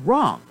so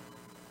wrong?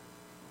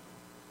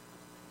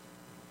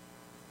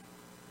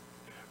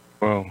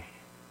 Well,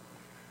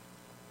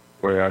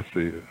 the way I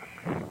see it,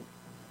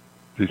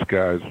 these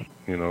guys,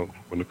 you know,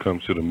 when it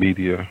comes to the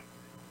media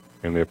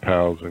and their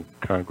pals in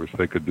Congress,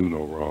 they could do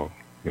no wrong,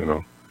 you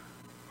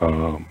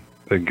know.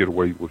 They can get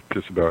away with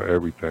just about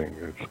everything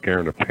and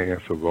scaring the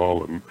pants of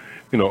all of them,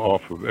 you know,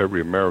 off of every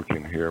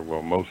American here.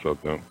 Well, most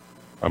of them.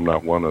 I'm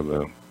not one of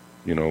them,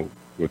 you know,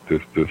 with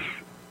this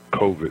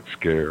COVID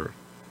scare.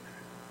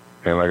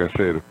 And like I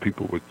said, if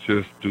people would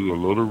just do a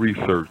little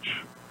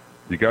research,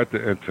 you got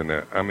the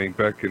internet. I mean,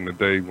 back in the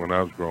day when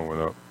I was growing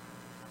up,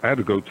 I had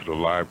to go to the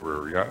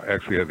library. I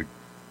actually had to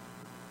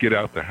get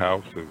out the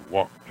house and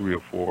walk 3 or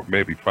 4,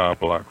 maybe 5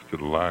 blocks to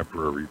the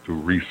library to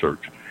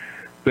research.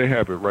 They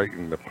have it right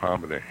in the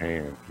palm of their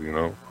hands, you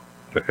know,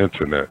 the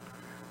internet.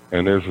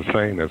 And there's a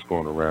saying that's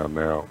going around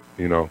now,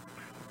 you know,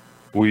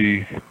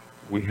 we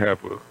have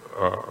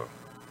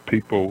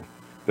people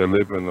that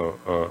live in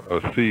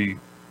a sea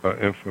of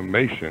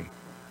information,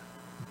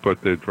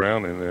 but they're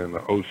drowning in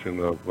the ocean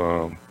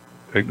of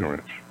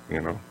ignorance,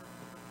 you know.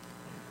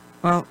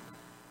 Well,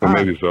 or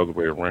maybe it's the other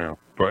way around.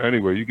 But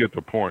anyway, you get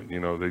the point, you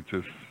know, they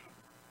just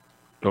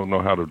don't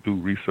know how to do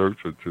research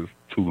or just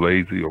too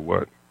lazy or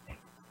what.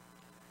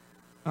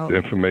 Well, the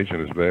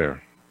information is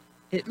there.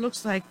 It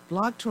looks like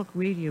Blog Talk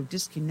Radio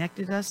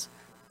disconnected us,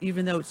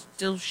 even though it's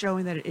still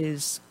showing that it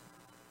is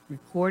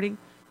recording.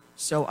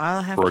 So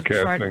I'll have to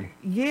try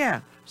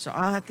so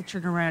I'll have to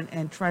turn around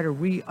and try to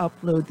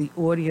re-upload the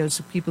audio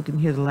so people can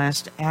hear the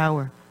last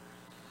hour.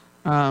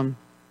 Ain't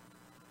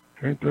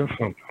that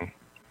something?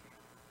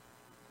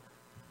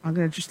 I'm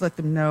going to just let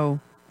them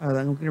know.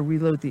 I'm going to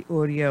reload the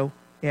audio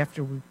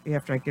after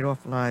I get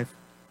off live.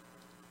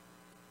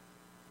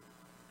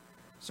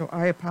 So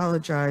I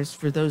apologize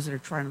for those that are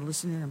trying to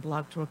listen in on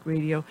Blog Talk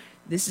Radio.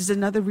 This is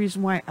another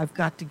reason why I've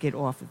got to get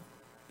off of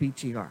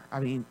BTR. I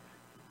mean,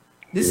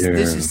 this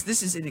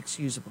is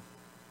inexcusable.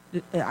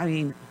 I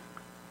mean,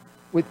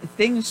 with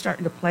things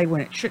starting to play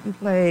when it shouldn't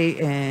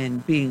play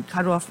and being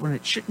cut off when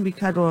it shouldn't be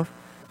cut off,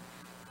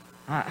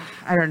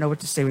 I don't know what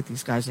to say with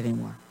these guys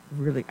anymore.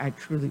 Really, I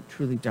truly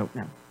don't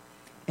know.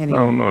 Anyway.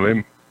 I don't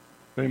know.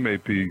 They may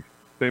be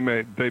They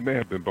may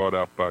have been bought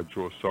out by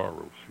George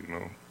Soros. You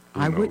know.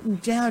 I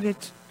wouldn't doubt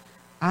it.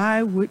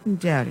 I wouldn't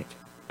doubt it.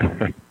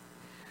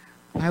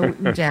 I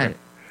wouldn't doubt it.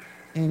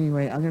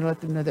 Anyway, I'm going to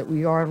let them know that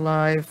we are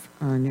live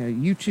on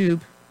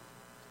YouTube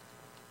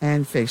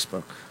and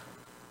Facebook.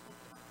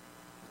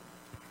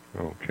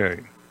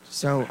 Okay.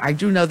 So I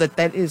do know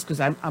that is because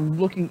I'm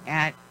looking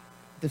at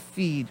the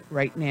feed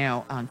right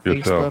now on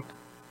Facebook.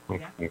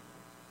 Okay. Yeah.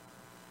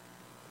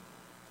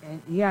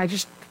 And yeah, I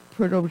just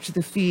put it over to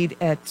the feed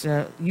at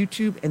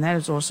YouTube, and that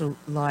is also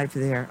live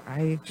there.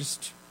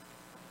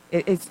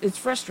 It's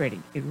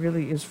frustrating. It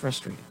really is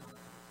frustrating.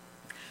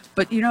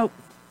 But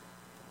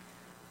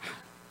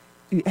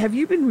have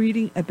you been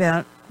reading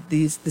about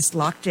this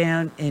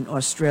lockdown in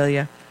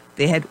Australia?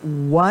 They had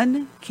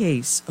one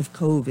case of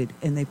COVID,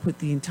 and they put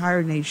the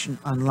entire nation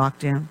on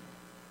lockdown.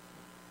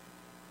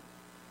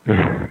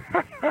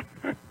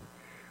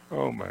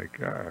 Oh, my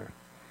God.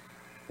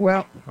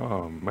 Well,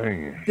 oh,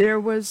 man. There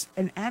was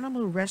an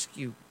animal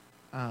rescue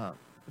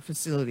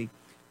facility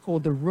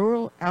called the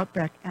Rural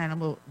Outback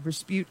Animal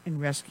Dispute and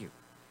Rescue.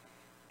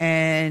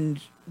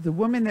 And the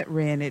woman that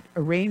ran it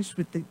arranged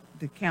with the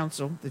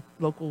council, the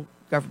local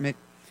government,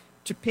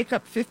 to pick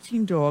up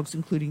 15 dogs,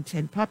 including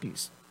 10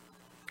 puppies.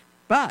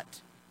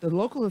 But the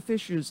local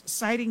officials,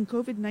 citing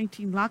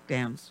COVID-19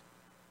 lockdowns,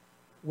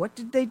 what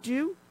did they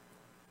do?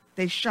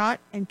 They shot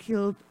and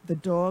killed the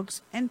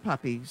dogs and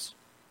puppies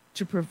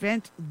to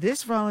prevent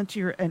this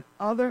volunteer and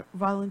other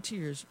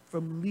volunteers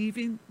from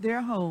leaving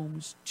their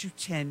homes to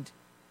tend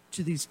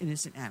to these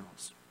innocent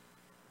animals.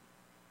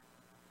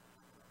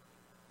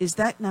 Is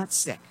that not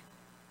sick?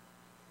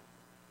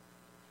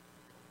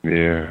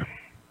 Yeah.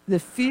 The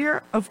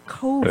fear of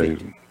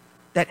COVID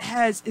that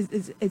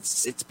it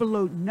sits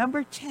below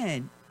number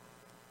 10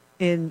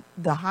 in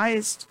the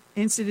highest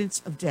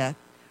incidence of death,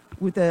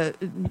 with a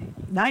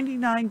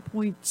 99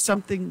 point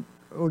something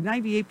or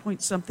 98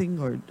 point something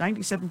or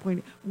 97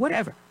 point,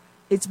 whatever.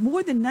 It's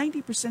more than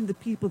 90% of the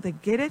people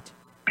that get it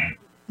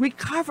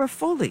recover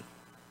fully.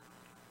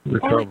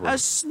 Only a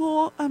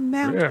small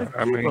amount of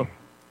people.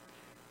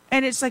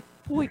 And it's like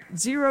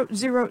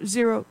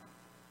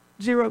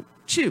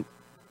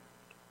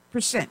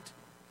 0.00002%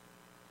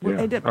 will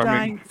end up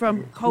dying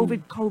from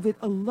COVID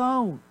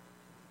alone.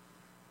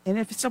 And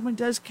if someone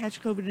does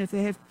catch COVID, and if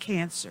they have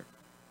cancer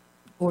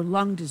or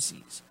lung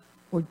disease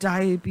or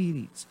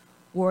diabetes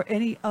or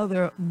any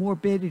other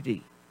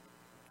morbidity,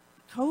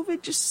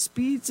 COVID just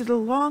speeds it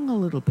along a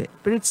little bit,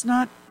 but it's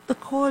not the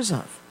cause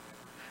of.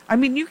 I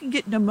mean, you can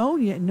get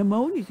pneumonia, and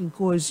pneumonia can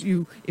cause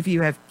you, if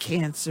you have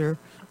cancer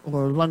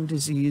or lung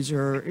disease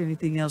or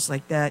anything else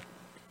like that,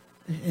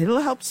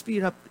 it'll help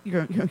speed up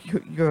your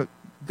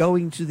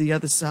going to the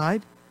other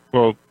side.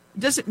 Well,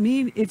 doesn't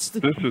mean it's the...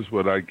 This is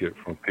what I get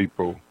from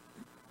people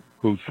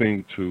who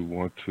seem to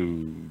want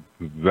to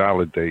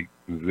validate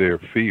their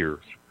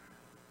fears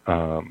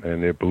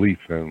and their belief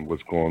in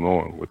what's going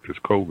on with this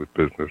COVID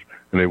business.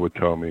 And they would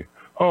tell me,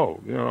 oh,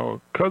 a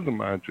cousin of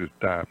mine just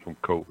died from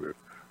COVID.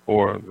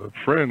 Or a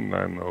friend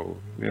I know,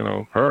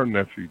 her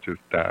nephew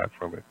just died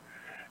from it.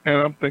 And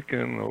I'm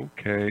thinking,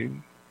 okay,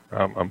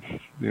 I'm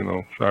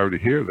sorry to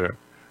hear that.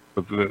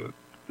 But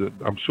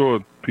I'm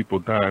sure people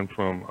dying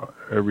from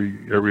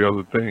every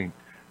other thing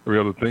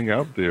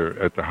out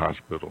there at the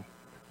hospital,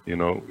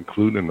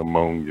 including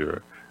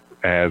pneumonia,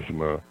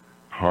 asthma,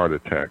 heart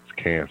attacks,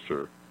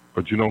 cancer.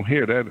 But you don't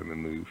hear that in the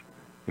news.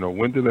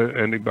 When did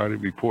anybody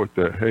report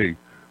that, hey,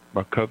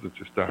 my cousin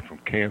just died from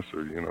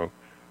cancer,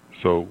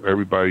 So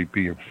everybody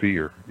be in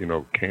fear,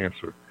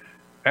 cancer.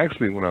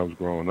 Actually, when I was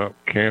growing up,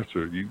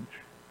 cancer,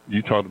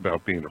 you talked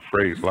about being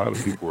afraid. A lot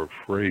of people were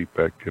afraid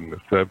back in the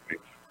 70s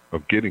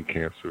of getting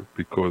cancer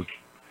because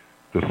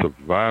the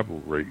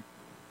survival rate,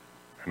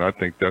 and I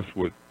think that's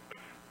what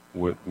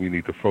we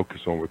need to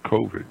focus on with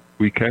COVID.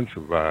 We can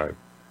survive,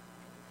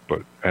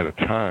 but at a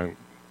time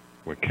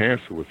when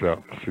cancer was out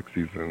in the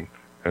 60s and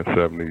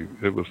 70s,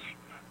 it was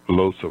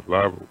low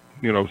survival.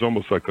 It was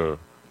almost like a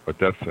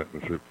death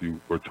sentence if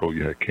you were told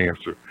you had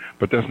cancer.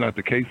 But that's not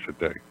the case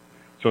today.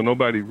 So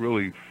nobody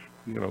really,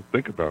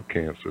 think about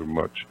cancer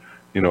much,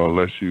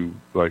 unless you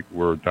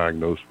were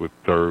diagnosed with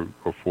 3rd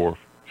or 4th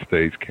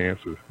stage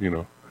cancer,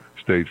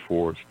 stage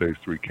 4, stage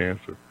 3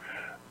 cancer.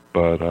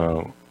 But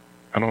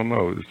I don't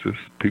know. It's just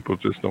people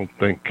just don't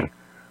think.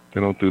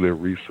 They don't do their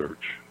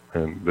research,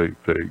 and they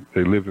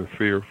live in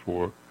fear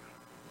for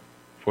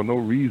no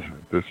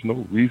reason. There's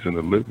no reason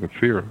to live in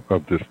fear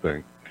of this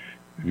thing.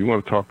 If you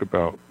want to talk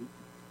about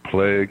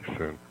plagues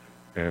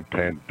and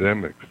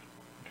pandemics,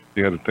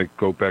 you got to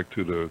go back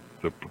to the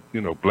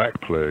Black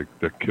Plague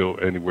that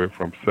killed anywhere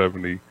from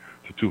 70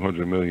 to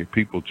 200 million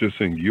people just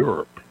in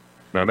Europe.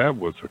 Now that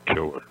was a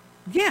killer.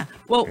 Yeah,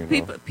 well,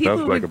 people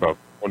that's like about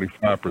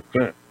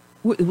 25%.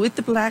 With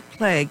the Black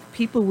Plague,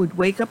 people would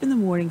wake up in the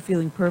morning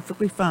feeling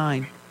perfectly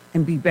fine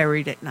and be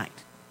buried at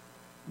night.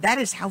 That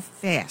is how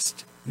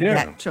fast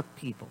that took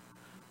people.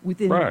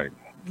 Within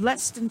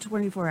less than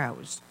 24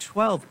 hours,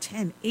 12,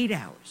 10, 8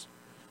 hours.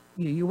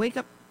 You wake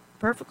up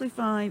perfectly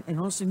fine, and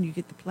all of a sudden you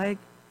get the plague,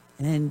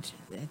 and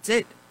that's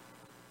it.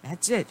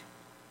 That's it.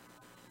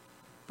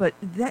 But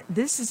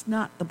this is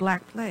not the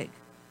Black Plague.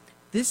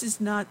 This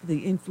is not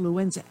the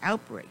influenza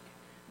outbreak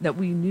that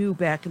we knew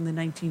back in the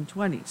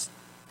 1920s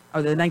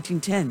or the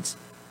 1910s.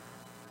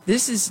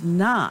 This is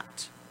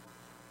not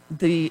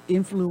the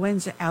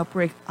influenza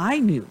outbreak I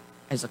knew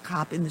as a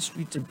cop in the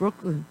streets of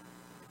Brooklyn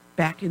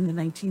back in the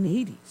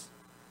 1980s.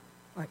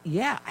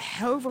 Yeah, a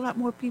hell of a lot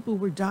more people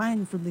were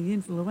dying from the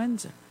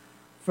influenza,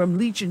 from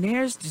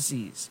Legionnaire's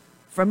disease,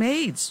 from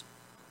AIDS.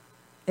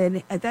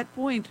 And at that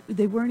point,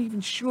 they weren't even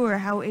sure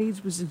how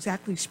AIDS was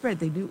exactly spread.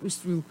 They knew it was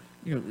through,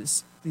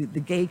 the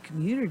gay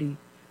community.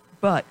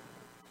 But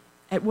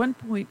at one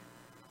point,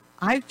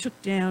 I took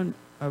down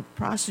a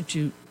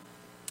prostitute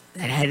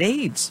that had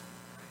AIDS,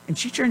 and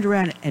she turned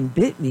around and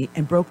bit me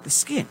and broke the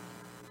skin.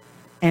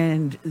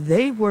 And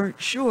they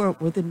weren't sure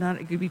whether or not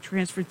it could be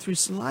transferred through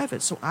saliva.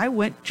 So I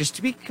went, just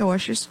to be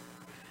cautious,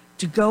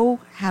 to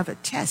go have a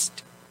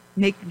test,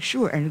 making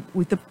sure, and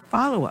with the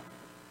follow-up.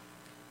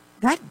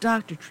 That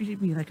doctor treated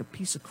me like a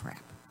piece of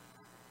crap.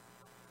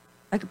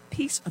 Like a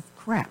piece of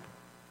crap.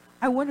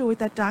 I wonder what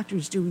that doctor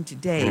is doing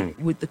today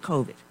with the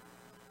COVID.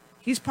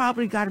 He's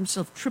probably got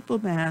himself triple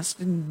masked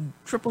and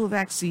triple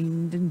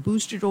vaccinated and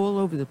boosted all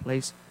over the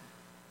place.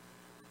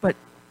 But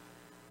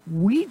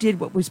we did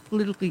what was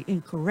politically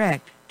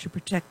incorrect to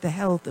protect the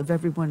health of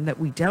everyone that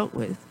we dealt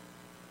with,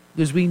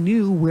 because we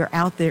knew we're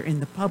out there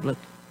in the public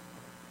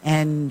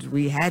and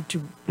we had to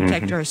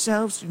protect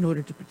ourselves in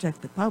order to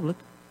protect the public.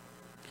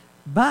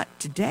 But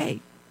today,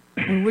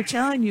 when we're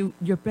telling you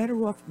you're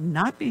better off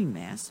not being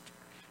masked,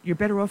 you're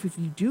better off if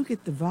you do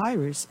get the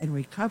virus and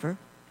recover,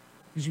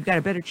 because you've got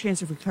a better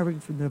chance of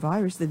recovering from the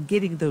virus than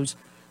getting those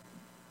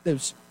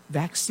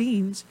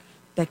vaccines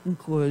that can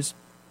cause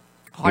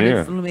heart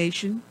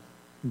inflammation,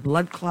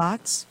 blood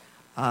clots.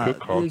 Could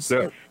cause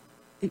death.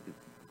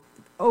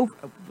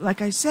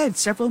 Like I said,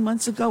 several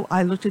months ago,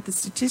 I looked at the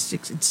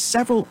statistics. It's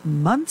several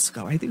months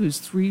ago. I think it was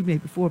 3,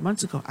 maybe 4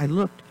 months ago. I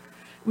looked.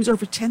 It was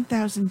over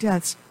 10,000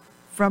 deaths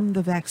from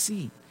the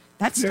vaccine.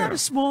 That's not a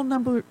small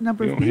number of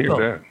people. Hear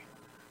that.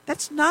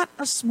 That's not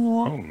a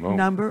small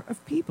number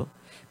of people.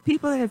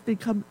 People that have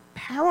become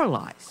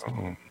paralyzed,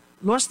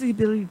 lost the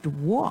ability to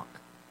walk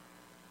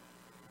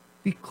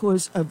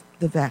because of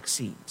the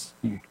vaccines.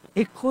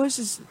 It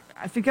causes,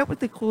 I forget what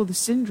they call the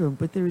syndrome,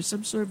 but there is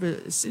some sort of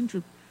a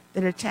syndrome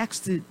that attacks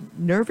the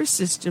nervous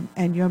system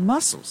and your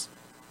muscles.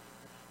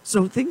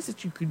 So things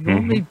that you could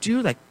normally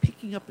do, like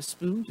picking up a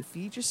spoon to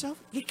feed yourself,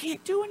 you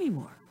can't do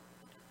anymore.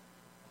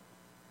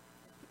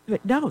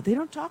 But no, they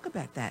don't talk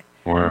about that.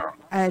 Wow.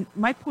 And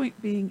my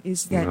point being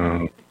is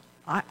that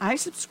I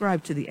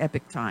subscribe to the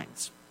Epoch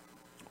Times,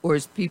 or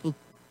as people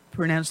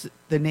pronounce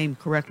the name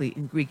correctly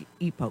in Greek,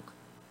 Epoch,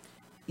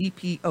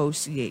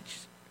 E-P-O-C-H,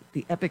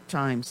 the Epoch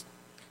Times.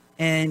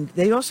 And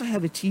they also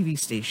have a TV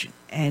station,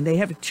 and they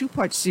have a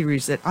 2-part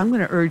series that I'm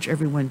going to urge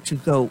everyone to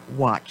go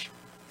watch.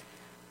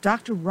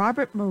 Dr.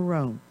 Robert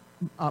Maloney,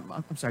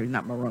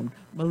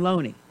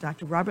 Maloney,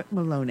 Dr. Robert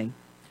Maloney,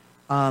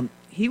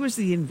 he was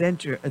the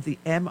inventor of the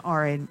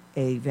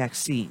mRNA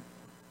vaccine.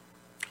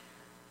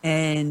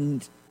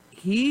 And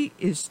he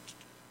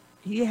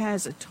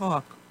has a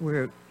talk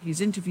where he's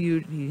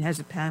interviewed, and he has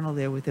a panel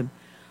there with him,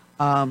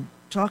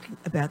 talking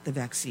about the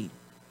vaccine.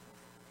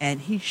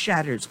 And he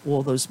shatters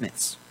all those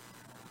myths.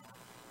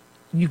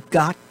 You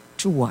got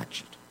to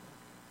watch it.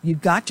 You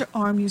got to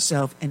arm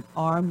yourself and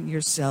arm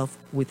yourself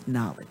with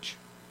knowledge.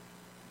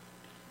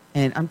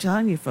 And I'm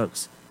telling you,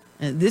 folks,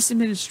 this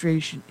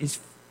administration is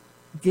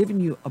giving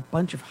you a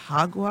bunch of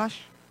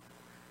hogwash.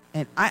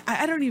 And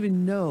I don't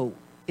even know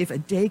if a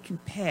day can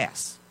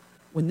pass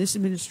when this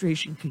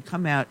administration can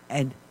come out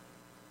and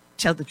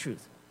tell the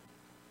truth.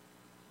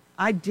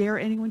 I dare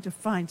anyone to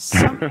find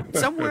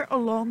somewhere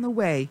along the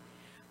way,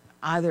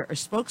 either a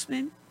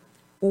spokesman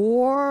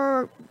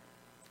or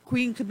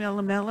Queen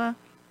Camilla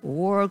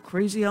or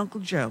Crazy Uncle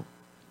Joe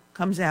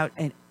comes out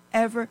and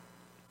ever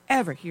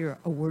hear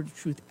a word of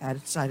truth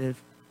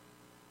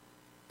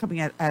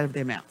coming out of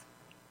their mouth.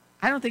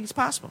 I don't think it's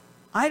possible.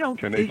 I don't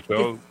Can think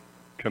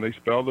they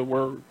spell the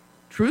word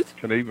truth?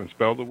 Can they even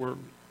spell the word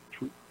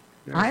truth?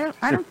 Yeah.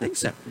 I don't think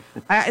so.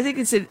 I think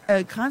it's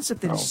a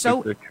concept that is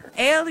so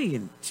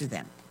alien to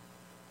them.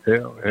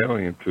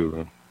 Alien to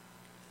them.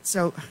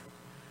 So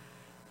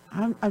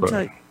I'm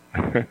telling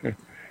you,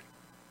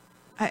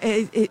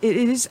 it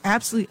is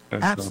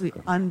absolutely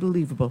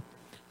unbelievable.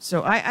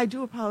 So I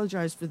do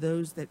apologize for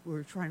those that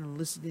were trying to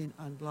listen in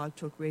on Blog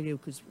Talk Radio,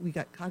 because we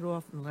got cut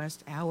off in the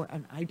last hour,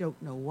 and I don't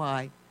know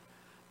why.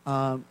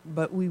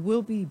 But we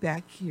will be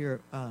back here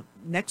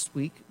next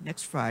week,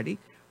 next Friday,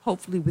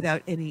 hopefully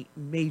without any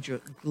major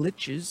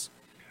glitches.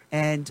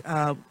 And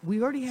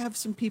we already have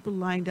some people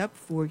lined up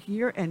for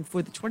here, and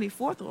for the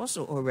 24th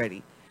also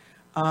already.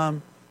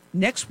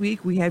 Next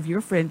week, we have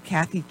your friend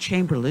Kathy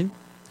Chamberlain.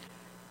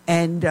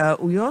 And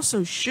we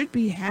also should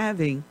be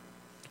having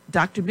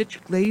Dr.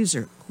 Mitch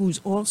Glazer, who's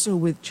also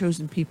with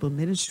Chosen People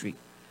Ministry.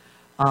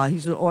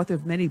 He's the author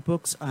of many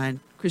books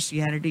on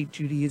Christianity,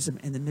 Judaism,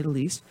 and the Middle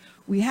East.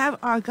 We have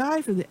our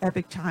guy from the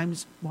Epoch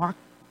Times, Mark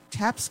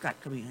Tapscott,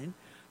 coming in.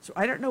 So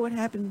I don't know what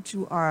happened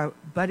to our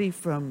buddy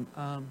from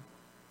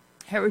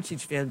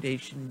Heritage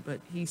Foundation, but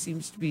he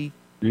seems to be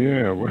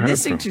what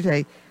missing happened?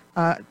 today.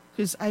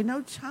 Because I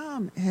know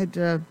Tom had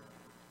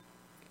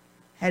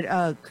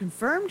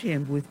confirmed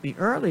him with me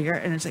earlier,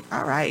 and it's like,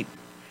 all right,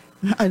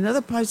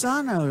 another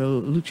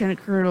paisano, Lieutenant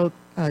Colonel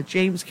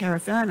James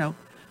Carafano,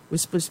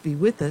 was supposed to be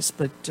with us,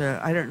 but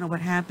I don't know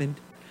what happened.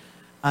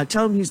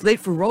 Tell him he's late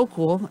for roll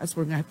call. That's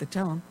what we're going to have to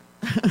tell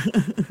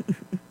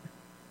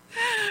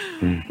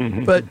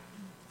him. But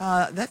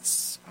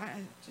that's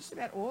just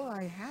about all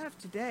I have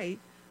today.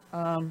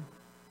 I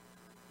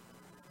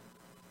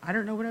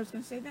don't know what I was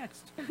going to say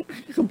next.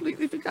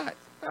 Completely forgot.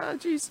 Oh,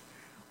 jeez.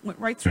 Went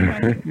right through my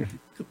head.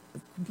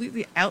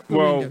 Completely out the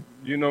window.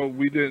 Well,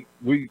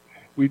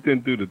 we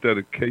didn't do the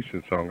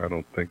dedication song, I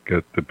don't think,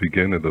 at the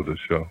beginning of the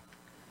show.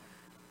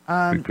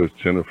 Because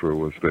Jennifer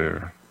was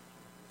there.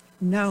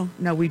 No,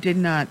 we did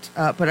not.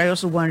 But I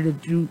also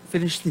wanted to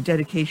finish the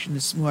dedication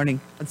this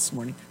morning.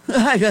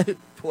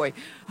 Boy,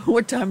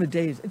 what time of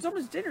day is it? It's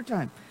almost dinner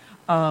time.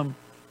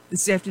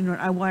 This afternoon,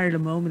 I wanted a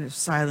moment of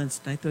silence,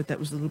 and I thought that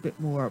was a little bit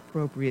more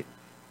appropriate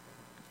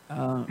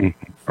for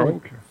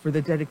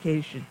the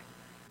dedication.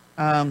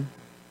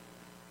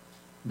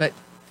 But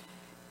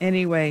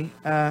anyway,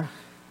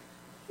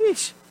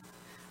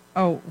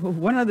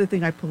 one other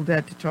thing I pulled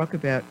out to talk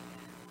about.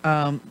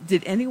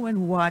 Did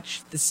anyone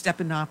watch the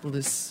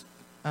Stephanopoulos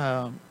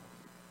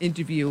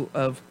interview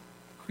of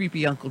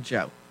Creepy Uncle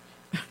Joe?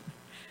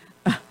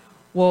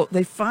 Well,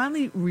 they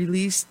finally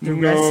released the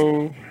rest.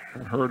 No, I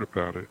heard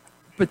about it.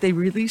 But they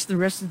released the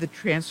rest of the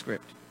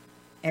transcript.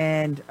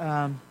 And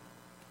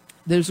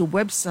there's a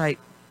website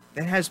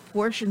that has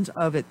portions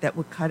of it that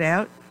were cut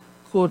out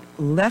called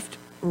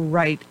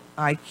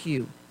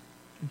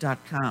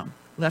leftrightiq.com.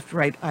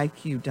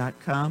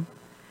 Leftrightiq.com.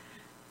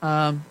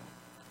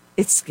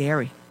 It's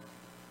scary.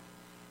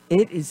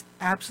 It is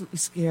absolutely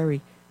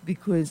scary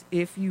because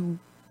if you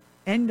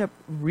end up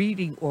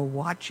reading or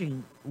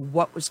watching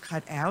what was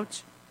cut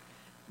out,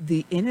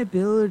 the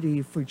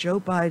inability for Joe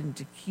Biden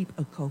to keep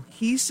a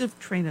cohesive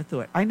train of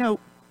thought. I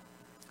know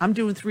I'm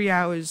doing 3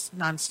 hours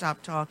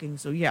nonstop talking,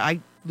 so yeah, I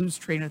lose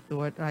train of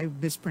thought. I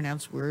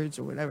mispronounce words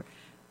or whatever.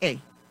 Hey,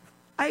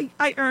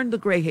 I earned the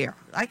gray hair.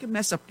 I can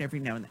mess up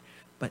every now and then.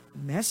 But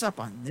mess up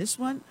on this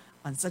one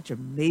on such a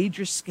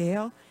major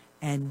scale,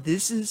 and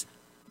this is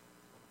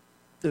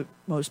the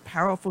most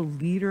powerful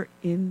leader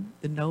in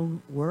the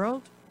known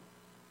world,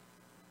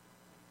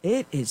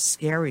 it is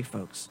scary,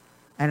 folks.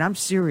 And I'm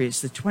serious.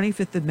 The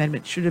 25th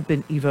Amendment should have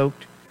been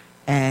evoked,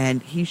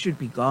 and he should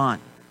be gone.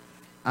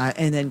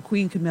 And then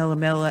Queen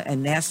Camilla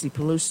and Nancy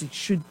Pelosi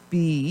should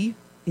be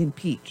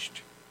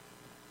impeached.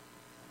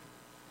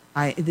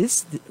 Our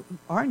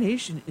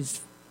nation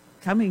is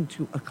coming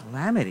to a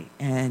calamity,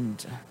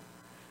 and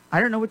I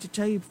don't know what to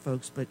tell you,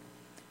 folks, but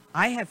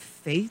I have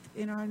faith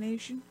in our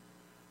nation.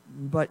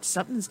 But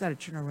something's got to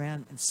turn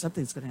around, and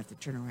something's going to have to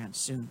turn around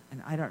soon.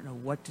 And I don't know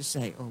what to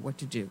say or what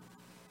to do.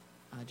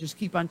 Just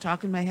keep on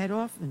talking my head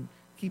off and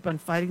keep on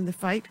fighting the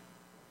fight.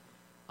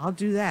 I'll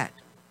do that.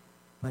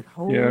 But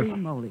holy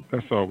moly.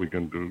 That's all we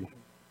can do.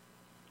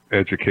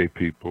 Educate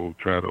people,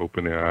 try to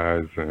open their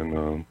eyes,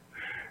 and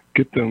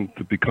get them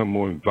to become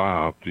more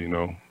involved,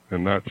 and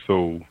not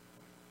so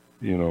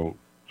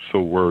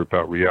worried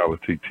about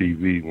reality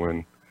TV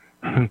when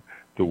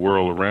the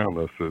world around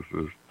us is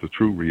the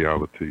true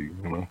reality,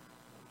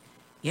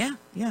 Yeah.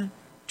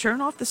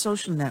 Turn off the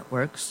social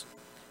networks,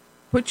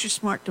 put your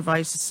smart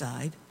device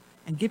aside,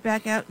 and get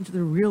back out into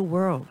the real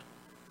world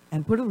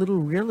and put a little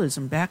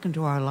realism back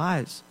into our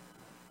lives.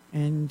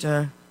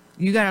 And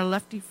you got a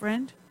lefty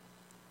friend?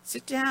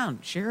 Sit down,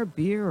 share a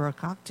beer or a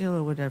cocktail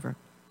or whatever.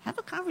 Have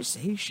a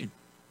conversation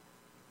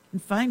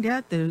and find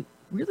out there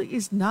really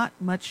is not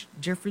much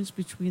difference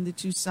between the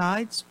two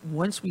sides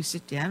once we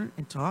sit down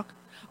and talk.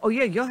 Oh,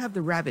 yeah, you'll have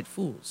the rabid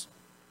fools.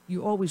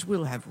 You always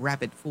will have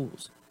rabid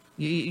fools.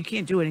 You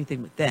can't do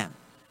anything with them.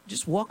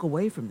 Just walk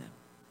away from them.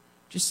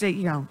 Just say,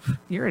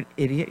 you're an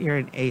idiot, you're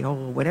an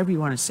a-hole, or whatever you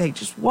want to say.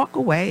 Just walk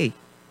away.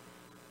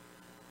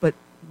 But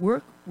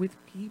work with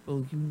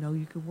people you know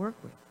you can work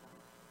with.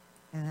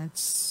 And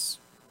that's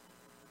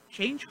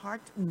change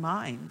hearts and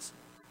minds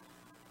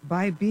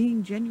by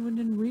being genuine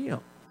and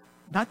real.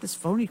 Not this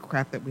phony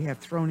crap that we have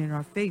thrown in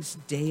our face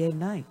day and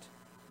night.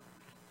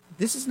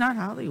 This is not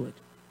Hollywood.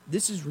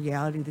 This is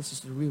reality. This is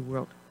the real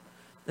world.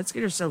 Let's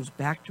get ourselves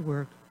back to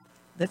work.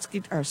 Let's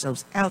get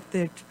ourselves out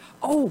there.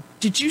 Oh,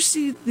 did you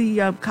see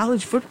the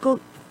college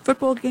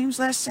football games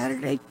last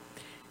Saturday?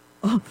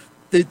 Oh,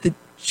 the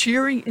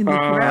cheering in the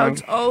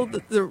crowds. Oh,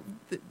 the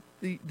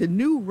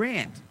new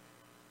rant,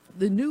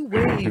 the new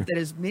wave that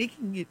is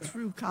making it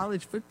through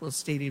college football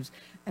stadiums.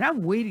 And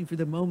I'm waiting for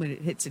the moment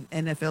it hits an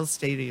NFL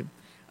stadium.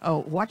 Oh,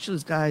 watch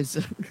those guys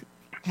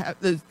have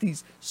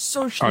these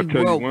socially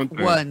woke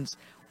ones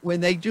when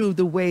they do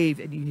the wave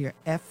and you hear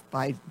F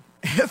Biden,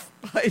 F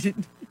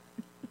Biden.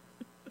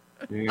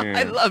 Yeah,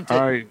 I loved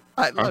it.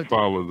 I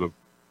follow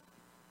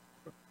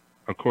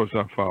of course,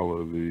 I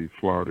follow the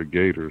Florida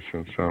Gators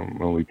since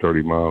I'm only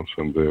 30 miles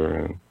from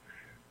there, and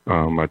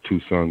my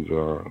two sons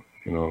are,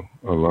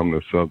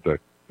 alumnus of that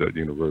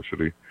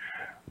university.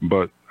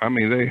 But I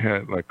mean, they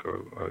had like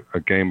a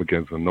game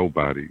against a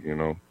nobody,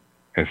 and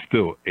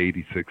still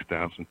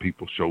 86,000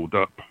 people showed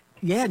up.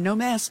 Yeah, no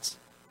masks.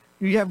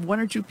 You have one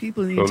or two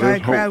people in the So entire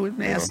there's crowd hope, with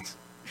masks.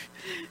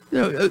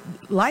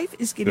 Life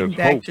is getting There's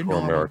back hope to for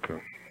normal.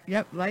 America.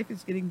 Yep, life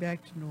is getting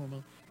back to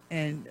normal.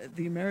 And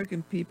the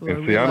American people And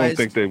are see, I don't realized,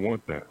 think they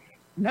want that.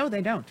 no,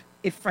 they don't.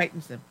 It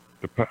frightens them.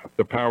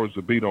 The powers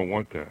that be don't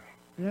want that.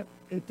 Yep,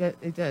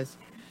 it does.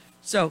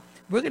 So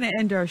we're going to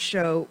end our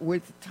show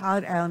with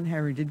Todd Allen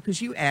Herrington,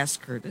 because you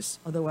asked, Curtis.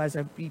 Otherwise,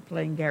 I'd be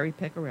playing Gary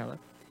Pecorella.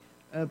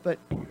 But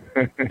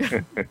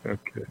Okay.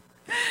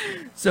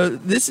 so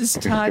this is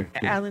Todd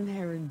Allen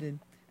Herrington,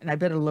 and I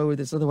better lower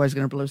this, otherwise, I'm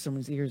going to blow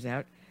someone's ears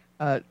out.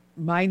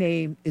 My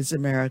name is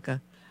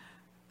America.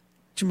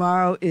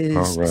 Tomorrow is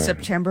All right.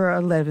 September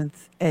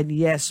 11th, and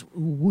yes,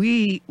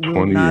 we will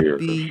 20 not years.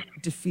 be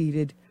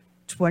defeated.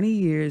 20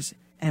 years,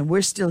 and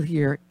we're still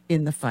here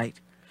in the fight.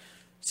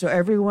 So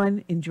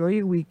everyone, enjoy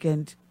your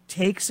weekend.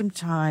 Take some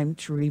time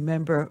to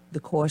remember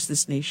the cost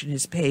this nation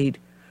has paid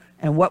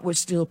and what we're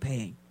still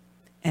paying.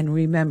 And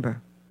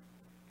remember,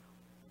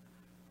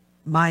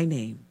 my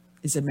name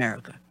is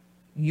America.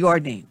 Your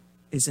name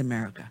is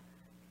America.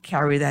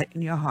 Carry that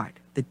in your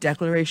heart. The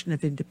Declaration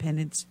of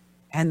Independence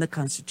and the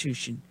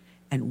Constitution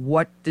and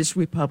what this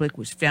republic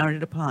was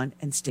founded upon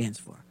and stands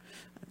for.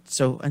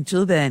 So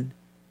until then,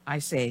 I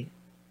say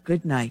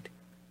good night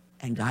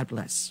and God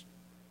bless.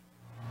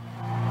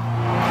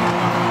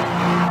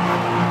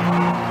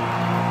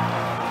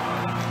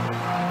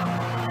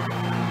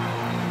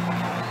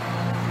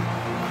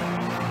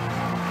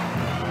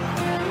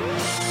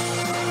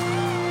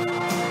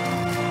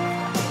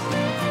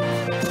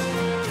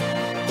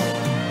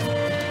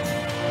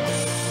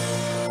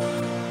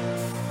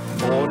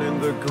 Born in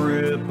the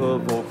grip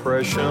of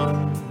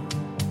oppression,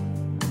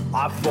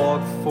 I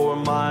fought for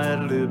my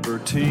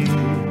liberty.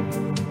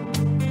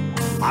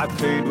 I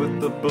paid with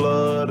the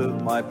blood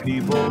of my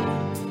people.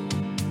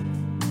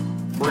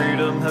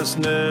 Freedom has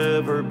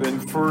never been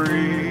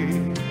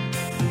free.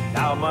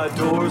 Now my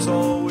door's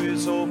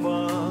always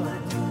open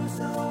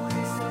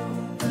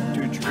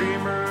to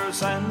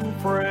dreamers and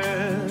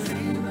friends.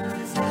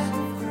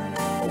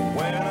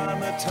 When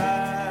I'm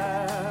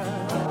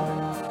attacked,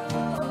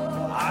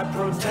 I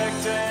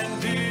protect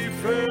and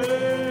defend,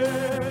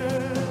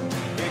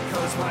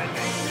 because my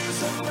name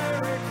is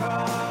America.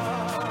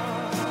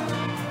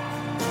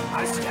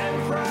 I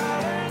stand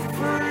proud and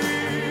free.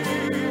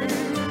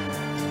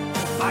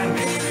 My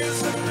name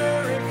is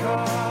America.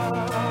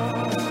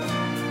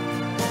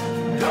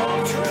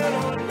 Don't tread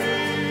on me.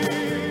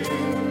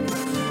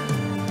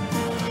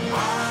 I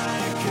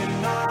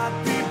cannot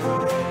be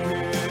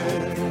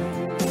broken.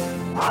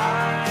 I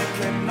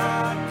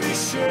cannot be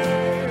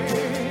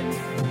shamed.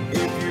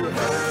 If you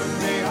hurt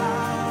me,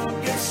 I'll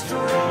get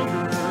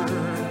stronger,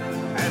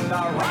 and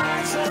I'll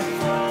rise up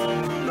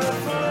from the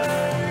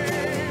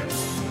flames,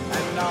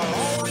 and I'll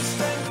always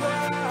stand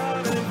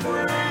proud and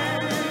free.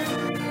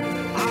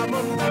 I'm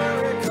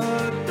America,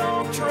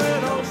 don't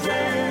tread on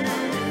me.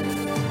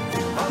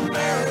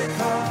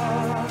 America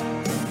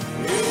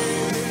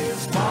is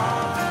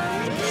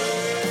my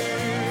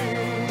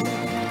name.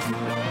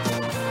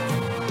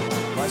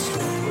 My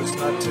strength was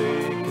not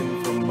taken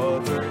from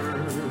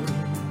others.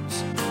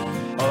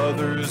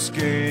 Others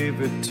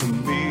gave it to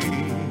me.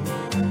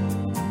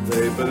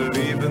 They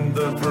believe in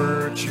the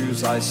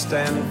virtues I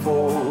stand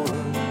for.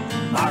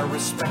 My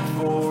respect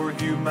for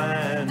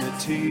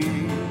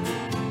humanity.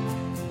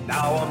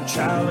 Now I'm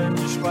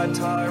challenged by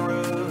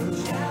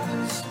tyrants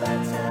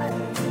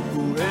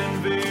who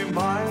envy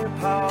my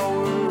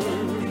power,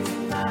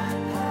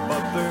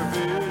 but their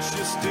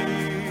vicious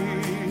deeds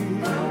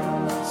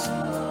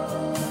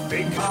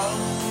become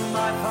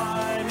my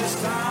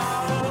finest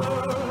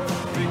hour,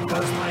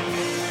 because my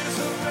name is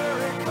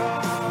America.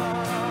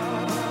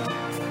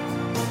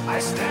 I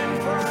stand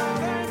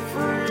proud and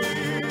free.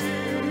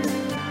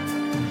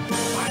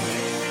 My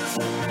name is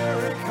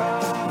America.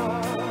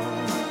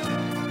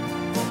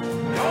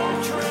 Don't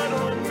tread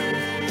on me.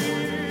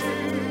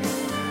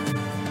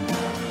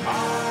 I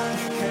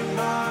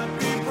cannot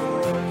be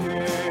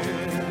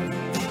broken.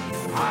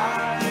 I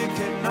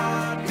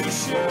cannot be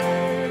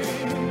shamed.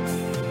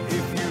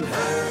 If you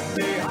hurt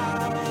me,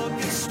 I'll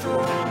get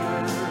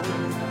stronger,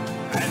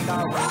 and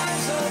I'll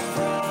rise up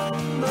from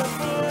the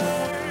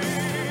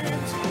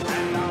flames,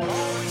 and I'll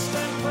always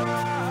stand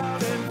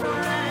proud and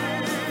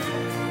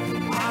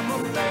free. I'm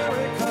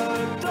America,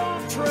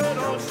 don't tread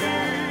on me.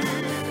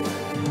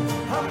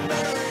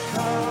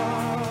 America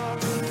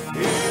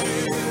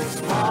is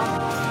my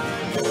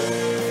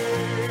name.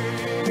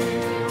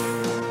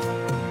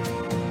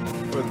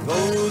 For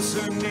those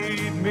who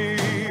need me,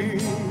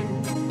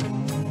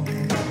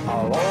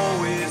 I'll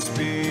always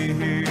be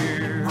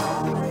here.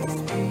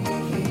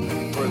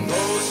 For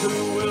those who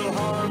will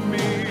harm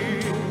me,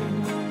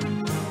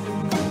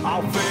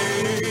 I'll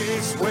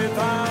face with